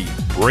 Kaylee,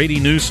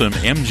 Brady Newsom,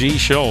 M.G.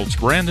 Schultz,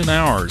 Brandon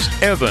Hours,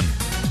 Evan,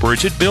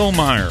 Bridget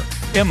Billmeyer,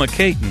 Emma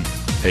Caton,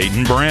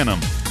 Hayden Branham,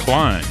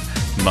 Klein,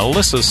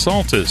 Melissa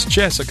Saltis,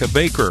 Jessica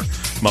Baker,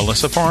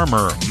 Melissa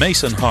Farmer,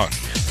 Mason Huck,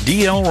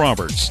 D.L.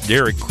 Roberts,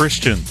 Derek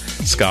Christian,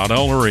 Scott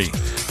Ullery,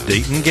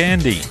 Dayton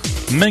Gandy,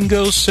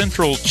 Mingo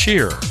Central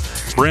Cheer,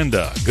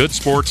 Brenda, Good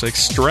Sports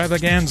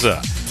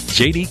Extravaganza,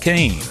 J.D.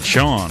 Kane,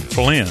 Sean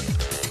Flynn,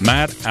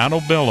 Matt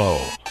Adobello,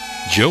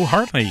 Joe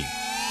Hartley,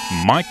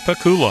 Mike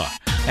Pakula,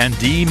 and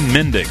Dee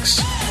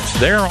Mendix.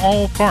 They're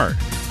all part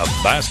of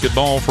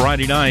Basketball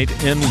Friday Night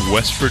in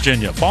West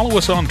Virginia. Follow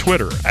us on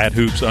Twitter at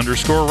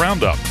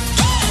 @hoops_roundup.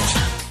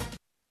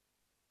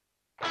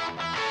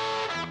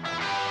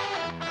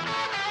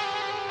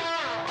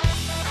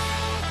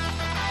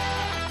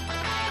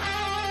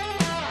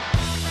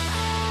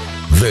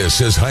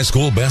 This is high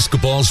school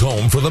basketball's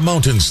home for the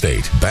Mountain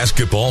State.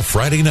 Basketball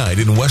Friday Night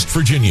in West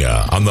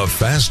Virginia on the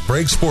Fast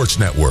Break Sports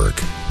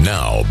Network.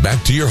 Now,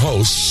 back to your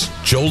hosts,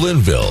 Joe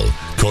Linville,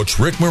 Coach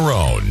Rick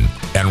Marone,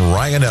 and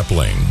Ryan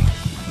Epling.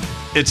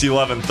 It's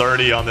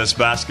 11:30 on this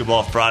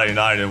Basketball Friday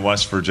Night in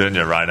West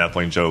Virginia. Ryan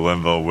Epling, Joe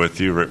Linville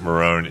with you. Rick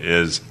Marone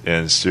is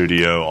in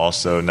studio.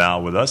 Also now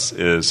with us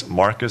is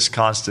Marcus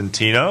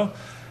Constantino.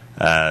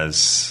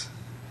 As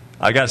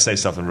I got to say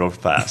something real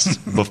fast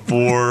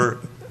before...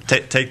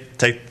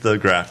 Take the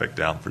graphic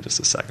down for just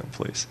a second,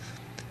 please.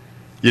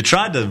 You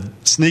tried to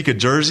sneak a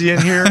jersey in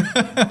here.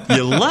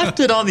 You left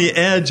it on the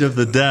edge of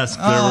the desk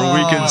there where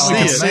we can see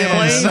it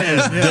plain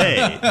as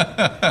day.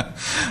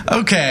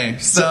 Okay,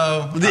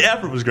 so... The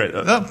effort was great.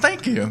 Oh,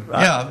 thank you.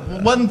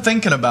 Yeah, wasn't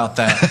thinking about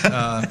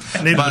that.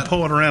 Needed to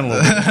pull it around a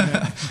little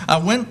bit. I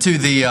went to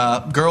the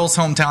Girls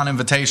Hometown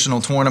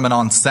Invitational Tournament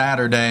on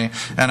Saturday,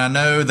 and I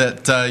know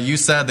that you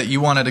said that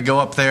you wanted to go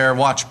up there,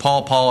 watch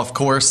Paw Paw. Of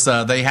course,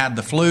 they had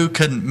the flu,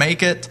 couldn't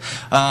make it.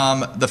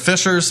 The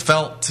Fishers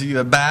felt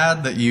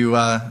bad that you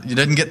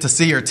didn't get to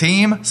see your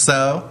team,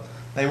 so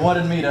they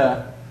wanted me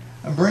to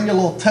bring a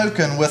little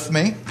token with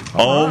me.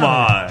 Oh,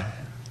 my.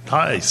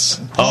 Nice.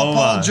 Paw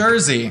Paw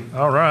jersey.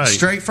 All right.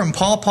 Straight from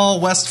Paw Paw,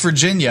 West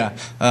Virginia.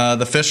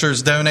 The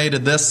Fishers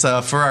donated this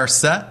for our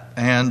set,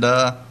 and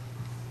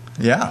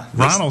yeah.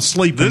 Ryan will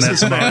sleep in this.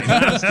 This is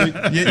fantastic.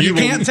 You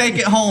can't take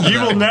it home.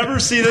 You will never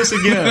see this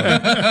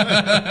again.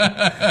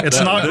 It's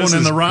not going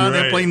in the Ryan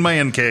Epling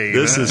man cave.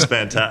 This is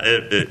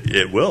fantastic.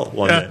 It will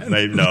one day.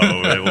 Maybe no,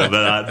 it will.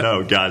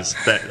 No, guys,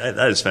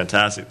 that is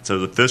fantastic. So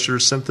the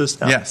Fishers sent this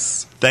down?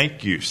 Yes.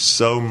 Thank you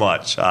so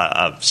much.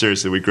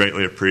 Seriously, we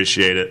greatly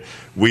appreciate it.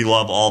 We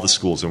love all the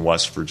schools in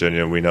West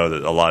Virginia. We know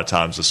that a lot of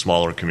times the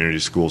smaller community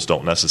schools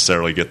don't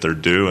necessarily get their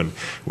due, and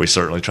we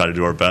certainly try to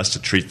do our best to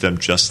treat them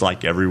just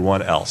like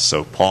everyone else.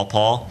 So,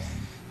 Paw,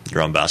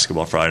 you're on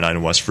Basketball Friday Night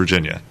in West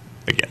Virginia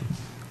again.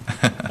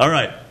 All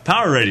right,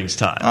 power ratings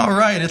time. All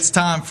right, it's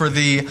time for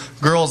the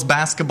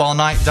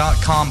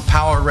girlsbasketballnight.com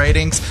power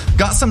ratings.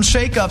 Got some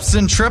shakeups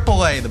in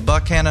AAA. The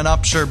Buckhannon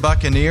Upshur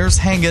Buccaneers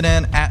hanging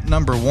in at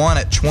number 1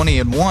 at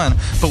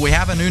 20-1, but we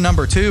have a new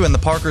number 2 in the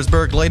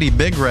Parkersburg Lady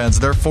Big Reds.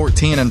 They're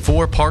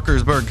 14-4.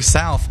 Parkersburg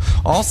South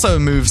also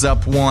moves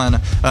up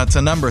 1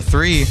 to number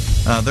 3.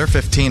 They're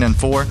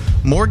 15-4.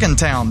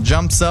 Morgantown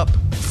jumps up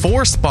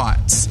 4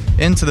 spots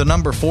into the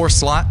number 4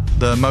 slot.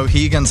 The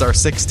Mohegans are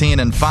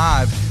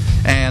 16-5.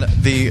 And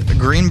the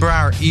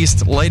Greenbrier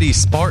East Lady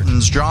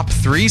Spartans dropped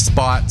 3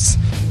 spots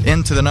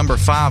into the number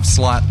 5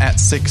 slot at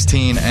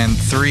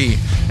 16-3.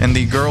 In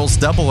the girls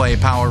AA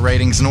power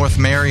ratings, North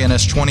Marion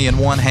is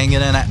 20-1,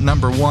 hanging in at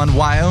number 1.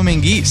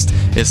 Wyoming East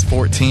is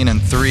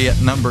 14-3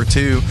 at number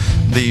 2.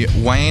 The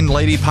Wayne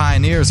Lady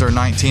Pioneers are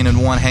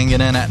 19-1,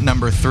 hanging in at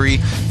number 3.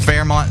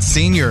 Fairmont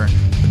Senior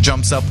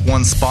jumps up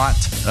one spot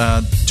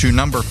to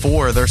number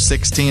 4. They're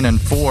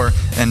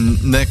 16-4,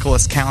 and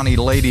Nicholas County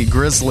Lady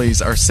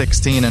Grizzlies are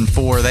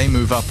 16-4. They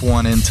move up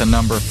one into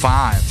number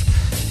 5.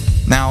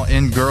 Now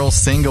in girls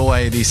single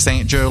A, the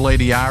St. Joe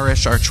Lady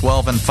Irish are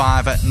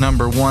 12-5 at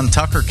number 1.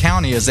 Tucker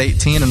County is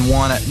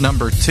 18-1 at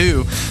number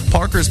 2.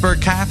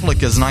 Parkersburg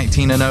Catholic is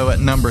 19-0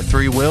 at number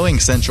 3. Wheeling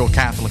Central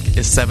Catholic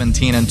is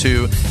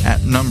 17-2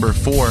 at number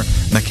 4.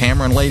 The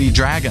Cameron Lady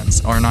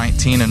Dragons are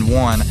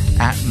 19-1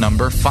 at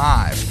number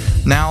 5.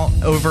 Now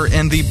over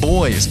in the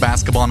boys,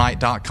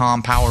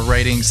 basketballnight.com power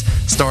ratings.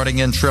 Starting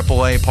in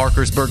AAA,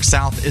 Parkersburg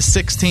South is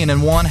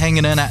 16-1,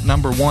 hanging in at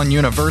number 1.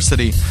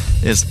 University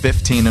is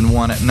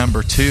 15-1 at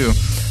number 2.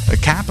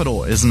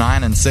 Capital is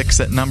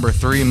 9-6 at number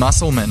 3.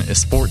 Musselman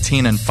is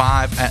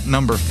 14-5 at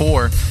number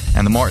 4,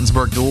 and the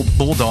Martinsburg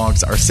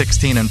Bulldogs are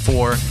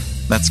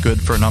 16-4. That's good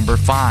for number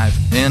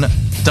 5. In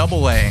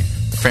AA,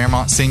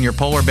 Fairmont Senior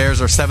Polar Bears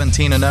are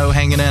 17-0,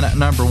 hanging in at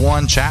number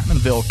 1.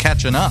 Chapmanville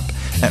catching up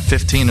at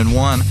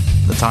 15-1.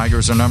 The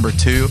Tigers are number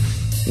 2.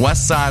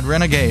 Westside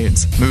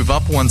Renegades move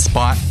up one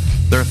spot.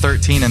 They're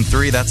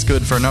 13-3. That's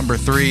good for number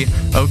 3.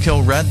 Oak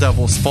Hill Red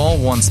Devils fall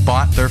one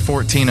spot. They're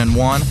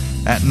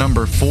 14-1 at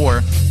number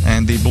 4.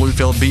 And the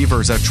Bluefield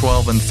Beavers are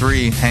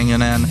 12-3, hanging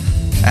in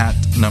at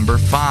number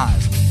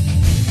 5.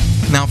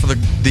 Now for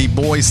the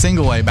boys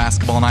single A,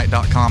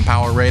 basketballnight.com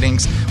power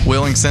ratings.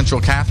 Wheeling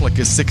Central Catholic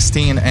is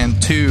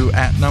 16-2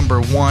 at number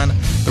 1.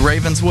 The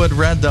Ravenswood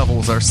Red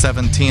Devils are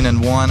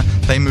 17-1.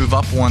 They move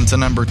up one to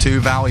number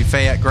 2. Valley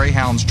Fayette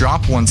Greyhounds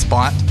drop one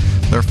spot.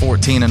 They're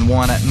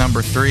 14-1 at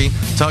number 3.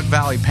 Tug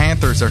Valley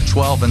Panthers are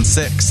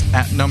 12-6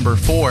 at number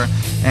 4.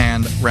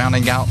 And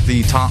rounding out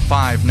the top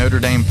 5,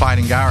 Notre Dame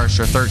Fighting Irish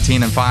are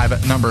 13-5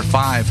 at number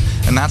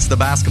 5. And that's the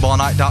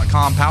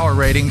basketballnight.com power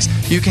ratings.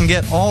 You can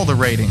get all the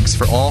ratings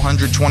for all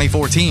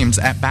 124 teams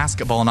at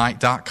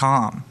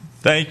basketballnight.com.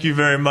 Thank you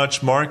very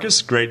much,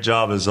 Marcus. Great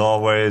job as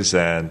always.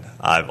 And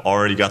I've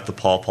already got the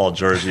Paw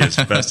jersey as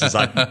best as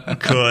I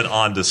could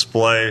on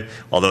display,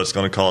 although it's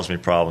going to cause me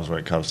problems when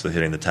it comes to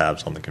hitting the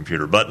tabs on the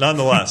computer. But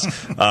nonetheless,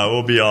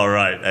 we'll be all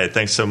right. Hey,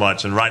 thanks so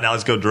much. And right now,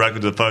 let's go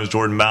directly to the phones.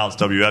 Jordan Mounts,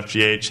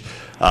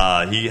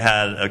 WFGH. He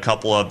had a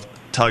couple of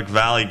Tug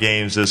Valley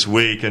games this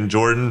week. And,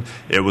 Jordan,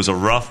 it was a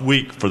rough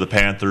week for the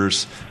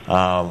Panthers,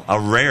 a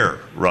rare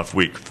rough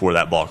week for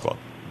that ball club.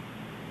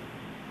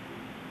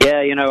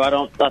 Yeah,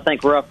 I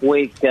think rough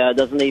week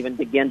doesn't even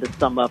begin to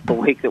sum up the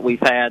week that we've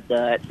had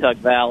at Tug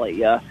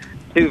Valley.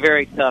 2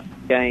 very tough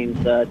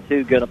games,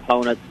 2 good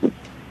opponents,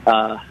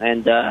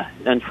 and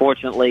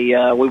unfortunately,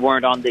 we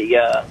weren't on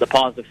the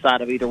positive side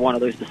of either one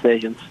of those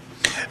decisions.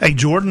 Hey,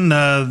 Jordan,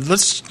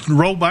 let's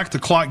roll back the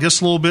clock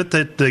just a little bit.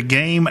 That the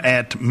game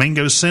at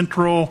Mingo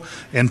Central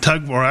and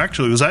it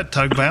was at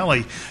Tug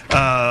Valley.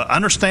 I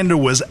understand there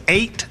was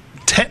 8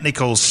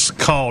 technicals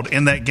called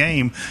in that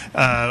game.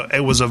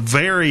 It was a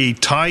very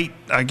tight,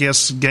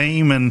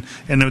 game, and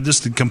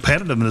just the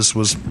competitiveness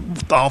was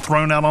all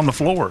thrown out on the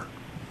floor.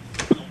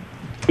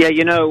 Yeah,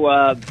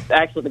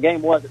 actually the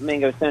game was at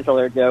Mingo Central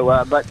there,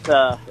 Joe. But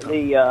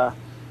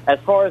as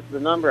far as the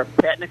number of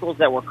technicals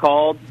that were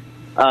called,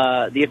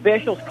 the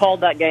officials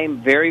called that game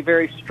very,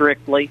 very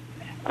strictly.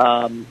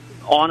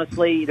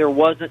 Honestly, there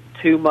wasn't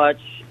too much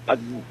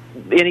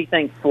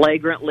anything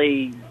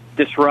flagrantly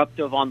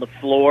disruptive on the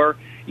floor.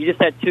 You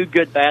just had 2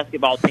 good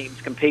basketball teams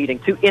competing,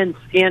 2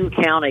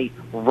 in-county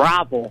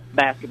rival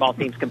basketball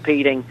teams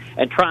competing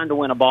and trying to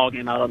win a ball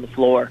game out on the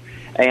floor.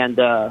 And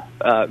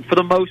for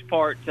the most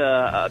part,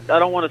 I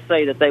don't want to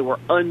say that they were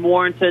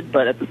unwarranted,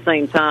 but at the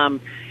same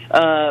time,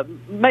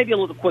 maybe a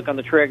little quick on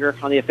the trigger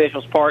on the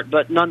officials' part.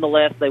 But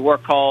nonetheless, they were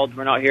called.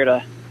 We're not here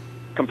to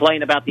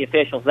complain about the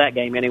officials that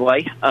game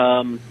anyway.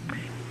 As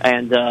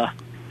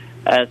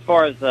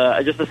far as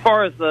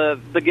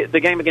the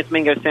game against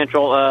Mingo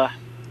Central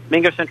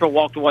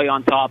walked away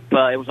on top.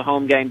 It was a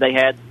home game.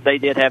 They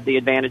did have the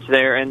advantage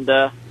there, and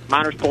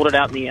Miners pulled it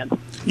out in the end.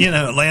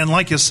 Lan,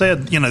 like you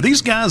said,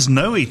 these guys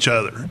know each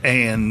other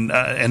and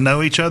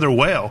know each other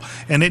well.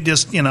 And it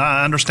just,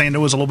 I understand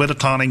there was a little bit of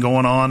taunting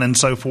going on and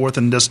so forth,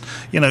 and just,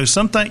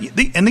 something.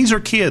 And these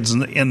are kids,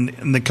 and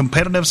the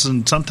competitiveness,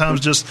 and sometimes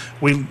just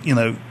we,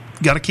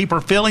 got to keep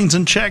our feelings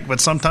in check, but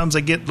sometimes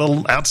they get a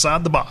little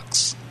outside the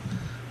box.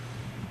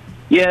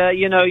 Yeah,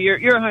 you're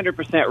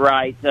 100%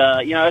 right.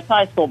 It's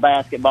high school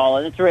basketball,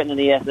 and it's written in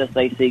the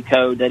SSAC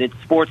code that it's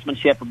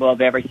sportsmanship above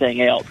everything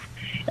else.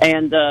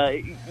 And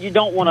you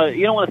don't want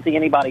to see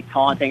anybody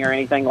taunting or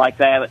anything like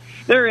that. But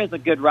there is a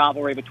good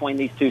rivalry between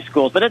these 2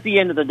 schools. But at the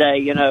end of the day,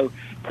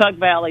 Tug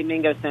Valley,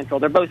 Mingo Central,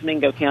 they're both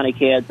Mingo County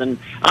kids. And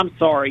I'm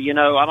sorry,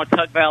 I'm a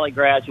Tug Valley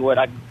graduate.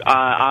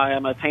 I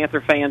am a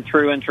Panther fan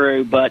true and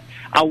true. But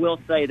I will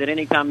say that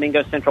anytime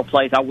Mingo Central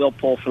plays, I will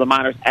pull for the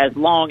Miners as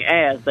long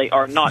as they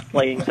are not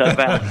playing Tug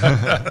Valley.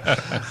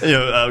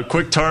 A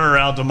quick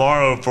turnaround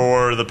tomorrow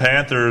for the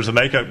Panthers. A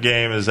makeup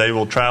game as they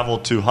will travel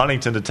to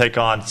Huntington to take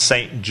on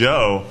St.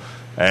 Joe.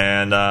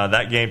 And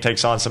that game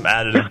takes on some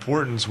added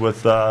importance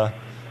with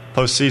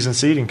postseason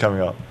seeding coming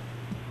up.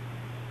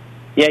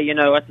 Yeah,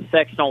 that's a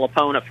sectional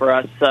opponent for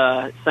us,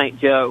 St.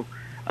 Joe.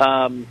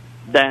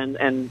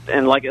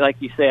 and like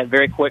you said,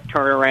 very quick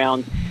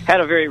turnaround. Had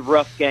a very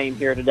rough game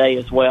here today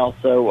as well.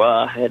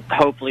 So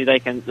hopefully they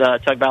can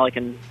Tug Valley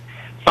can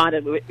find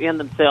it in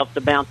themselves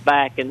to bounce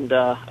back and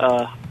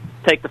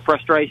take the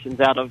frustrations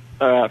out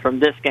of from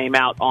this game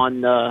out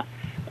on the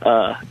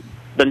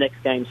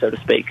next game, so to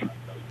speak.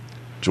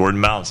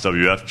 Jordan Mounts,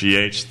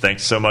 WFGH,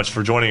 thanks so much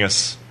for joining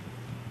us.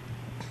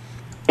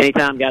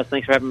 Anytime, guys.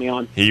 Thanks for having me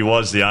on. He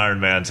was the Iron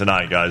Man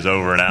tonight, guys,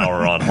 over an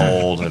hour on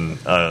hold. And,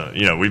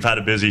 we've had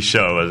a busy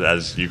show,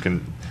 as you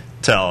can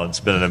tell. It's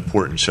been an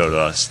important show to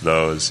us,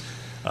 though.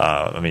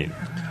 We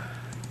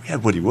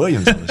had Woody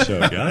Williams on the show,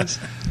 guys.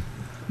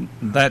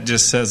 That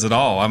just says it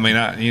all. I mean,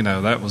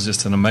 that was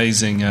just an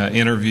amazing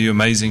interview,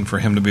 amazing for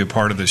him to be a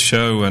part of the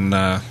show,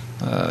 and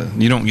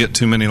you don't get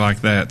too many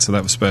like that, so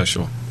that was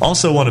special.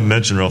 Also want to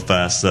mention real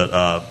fast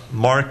that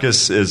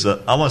Marcus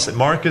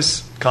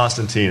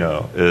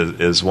Constantino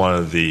is one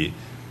of the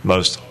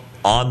most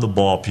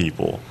on-the-ball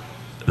people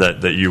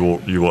that you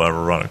will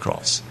ever run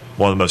across.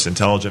 One of the most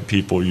intelligent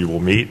people you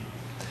will meet.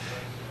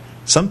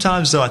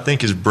 Sometimes, though, I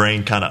think his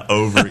brain kind of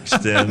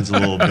overextends a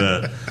little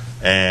bit.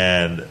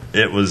 And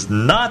it was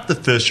not the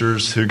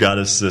Fishers who got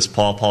us this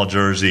Paw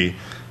jersey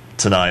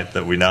tonight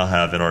that we now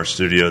have in our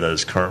studio that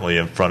is currently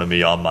in front of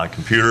me on my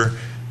computer.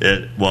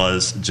 It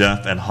was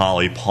Jeff and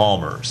Holly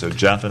Palmer. So,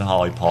 Jeff and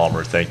Holly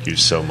Palmer, thank you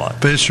so much.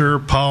 Fisher,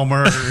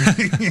 Palmer.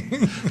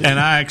 And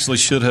I actually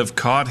should have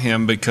caught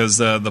him because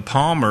the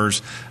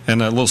Palmers,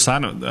 and a little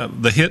side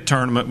note, the HIT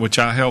tournament, which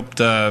I helped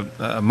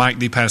Mike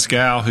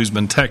DePascal, who's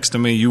been texting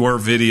me, you were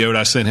videoed.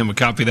 I sent him a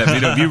copy of that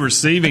video of you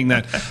receiving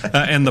that.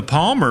 And the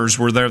Palmers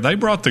were there. They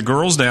brought the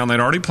girls down. They'd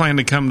already planned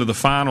to come to the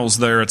finals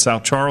there at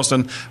South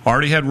Charleston,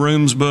 already had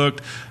rooms booked.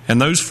 And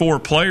those 4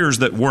 players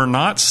that were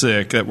not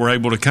sick, that were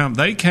able to come,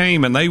 they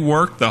came and they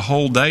worked the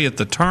whole day at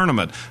the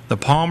tournament. The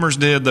Palmers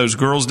did, those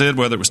girls did,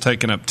 whether it was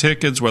taking up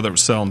tickets, whether it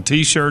was selling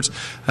T-shirts.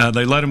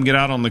 They let them get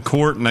out on the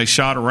court and they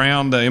shot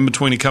around in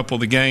between a couple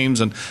of the games.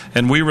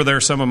 And we were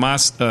there. Some of my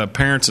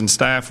parents and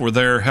staff were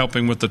there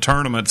helping with the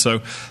tournament.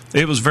 So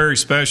it was very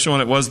special,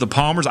 and it was the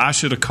Palmers. I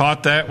should have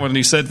caught that when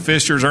he said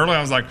Fishers earlier.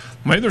 I was like,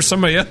 maybe there's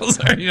somebody else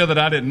there that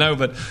I didn't know.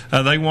 But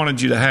they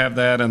wanted you to have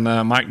that, and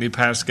Mike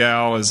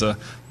DePascal is a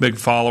big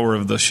follower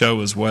of the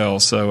show as well.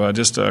 So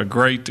just a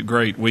great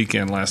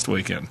weekend last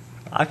weekend.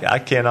 I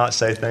cannot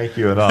say thank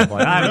you enough.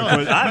 I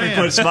haven't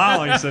quit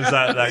smiling since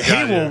that guy.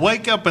 He will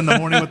wake up in the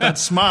morning with that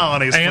smile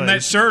on his face. And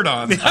that shirt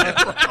on.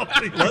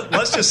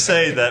 Let's just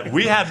say that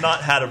we have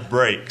not had a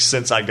break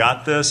since I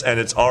got this, and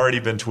it's already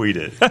been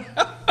tweeted.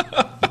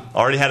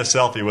 Already had a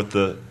selfie with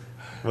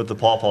the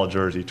Paw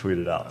jersey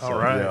tweeted out. So, all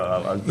right.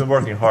 I've been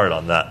working hard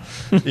on that.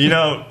 You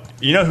know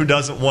who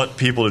doesn't want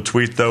people to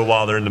tweet, though,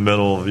 while they're in the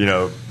middle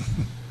of,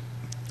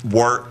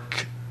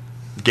 work,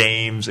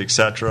 games,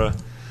 etc.?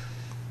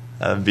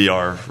 And be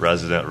our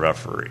resident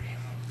referee.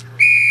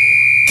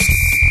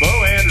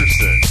 Bo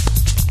Anderson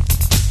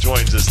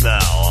joins us now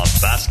on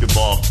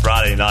Basketball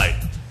Friday Night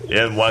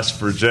in West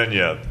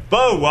Virginia.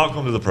 Bo,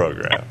 welcome to the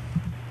program.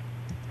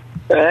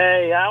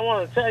 Hey, I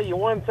want to tell you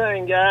one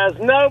thing, guys.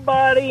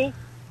 Nobody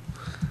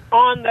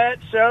on that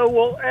show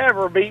will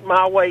ever beat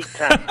my wait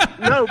time.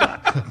 Nobody.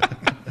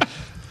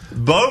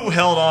 Bo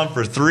held on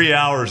for 3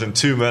 hours and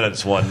 2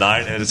 minutes one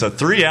night, and it's a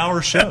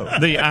 3-hour show.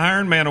 The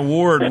Ironman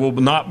Award will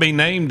not be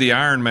named the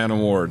Ironman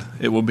Award.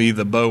 It will be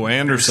the Bo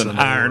Anderson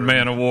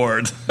Ironman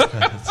Award.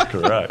 That's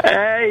correct.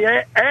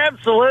 Hey,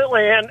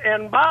 absolutely.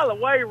 And by the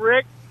way,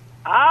 Rick,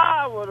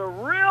 I would have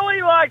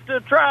really liked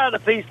to try the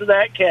piece of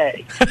that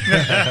cake.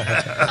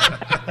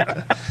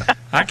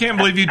 I can't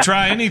believe you'd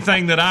try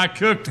anything that I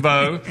cooked,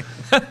 Bo.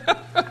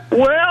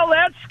 Well,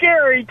 that's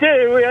scary, too.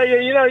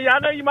 I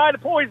know you might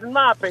have poisoned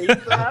my piece.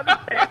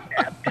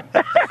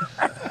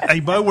 Hey,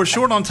 Bo, we're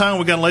short on time.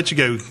 We're going to let you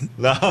go.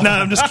 No,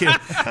 I'm just kidding.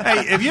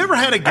 Hey, have you ever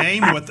had a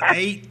game with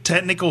 8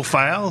 technical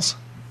fouls?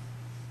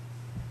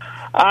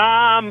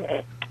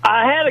 I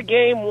had a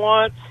game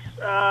once,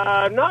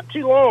 not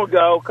too long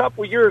ago, a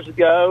couple years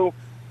ago,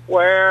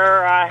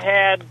 where I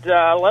had,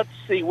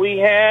 we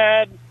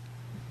had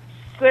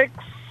 6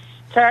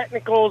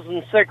 technicals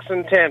and 6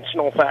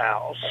 intentional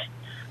fouls.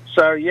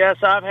 So, yes,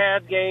 I've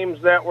had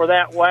games that were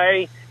that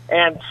way,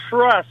 and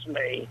trust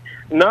me,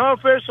 no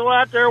official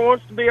out there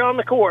wants to be on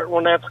the court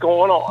when that's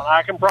going on.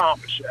 I can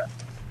promise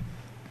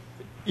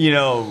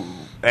you.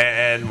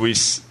 And we...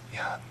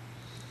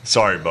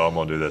 Sorry, Bo, I'm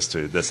going to do this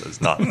too. This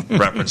is not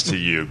reference to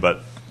you,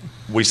 but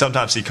we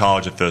sometimes see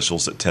college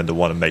officials that tend to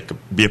want to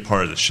be a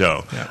part of the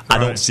show. Yeah, right. I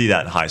don't see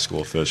that in high school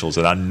officials,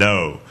 and I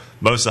know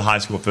most of the high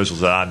school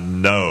officials that I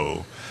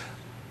know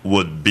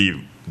would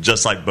be...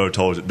 Just like Bo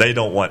told you, they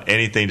don't want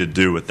anything to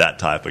do with that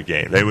type of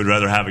game. They would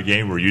rather have a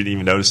game where you didn't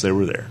even notice they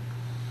were there.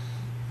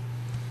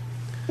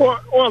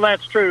 Well,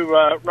 that's true,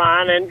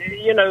 Ryan. And,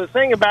 the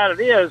thing about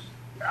it is,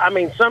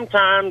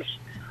 sometimes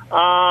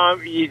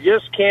you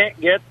just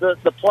can't get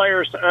the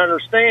players to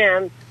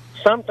understand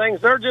some things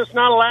they're just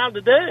not allowed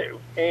to do.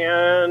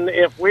 And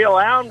if we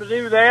allow them to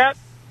do that,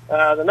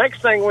 the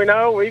next thing we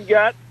know, we've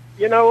got,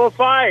 a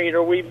fight,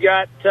 or we've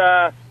got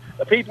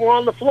people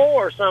on the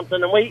floor or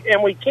something, and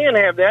we can't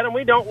have that, and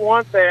we don't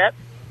want that,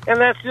 and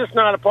that's just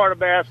not a part of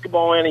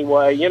basketball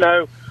anyway.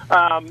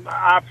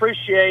 I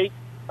appreciate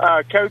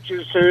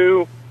coaches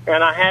who,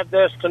 and I had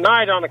this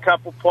tonight on a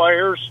couple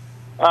players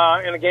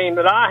in a game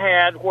that I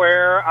had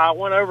where I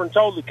went over and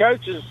told the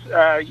coaches,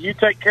 you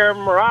take care of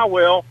them or I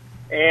will,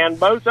 and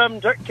both of them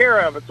took care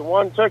of it. The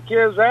one took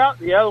his out.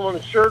 The other one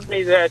assured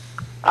me that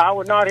I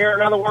would not hear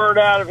another word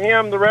out of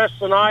him the rest of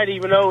the night,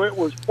 even though it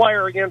was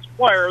player against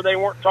player. They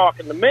weren't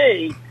talking to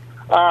me.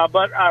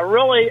 But I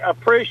really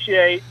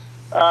appreciate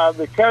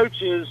the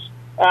coaches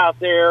out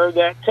there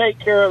that take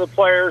care of the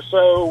players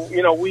so,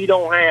 we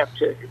don't have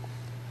to.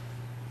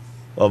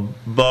 Well,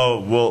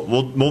 Bo,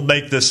 we'll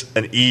make this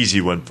an easy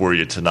one for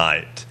you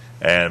tonight.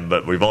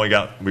 But we've only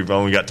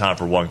got time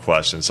for one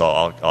question, so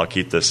I'll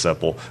keep this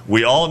simple.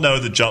 We all know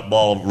the jump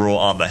ball rule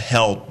on the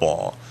held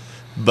ball,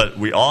 but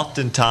we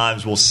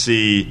oftentimes will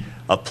see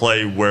a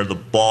play where the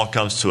ball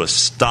comes to a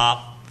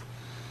stop,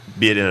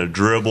 be it in a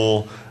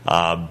dribble,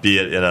 be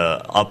it in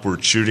an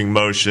upward shooting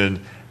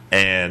motion,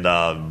 and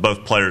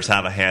both players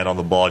have a hand on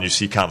the ball, and you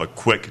see kind of a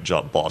quick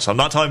jump ball. So I'm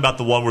not talking about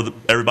the one where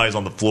everybody's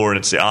on the floor and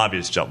it's the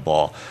obvious jump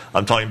ball.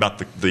 I'm talking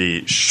about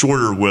the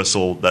shorter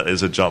whistle that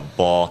is a jump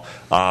ball.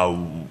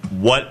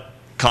 What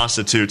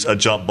constitutes a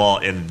jump ball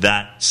in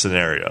that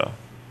scenario?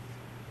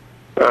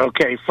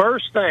 Okay,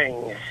 first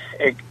thing,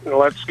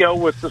 let's go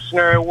with the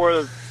scenario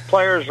where the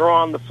players are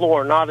on the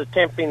floor, not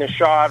attempting a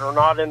shot or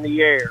not in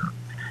the air.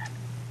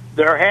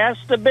 There has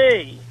to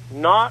be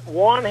not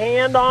one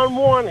hand on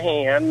one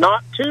hand,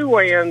 not two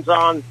hands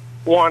on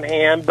one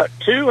hand, but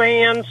two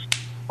hands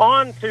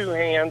on two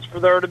hands for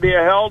there to be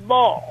a held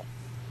ball.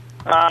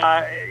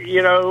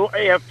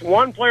 If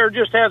one player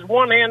just has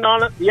one hand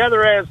on it, the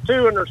other has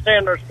two, and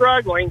they're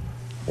struggling,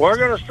 we're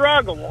going to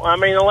struggle. I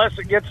mean, unless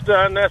it gets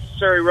to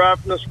unnecessary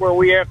roughness where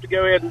we have to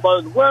go ahead and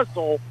blow the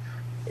whistle,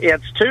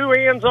 it's two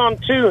hands on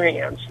two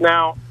hands.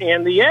 Now,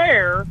 in the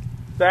air,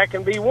 that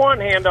can be one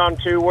hand on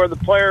two where the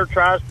player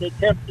tries to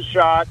attempt the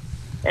shot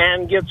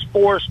and gets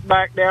forced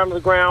back down to the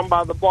ground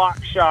by the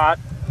block shot.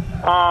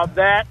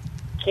 That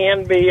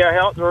can be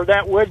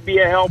that would be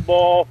a held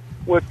ball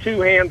with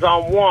two hands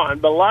on one.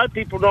 But a lot of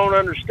people don't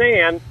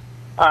understand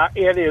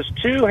it is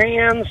two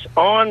hands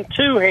on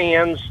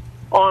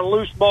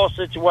loose ball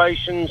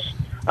situations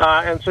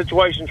and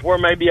situations where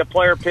maybe a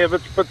player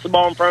pivots, puts the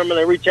ball in front of them,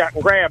 and they reach out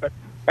and grab it.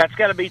 That's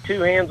got to be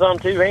two hands on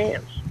two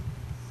hands.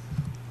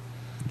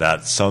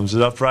 That sums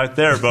it up right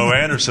there. Bo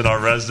Anderson, our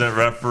resident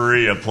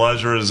referee. A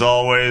pleasure as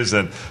always,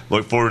 and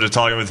look forward to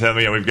talking with him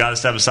again. We've got to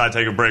step aside,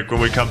 take a break. When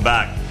we come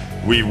back,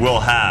 we will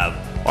have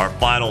our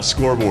final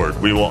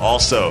scoreboard. We will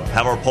also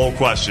have our poll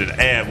question,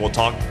 and we'll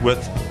talk with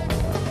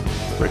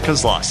Rick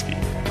Kozlowski,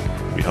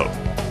 we hope,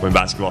 when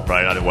Basketball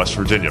Friday Night in West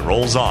Virginia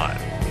rolls on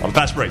the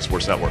Fast Break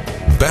Sports Network.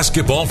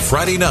 Basketball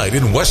Friday Night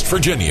in West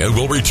Virginia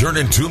will return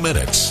in 2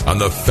 minutes on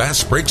the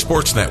Fast Break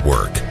Sports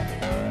Network.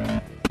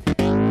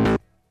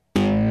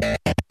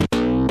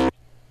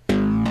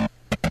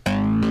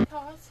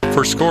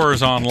 For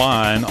scores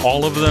online,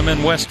 all of them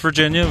in West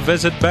Virginia,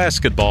 visit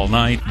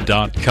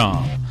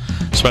basketballnight.com.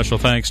 Special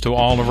thanks to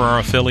all of our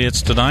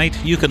affiliates tonight.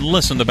 You can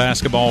listen to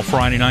Basketball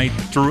Friday Night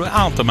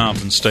throughout the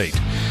Mountain State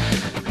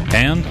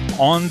and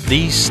on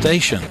these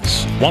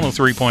stations: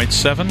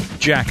 103.7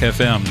 Jack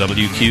FM,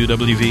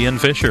 WQWV in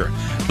Fisher,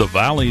 the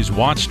Valley's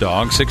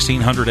Watchdog,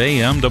 1600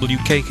 AM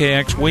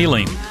WKKX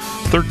Wheeling,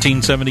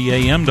 1370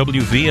 AM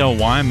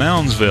WVLY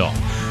Moundsville,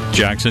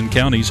 Jackson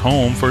County's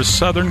home for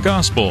Southern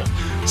Gospel,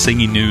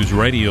 Singing News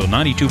Radio,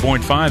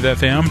 92.5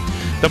 FM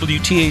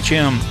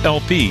WTHM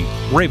LP,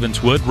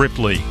 Ravenswood,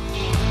 Ripley,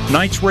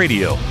 Knights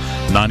Radio,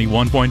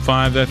 91.5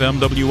 FM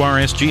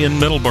WRSG in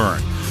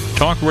Middleburn,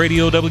 Talk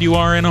Radio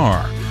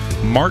WRNR,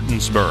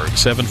 Martinsburg,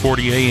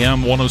 740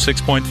 AM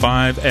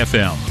 106.5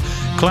 FM,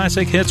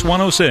 Classic Hits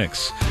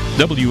 106,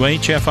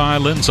 WHFI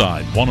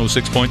Linside,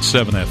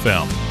 106.7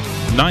 FM,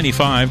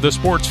 95 The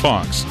Sports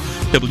Fox,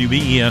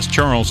 WBES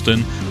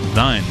Charleston,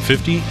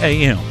 950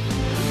 AM.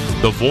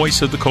 The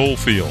Voice of the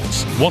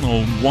Coalfields,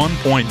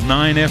 101.9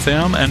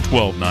 FM and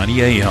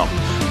 1290 AM.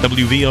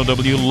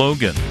 WVOW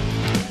Logan.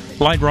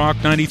 Light Rock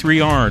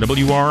 93R,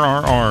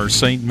 WRRR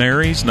St.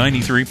 Mary's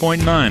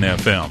 93.9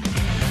 FM.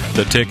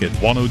 The Ticket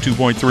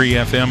 102.3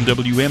 FM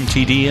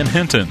WMTD in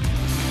Hinton.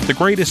 The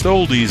greatest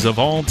oldies of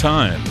all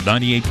time,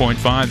 98.5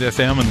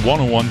 FM and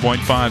 101.5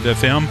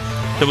 FM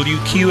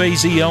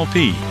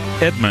WQAZLP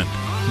Edmond,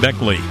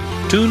 Beckley.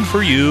 Tune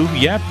for You,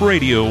 Yap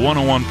Radio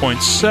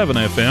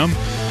 101.7 FM,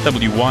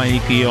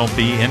 WYAPLP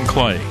in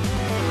Clay.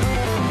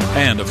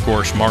 And, of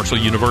course, Marshall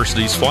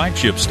University's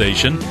flagship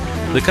station,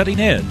 The Cutting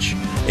Edge,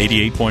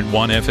 88.1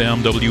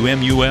 FM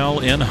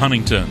WMUL in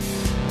Huntington.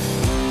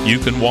 You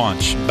can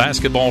watch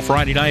Basketball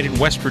Friday Night in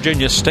West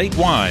Virginia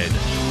statewide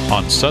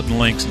on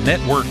Suddenlink's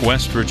Network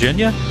West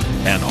Virginia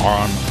and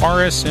on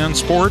RSN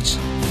Sports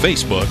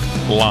Facebook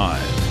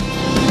Live.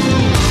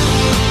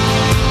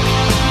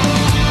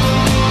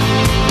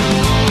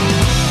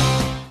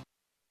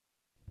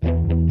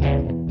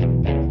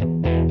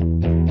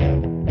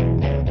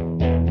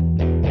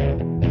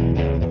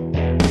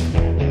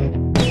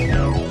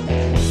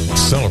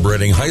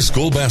 Celebrating high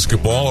school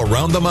basketball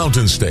around the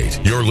Mountain State.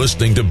 You're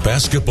listening to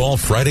Basketball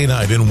Friday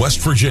Night in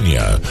West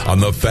Virginia on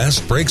the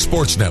Fast Break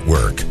Sports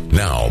Network.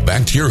 Now,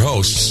 back to your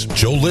hosts,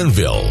 Joe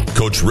Linville,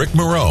 Coach Rick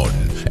Marone,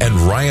 and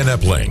Ryan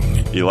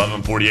Epling.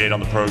 11:48 on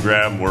the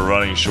program. We're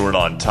running short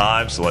on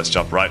time, so let's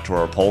jump right to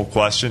our poll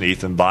question.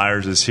 Ethan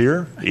Byers is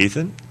here.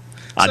 Ethan?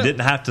 I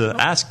didn't have to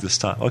ask this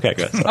time. Okay,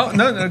 good. Oh,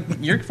 no,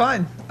 you're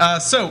fine.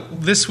 So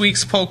this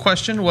week's poll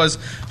question was,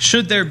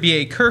 should there be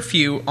a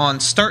curfew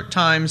on start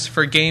times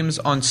for games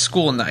on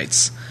school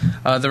nights?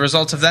 The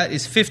result of that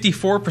is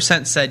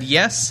 54% said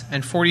yes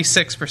and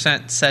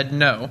 46% said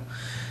no.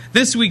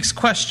 This week's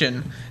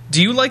question,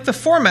 do you like the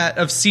format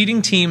of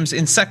seeding teams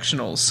in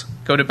sectionals?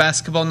 Go to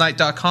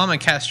basketballnight.com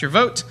and cast your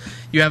vote.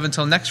 You have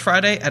until next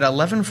Friday at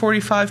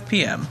 11:45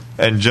 p.m.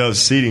 And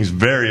Joe's seeding is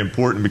very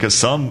important because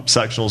some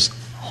sectionals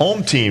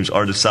home teams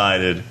are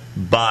decided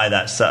by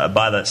that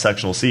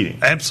sectional seeding.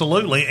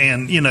 Absolutely,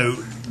 and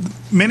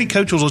many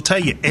coaches will tell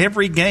you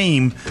every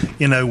game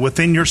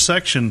within your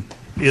section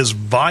is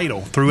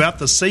vital throughout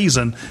the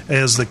season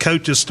as the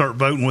coaches start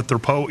voting with their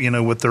poll,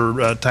 with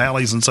their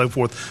tallies and so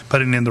forth,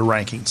 putting in their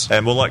rankings.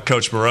 And we'll let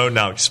Coach Marone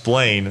now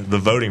explain the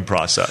voting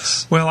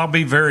process. Well, I'll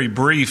be very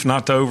brief,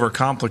 not to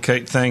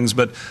overcomplicate things,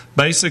 but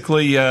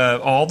basically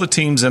all the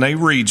teams in a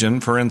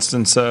region, for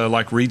instance,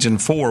 like Region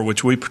 4,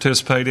 which we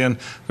participate in,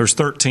 there's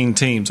 13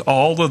 teams.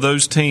 All of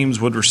those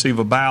teams would receive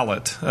a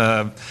ballot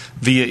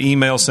via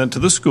email sent to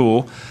the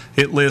school.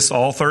 It lists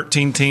all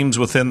 13 teams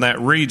within that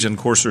region. Of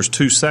course, there's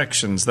 2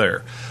 sections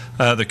there.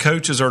 The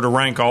coaches are to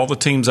rank all the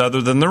teams other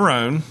than their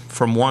own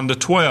from 1 to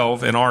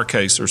 12. In our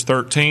case, there's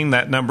 13.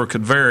 That number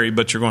could vary,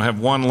 but you're going to have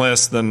one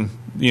less than,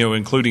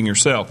 including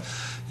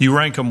yourself. You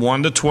rank them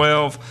 1 to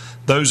 12.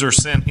 Those are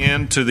sent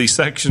in to the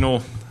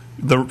sectional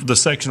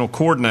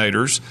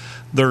coordinators.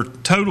 They're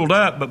totaled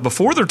up, but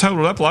before they're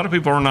totaled up, a lot of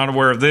people are not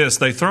aware of this.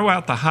 They throw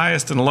out the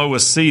highest and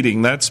lowest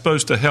seeding. That's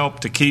supposed to help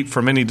to keep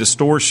from any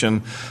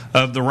distortion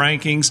of the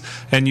rankings,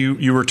 and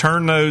you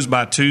return those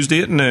by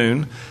Tuesday at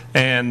noon,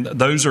 and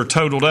those are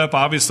totaled up.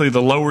 Obviously,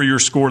 the lower your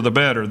score, the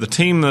better. The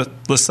team that,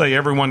 let's say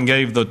everyone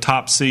gave the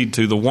top seed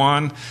to, the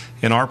one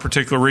in our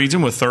particular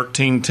region with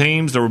 13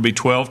 teams, there would be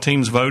 12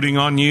 teams voting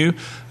on you.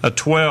 A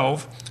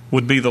 12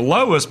 would be the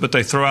lowest, but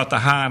they throw out the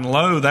high and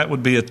low, that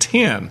would be a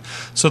 10.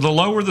 So the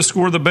lower the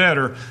score, the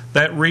better.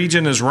 That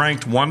region is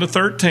ranked 1 to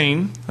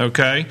 13,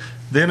 okay?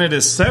 Then it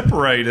is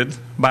separated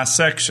by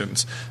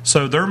sections.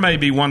 So there may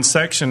be one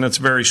section that's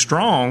very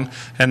strong,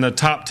 and the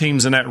top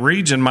teams in that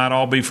region might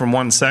all be from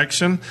one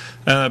section,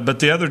 but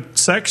the other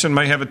section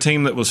may have a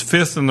team that was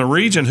 5th in the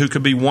region who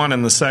could be 1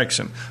 in the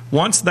section.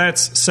 Once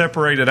that's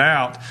separated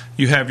out,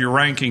 you have your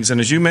rankings. And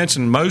as you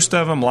mentioned, most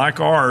of them, like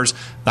ours,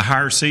 the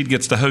higher seed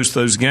gets to host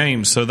those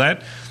games. So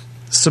that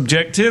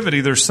subjectivity,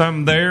 there's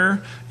some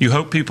there. You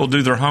hope people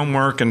do their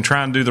homework and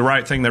try and do the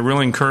right thing. They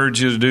really encourage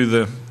you to do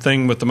the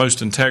thing with the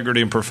most integrity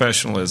and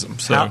professionalism.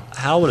 So,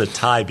 how would a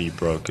tie be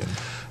broken?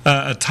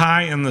 A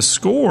tie in the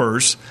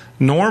scores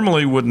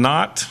normally would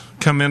not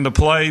come into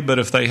play, but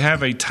if they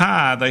have a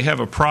tie, they have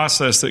a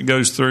process that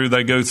goes through.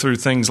 They go through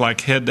things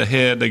like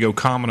head-to-head. They go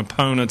common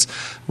opponents,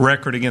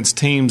 record against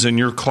teams in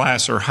your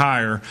class or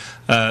higher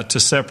to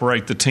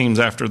separate the teams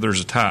after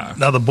there's a tie.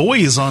 Now, the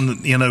boys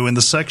in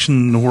the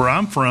section where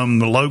I'm from,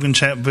 the Logan,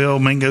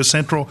 Chapville, Mingo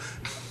Central,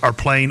 are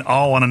playing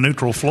all on a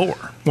neutral floor.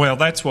 Well,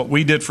 that's what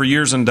we did for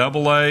years in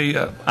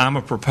AA. I'm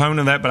a proponent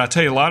of that, but I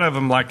tell you, a lot of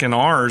them, like in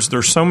ours,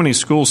 there's so many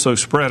schools so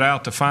spread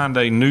out, to find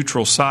a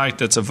neutral site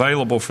that's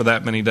available for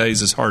that many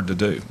days is hard to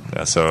do.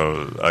 Yeah,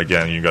 so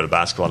again, you can go to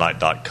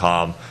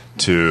basketballnight.com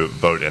to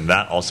vote in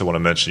that. Also want to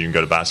mention you can go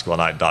to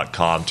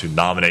basketballnight.com to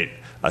nominate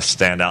a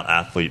standout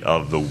athlete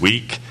of the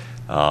week.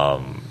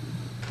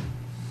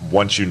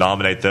 Once you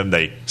nominate them,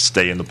 they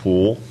stay in the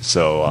pool,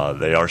 so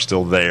they are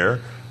still there.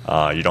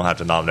 You don't have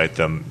to nominate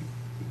them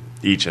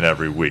each and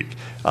every week.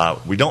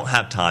 We don't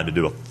have time to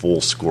do a full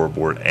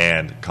scoreboard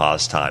and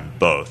cause time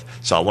both.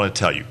 So I want to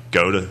tell you,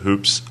 go to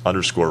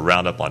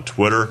hoops_roundup on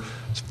Twitter.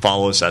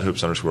 Follow us at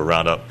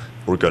hoops_roundup.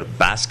 Or go to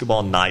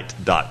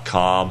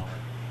basketballnight.com.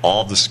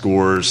 All the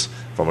scores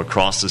from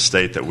across the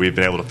state that we've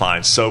been able to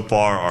find so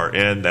far are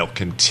in. They'll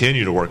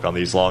continue to work on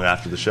these long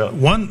after the show.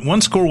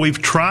 One score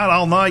we've tried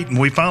all night, and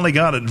we finally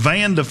got it.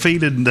 Van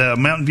defeated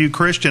Mountain View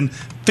Christian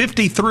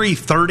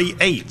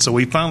 53-38, so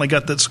we finally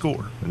got that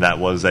score. And that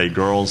was a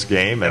girls'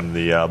 game, and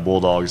the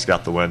Bulldogs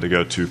got the win to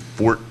go to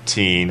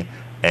 14-5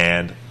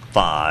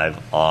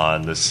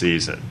 on the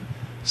season.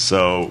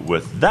 So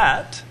with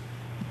that,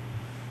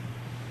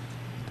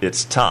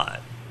 it's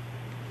time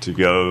to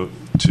go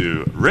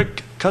to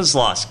Rick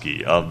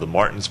Kozlowski of the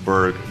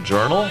Martinsburg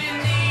Journal. The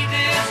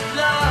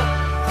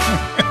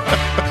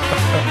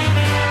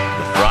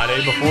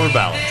Friday before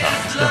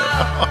Valentine's Day.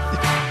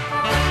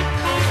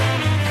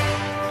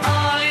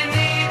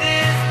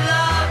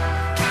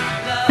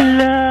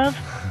 Love.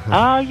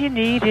 All you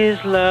need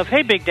is love.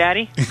 Hey, Big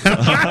Daddy.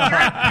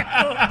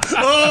 That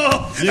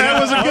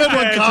was a good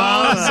one,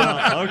 Collins.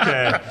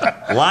 Okay.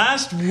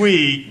 Last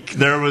week,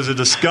 there was a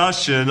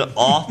discussion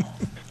off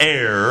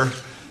air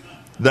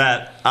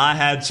that I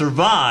had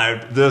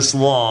survived this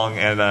long,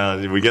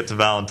 and we get to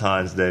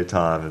Valentine's Day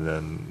time,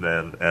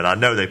 and I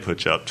know they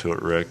put you up to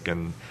it, Rick.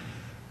 And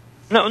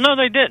No,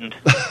 they didn't.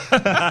 well,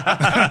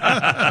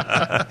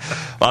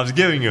 I was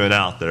giving you an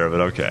out there,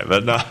 but okay,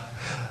 but no.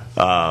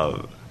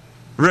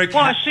 Rick,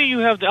 well, I see you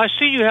have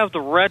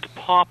the red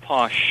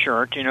pawpaw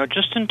shirt.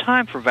 Just in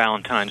time for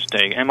Valentine's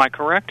Day. Am I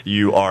correct?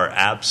 You are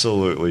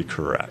absolutely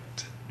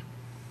correct.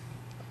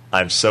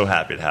 I'm so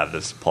happy to have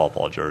this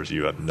pawpaw jersey.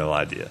 You have no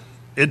idea.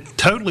 It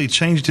totally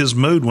changed his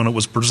mood when it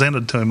was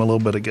presented to him a little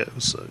bit ago.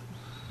 So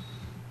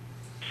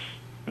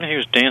he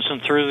was dancing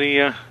through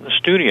the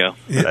studio.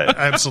 Yeah,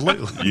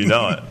 absolutely. You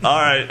know it.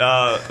 All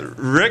right,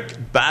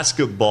 Rick,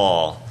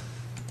 basketball.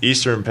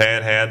 Eastern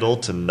Panhandle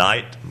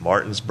tonight.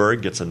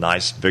 Martinsburg gets a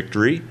nice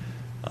victory.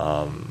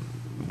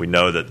 We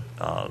know that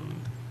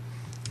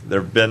there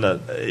have been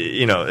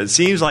it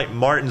seems like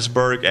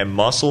Martinsburg and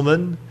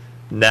Musselman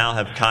now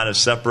have kind of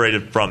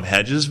separated from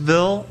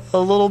Hedgesville a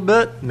little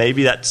bit.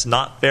 Maybe that's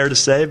not fair to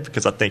say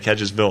because I think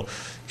Hedgesville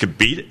could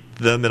beat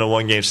them in a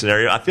one-game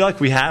scenario. I feel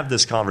like we have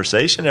this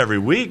conversation every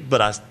week,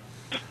 but I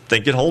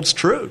think it holds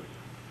true.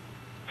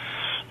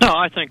 No,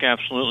 I think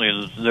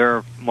absolutely.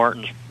 They're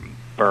Martinsburg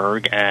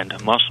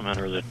and Musselman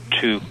are the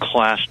two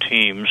class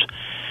teams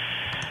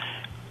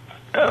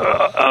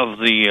of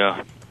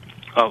the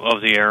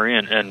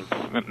area, and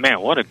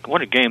man, what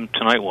a game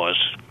tonight was!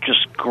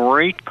 Just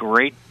great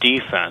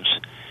defense,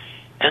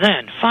 and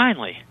then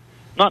finally,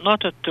 not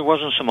that there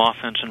wasn't some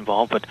offense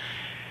involved, but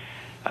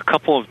a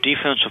couple of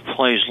defensive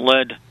plays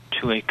led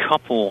to a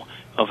couple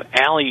of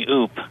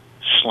alley-oop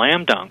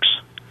slam dunks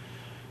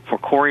for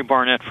Corey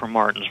Barnett from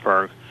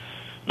Martinsburg.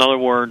 In other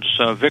words,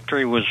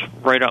 victory was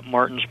right up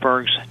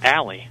Martinsburg's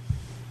alley.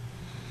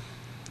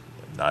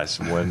 Nice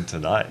win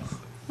tonight.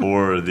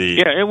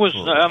 Yeah, it was.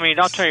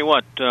 I'll tell you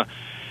what.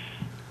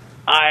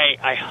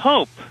 I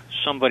hope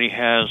somebody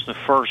has the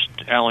first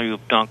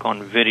alley-oop dunk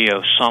on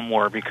video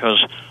somewhere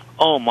because,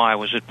 oh my,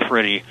 was it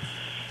pretty.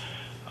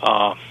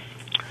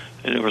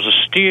 There was a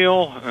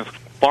steal.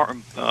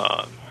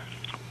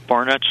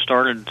 Barnett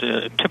started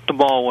to tip the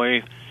ball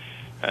away,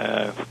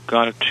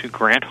 got it to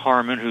Grant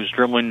Harmon, who's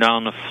dribbling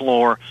down the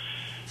floor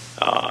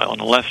on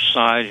the left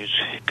side. He's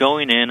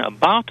going in,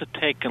 about to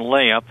take a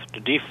layup.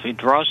 He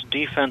draws the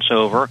defense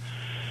over,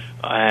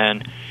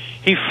 and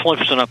he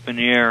flips it up in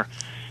the air.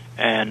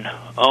 And,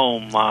 oh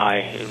my,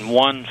 in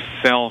one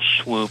fell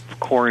swoop,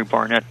 Corey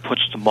Barnett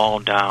puts the ball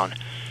down.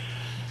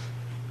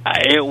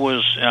 It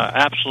was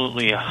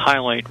absolutely a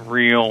highlight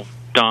reel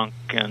dunk,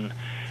 and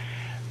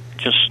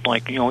just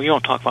like, you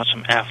don't talk about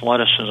some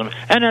athleticism.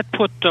 And that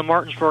put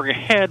Martinsburg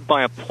ahead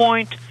by a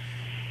point.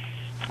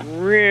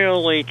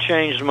 Really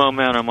changed the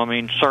momentum. I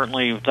mean,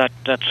 certainly that's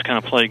the kind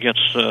of play gets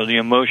the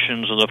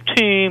emotions of the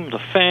team, the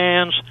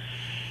fans,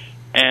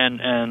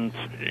 and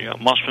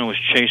Musselman was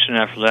chasing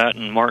after that,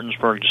 and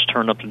Martinsburg just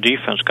turned up the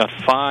defense, got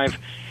 5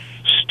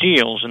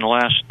 steals in the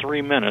last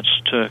 3 minutes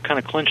to kind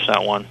of clinch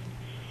that one.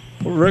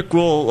 Well, Rick,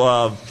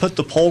 we'll put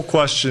the poll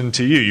question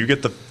to you. You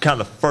get the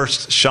kind of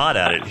first shot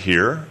at it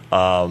here.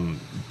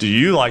 Do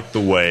you like the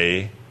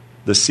way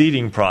the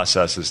seeding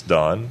process is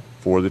done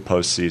for the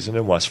postseason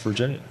in West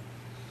Virginia?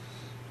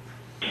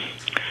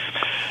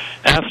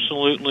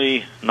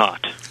 Absolutely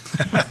not.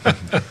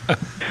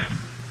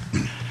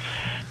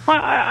 Well,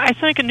 I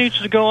think it needs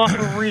to go off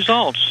of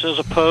results as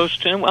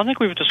opposed to, and I think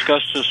we've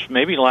discussed this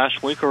maybe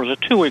last week, or was it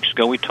 2 weeks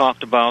ago, we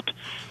talked about,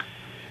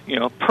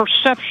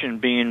 perception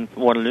being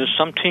what it is.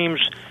 Some teams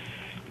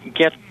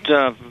get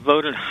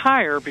voted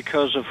higher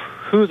because of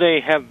who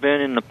they have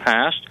been in the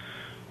past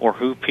or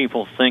who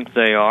people think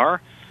they are.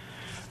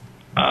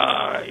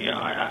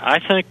 I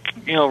think,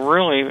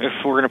 really,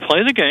 if we're going to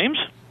play the games,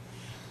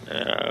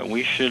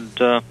 we should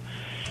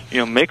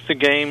make the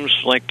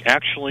games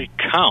actually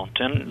count.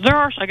 And there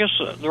are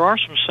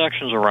some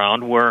sections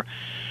around where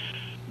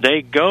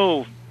they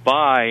go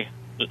by,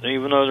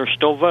 even though they're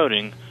still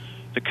voting,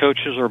 the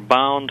coaches are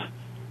bound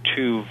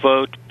to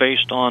vote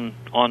based on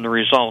the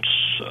results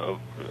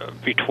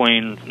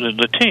between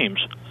the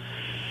teams.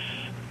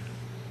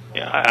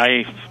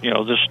 The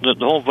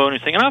whole voting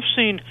thing, and I've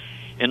seen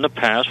in the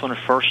past when it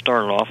first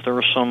started off, there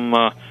was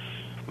some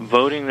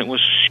voting that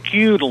was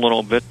skewed a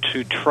little bit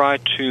to try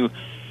to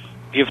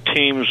give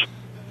teams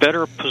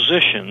better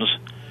positions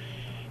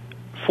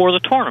for the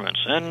tournaments,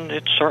 and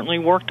it certainly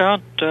worked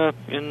out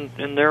in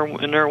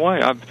their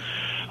way.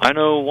 I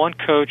know one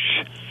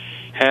coach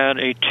had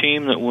a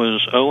team that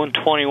was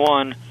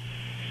 0-21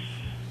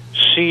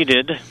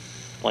 seeded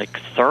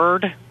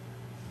third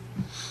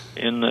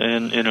in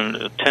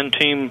a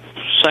 10-team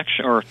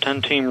section or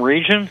 10-team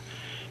region,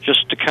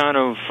 just to kind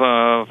of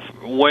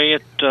weigh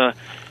it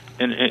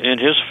in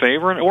his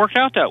favor, and it worked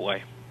out that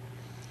way.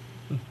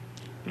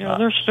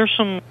 There's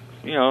some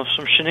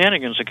some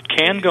shenanigans that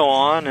can go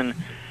on, and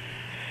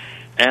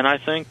I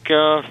think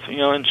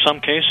in some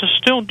cases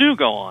still do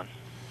go on.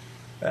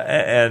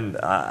 And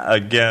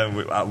again,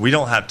 we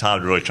don't have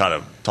time to really try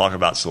to talk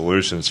about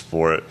solutions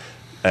for it,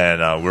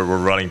 and we're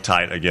running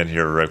tight again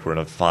here, Rick. We're in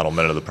the final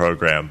minute of the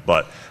program,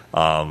 but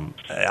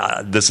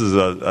This is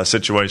a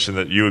situation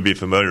that you would be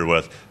familiar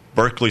with.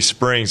 Berkeley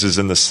Springs is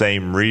in the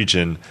same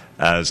region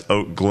as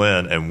Oak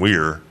Glen and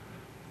Weir.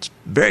 It's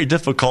very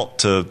difficult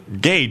to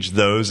gauge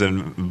those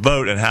and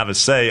vote and have a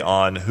say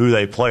on who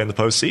they play in the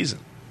postseason.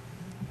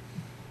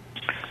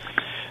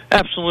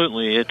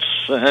 Absolutely.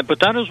 But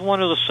that is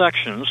one of the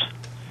sections,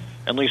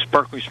 at least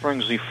Berkeley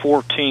Springs, the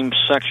 4-team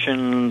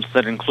section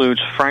that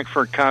includes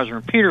Frankfort, Kaiser,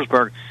 and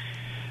Petersburg,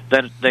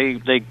 that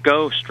they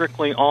go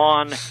strictly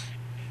on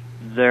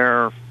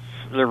their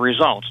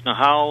results. Now,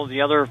 how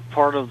the other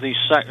part of the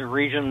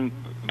region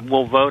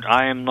will vote,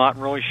 I am not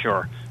really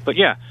sure. But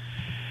yeah,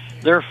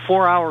 they're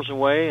 4 hours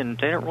away, and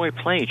they don't really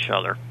play each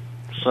other.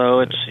 So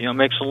it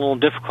makes it a little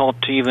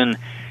difficult to even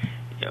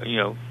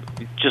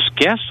just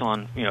guess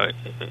on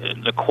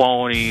the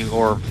quality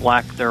or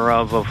lack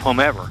thereof of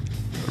whomever.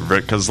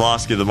 Rick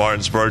Kozlowski, the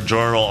Martinsburg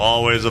Journal,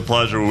 always a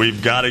pleasure.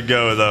 We've got to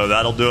go, though.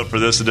 That'll do it for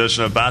this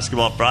edition of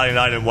Basketball Friday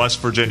Night in West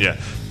Virginia.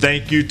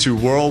 Thank you to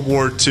World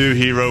War II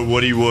hero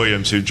Woody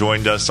Williams, who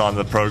joined us on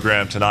the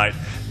program tonight.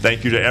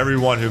 Thank you to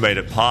everyone who made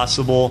it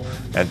possible,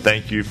 and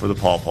thank you for the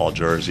Paw Paw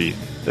jersey.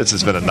 This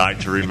has been a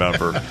night to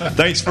remember.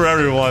 Thanks for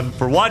everyone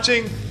for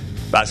watching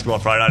Basketball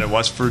Friday Night in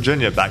West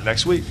Virginia. Back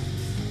next week.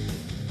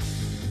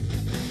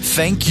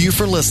 Thank you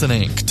for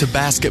listening to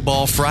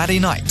Basketball Friday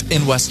Night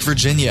in West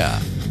Virginia.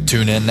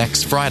 Tune in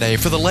next Friday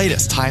for the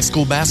latest high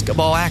school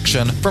basketball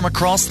action from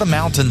across the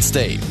Mountain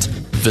State.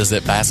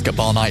 Visit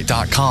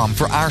basketballnight.com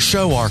for our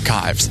show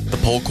archives, the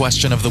poll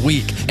question of the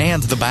week,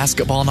 and the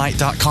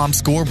basketballnight.com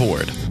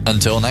scoreboard.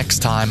 Until next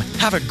time,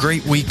 have a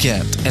great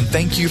weekend, and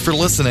thank you for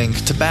listening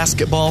to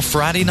Basketball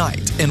Friday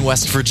Night in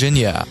West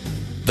Virginia.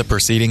 The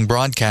preceding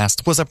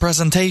broadcast was a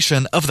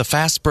presentation of the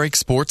Fast Break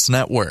Sports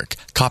Network.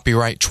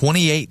 Copyright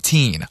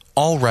 2018.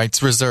 All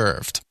rights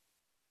reserved.